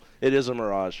this girl. It is a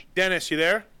mirage. Dennis, you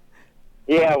there?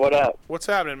 Yeah, what up? What's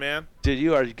happening, man? Dude, you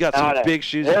got some Got it. big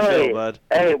shoes to Hey, fill, bud.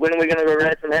 Hey, when are we going to go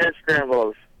ride some hair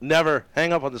scrambles? Never.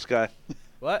 Hang up on this guy.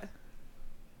 What?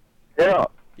 Yeah.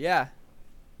 Yeah.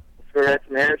 Let's go ride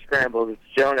some hair scrambles. It's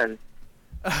Jonan.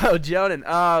 Oh, Jonan.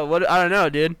 What? I don't know,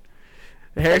 dude.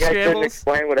 Hair Couldn't scrambles?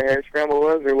 explain what a hair scramble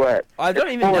was or what? I don't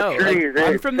It's even full know. of trees.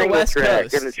 I'm It's from the single West track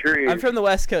Coast. in the trees. I'm from the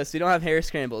West Coast. We don't have hair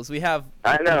scrambles. We have.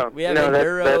 I know. We have No, that's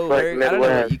enduro. like I don't know what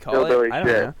Midwest you call it. hillbilly I don't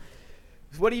shit. know.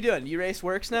 What are you doing? You race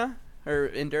works now or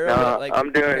enduro? No, like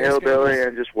I'm doing hair hillbilly scrambles?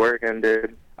 and just working,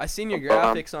 dude. I seen your I'm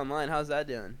bummed. graphics online. How's that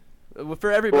doing?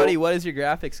 For everybody, what is your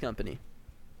graphics company?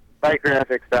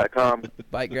 BikeGraphics.com.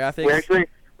 Bike Graphics.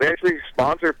 We actually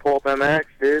sponsor Pulp MX,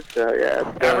 dude. So yeah,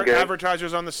 it's going good.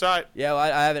 Advertisers on the site. Yeah, well,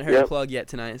 I haven't heard a plug yet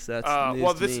tonight, so that's news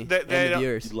well, to this me they and the don't-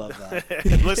 viewers. Love that.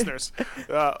 Listeners,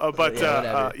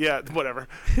 whatever.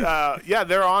 Yeah,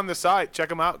 they're on the site. Check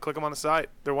them out. Click them on the site.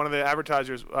 They're one of the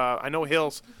advertisers. I know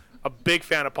Hill's a big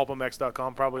fan of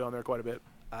PulpMX.com. Probably on there quite a bit.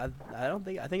 I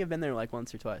think I've been there like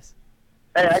once or twice.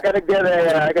 Hey, I gotta give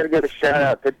a shout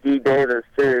out to D Davis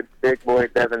too, big boy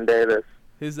Devin Davis.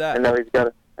 Who's that?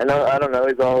 I don't know.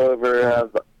 He's all over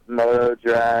Moto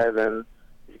Drive, and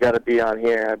he's got to be on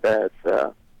here. I bet.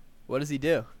 So. What does he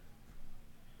do?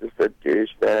 Just a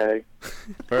douchebag.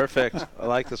 Perfect. I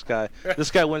like this guy. This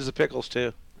guy wins the pickles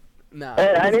too. No.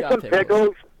 Hey, I need some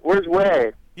pickles. Where's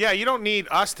Way? Yeah, you don't need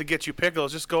us to get you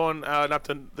pickles. Just go on up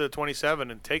to the 27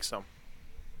 and take some.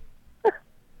 I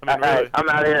mean, All right, really. I'm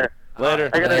out of here. Later.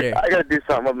 I gotta do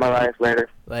something with my life later.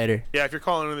 Later. Yeah, if you're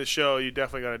calling into the show, you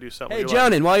definitely got to do something. Hey, with your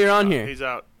life. Jonan, while you're on here. He's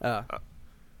out. Oh.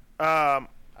 I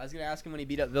was gonna ask him when he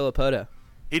beat up Villapoto.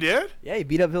 He did? Yeah, he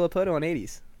beat up Villapoto on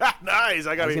 80s. Nice.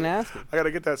 I was gonna ask him. I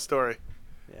gotta get that story.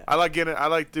 Yeah. I like doing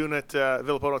it.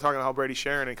 Villapoto talking about how Brady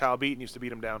Sharon and Kyle Beaton used to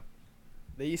beat him down.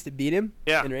 They used to beat him?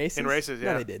 Yeah, In races? In races,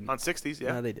 yeah. No, they didn't. On 60s,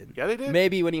 yeah. No, they didn't. Yeah, they did.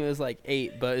 Maybe when he was like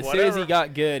 8, but as soon as Whatever. he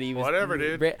got good, he was. Whatever,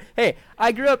 dude. Hey,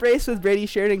 I grew up racing with Brady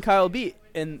Sharon and Kyle Beat,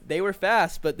 and they were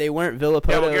fast, but they weren't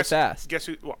Villapoto fast. Guess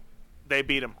who? Well, they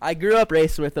beat him. I grew up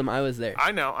racing with them. I was there.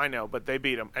 I know, but they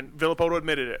beat him, and Villapoto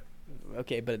admitted it.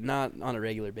 Okay, but not on a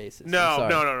regular basis. No, I'm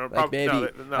sorry. no. Like maybe.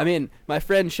 No. I mean, my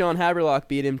friend Sean Haberlock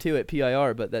beat him too at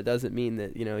PIR, but that doesn't mean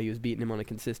that he was beating him on a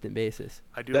consistent basis.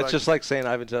 I do. That's just like saying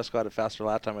Ivan Tedesco had a faster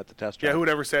lap time at the test track. Yeah, who would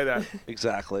ever say that?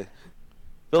 Exactly.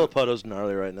 Villapoto's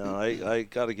gnarly right now. I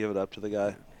got to give it up to the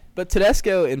guy. But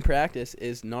Tedesco in practice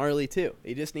is gnarly too.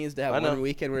 He just needs to have one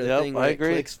weekend where the thing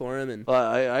clicks for him. And well,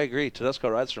 I agree. Tedesco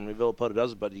rides for me. Villapoto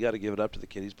doesn't, but you got to give it up to the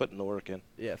kid. He's putting the work in.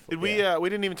 Yeah. Did we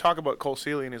didn't even talk about Cole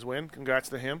Seeley and his win. Congrats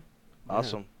to him.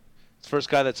 Awesome. It's the first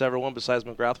guy that's ever won besides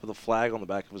McGrath with a flag on the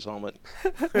back of his helmet.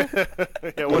 What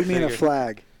do you mean a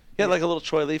flag? He had like a little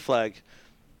Troy Lee flag.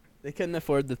 They couldn't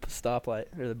afford the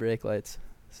stoplight or the brake lights.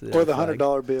 So Or the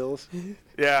 $100 bills.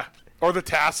 Yeah. Or the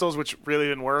tassels, which really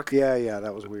didn't work. Yeah,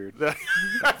 that was weird.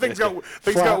 things got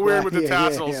weird with the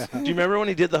tassels. Yeah. Do you remember when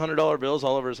he did the $100 bills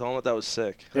all over his helmet? That was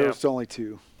sick. There was only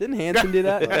 2. Didn't Hansen do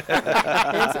that?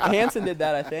 Hansen did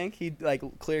that, I think. He like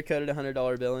clear coated a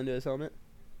 $100 bill into his helmet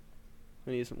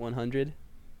when he was 100.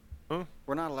 Huh?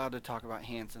 We're not allowed to talk about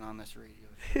Hansen on this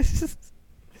radio.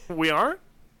 We aren't?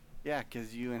 Yeah,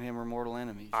 because you and him are mortal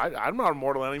enemies. I'm not a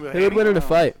mortal enemy with Who would win in a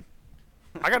fight?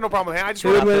 I got no problem with him.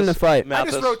 Who would win in a fight? I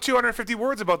just wrote 250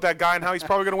 words about that guy and how he's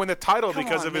probably going to win the title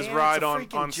because of his ride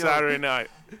on Saturday night.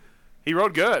 He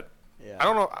rode good. Yeah. I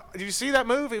don't know. Did you see that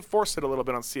move? He forced it a little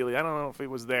bit on Seeley. I don't know if he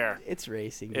was there. It's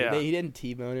racing. Yeah. He didn't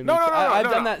T-bone him. No, I've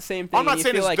no, done no. that same thing. I'm not you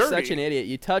saying feel it's like dirty. such an idiot.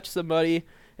 You touch somebody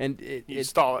and it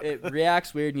stall it. It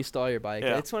reacts weird and you stall your bike.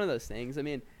 Yeah. It's one of those things. I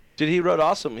mean, He rode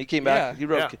awesome. He came back. He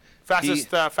rode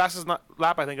fastest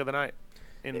lap I think of the night.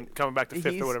 in coming back to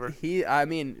fifth or whatever. I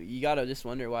mean, you gotta just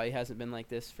wonder why he hasn't been like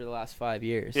this for the last 5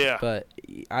 years. Yeah. But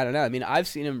I don't know. I mean, I've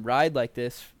seen him ride like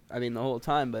this. I mean, the whole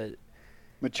time. But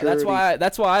Maturity.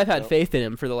 that's why I've had faith in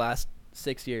him for the last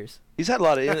 6 years. He's had a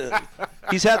lot of.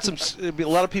 He's had some. A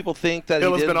lot of people think that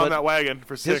Hill he has did, been on but that wagon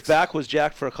for 6. his back was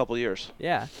jacked for a couple years.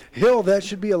 Yeah. Hill, that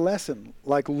should be a lesson.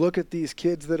 Like, look at these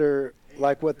kids that are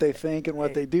like what they think and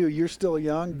what they do. You're still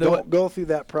young. Don't go through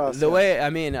that process. The way, I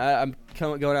mean, I'm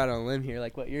going out on a limb here,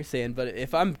 like what you're saying. But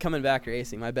if I'm coming back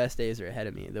racing, my best days are ahead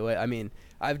of me. The way, I mean,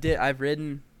 I've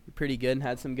ridden pretty good and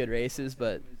had some good races,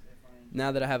 but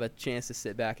now that I have a chance to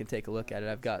sit back and take a look at it,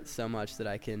 I've got so much that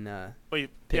I can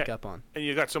pick up on. And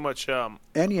you got so much. And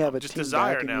you have a just team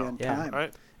desire backing you now. in Yeah. time.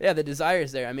 Right. Yeah, the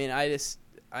desire's there. I mean,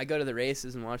 I go to the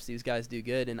races and watch these guys do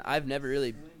good, and I've never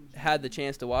really had the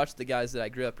chance to watch the guys that I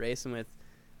grew up racing with,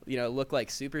 look like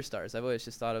superstars. I've always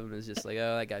just thought of them as just like,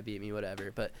 oh, that guy beat me, whatever.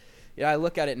 But I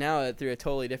look at it now through a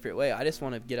totally different way. I just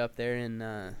want to get up there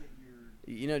and,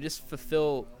 just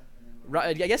fulfill.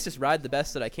 I guess just ride the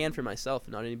best that I can for myself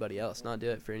and not anybody else. Not do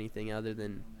it for anything other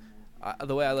than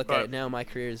the way I look at it now. My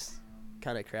career's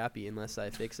kind of crappy unless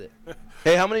I fix it.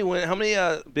 Hey, how many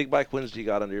big bike wins do you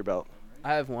got under your belt?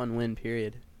 I have 1 win,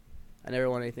 period. I never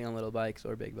won anything on little bikes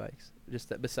or big bikes. Just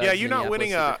that besides. Yeah, you're not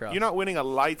winning Supercross. a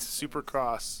lights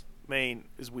Supercross main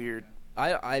is weird.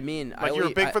 I mean, like you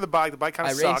were big for the bike. The bike kind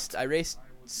of sucked. I raced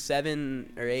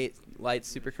 7 or 8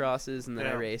 lights Supercrosses, and then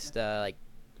I raced I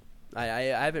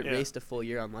haven't raced a full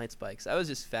year on lights bikes. I was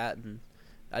just fat and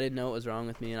I didn't know what was wrong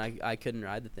with me, and I couldn't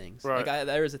ride the things. Right. Like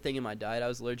there was a thing in my diet. I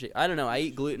was allergic. I don't know. I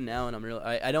eat gluten now, and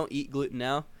I don't eat gluten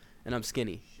now, and I'm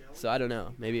skinny. So I don't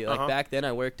know. Maybe back then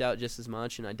I worked out just as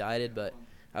much and I dieted, but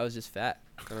I was just fat.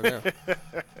 I don't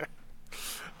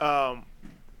know.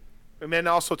 And then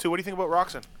also too, what do you think about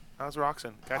Roxon? How's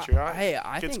Roxon? Catch your eye? Hey,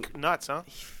 I Kid's think nuts, huh?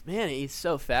 Man, he's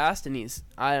so fast, and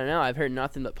I don't know. I've heard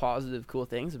nothing but positive, cool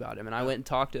things about him, and I went and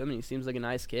talked to him, and he seems like a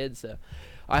nice kid. So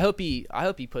I hope he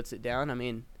puts it down. I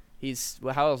mean,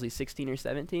 how old is he? 16 or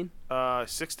 17?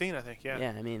 16, I think. Yeah.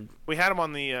 Yeah, I mean, we had him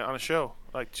on a show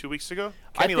like 2 weeks ago.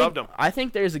 Kenny loved him. I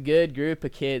think there's a good group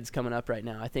of kids coming up right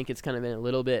now. I think it's kind of been a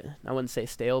little bit, I wouldn't say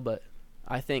stale, but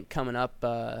I think coming up,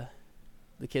 the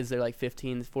kids that are like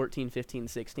 14, 15,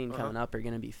 16 coming up are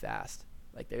going to be fast.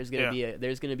 Like there's gonna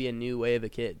be a new wave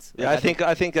of kids. Yeah, like,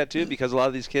 I think that too, because a lot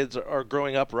of these kids are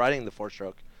growing up riding the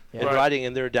 4-stroke. Yeah. And Right. riding,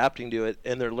 and they're adapting to it,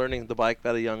 and they're learning the bike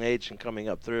at a young age and coming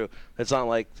up through. It's not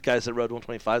like the guys that rode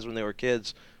 125s when they were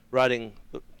kids,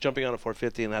 jumping on a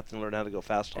 450 and having to learn how to go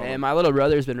fast on And them. my little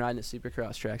brother's been riding a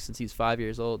Supercross track since he's 5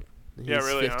 years old. He's Yeah,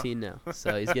 really, 15 now,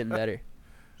 so he's getting better.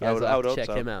 You I guys would will have to hope check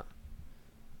so. him out.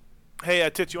 Hey,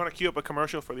 Tits, you want to cue up a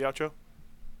commercial for the outro?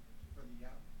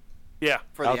 Yeah.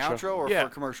 For the outro or for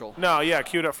commercial? No, yeah,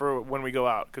 cue it up for when we go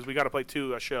out, because we got to play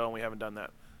a show and we haven't done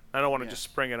that. I don't want to just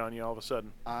spring it on you all of a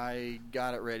sudden. I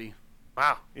got it ready.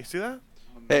 Wow, you see that?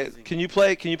 Hey, can you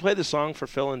play the song for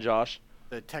Phil and Josh?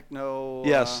 The techno.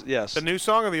 Yes. The new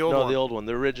song or the old one? No, the old one,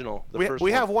 the original. The first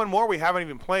we one. have one more we haven't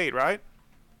even played, right?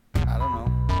 I don't know.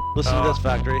 Listen to this,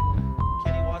 Factory.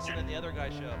 Kenny Watson and the other guy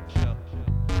show.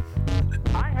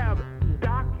 I have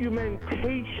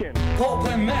documentation. Pulp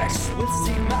and Max with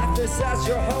Steve Mathis as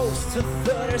your host. To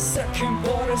 32nd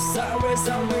Buenos Aires,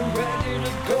 and we're ready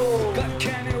to go. Got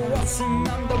Kenny Watson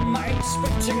on the mic,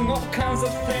 spitting all kinds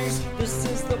of things. This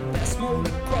is the best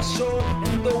motocross show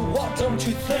in the world, don't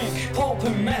you think? Pulp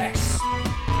and Max.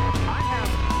 I have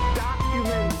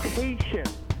documentation.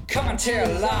 Coming to you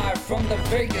live from the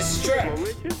Vegas Strip.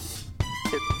 Malicious.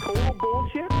 It's total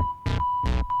bullshit.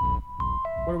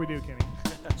 What do we do, Kenny?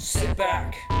 Sit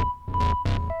back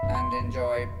and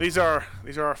enjoy. These are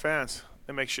our fans.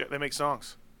 They make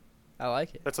songs. I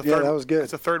like it. That's a Yeah, third. that was good.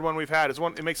 That's the third one we've had.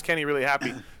 It makes Kenny really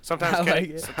happy. Sometimes I Kenny. like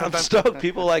it. I'm stoked.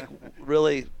 People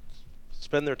really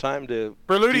spend their time to.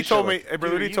 Berluti told me. Dude,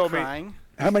 Berluti are you told me. crying?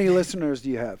 How many listeners do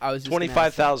you have? I was just gonna ask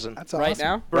 25,000. That's right awesome.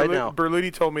 now. Right now.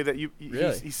 Berluti told me that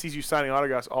Really? he sees you signing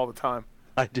autographs all the time.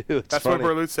 I do. It's That's funny.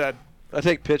 what Berluti said. I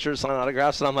take pictures, sign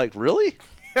autographs, and I'm like, really?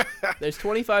 There's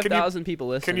 25,000 people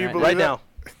listening. Can you right believe Right that?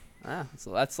 now. Ah,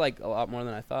 so that's like a lot more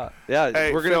than I thought. Yeah,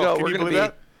 Hey, we're gonna Phil, go. can We're you gonna believe be.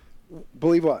 that?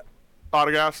 Believe what?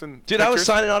 Autographs and Dude, I was pictures?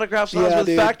 signing autographs when I was with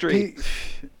dude. Factory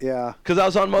Yeah. because I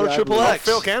was on Moto Yeah, I Triple believe- X.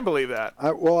 Phil can believe that.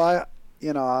 I'm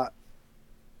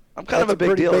kind that's of a big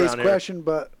pretty deal base around here. question,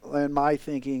 but in my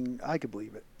thinking, I could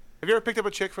believe it. Have you ever picked up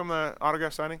a chick from the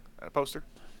autograph signing? A poster?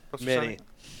 Many. Signing?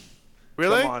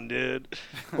 Really? Come on, dude.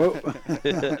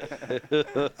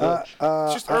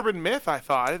 It's just urban myth, I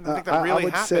thought. I didn't think that really I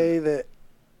would happened. say that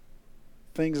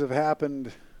things have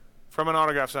happened From an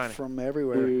autograph signing. from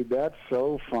everywhere. Dude, that's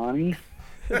so funny.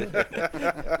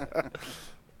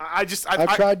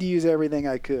 I've tried to use everything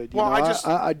I could.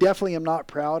 I definitely am not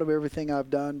proud of everything I've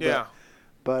done.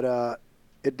 But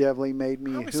it definitely made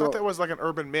me. I always thought that was like an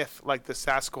urban myth, like the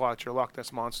Sasquatch or Loch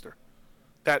Ness Monster,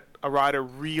 that a rider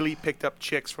really picked up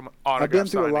chicks from autograph I've been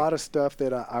through signing. a lot of stuff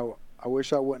that I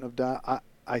wish I wouldn't have done.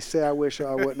 I say I wish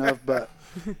I wouldn't have, but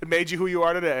it made you who you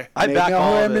are today. I back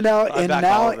all of it.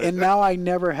 And now I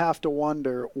never have to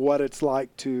wonder what it's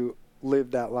like to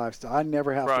live that lifestyle. I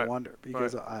never have to wonder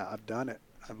because I've done it.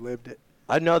 I've lived it.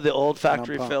 I know the old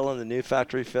factory Phil and the new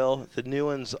factory Phil. The new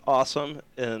one's awesome,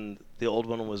 and the old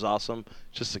one was awesome.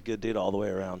 Just a good dude all the way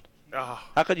around. Oh.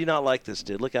 How could you not like this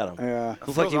dude? Look at him. Yeah.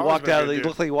 Looks like he walked out. He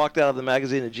looked like he walked out of the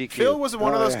magazine at GQ. Phil was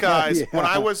one of those guys when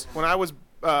I was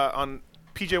on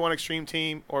PJ1 Extreme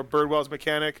Team or Birdwell's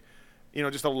mechanic.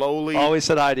 Just a lowly. Always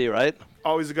said hi to you, right?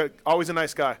 Always a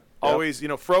nice guy. Yep. Always,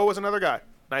 Fro was another guy.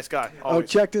 Nice guy. Always. Oh,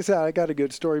 check this out. I got a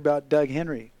good story about Doug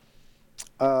Henry.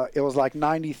 It was like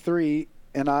 93,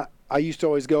 and I used to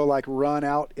always go run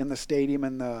out in the stadium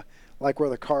and where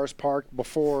the cars parked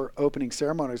before opening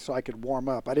ceremonies so I could warm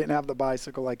up. I didn't have the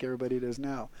bicycle like everybody does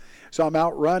now. So I'm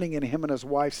out running, and him and his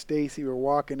wife Stacy were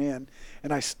walking in,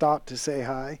 and I stopped to say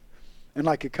hi. And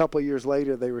a couple of years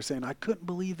later, they were saying, I couldn't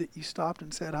believe that you stopped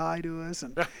and said hi to us.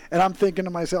 And I'm thinking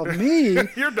to myself, I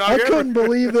couldn't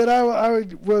believe that I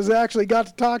was actually got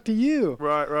to talk to you.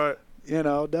 Right.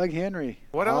 Doug Henry.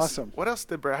 Awesome. What else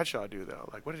did Bradshaw do, though?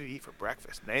 What did he eat for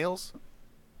breakfast? Nails?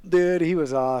 Dude, he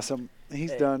was awesome.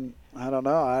 He's done, I don't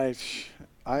know.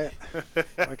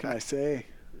 What can I say?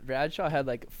 Bradshaw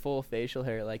had full facial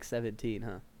hair at 17,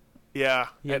 huh? Yeah,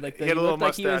 he had he had a little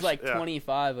mustache. He was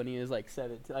 25 when he was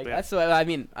 17. That's what I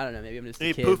mean. I don't know. Maybe I'm just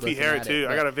a kid. Poofy hair too.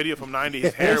 I got a video from '90s.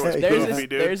 His hair was poofy,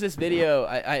 dude. There's this video.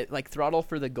 I Throttle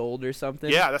for the Gold or something.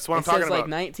 Yeah, that's what I'm talking about. It says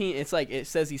 19. It's it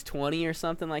says he's 20 or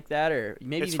something like that, or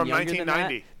maybe it's even from younger than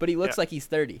 1990. that. But he looks like he's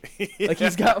 30.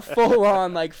 He's got full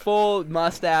on full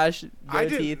mustache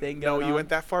goatee thing going on. No, you went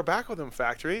that far back with him,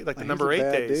 Factory. The number he's 8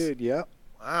 a bad days. Dude, yep.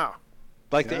 Wow.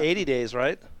 The 80 days,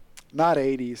 right? Not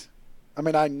 80s. I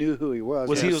mean, I knew who he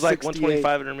was. He was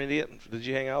 125 intermediate? Did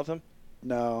you hang out with him?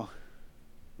 No.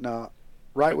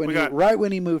 Right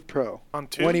when he moved pro.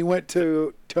 When he went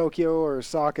to Tokyo or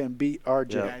Osaka and beat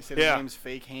RJ. Yeah, I said his name's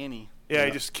Fake Hanny. Yeah,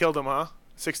 he just killed him, huh?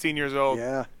 16 years old.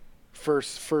 Yeah.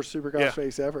 First Supercross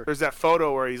race ever. There's that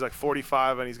photo where he's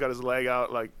 45 and he's got his leg out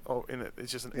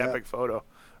it's just an epic photo.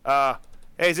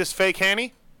 Hey, is this Fake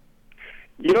Hanny?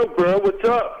 Yo, bro, what's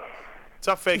up? What's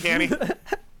up, Fake Hanny?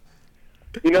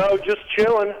 Just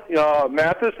chilling.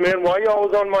 Mathis, man, why you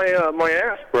always on my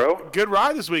ass, bro? Good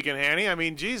ride this weekend, Hanny. I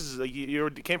mean, Jesus, you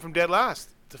came from dead last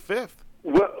to 5th.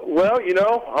 Well,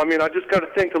 I just got to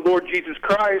thank the Lord Jesus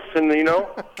Christ, and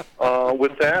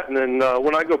with that, and then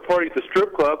when I go party at the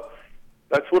strip club,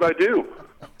 that's what I do.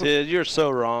 Dude, you're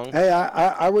so wrong. Hey,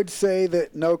 I would say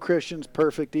that no Christian's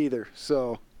perfect either.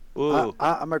 So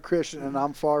I'm a Christian, and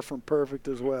I'm far from perfect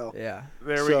as well. Yeah.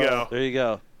 There we go. There you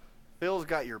go. Phil's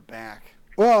got your back.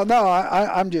 Well, no,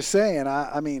 I'm just saying.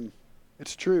 I mean,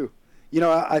 it's true.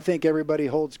 I think everybody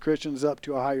holds Christians up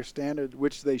to a higher standard,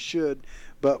 which they should.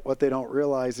 But what they don't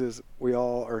realize is we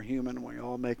all are human. We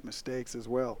all make mistakes as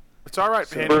well. It's all right,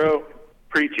 Hanny. Bro,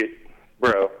 preach it,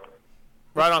 bro.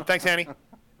 Right on. Thanks, Hanny.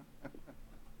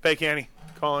 Fake Hanny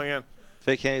calling in.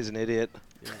 Fake Hanny's an idiot.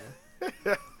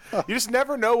 Yeah. You just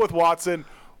never know with Watson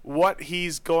what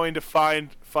he's going to find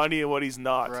funny and what he's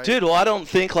not. Right. Dude, well, I don't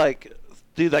think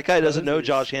dude, that guy doesn't know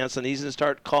Josh Hansen. He's going to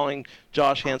start calling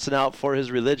Josh Hansen out for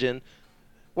his religion.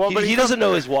 Well, he doesn't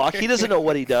know his walk. He doesn't know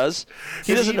what he does.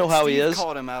 He doesn't know how he is. Steve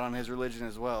called him out on his religion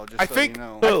as well. Just I so think. You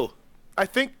know. Who? I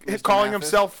think calling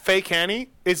himself Fake Hanny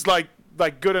is like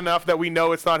good enough that we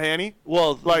know it's not Hanny.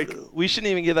 Well, we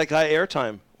shouldn't even give that guy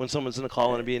airtime when someone's going to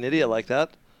call in and be an idiot like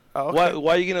that. Oh, okay.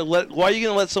 Why are you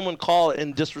gonna let someone call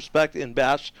and disrespect and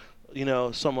bash,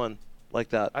 someone like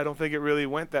that? I don't think it really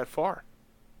went that far.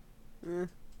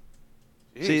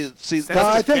 See, no,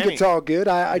 I think it's all good.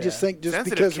 I just think just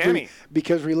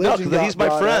because religion. No, he's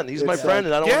my friend. He's my friend,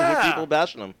 and I don't want to hear people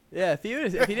bashing him. Yeah, if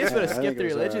he just would have skipped the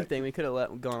religion thing, we could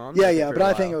have gone on. Yeah, but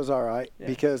I think it was all right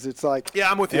because it's like. Yeah,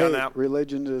 I'm with you on that.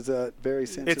 Religion is a very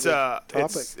sensitive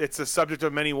topic. It's a subject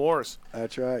of many wars.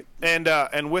 That's right.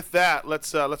 And with that,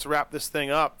 let's wrap this thing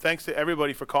up. Thanks to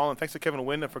everybody for calling. Thanks to Kevin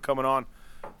Windham for coming on.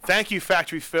 Thank you,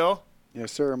 Factory Phil.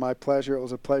 Yes, sir. My pleasure. It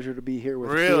was a pleasure to be here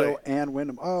with Phil and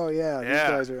Windham. Oh, yeah. These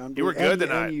guys are you were good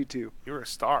tonight. And you too. You were a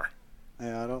star.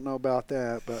 Yeah, I don't know about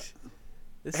that, but.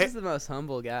 This is the most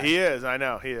humble guy. He is. I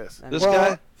know. He is. This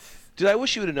guy. Dude, I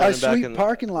wish you would have known him back in.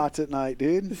 Parking lots at night,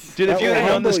 dude. Dude, if you had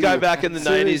known this guy back in the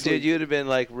 90s, dude, you'd have been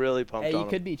really pumped on him. Hey, you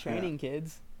could be training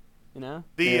kids. You know?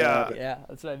 Yeah,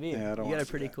 that's what I mean. Yeah, I don't you got wanna a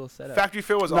pretty see cool setup. Factory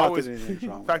Phil was Not that always. anything's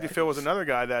wrong with Factory that. Phil was another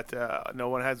guy that no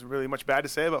one has really much bad to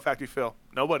say about Factory Phil.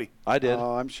 Nobody. I did.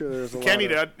 Oh, I'm sure there's a Kenny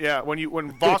lot of... did. Yeah,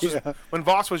 when Voss was, when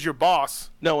Voss was your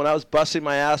boss. No, when I was busting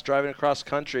my ass driving across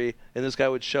country, and this guy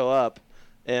would show up,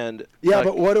 and Yeah,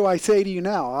 but what do I say to you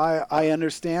now? I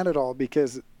understand it all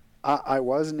because I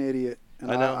was an idiot, and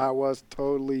I know. I was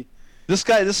totally... This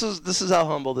guy, this is how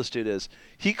humble this dude is.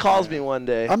 He calls me one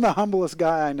day. I'm the humblest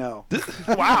guy I know.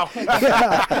 Wow.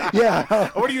 yeah.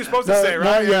 What are you supposed to say,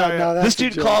 right? No, that's This a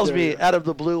dude joke. calls Yeah, me yeah. out of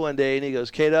the blue one day, and he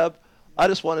goes, K-Dub, I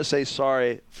just want to say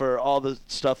sorry for all the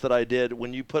stuff that I did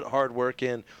when you put hard work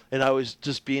in, and I was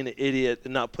just being an idiot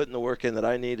and not putting the work in that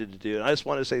I needed to do. And I just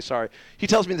want to say sorry. He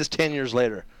tells me this 10 years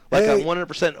later. Like, Hey. I'm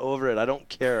 100% over it. I don't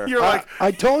care. You're like,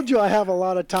 I told you I have a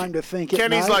lot of time to think.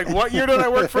 Kenny's at like, night. what year did I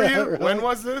work for you? Right? When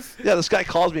was this? Yeah, this guy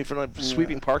calls me from like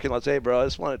sweeping parking lots. Hey, bro, I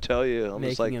just want to tell you. I'm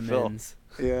just like, Making Phil. amends.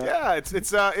 Yeah. Yeah, it's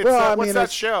Well, I what's mean, that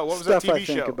it's show? What was that stuff TV I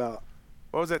think show? about.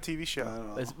 What was that TV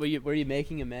show? Were you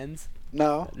making amends?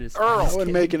 No, Just- Earl. I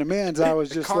wasn't making amends. I was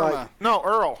just Karma. like, No,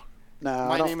 Earl. nah.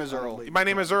 My I don't- name is I don't Earl. believe My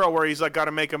name is Earl, where he's like got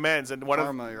to make amends, and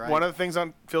Karma, right? one of the things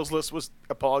on Phil's list was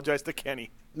apologize to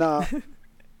Kenny. No.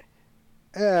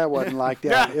 Yeah, it wasn't like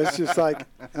that. It's just like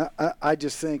I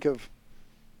just think of.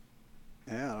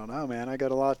 Yeah, I don't know, man. I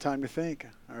got a lot of time to think.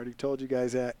 I already told you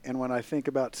guys that. And when I think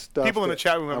about stuff, People in the that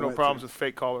chat room I have no went problems through- with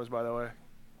fake callers, by the way.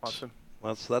 Watson.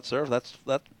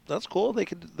 That's cool. They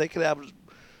could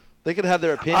have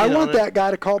their opinion. I want on it. that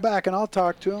guy to call back, and I'll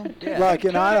talk to him. Yeah. Like,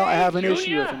 and I don't have an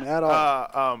issue with him at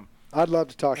all. I'd love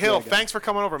to talk Hill, to that guy. thanks for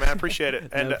coming over, man. Appreciate it.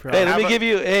 And Hey, let me give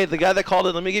you. Hey, the guy that called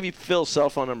in. Let me give you Phil's cell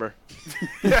phone number.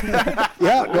 Yeah,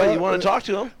 Well, you want to talk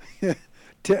to him?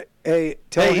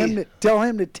 Tell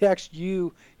him to text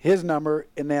you his number,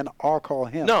 and then I'll call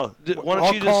him. No, why don't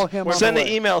I'll you call just him on send the the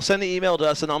way. email? Send the email to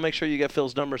us, and I'll make sure you get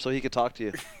Phil's number so he can talk to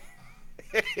you.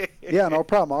 Yeah, no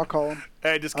problem. I'll call him.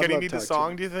 Hey, does I'd Kenny love need to the talk to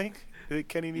song, him. do you think? Do you think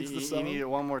Kenny needs the You song? need it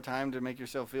one more time to make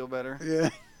yourself feel better. Yeah.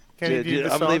 Kenny, Dude, do you need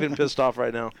the I'm song? leaving pissed off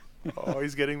right now. Oh,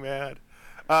 he's getting mad.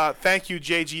 Thank you,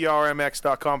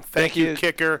 JGRMX.com. Thank you,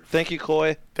 Kicker. Thank you,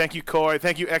 Coy. Thank you, Coy.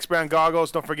 Thank you, X-Brand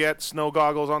Goggles. Don't forget, snow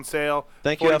goggles on sale.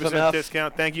 Thank you, 40% FMF.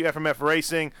 discount. Thank you, FMF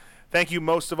Racing. Thank you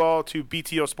most of all to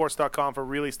BTOsports.com for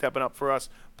really stepping up for us.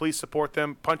 Please support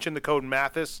them. Punch in the code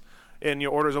Mathis. In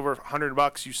your orders over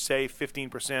 $100, you save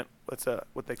 15%. That's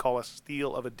what they call a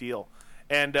steal of a deal.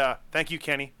 And thank you,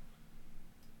 Kenny.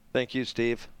 Thank you,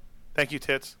 Steve. Thank you,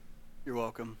 Tits. You're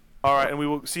welcome. All right, and we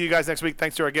will see you guys next week.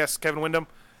 Thanks to our guest, Kevin Windham.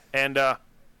 And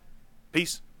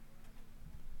peace.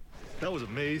 That was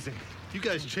amazing. You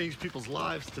guys changed people's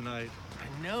lives tonight.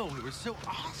 I know, it was so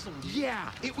awesome.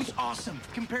 Yeah, it was awesome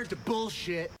compared to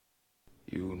bullshit.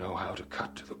 You know how to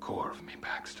cut to the core of me,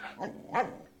 Baxter.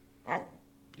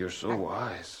 You're so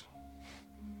wise.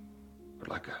 You're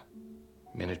like a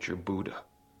miniature Buddha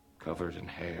covered in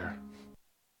hair.